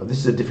 Now, this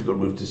is a difficult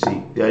move to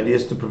see. The idea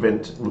is to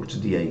prevent rook to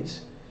d8.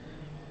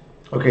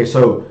 Okay,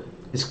 so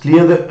it's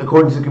clear that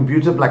according to the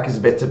computer, black is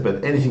better,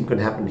 but anything can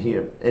happen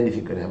here.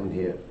 Anything can happen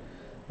here.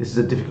 This is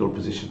a difficult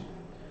position.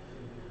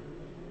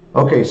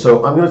 Okay,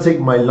 so I'm going to take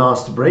my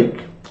last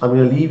break. I'm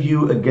going to leave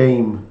you a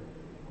game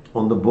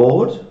on the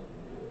board.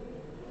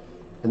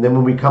 And then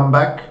when we come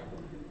back,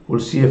 we'll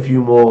see a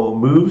few more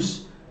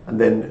moves and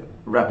then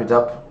wrap it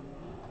up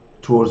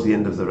towards the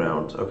end of the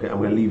round. Okay, I'm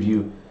going to leave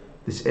you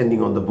this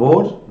ending on the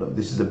board. No,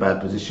 this is a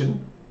bad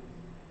position.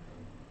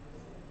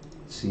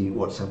 Let's see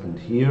what's happened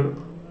here.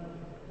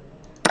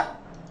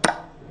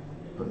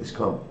 But this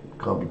can't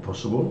be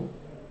possible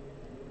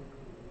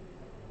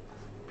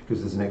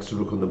because there's an extra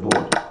rook on the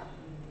board.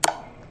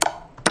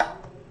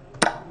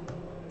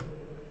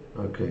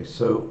 Okay,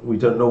 so we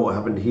don't know what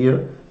happened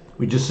here.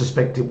 We just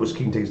suspect it was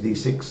king takes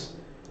d6,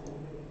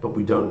 but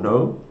we don't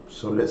know.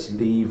 So let's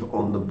leave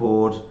on the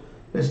board.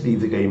 Let's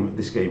leave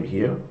this game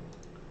here.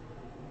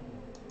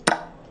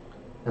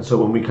 And so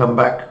when we come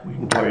back, we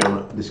can carry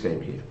on this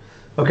game here.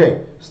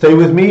 Okay, stay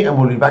with me and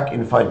we'll be back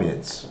in 5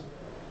 minutes.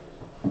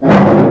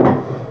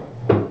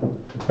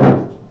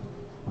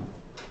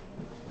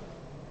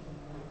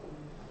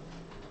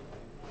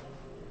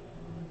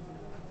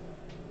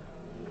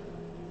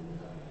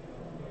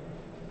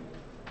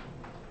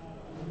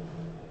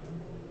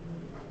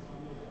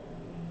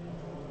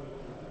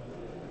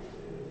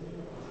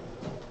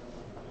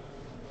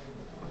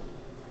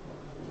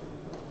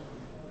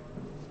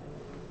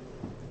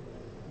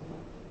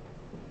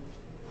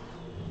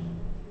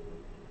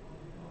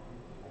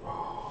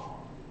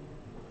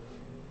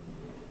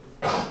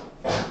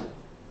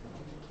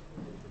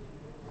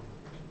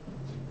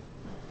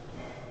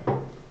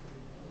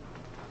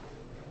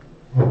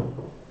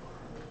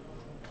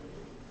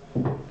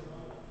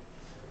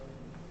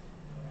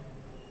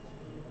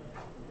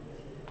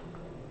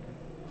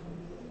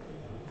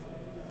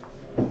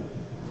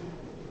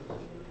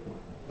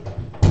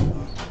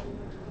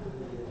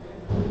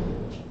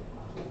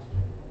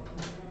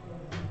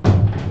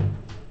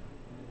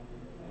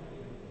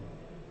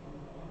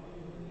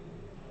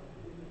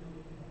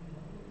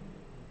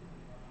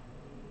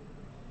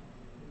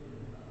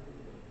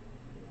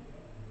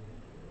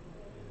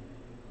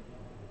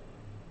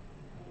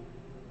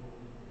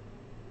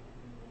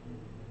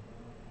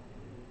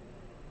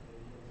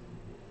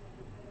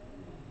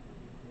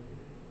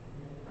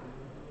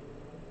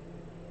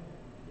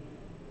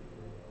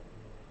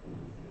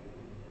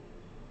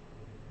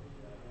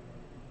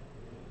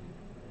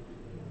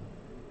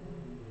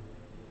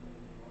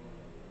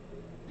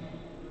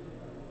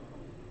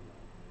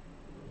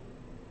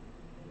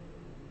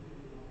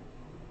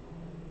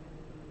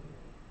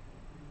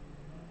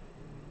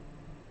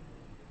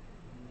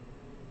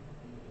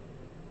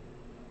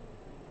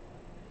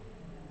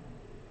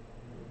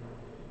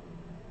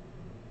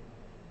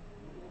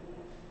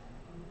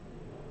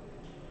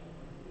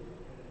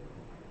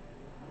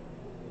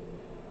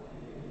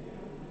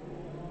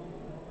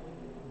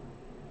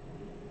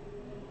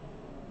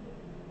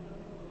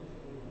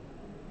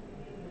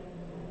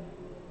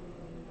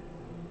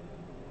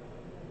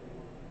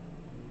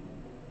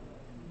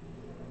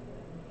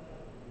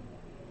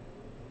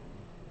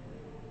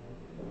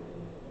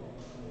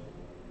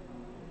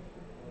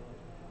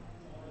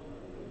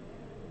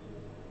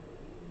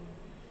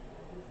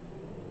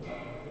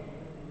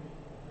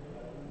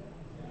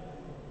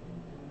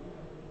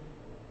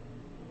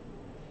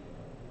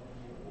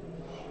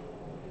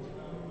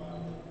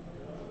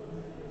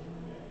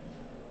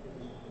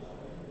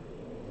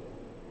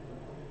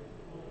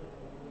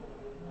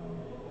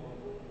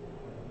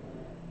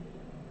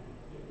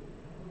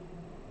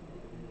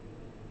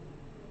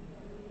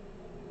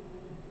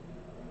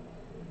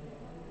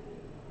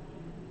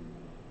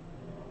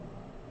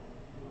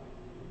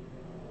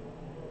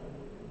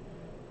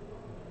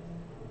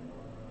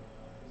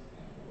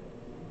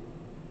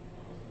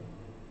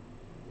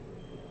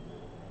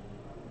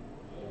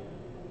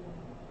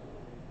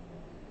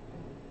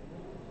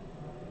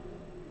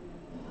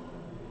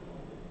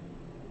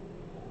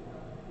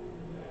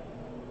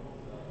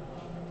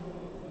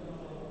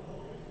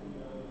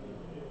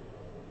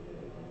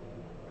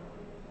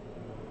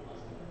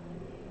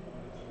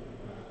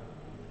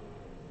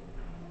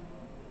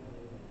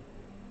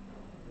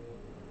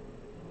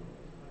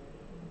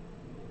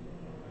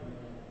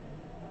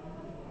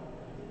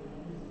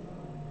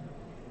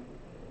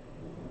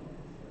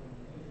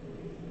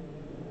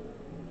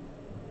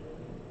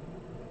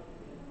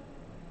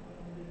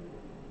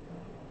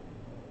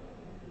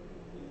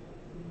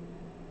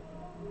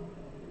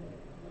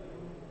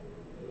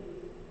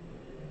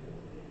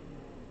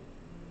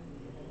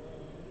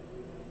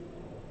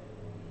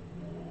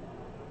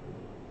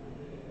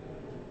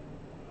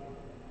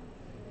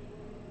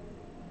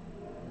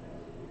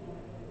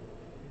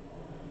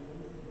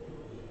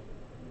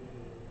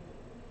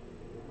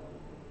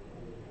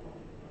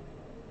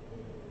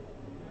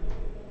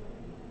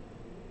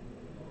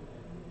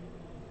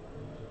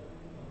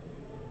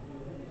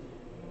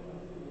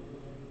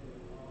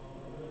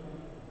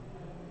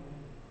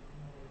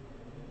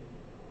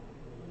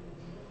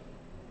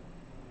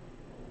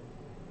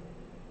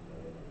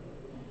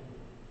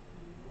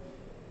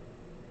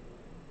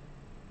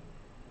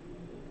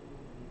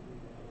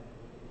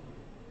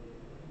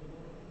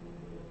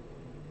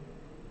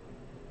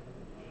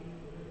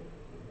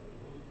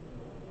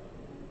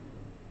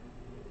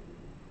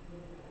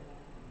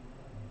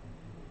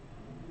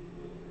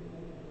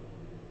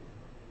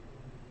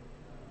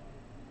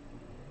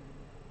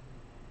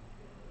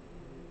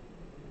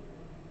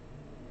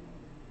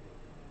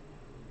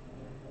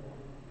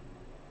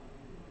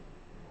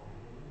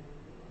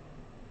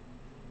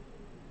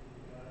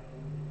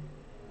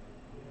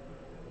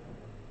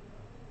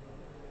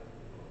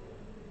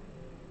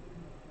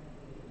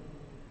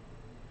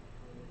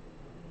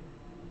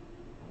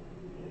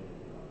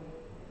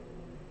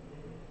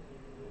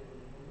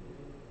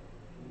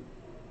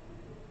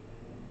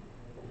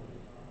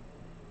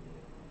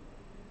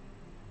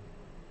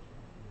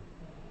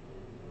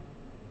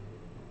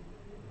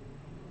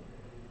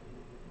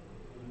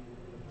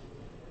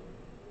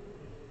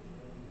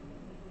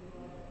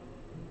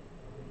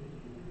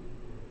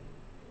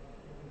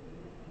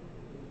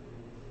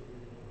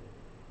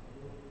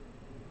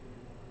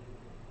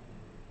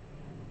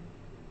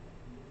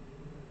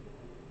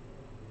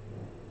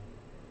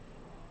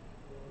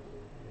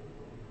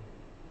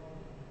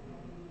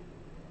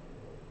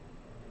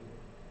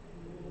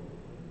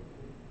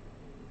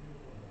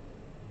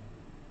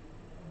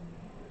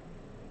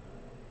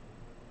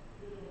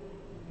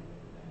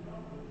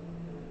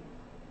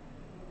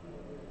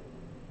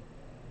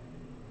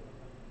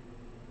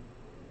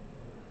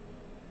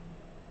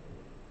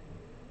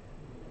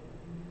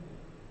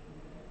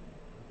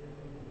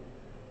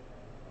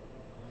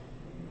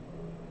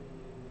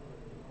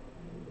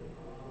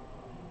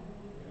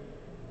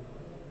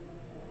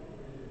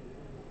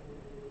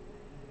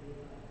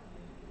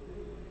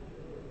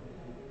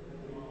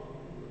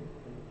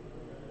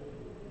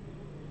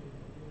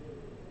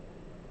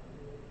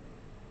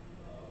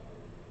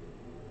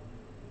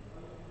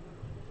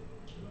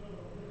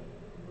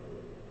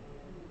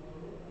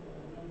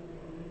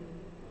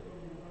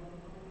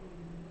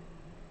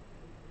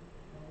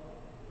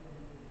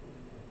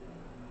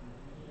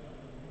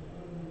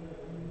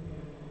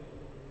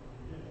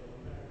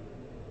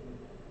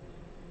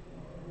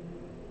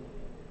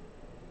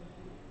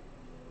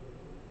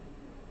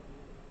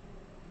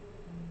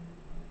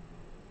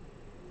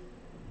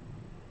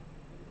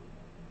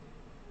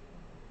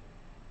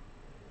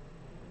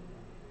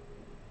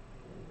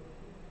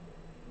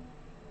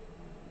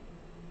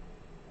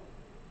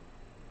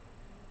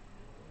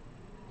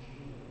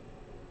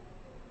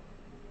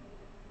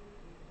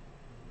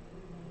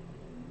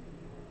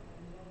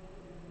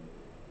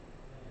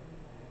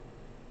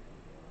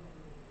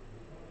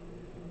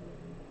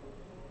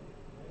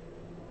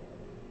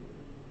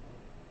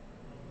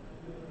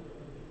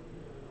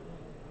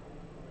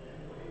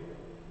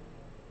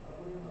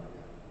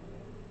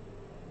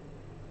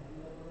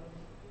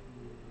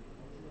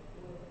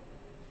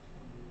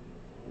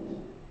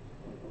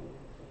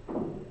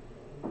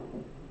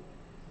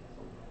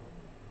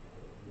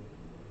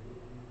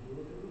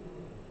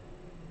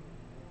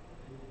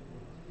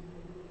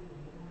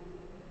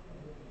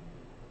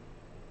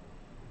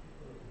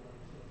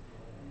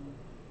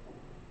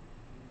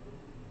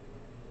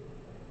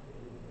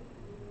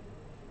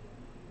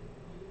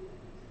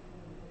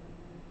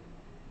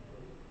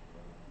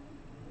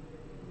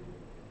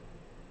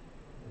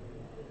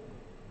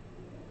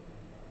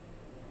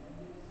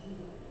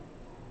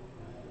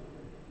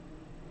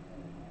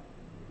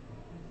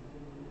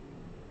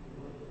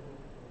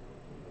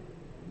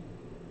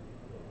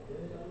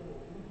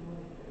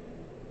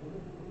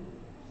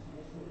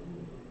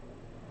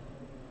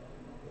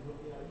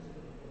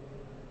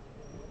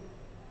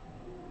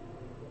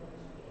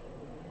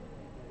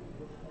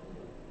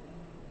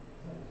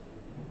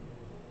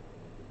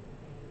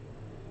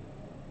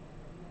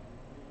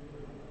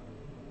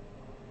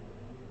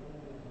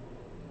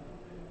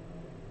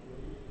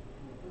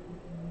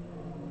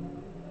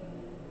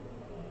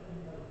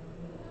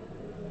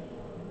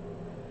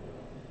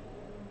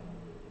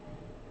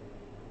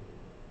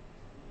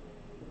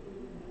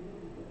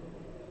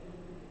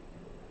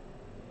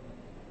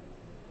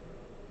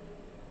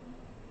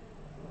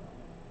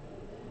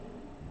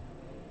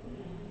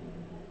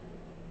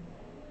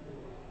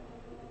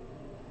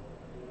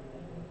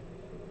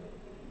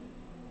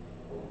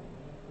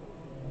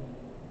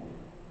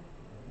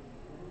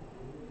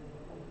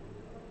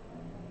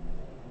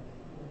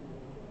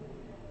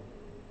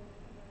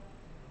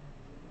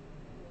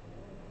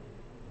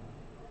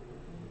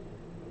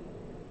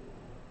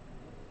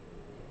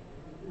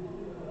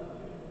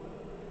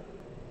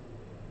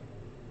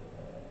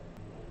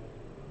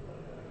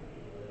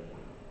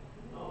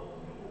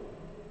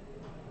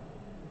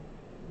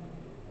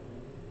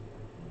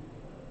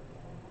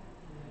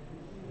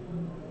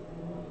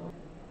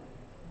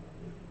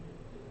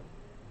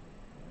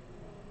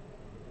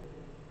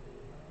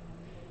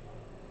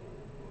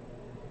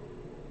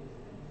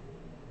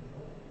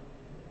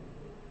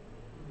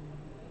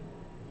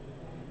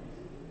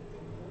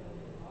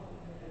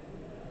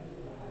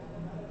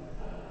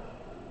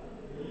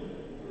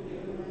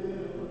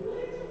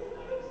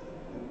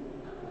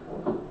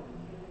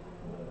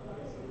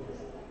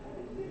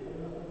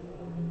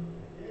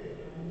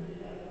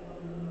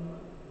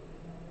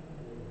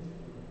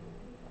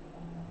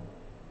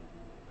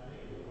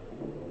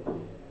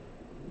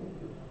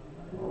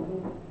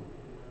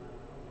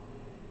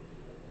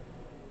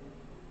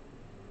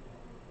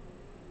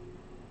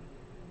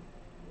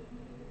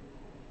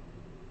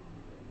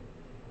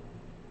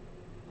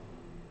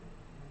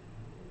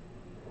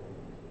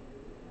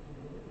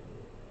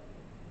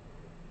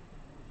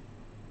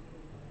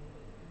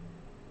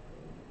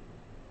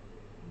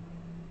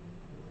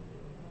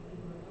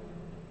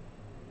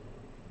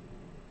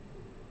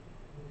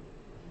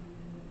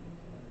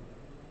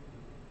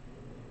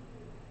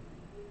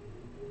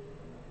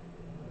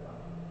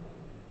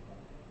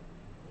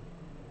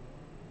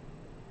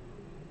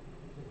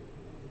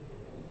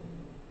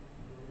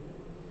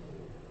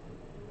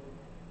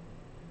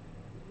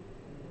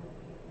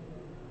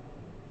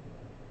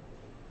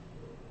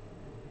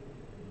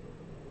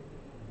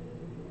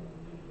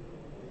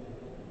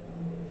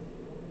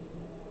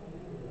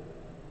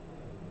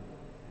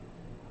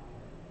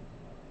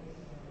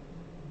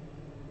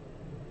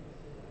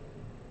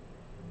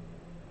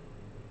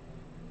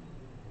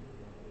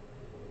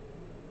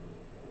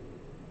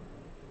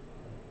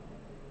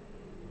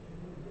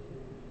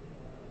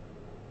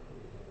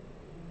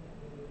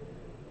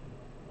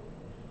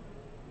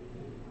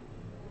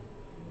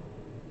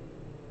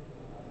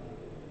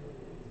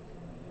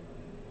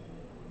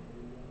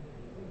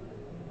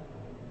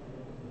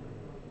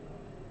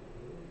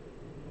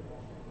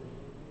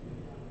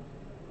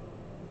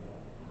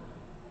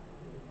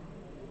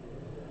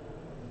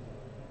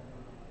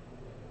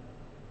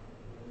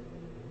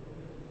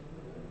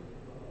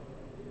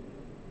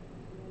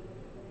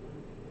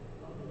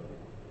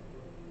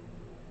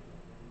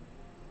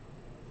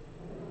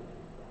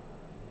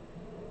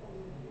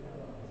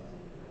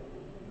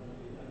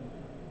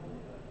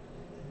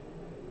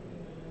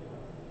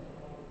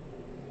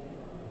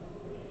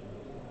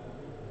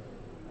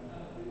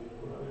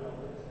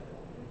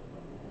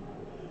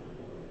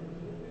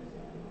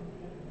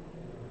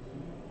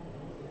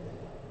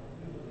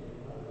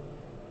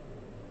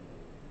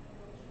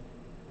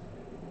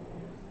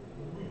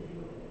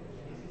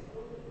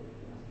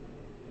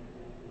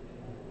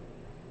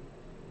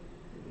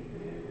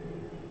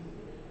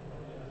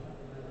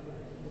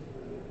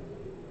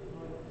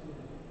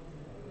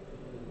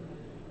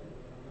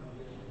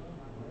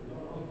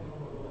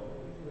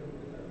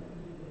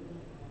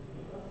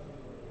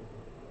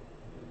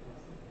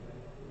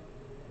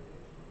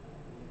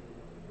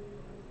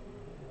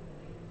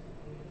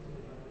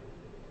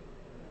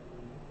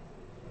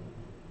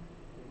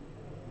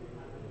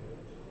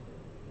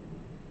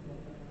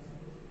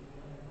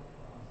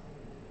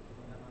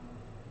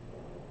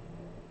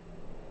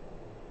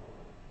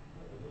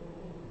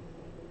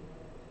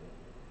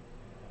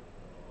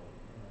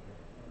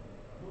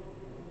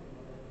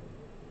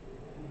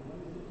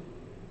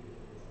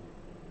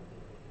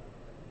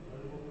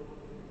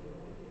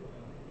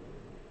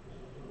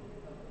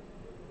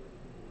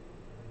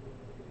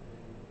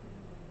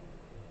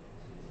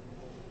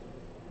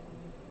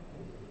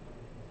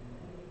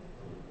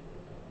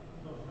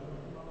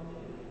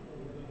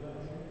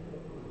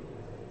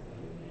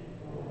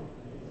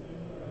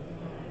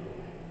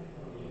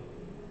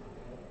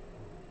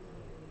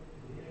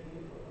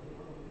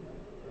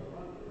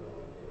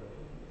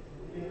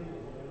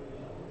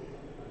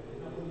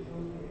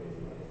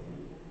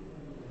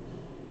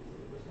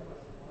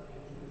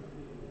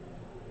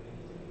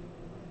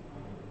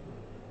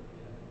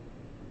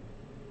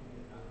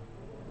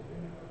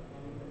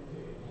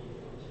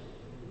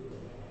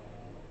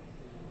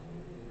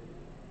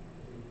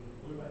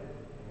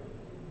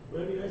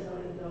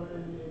 Hey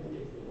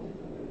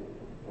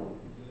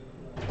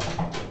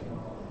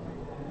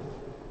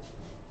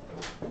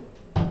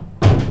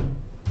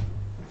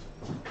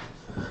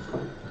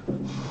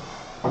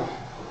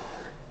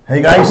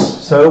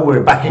guys, so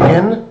we're back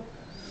again,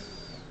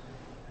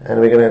 and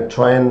we're going to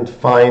try and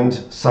find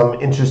some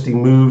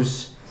interesting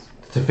moves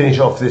to finish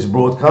off this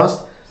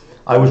broadcast.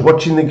 I was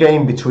watching the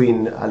game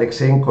between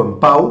Alexeyenko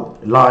and Pau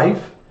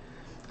live,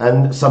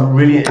 and some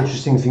really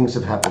interesting things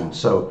have happened.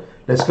 So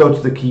let's go to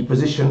the key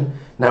position.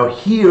 Now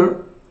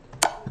here,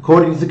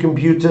 according to the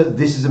computer,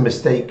 this is a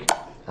mistake,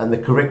 and the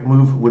correct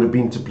move would have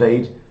been to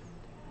play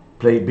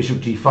bishop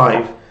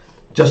g5,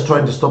 just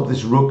trying to stop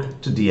this rook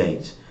to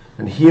d8.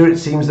 And here it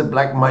seems that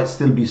black might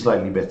still be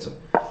slightly better.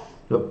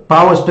 But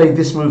Pau has played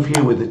this move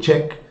here with the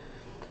check,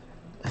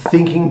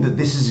 thinking that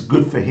this is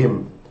good for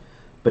him.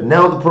 But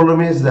now the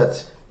problem is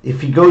that if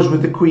he goes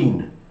with the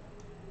queen,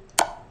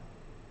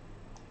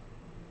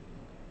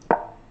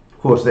 of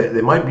course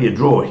there might be a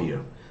draw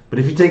here. But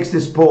if he takes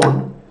this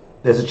pawn,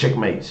 there's a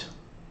checkmate,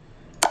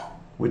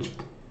 which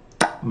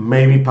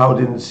maybe Pau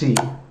didn't see.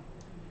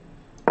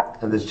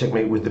 And there's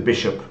checkmate with the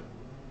bishop,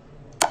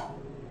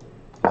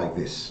 like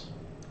this.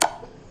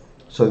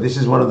 So this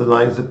is one of the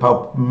lines that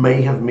Pau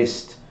may have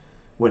missed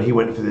when he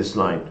went for this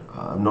line.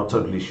 I'm not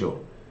totally sure.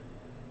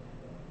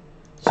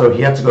 So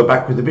he had to go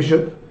back with the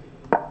bishop.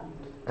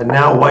 And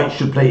now white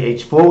should play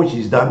h4, which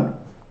he's done.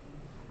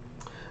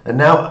 And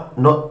now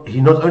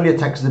he not only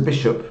attacks the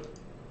bishop,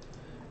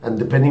 and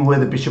depending where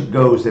the bishop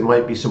goes, there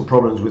might be some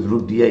problems with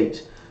rook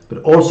d8,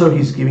 but also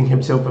he's giving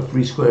himself a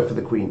free square for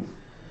the queen.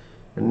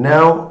 And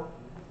now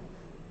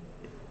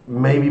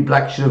maybe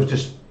black should have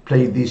just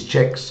played these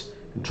checks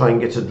and try and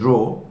get a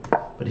draw.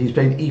 But he's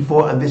played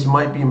e4, and this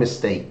might be a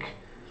mistake.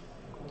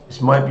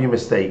 This might be a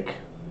mistake.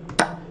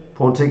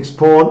 Pawn takes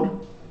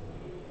pawn,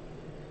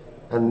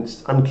 and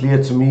it's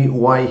unclear to me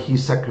why he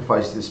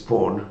sacrificed this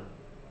pawn.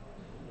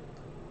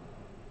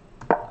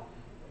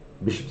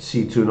 Bishop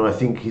c2. No, I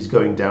think he's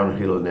going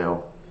downhill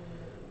now.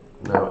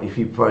 Now, if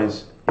he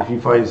finds,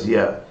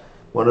 yeah,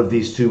 one of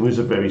these two moves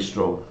are very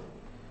strong.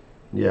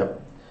 Yeah,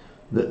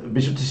 the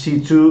bishop to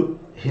c2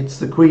 hits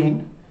the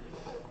queen,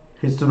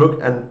 hits the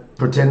rook, and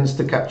pretends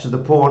to capture the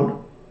pawn,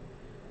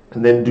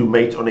 and then do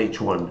mate on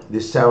h1.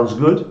 This sounds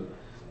good,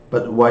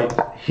 but white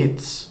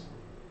hits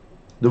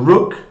the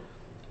rook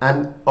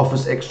and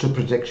offers extra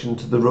protection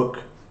to the rook.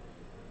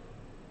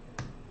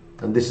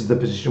 And this is the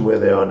position where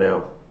they are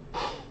now.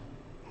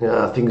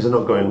 Things are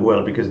not going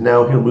well, because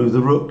now he'll move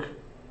the rook.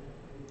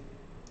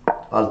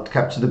 I'll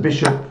capture the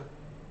bishop.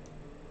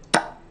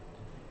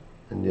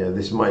 And yeah,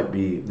 this might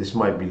be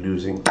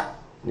losing.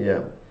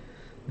 Yeah,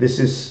 this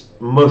is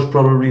most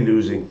probably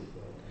losing.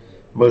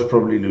 Most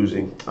probably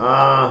losing.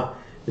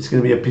 It's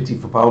going to be a pity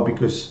for Pau,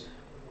 because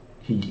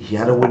he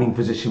had a winning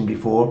position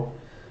before,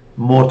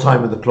 more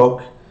time on the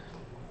clock.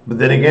 But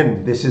then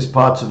again, this is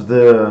part of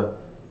the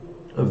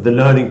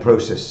learning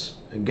process,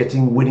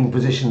 getting winning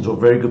positions or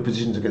very good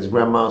positions against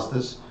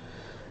grandmasters,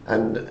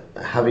 and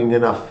having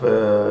enough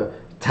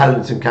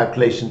talent and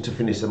calculation to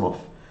finish them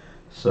off.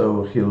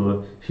 So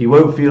he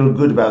won't feel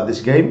good about this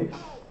game,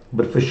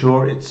 but for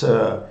sure it's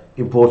an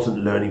important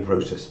learning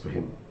process for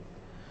him.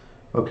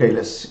 Okay,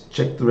 let's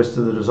check the rest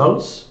of the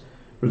results.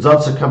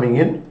 Results are coming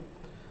in.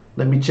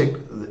 Let me check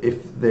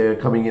if they're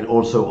coming in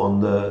also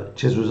on the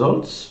chess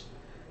results,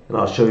 and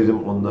I'll show you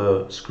them on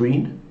the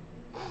screen.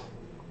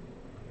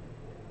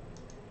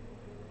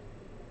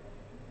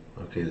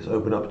 Okay, let's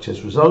open up chess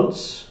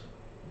results.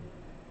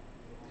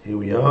 Here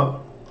we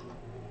are,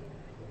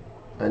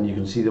 and you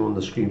can see them on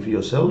the screen for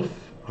yourself,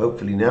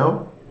 hopefully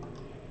now.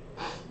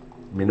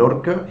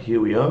 Menorca, here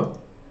we are,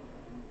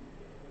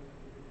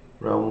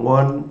 round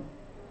 1.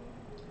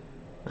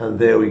 And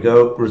there we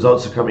go,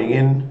 results are coming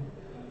in.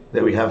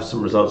 There we have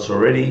some results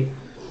already.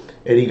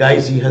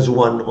 Erigaisi has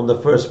won on the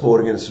first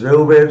board against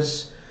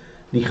Reuvers.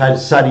 Mikhail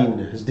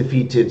Sarin has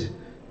defeated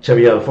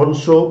Xavier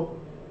Alfonso.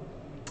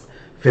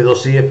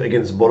 Fedosiev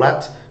against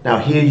Bolat. Now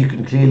here you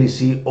can clearly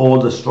see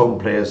all the strong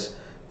players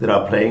that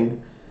are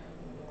playing.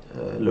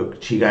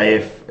 Look,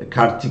 Chigaev,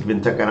 Kartik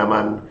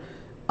Ventakaraman,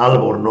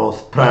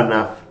 Albornoz,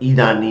 Pranav,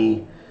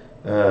 Idani,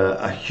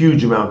 a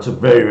huge amount of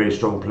very, very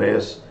strong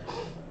players.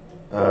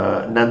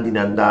 Nandi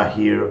Nanda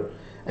here.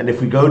 And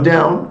if we go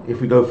down, if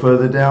we go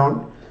further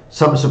down,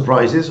 some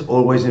surprises.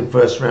 Always in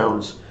first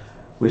rounds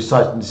we're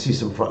starting to see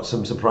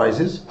some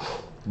surprises.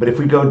 But if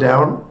we go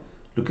down,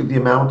 look at the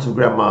amount of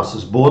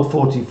grandmasters. Board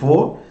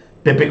 44,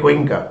 Pepe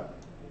Cuenca.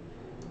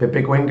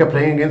 Pepe Cuenca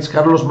playing against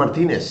Carlos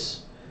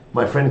Martinez.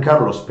 My friend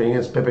Carlos playing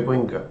against Pepe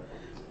Cuenca.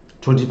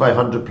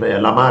 2500 player.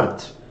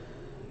 Lamart,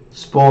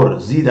 Spor,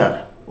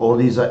 Zidar. All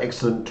these are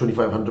excellent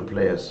 2500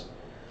 players.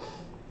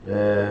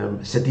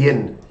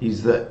 Setien,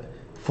 he's the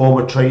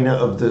former trainer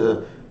of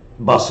the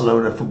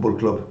Barcelona Football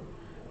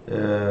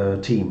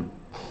Club team.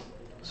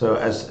 So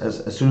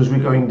as soon as we're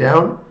going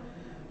down,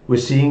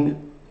 we're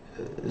seeing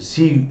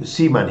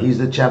Seaman. He's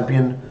the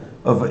champion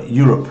of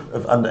Europe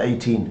of under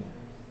 18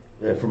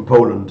 from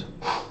Poland.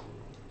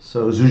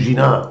 So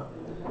Zuzina,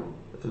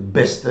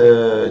 best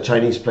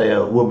Chinese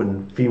player,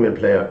 woman, female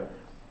player,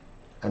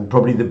 and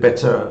probably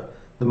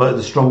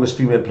the strongest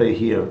female player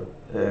here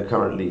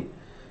currently.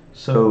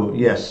 So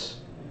yes,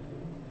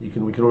 we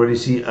can already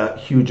see a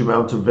huge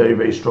amount of very,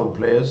 very strong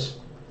players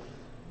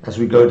as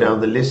we go down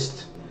the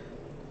list.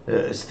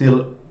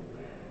 Still,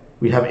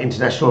 we have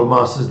international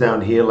masters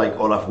down here like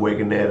Olaf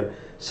Wegener,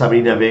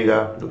 Sabrina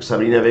Vega. Look,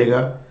 Sabrina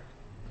Vega,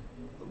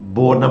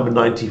 board number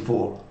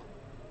 94.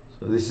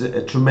 So this is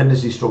a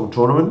tremendously strong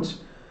tournament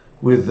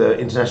with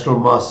international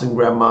masters and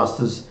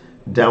grandmasters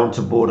down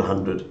to board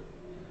 100.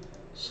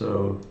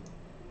 So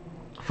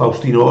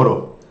Faustino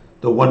Oro,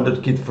 the wonder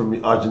kid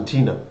from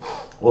Argentina,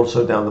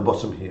 also down the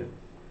bottom here.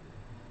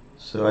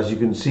 So as you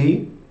can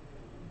see,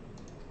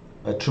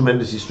 a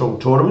tremendously strong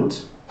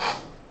tournament.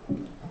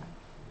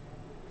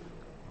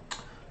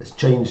 Let's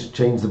change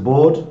the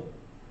board.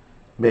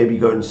 Maybe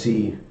go and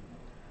see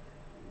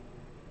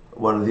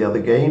one of the other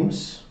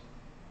games.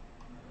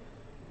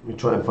 Let me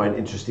try and find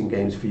interesting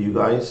games for you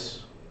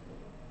guys.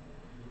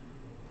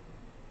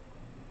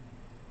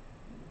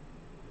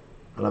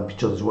 Alan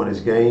Pichot's won his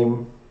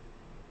game.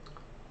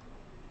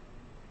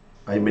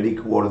 Aymeric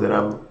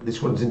Warderam.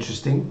 This one's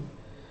interesting.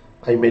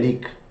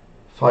 Aymeric,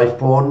 5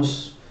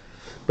 pawns.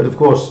 But of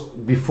course,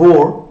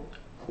 before,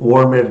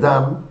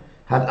 Warmerdam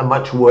had a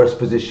much worse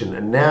position,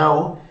 and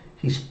now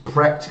he's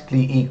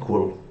practically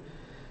equal,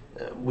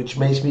 which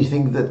makes me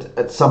think that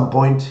at some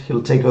point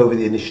he'll take over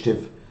the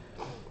initiative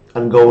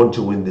and go on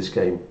to win this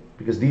game,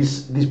 because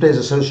these players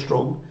are so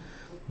strong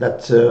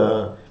that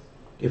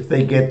if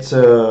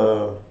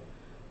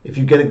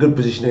you get a good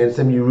position against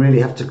them, you really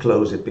have to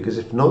close it, because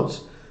if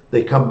not,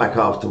 they come back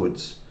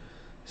afterwards.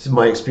 This is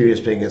my experience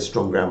playing against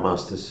strong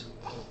grandmasters.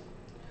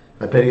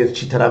 I played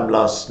against Chitaram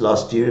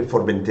last year in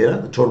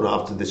Formentera, the tournament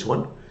after this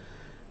one.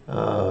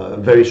 A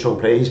very strong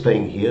player. He's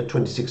playing here,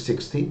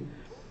 26-60,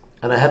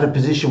 and I had a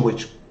position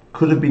which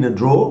could have been a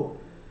draw.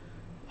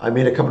 I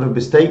made a couple of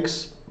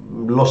mistakes,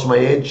 lost my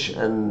edge,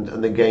 and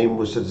the game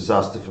was a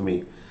disaster for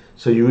me.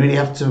 So you really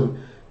have to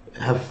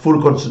have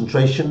full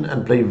concentration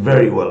and play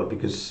very well,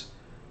 because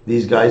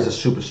these guys are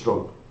super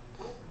strong.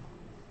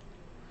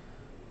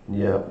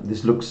 Yeah,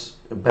 this looks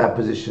a bad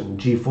position.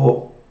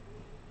 G4.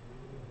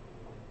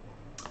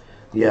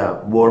 Yeah,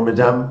 War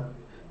Madame.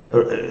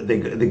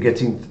 They're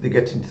getting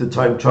into the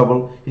time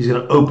trouble. He's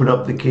going to open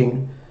up the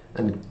king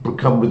and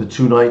come with the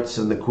 2 knights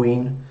and the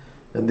queen,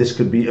 and this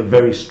could be a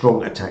very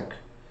strong attack.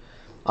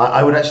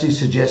 I would actually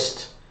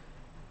suggest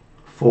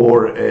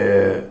for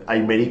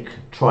Aymeric,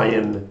 try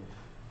and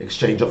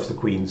exchange off the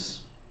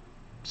queens,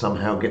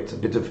 somehow get a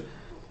bit of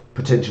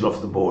potential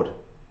off the board.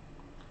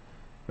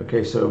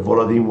 Okay, so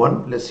Volodin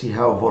won. Let's see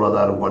how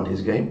Volodar won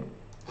his game.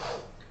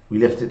 We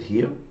left it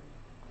here.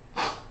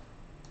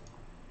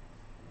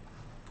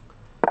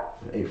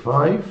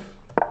 A5,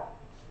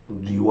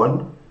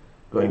 G1,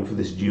 going for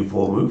this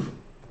G4 move.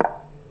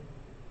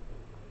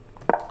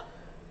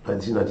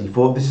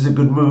 1994. This is a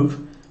good move.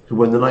 So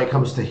when the knight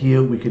comes to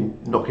here, we can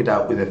knock it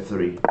out with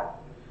F3.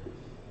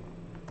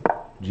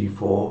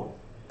 G4.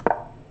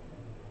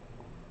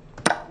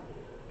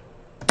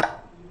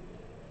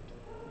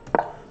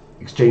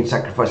 Exchange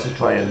sacrifices,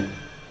 try and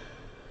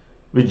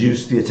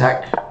reduce the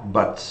attack,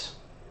 but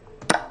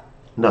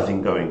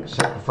nothing going.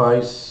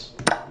 Sacrifice,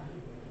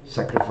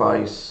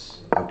 sacrifice.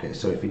 Okay,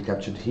 so if he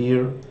captured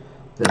here,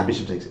 then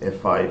bishop takes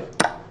F5.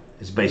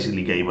 It's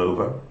basically game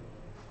over.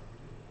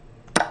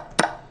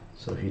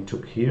 So he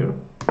took here.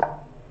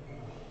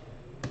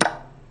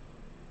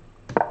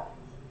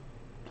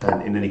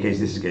 And in any case,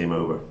 this is game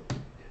over.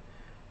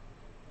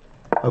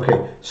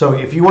 Okay, so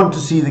if you want to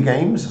see the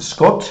games,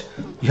 Scott,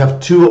 you have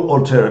 2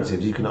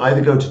 alternatives. You can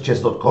either go to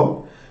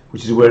chess.com,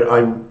 which is where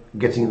I'm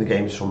getting the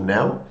games from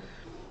now,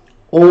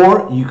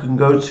 or you can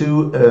go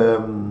to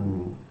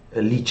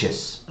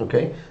Lichess.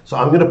 Okay, so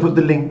I'm going to put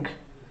the link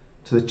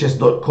to the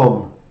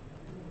chess.com.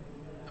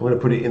 I'm going to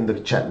put it in the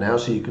chat now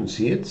so you can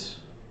see it.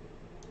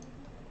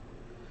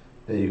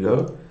 There you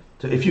go.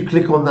 So if you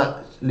click on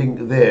that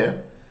link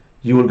there,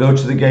 you will go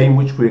to the game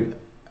which we're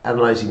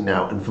analyzing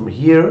now, and from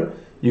here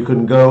you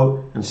can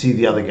go and see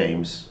the other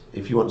games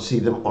if you want to see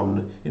them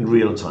in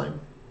real time.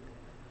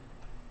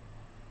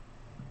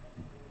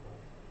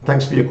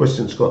 Thanks for your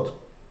question, Scott.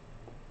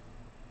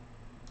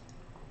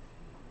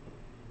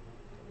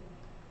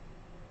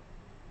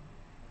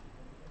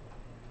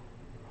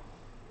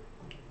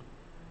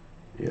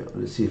 Yeah,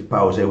 let's see if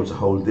Pao is able to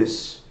hold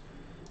this,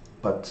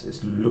 but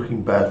it's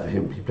looking bad for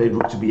him. He played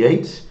rook to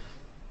b8,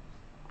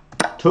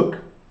 took,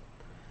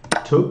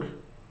 took,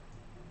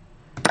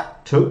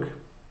 took.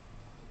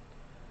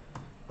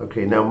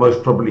 Okay, now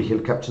most probably he'll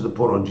capture the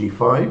pawn on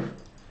g5,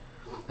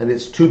 and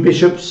it's 2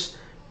 bishops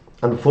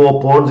and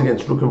 4 pawns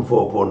against rook and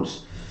 4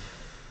 pawns.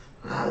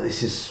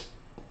 This is,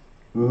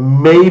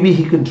 maybe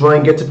he can try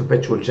and get a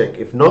perpetual check.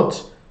 If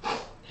not,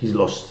 he's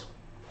lost.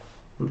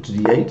 Rook to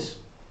d8.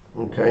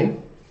 Okay.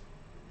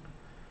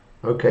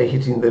 Okay,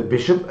 hitting the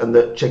bishop and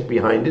the check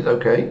behind it.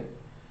 Okay.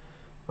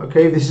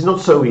 Okay, this is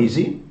not so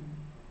easy.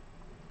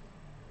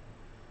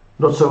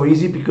 Not so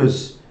easy,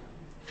 because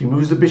if he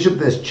moves the bishop,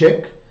 there's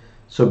check.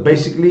 So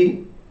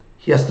basically,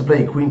 he has to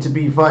play queen to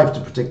b5 to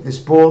protect this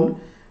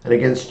pawn, and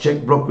against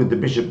check block with the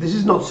bishop. This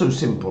is not so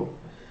simple.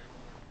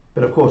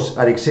 But of course,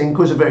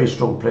 Aleksenko is a very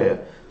strong player.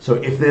 So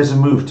if there's a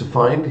move to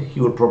find, he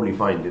will probably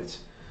find it.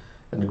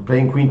 And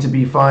playing queen to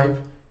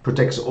b5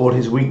 protects all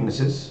his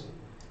weaknesses.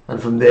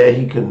 And from there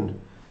he can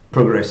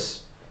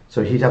progress.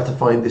 So he'd have to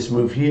find this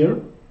move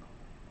here.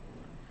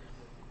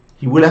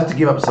 He will have to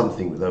give up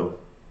something though.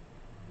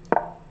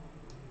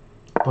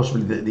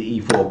 Possibly the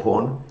e4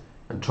 pawn.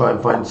 And try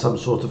and find some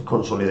sort of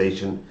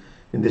consolidation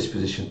in this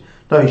position.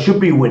 Now he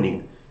should be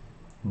winning.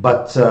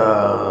 But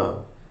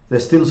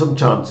there's still some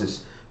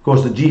chances. Of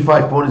course, the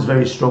g5 pawn is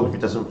very strong if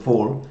it doesn't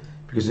fall,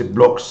 because it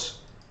blocks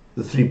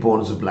the 3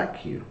 pawns of black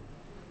here.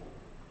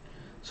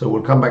 So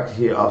we'll come back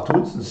here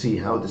afterwards and see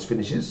how this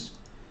finishes.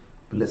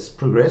 But let's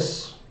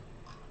progress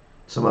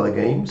some other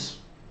games.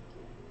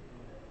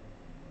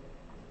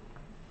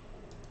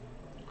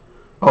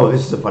 Oh,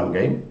 this is a fun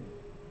game.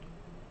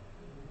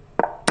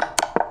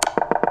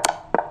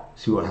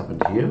 See what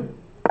happened here.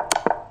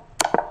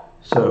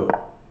 So,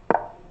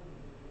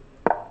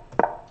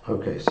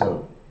 okay,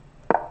 so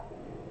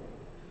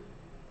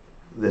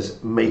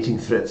there's mating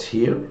threats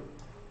here.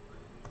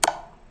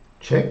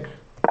 Check,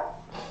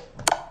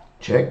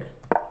 check,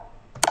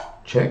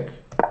 check.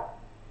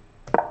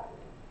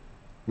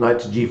 Knight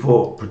to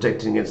g4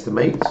 protecting against the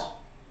mate.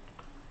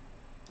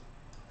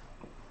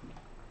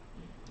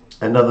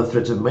 Another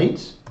threat of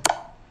mate.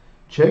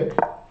 Check,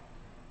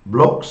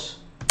 blocks,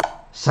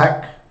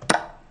 sack,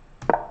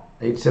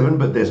 h7,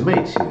 but there's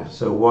mate here.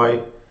 So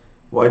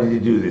why did he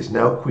do this?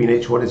 Now queen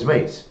h1 is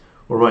mate.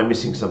 Or am I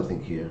missing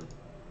something here?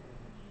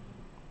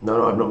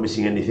 No, I'm not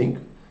missing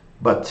anything.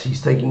 But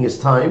he's taking his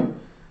time.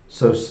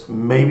 So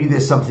maybe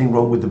there's something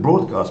wrong with the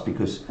broadcast,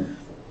 because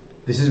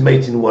this is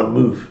mate in one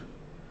move.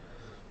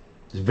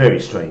 It's very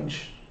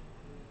strange.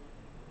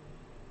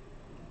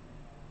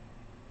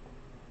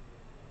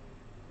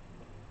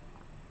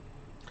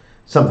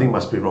 Something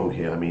must be wrong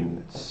here. I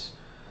mean, it's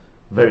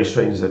very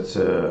strange that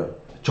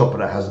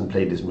Chopra hasn't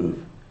played this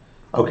move.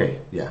 Okay,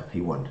 yeah,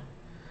 he won.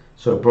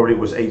 So probably it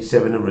was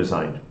h7 and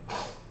resigned.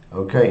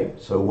 Okay,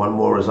 so one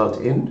more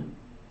result in.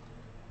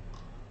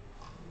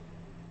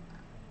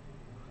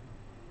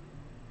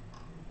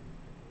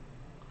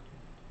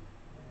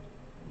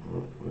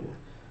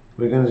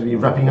 We're going to be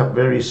wrapping up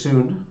very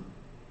soon.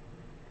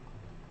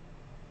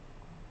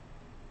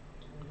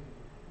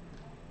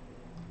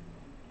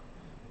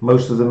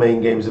 Most of the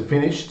main games are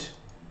finished.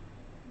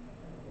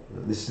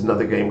 This is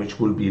another game which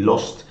will be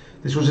lost.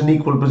 This was an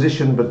equal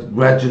position, but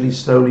gradually,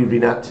 slowly,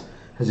 Rinat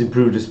has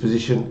improved his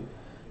position.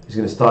 He's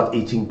going to start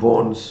eating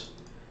pawns,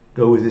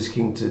 go with his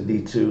king to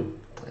d2.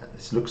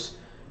 This looks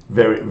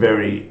very,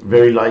 very,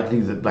 very likely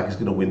that black is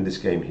going to win this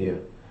game here.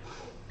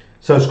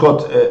 So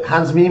Scott,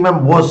 Hans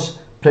Miniman was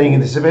playing in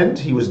this event.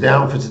 He was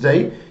down for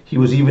today. He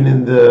was even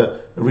in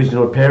the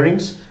original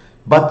pairings,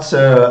 but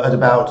at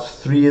about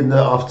 3 in the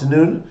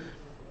afternoon,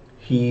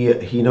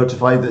 he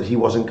notified that he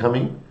wasn't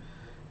coming,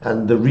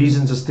 and the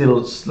reasons are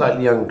still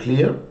slightly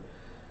unclear.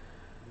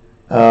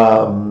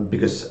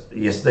 Because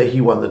yesterday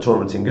he won the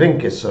tournament in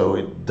Grenke, so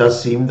it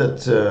does seem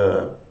that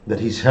that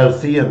he's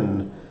healthy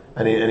and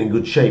in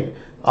good shape.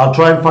 I'll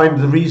try and find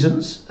the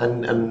reasons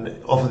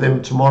and offer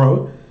them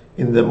tomorrow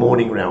in the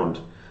morning round.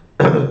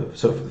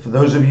 So for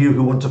those of you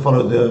who want to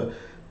follow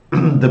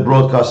the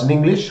broadcast in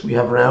English, we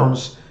have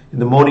rounds in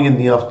the morning and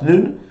the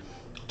afternoon,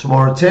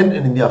 tomorrow 10,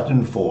 and in the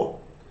afternoon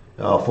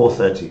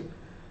 4:30.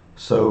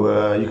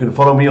 So you can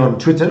follow me on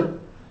Twitter.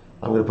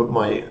 I'm going to put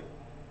my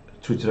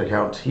Twitter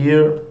account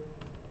here,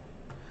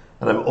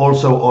 and I'm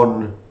also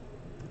on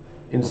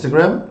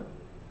Instagram.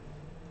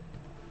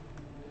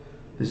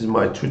 This is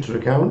my Twitter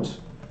account.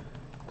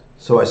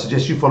 So I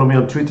suggest you follow me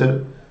on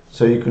Twitter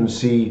so you can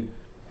see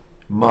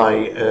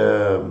my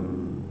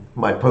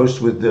my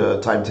post with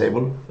the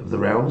timetable of the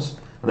rounds,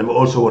 and I'm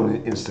also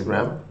on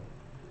Instagram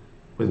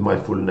with my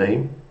full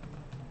name.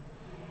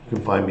 You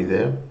can find me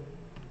there.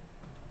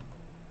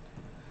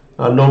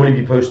 I'll normally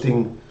be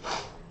posting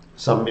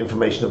some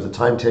information of the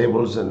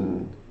timetables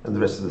and the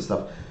rest of the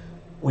stuff.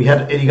 We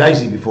had Eddie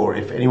Geisy before.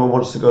 If anyone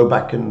wants to go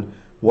back and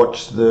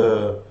watch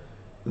the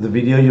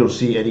video, you'll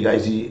see Eddie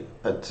Geisy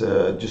at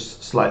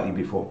just slightly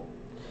before.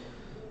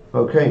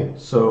 Okay,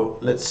 so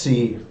let's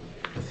see.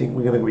 I think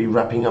we're going to be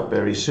wrapping up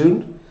very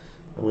soon.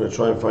 I'm going to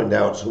try and find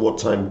out what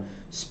time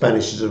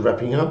Spanish is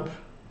wrapping up.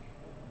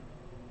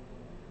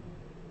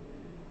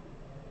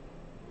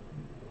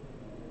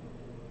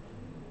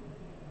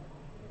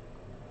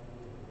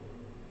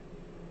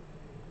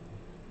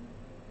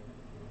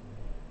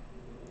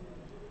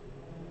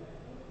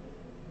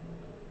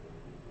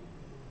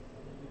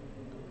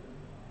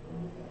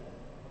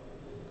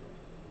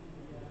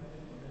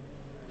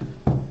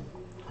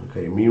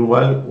 Okay,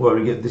 meanwhile, while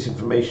we get this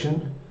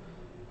information,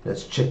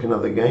 let's check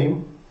another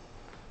game.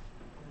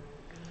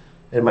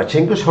 And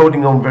Marchenko's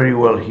holding on very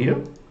well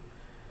here.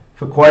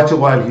 For quite a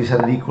while he's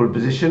had an equal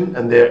position,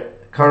 and they're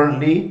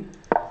currently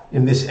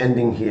in this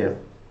ending here.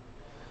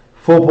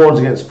 4 pawns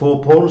against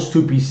 4 pawns,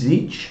 2 pieces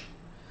each.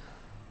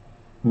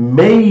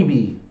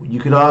 Maybe you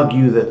could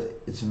argue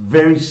that it's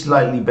very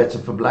slightly better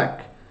for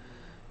black,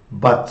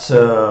 but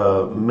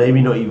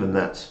maybe not even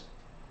that.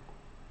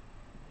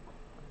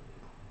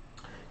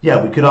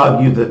 Yeah, we could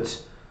argue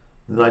that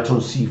the knight on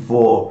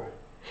c4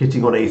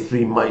 hitting on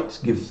a3 might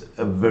give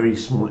a very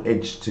small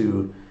edge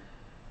to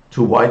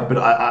white, but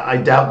I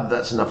doubt that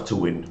that's enough to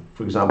win.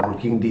 For example,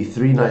 king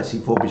d3, knight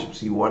c4, bishop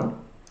c1.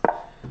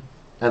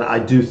 And I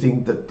do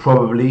think that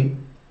probably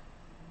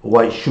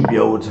white should be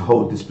able to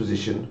hold this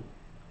position.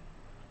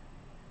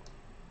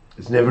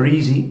 It's never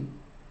easy,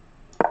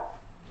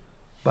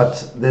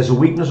 but there's a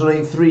weakness on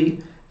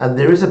a3, and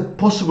there is a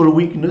possible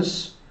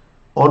weakness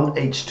on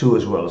h2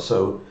 as well.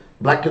 So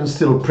black can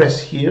still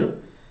press here,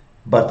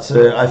 but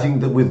I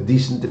think that with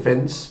decent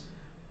defense,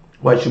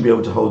 white should be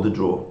able to hold the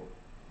draw.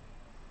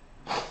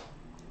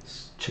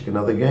 Let's check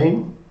another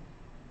game.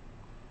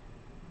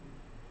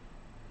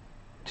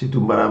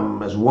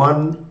 Titumbaram has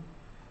won,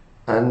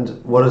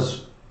 and what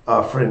has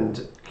our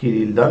friend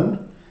Kirill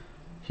done?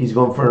 He's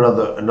gone for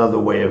another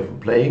way of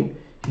playing.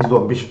 He's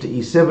gone bishop to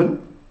e7.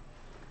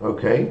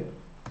 Okay.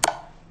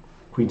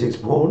 Queen takes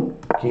pawn.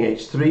 King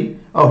h3.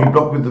 Oh, he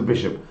blocked with the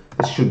bishop.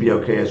 This should be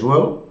okay as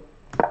well.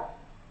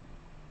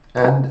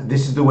 And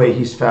this is the way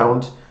he's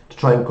found to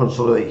try and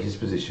consolidate his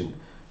position.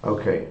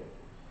 Okay.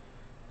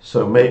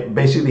 So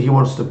basically he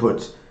wants to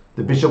put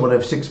the bishop on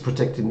f6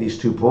 protecting these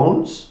two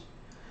pawns.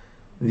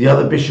 The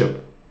other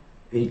bishop,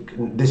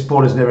 this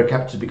pawn is never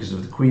captured because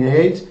of the queen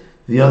a8.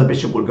 The other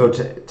bishop will go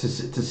to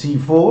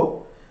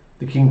c4,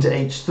 the king to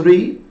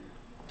h3,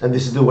 and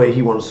this is the way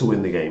he wants to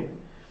win the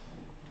game.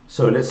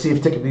 So let's see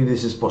if technically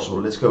this is possible.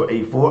 Let's go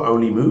a4,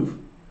 only move.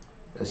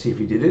 Let's see if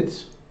he did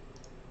it.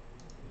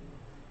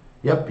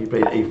 Yep, he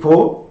played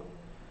a4.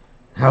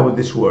 How would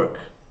this work?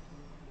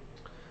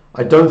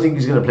 I don't think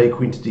he's going to play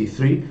queen to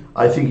d3.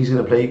 I think he's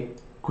going to play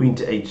king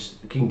to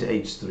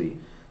h3.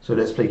 So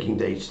let's play king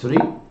to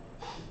h3.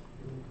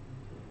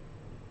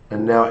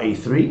 And now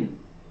a3.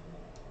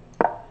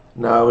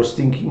 Now I was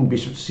thinking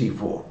bishop to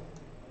c4.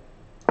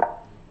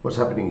 What's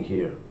happening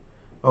here?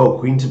 Oh,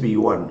 queen to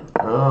b1.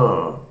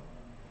 Ah.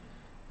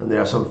 And there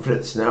are some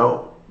threats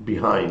now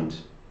behind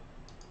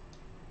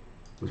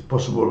with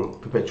possible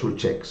perpetual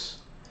checks.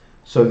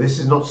 So this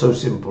is not so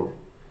simple.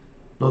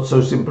 Not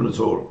so simple at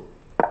all.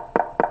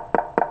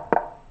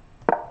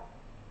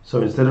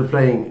 So instead of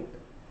playing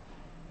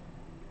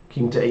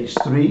king to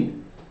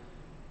h3,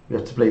 we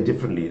have to play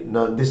differently.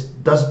 Now this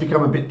does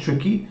become a bit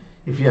tricky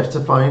if you have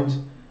to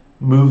find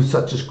moves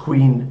such as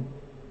queen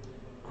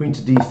to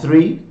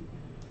d3,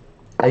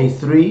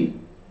 a3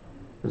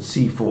 and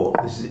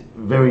c4. This is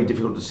very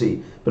difficult to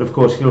see, but of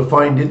course he'll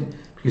find it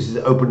because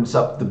it opens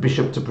up the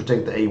bishop to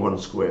protect the a1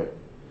 square.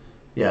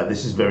 Yeah,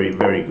 this is very,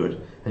 very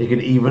good. And he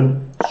can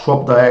even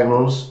swap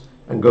diagonals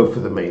and go for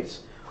the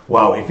mates.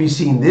 Wow, if he's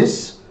seen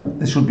this,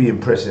 this would be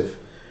impressive.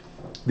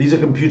 These are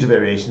computer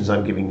variations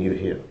I'm giving you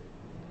here.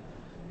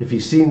 If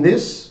he's seen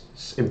this,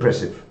 it's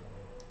impressive.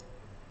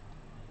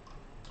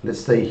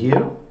 Let's stay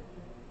here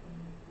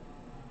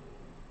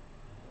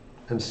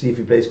and see if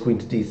he plays queen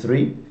to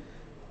d3.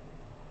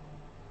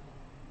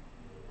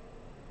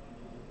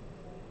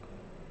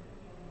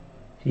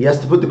 He has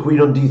to put the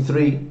queen on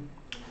d3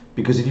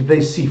 because if he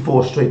plays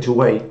c4 straight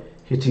away,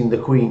 hitting the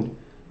queen,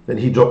 then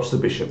he drops the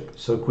bishop.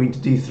 So queen to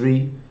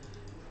d3,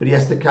 but he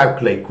has to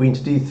calculate queen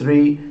to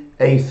d3,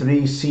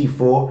 a3,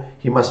 c4.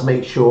 He must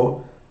make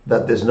sure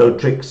that there's no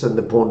tricks and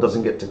the pawn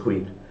doesn't get to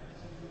queen.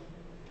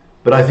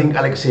 But I think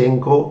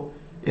Alexeyenko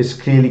is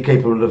clearly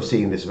capable of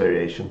seeing this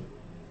variation.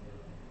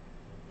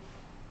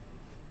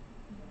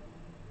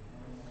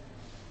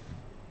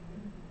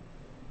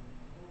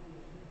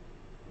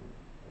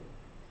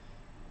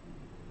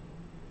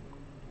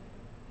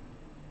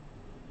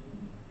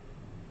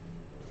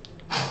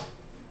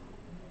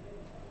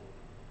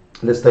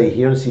 Let's stay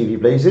here and see if he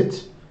plays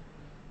it.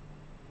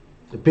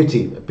 A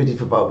pity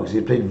for Pau because he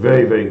played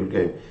very, very good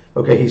game.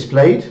 Okay, he's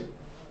played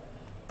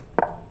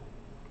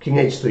king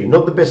h3.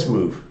 Not the best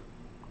move.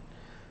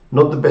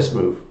 Not the best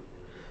move.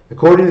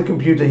 According to the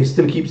computer, he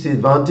still keeps the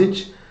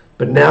advantage,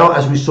 but now,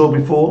 as we saw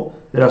before,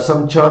 there are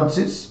some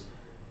chances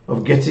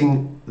of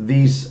getting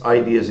these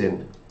ideas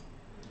in.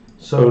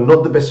 So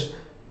not the best,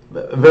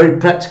 a very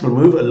practical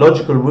move, a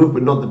logical move,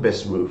 but not the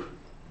best move.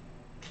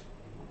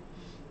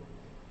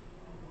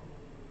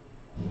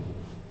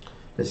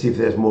 Let's see if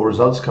there's more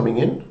results coming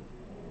in.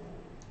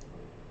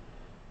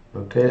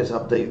 Okay, let's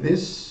update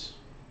this.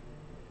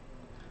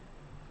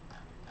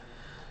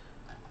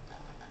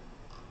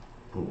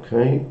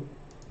 Okay.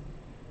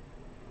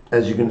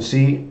 As you can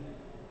see,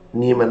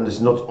 Niemann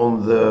is not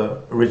on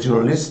the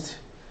original list.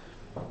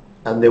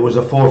 And there was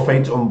a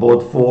forfeit on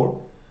board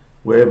 4,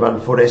 where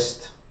Van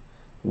Forest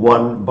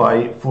won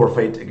by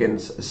forfeit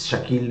against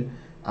Shakil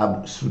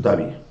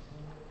Absudabi.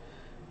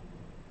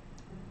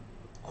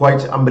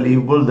 Quite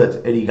unbelievable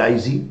that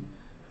Erigaisi,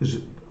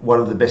 who's one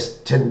of the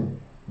 10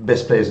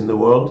 best players in the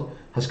world,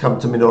 has come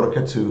to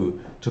Menorca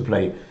to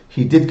play.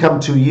 He did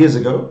come 2 years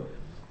ago,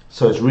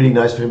 so it's really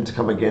nice for him to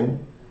come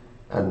again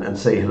and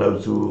say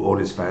hello to all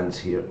his fans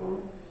here.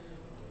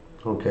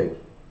 Okay,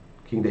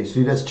 king to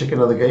h3. Let's check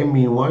another game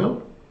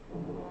meanwhile.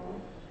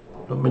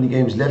 Not many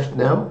games left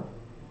now.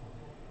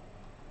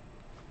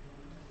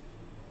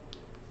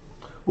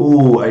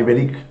 Ooh,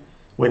 Iberic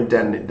went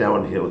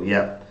downhill.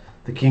 Yeah,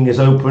 the king is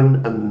open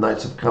and the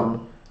knights have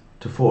come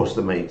to force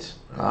the mate.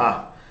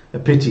 Ah, a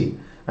pity.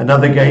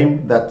 Another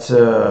game that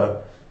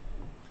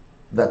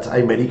that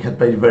Iberic had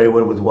played very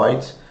well with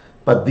white.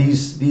 But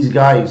these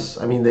guys,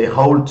 I mean, they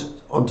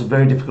hold onto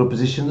very difficult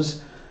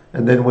positions,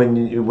 and then when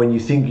you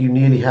think you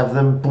nearly have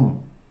them,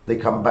 boom, they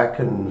come back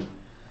and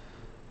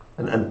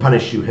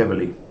punish you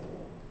heavily.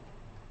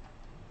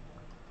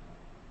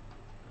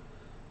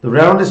 The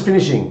round is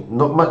finishing,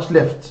 not much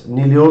left.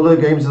 Nearly all the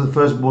games of the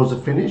first boards are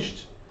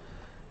finished,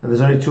 and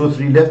there's only 2 or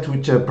 3 left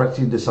which are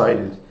practically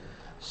decided.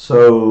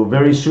 So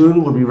very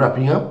soon we'll be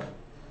wrapping up.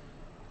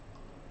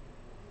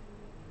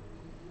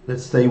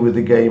 Let's stay with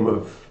the game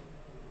of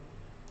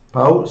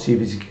Pau, see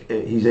if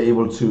he's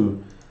able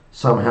to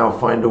somehow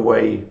find a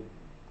way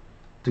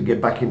to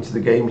get back into the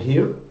game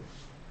here.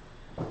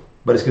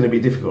 But it's going to be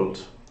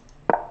difficult.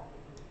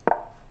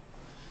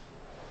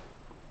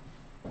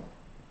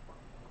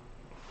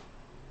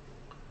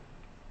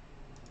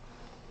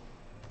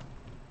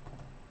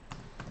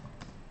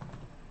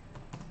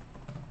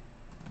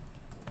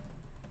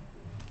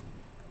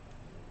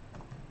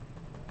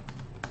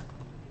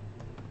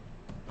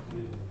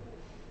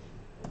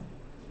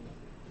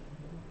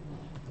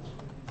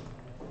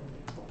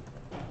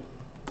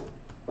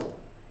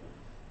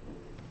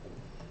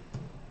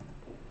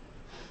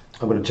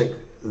 I'm going to check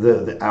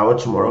the hour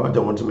tomorrow. I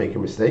don't want to make a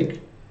mistake.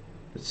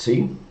 Let's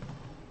see.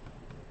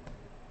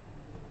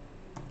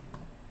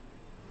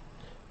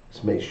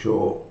 Let's make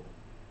sure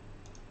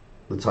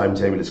the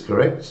timetable is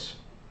correct.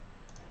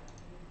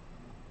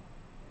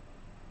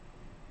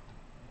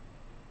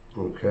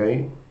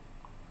 Okay.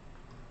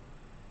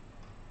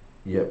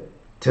 Yep.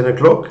 10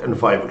 o'clock and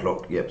 5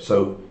 o'clock. Yep.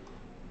 So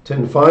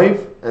 10 and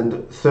 5,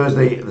 and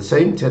Thursday the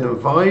same, 10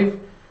 and 5,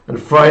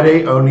 and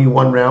Friday only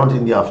 1 round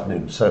in the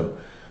afternoon. So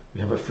we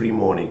have a free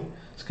morning.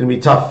 It's going to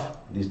be tough,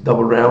 these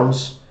double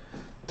rounds.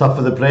 Tough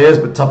for the players,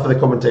 but tough for the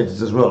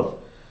commentators as well.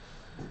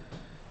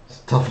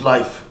 It's a tough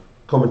life,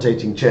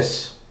 commentating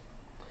chess.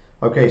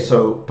 Okay,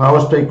 so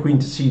Pau's played queen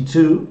to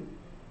c2,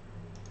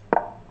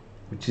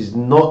 which is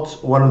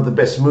not one of the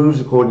best moves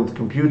according to the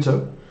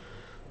computer,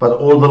 but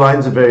all the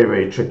lines are very,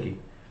 very tricky.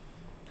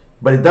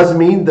 But it does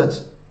mean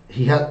that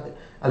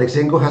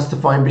Alexenko has to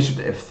find bishop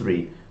to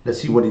f3.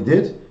 Let's see what he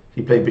did.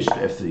 He played bishop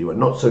to f3, well,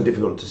 not so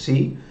difficult to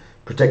see.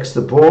 Protects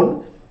the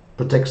pawn,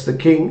 protects the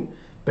king,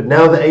 but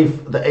now the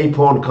a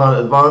pawn can't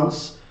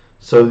advance,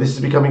 so this is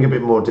becoming a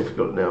bit more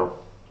difficult now.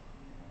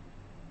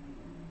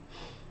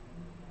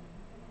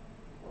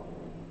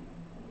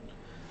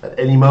 At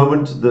any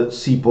moment the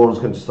c pawn is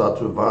going to start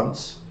to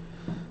advance,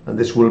 and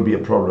this will be a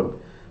problem.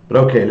 But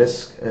okay,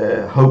 let's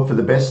hope for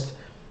the best.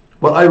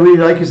 What I really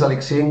like is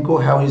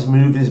Alexenko, how he's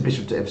moved his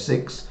bishop to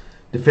f6,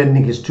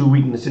 defending his 2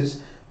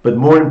 weaknesses, but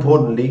more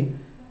importantly,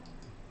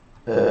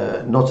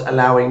 not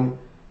allowing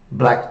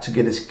Black to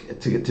get his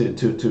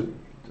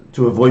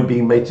to avoid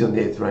being mated on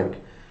the 8th rank.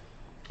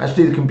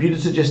 Actually, the computer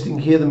suggesting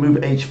here the move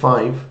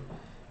h5,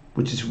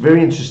 which is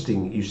very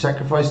interesting. You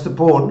sacrifice the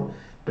pawn,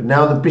 but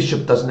now the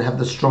bishop doesn't have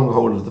the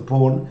stronghold of the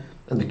pawn,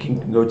 and the king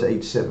can go to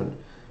h7.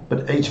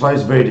 But h5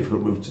 is a very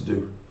difficult move to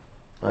do.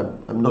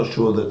 I'm not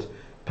sure that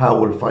Pau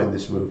will find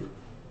this move.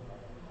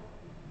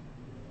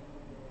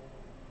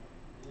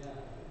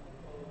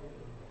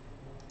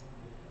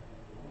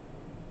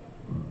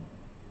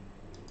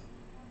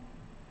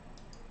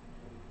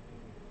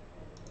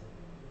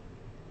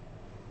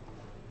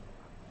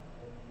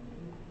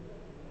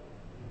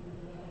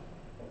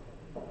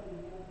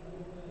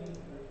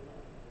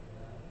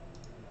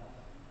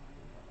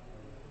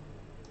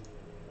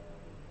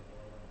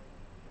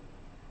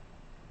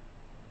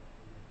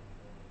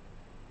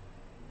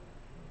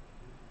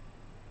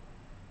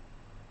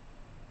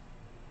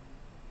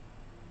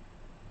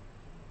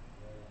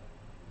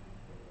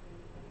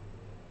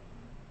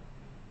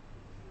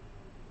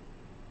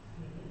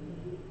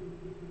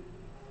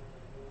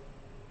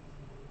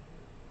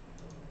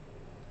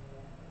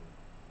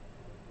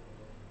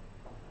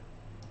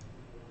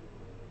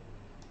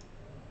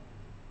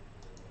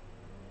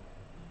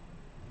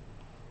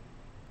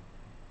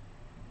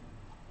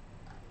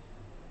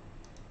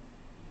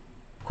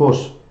 Of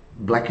course,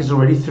 Black is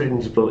already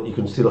threatening to build. You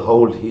can still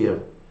hold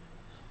here.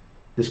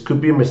 This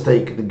could be a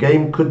mistake. The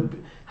game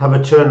could have a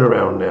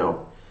turnaround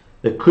now.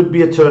 There could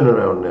be a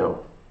turnaround now.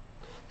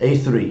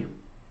 a3.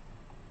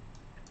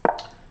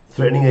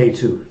 Threatening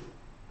a2.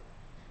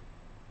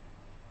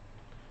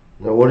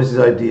 Now what is his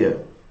idea?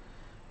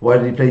 Why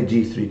did he play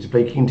g3? To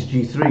play king to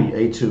g3,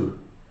 a2.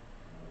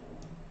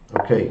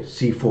 Okay,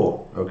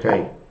 c4.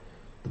 Okay.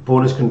 The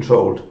pawn is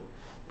controlled.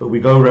 But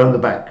we go around the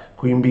back.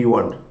 Queen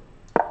b1.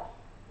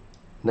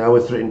 Now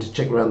we're threatening to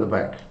check around the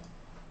back.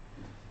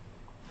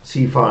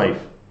 c5.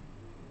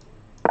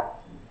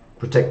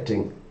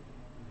 Protecting.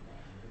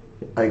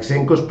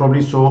 Alexenko's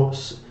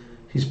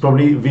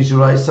probably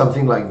visualized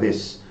something like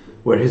this,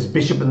 where his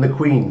bishop and the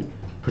queen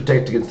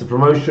protect against the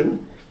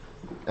promotion,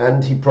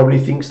 and he probably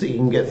thinks that he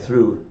can get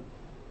through.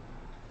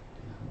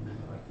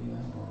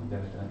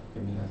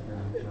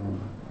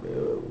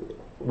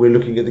 we're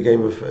looking at the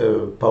game of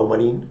Pau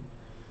Marín,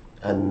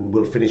 and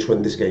we'll finish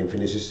when this game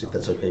finishes, if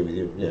that's okay with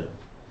you. Yeah.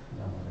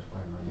 No.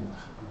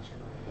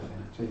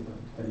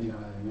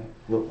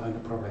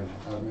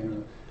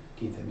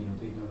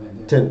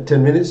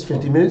 10 minutes,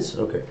 15 minutes?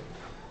 Okay.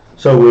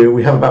 So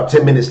we have about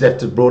 10 minutes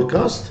left to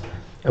broadcast,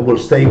 and we'll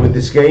stay with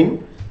this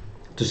game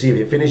to see if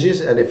it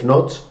finishes, and if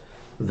not,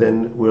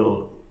 then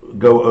we'll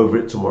go over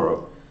it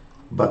tomorrow.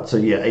 But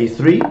yeah,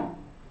 A3,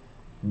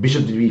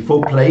 bishop to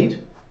B4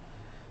 played.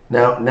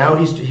 Now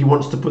he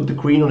wants to put the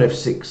queen on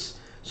F6.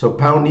 So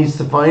Pau needs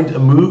to find a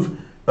move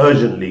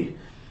urgently.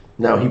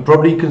 Now he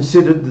probably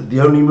considered that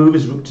the only move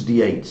is rook to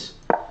D8,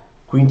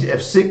 queen to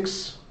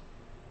F6.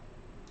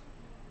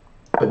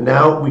 But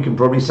now we can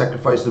probably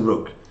sacrifice the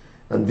rook,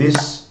 and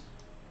this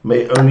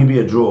may only be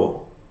a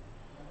draw.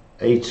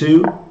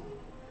 A2,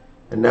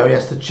 and now he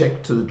has to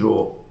check to the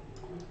draw.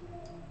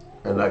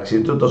 And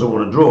Alexander doesn't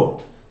want to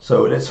draw.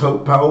 So let's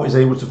hope Pau is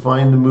able to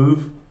find the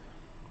move.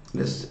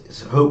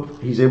 Let's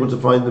hope he's able to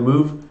find the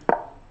move.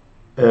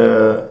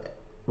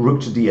 Rook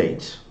to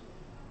D8.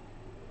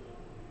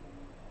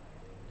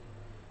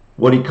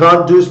 What he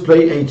can't do is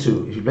play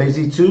A2. If he plays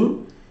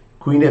E2,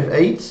 queen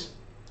F8,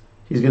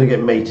 he's going to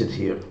get mated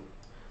here.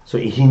 So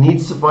he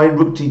needs to find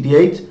rook to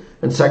D8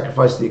 and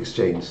sacrifice the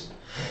exchange.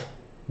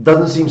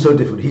 Doesn't seem so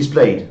difficult. He's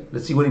played.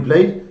 Let's see what he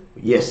played.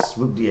 Yes,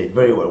 rook D8.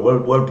 Very well.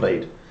 Well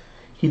played.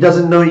 He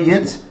doesn't know it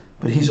yet,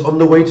 but he's on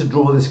the way to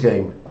draw this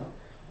game.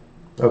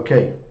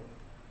 Okay.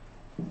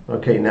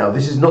 Okay, now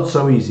this is not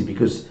so easy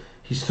because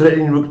he's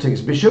threatening rook takes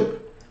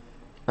bishop,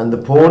 and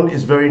the pawn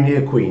is very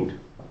near queen.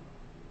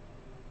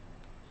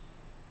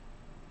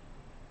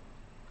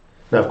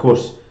 Now, of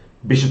course,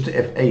 bishop to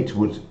F8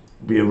 would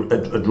be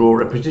a draw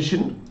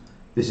repetition.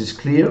 This is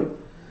clear.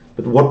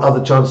 But what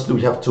other chance do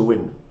we have to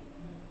win?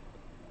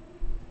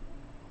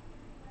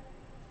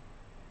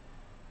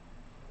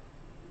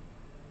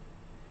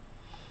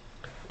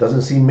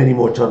 Doesn't seem many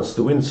more chances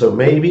to win. So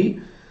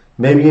maybe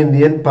in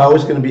the end, Pau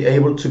is going to be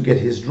able to get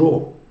his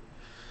draw.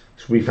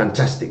 This will be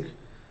fantastic.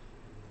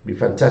 Be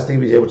fantastic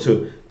if he's able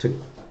to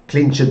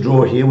clinch a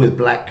draw here with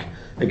black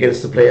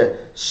against a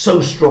player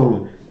so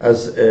strong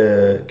as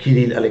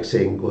Kirill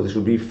Alexeyenko. This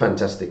would be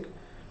fantastic.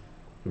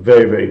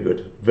 Very, very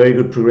good. Very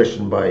good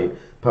progression by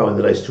Pau in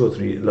the last 2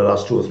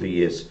 or 3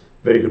 years.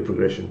 Very good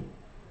progression.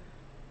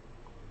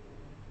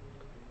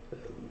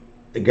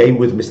 A game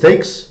with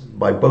mistakes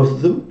by both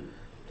of them,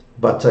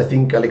 but I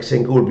think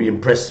Alexeyenko will be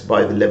impressed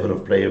by the level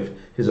of play of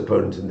his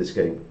opponent in this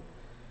game.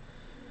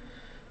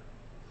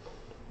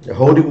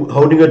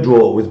 Holding a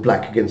draw with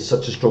black against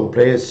such a strong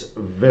player is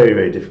very,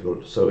 very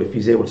difficult. So if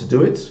he's able to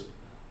do it,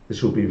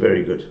 this will be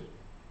very good.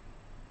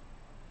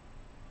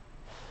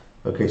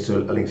 Okay,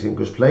 so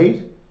Alexeyenko's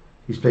played.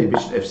 He's played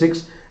bishop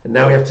F6, and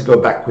now we have to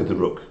go back with the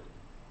rook.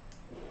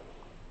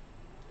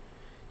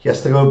 He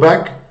has to go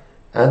back,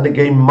 and the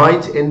game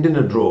might end in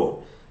a draw.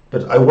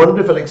 But I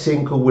wonder if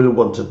Alexeyenko will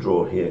want to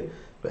draw here.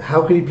 But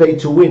how can he play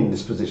to win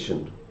this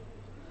position?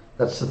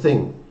 That's the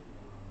thing.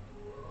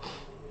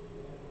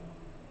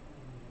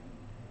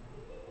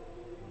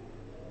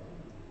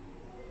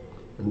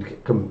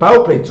 And can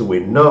Pau play to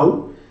win?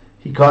 No,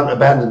 he can't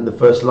abandon the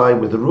first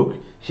line with the rook.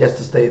 He has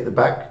to stay at the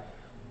back.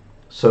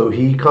 So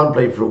he can't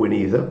play for a win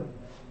either.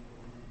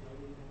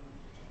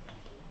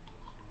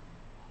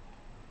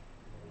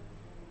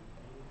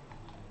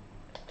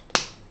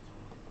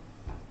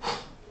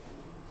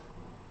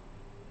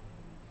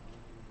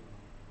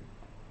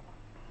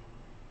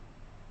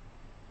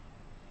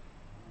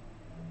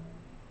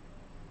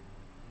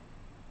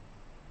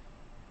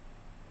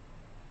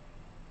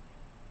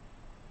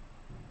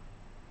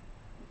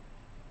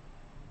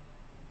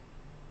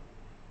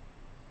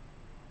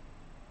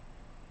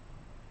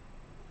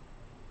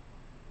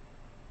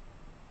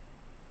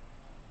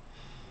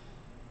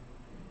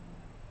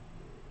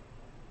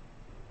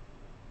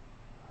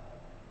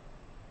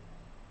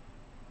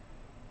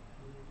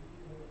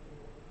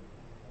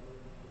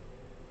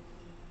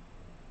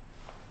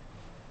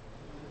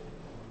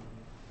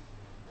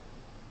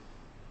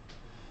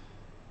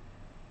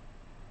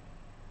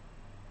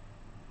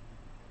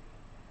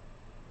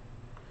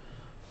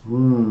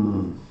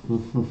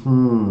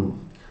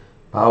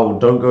 Pau,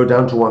 don't go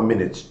down to 1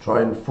 minute.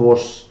 Try and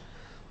force.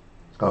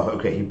 Oh,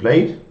 okay, he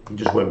played. He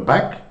just went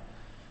back.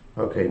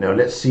 Okay, now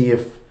let's see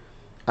if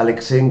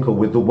Alexeyenko,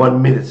 with the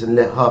 1 minute and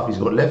half he's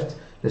got left,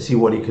 let's see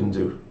what he can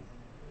do.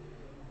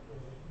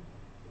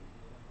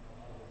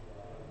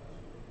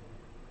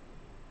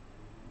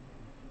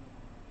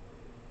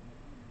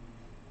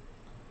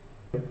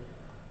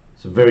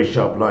 It's a very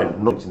sharp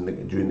line, not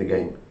during the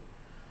game.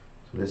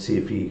 So let's see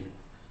if he.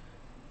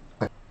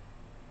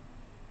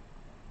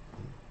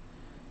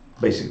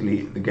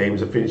 Basically, the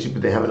games are finishing,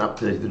 but they haven't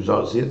updated the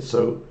results yet.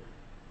 So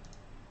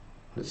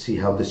let's see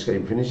how this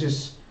game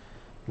finishes.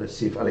 Let's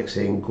see if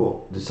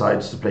Alexeyenko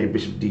decides to play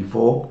bishop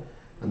d4,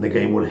 and the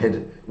game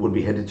will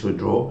be headed to a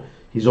draw.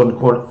 He's on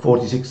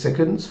 46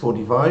 seconds,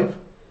 45,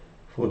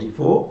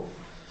 44.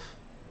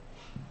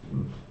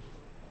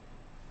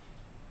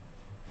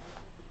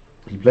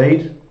 He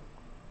played.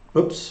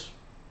 Oops.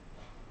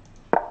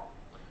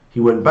 He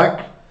went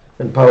back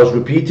and Pao's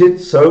repeated.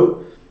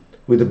 So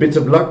with a bit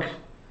of luck,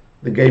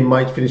 the game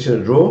might finish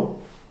in a draw.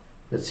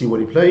 Let's see what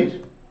he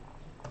played.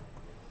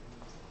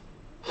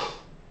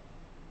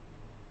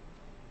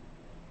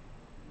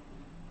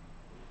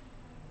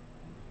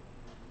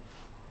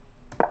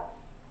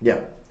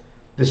 Yeah,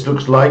 this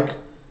looks like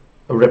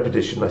a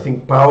repetition. I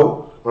think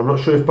Pao, I'm not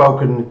sure if Pao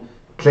can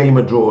claim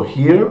a draw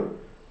here.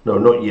 No,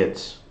 not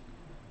yet.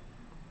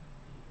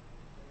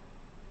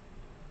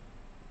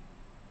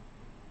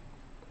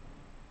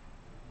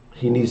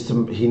 He needs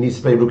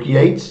to play rook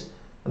e8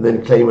 and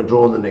then claim a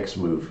draw on the next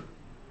move.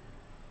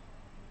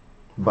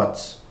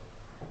 But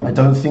I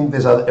don't think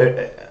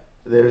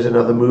there is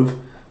another move.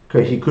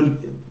 Okay, he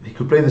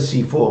could play the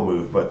c4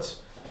 move, but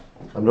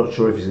I'm not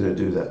sure if he's going to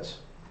do that.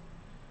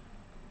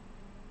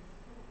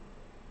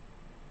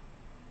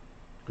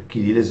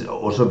 Kirill is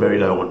also very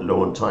low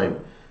on time,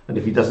 and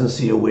if he doesn't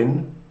see a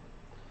win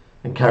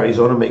and carries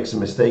on and makes a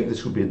mistake,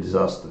 this would be a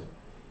disaster.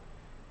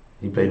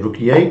 He played rook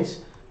e8,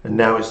 and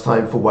now it's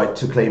time for white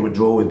to claim a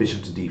draw with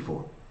bishop to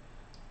d4,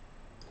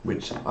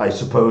 which I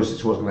suppose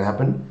is what's going to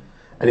happen.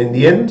 And in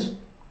the end,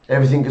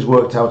 everything has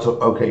worked out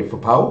okay for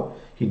Pao.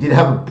 He did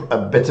have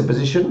a better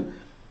position,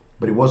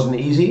 but it wasn't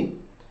easy,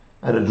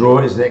 and a draw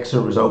is an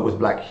excellent result with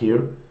black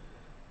here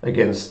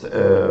against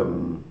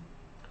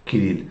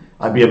Kirill.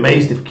 I'd be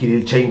amazed if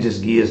Kirill changes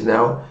gears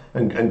now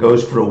and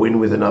goes for a win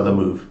with another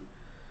move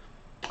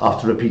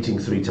after repeating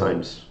 3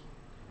 times.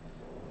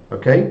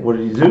 Okay, what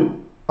did he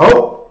do?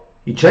 Oh,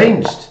 he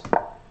changed.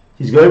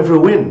 He's going for a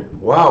win.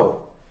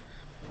 Wow.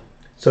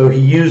 So he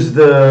used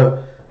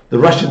the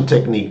Russian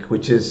technique,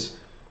 which is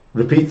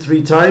repeat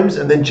 3 times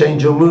and then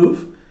change your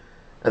move.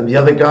 And the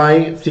other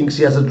guy thinks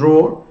he has a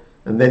draw,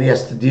 and then he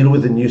has to deal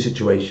with a new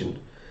situation.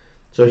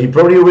 So he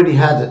probably already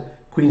had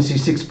Queen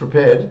c6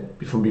 prepared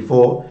from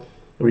before.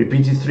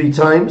 Repeated 3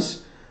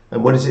 times,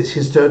 and when it's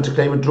his turn to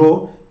claim a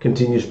draw,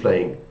 continues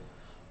playing.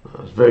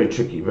 It's very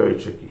tricky, very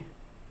tricky.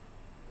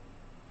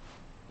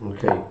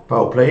 Okay,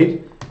 Pao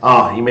played.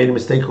 He made a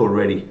mistake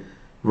already,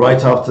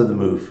 right after the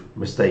move.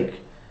 Mistake.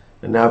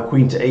 And now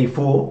queen to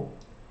a4,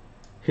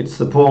 hits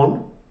the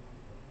pawn,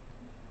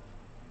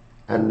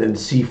 and then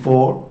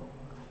c4.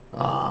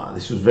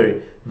 This was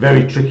very,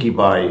 very tricky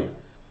played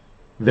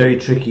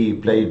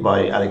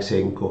by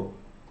Alexeyenko.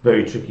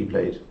 Very tricky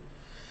played.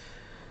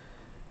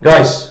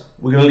 Guys,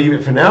 we're going to leave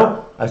it for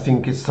now. I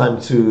think it's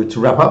time to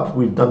wrap up.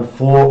 We've done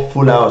 4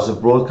 full hours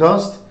of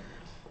broadcast,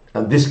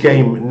 and this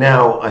game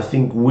now I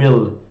think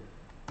will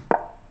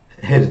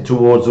head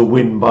towards a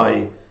win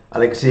by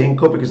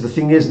Alexeyenko, because the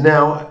thing is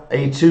now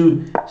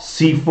a2,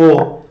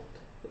 c4,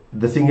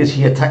 the thing is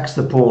he attacks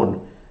the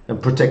pawn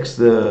and protects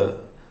the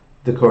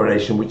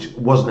coronation, which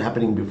wasn't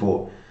happening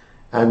before.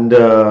 And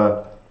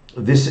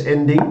this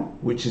ending,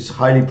 which is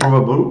highly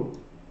probable,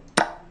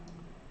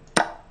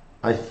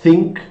 I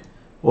think,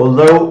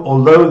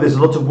 although there's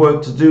a lot of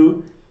work to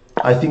do,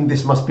 I think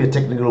this must be a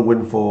technical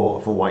win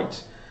for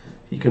white.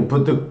 He can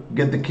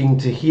get the king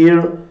to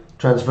here,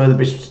 transfer the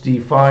bishop to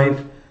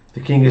d5,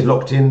 the king is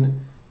locked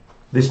in.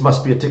 This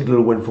must be a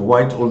technical win for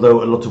white,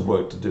 although a lot of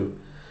work to do.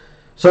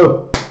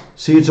 So,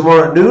 see you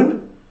tomorrow at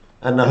noon,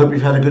 and I hope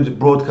you've had a good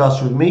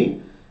broadcast with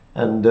me,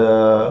 and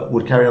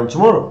we'll carry on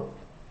tomorrow.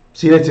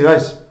 See you later,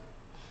 guys.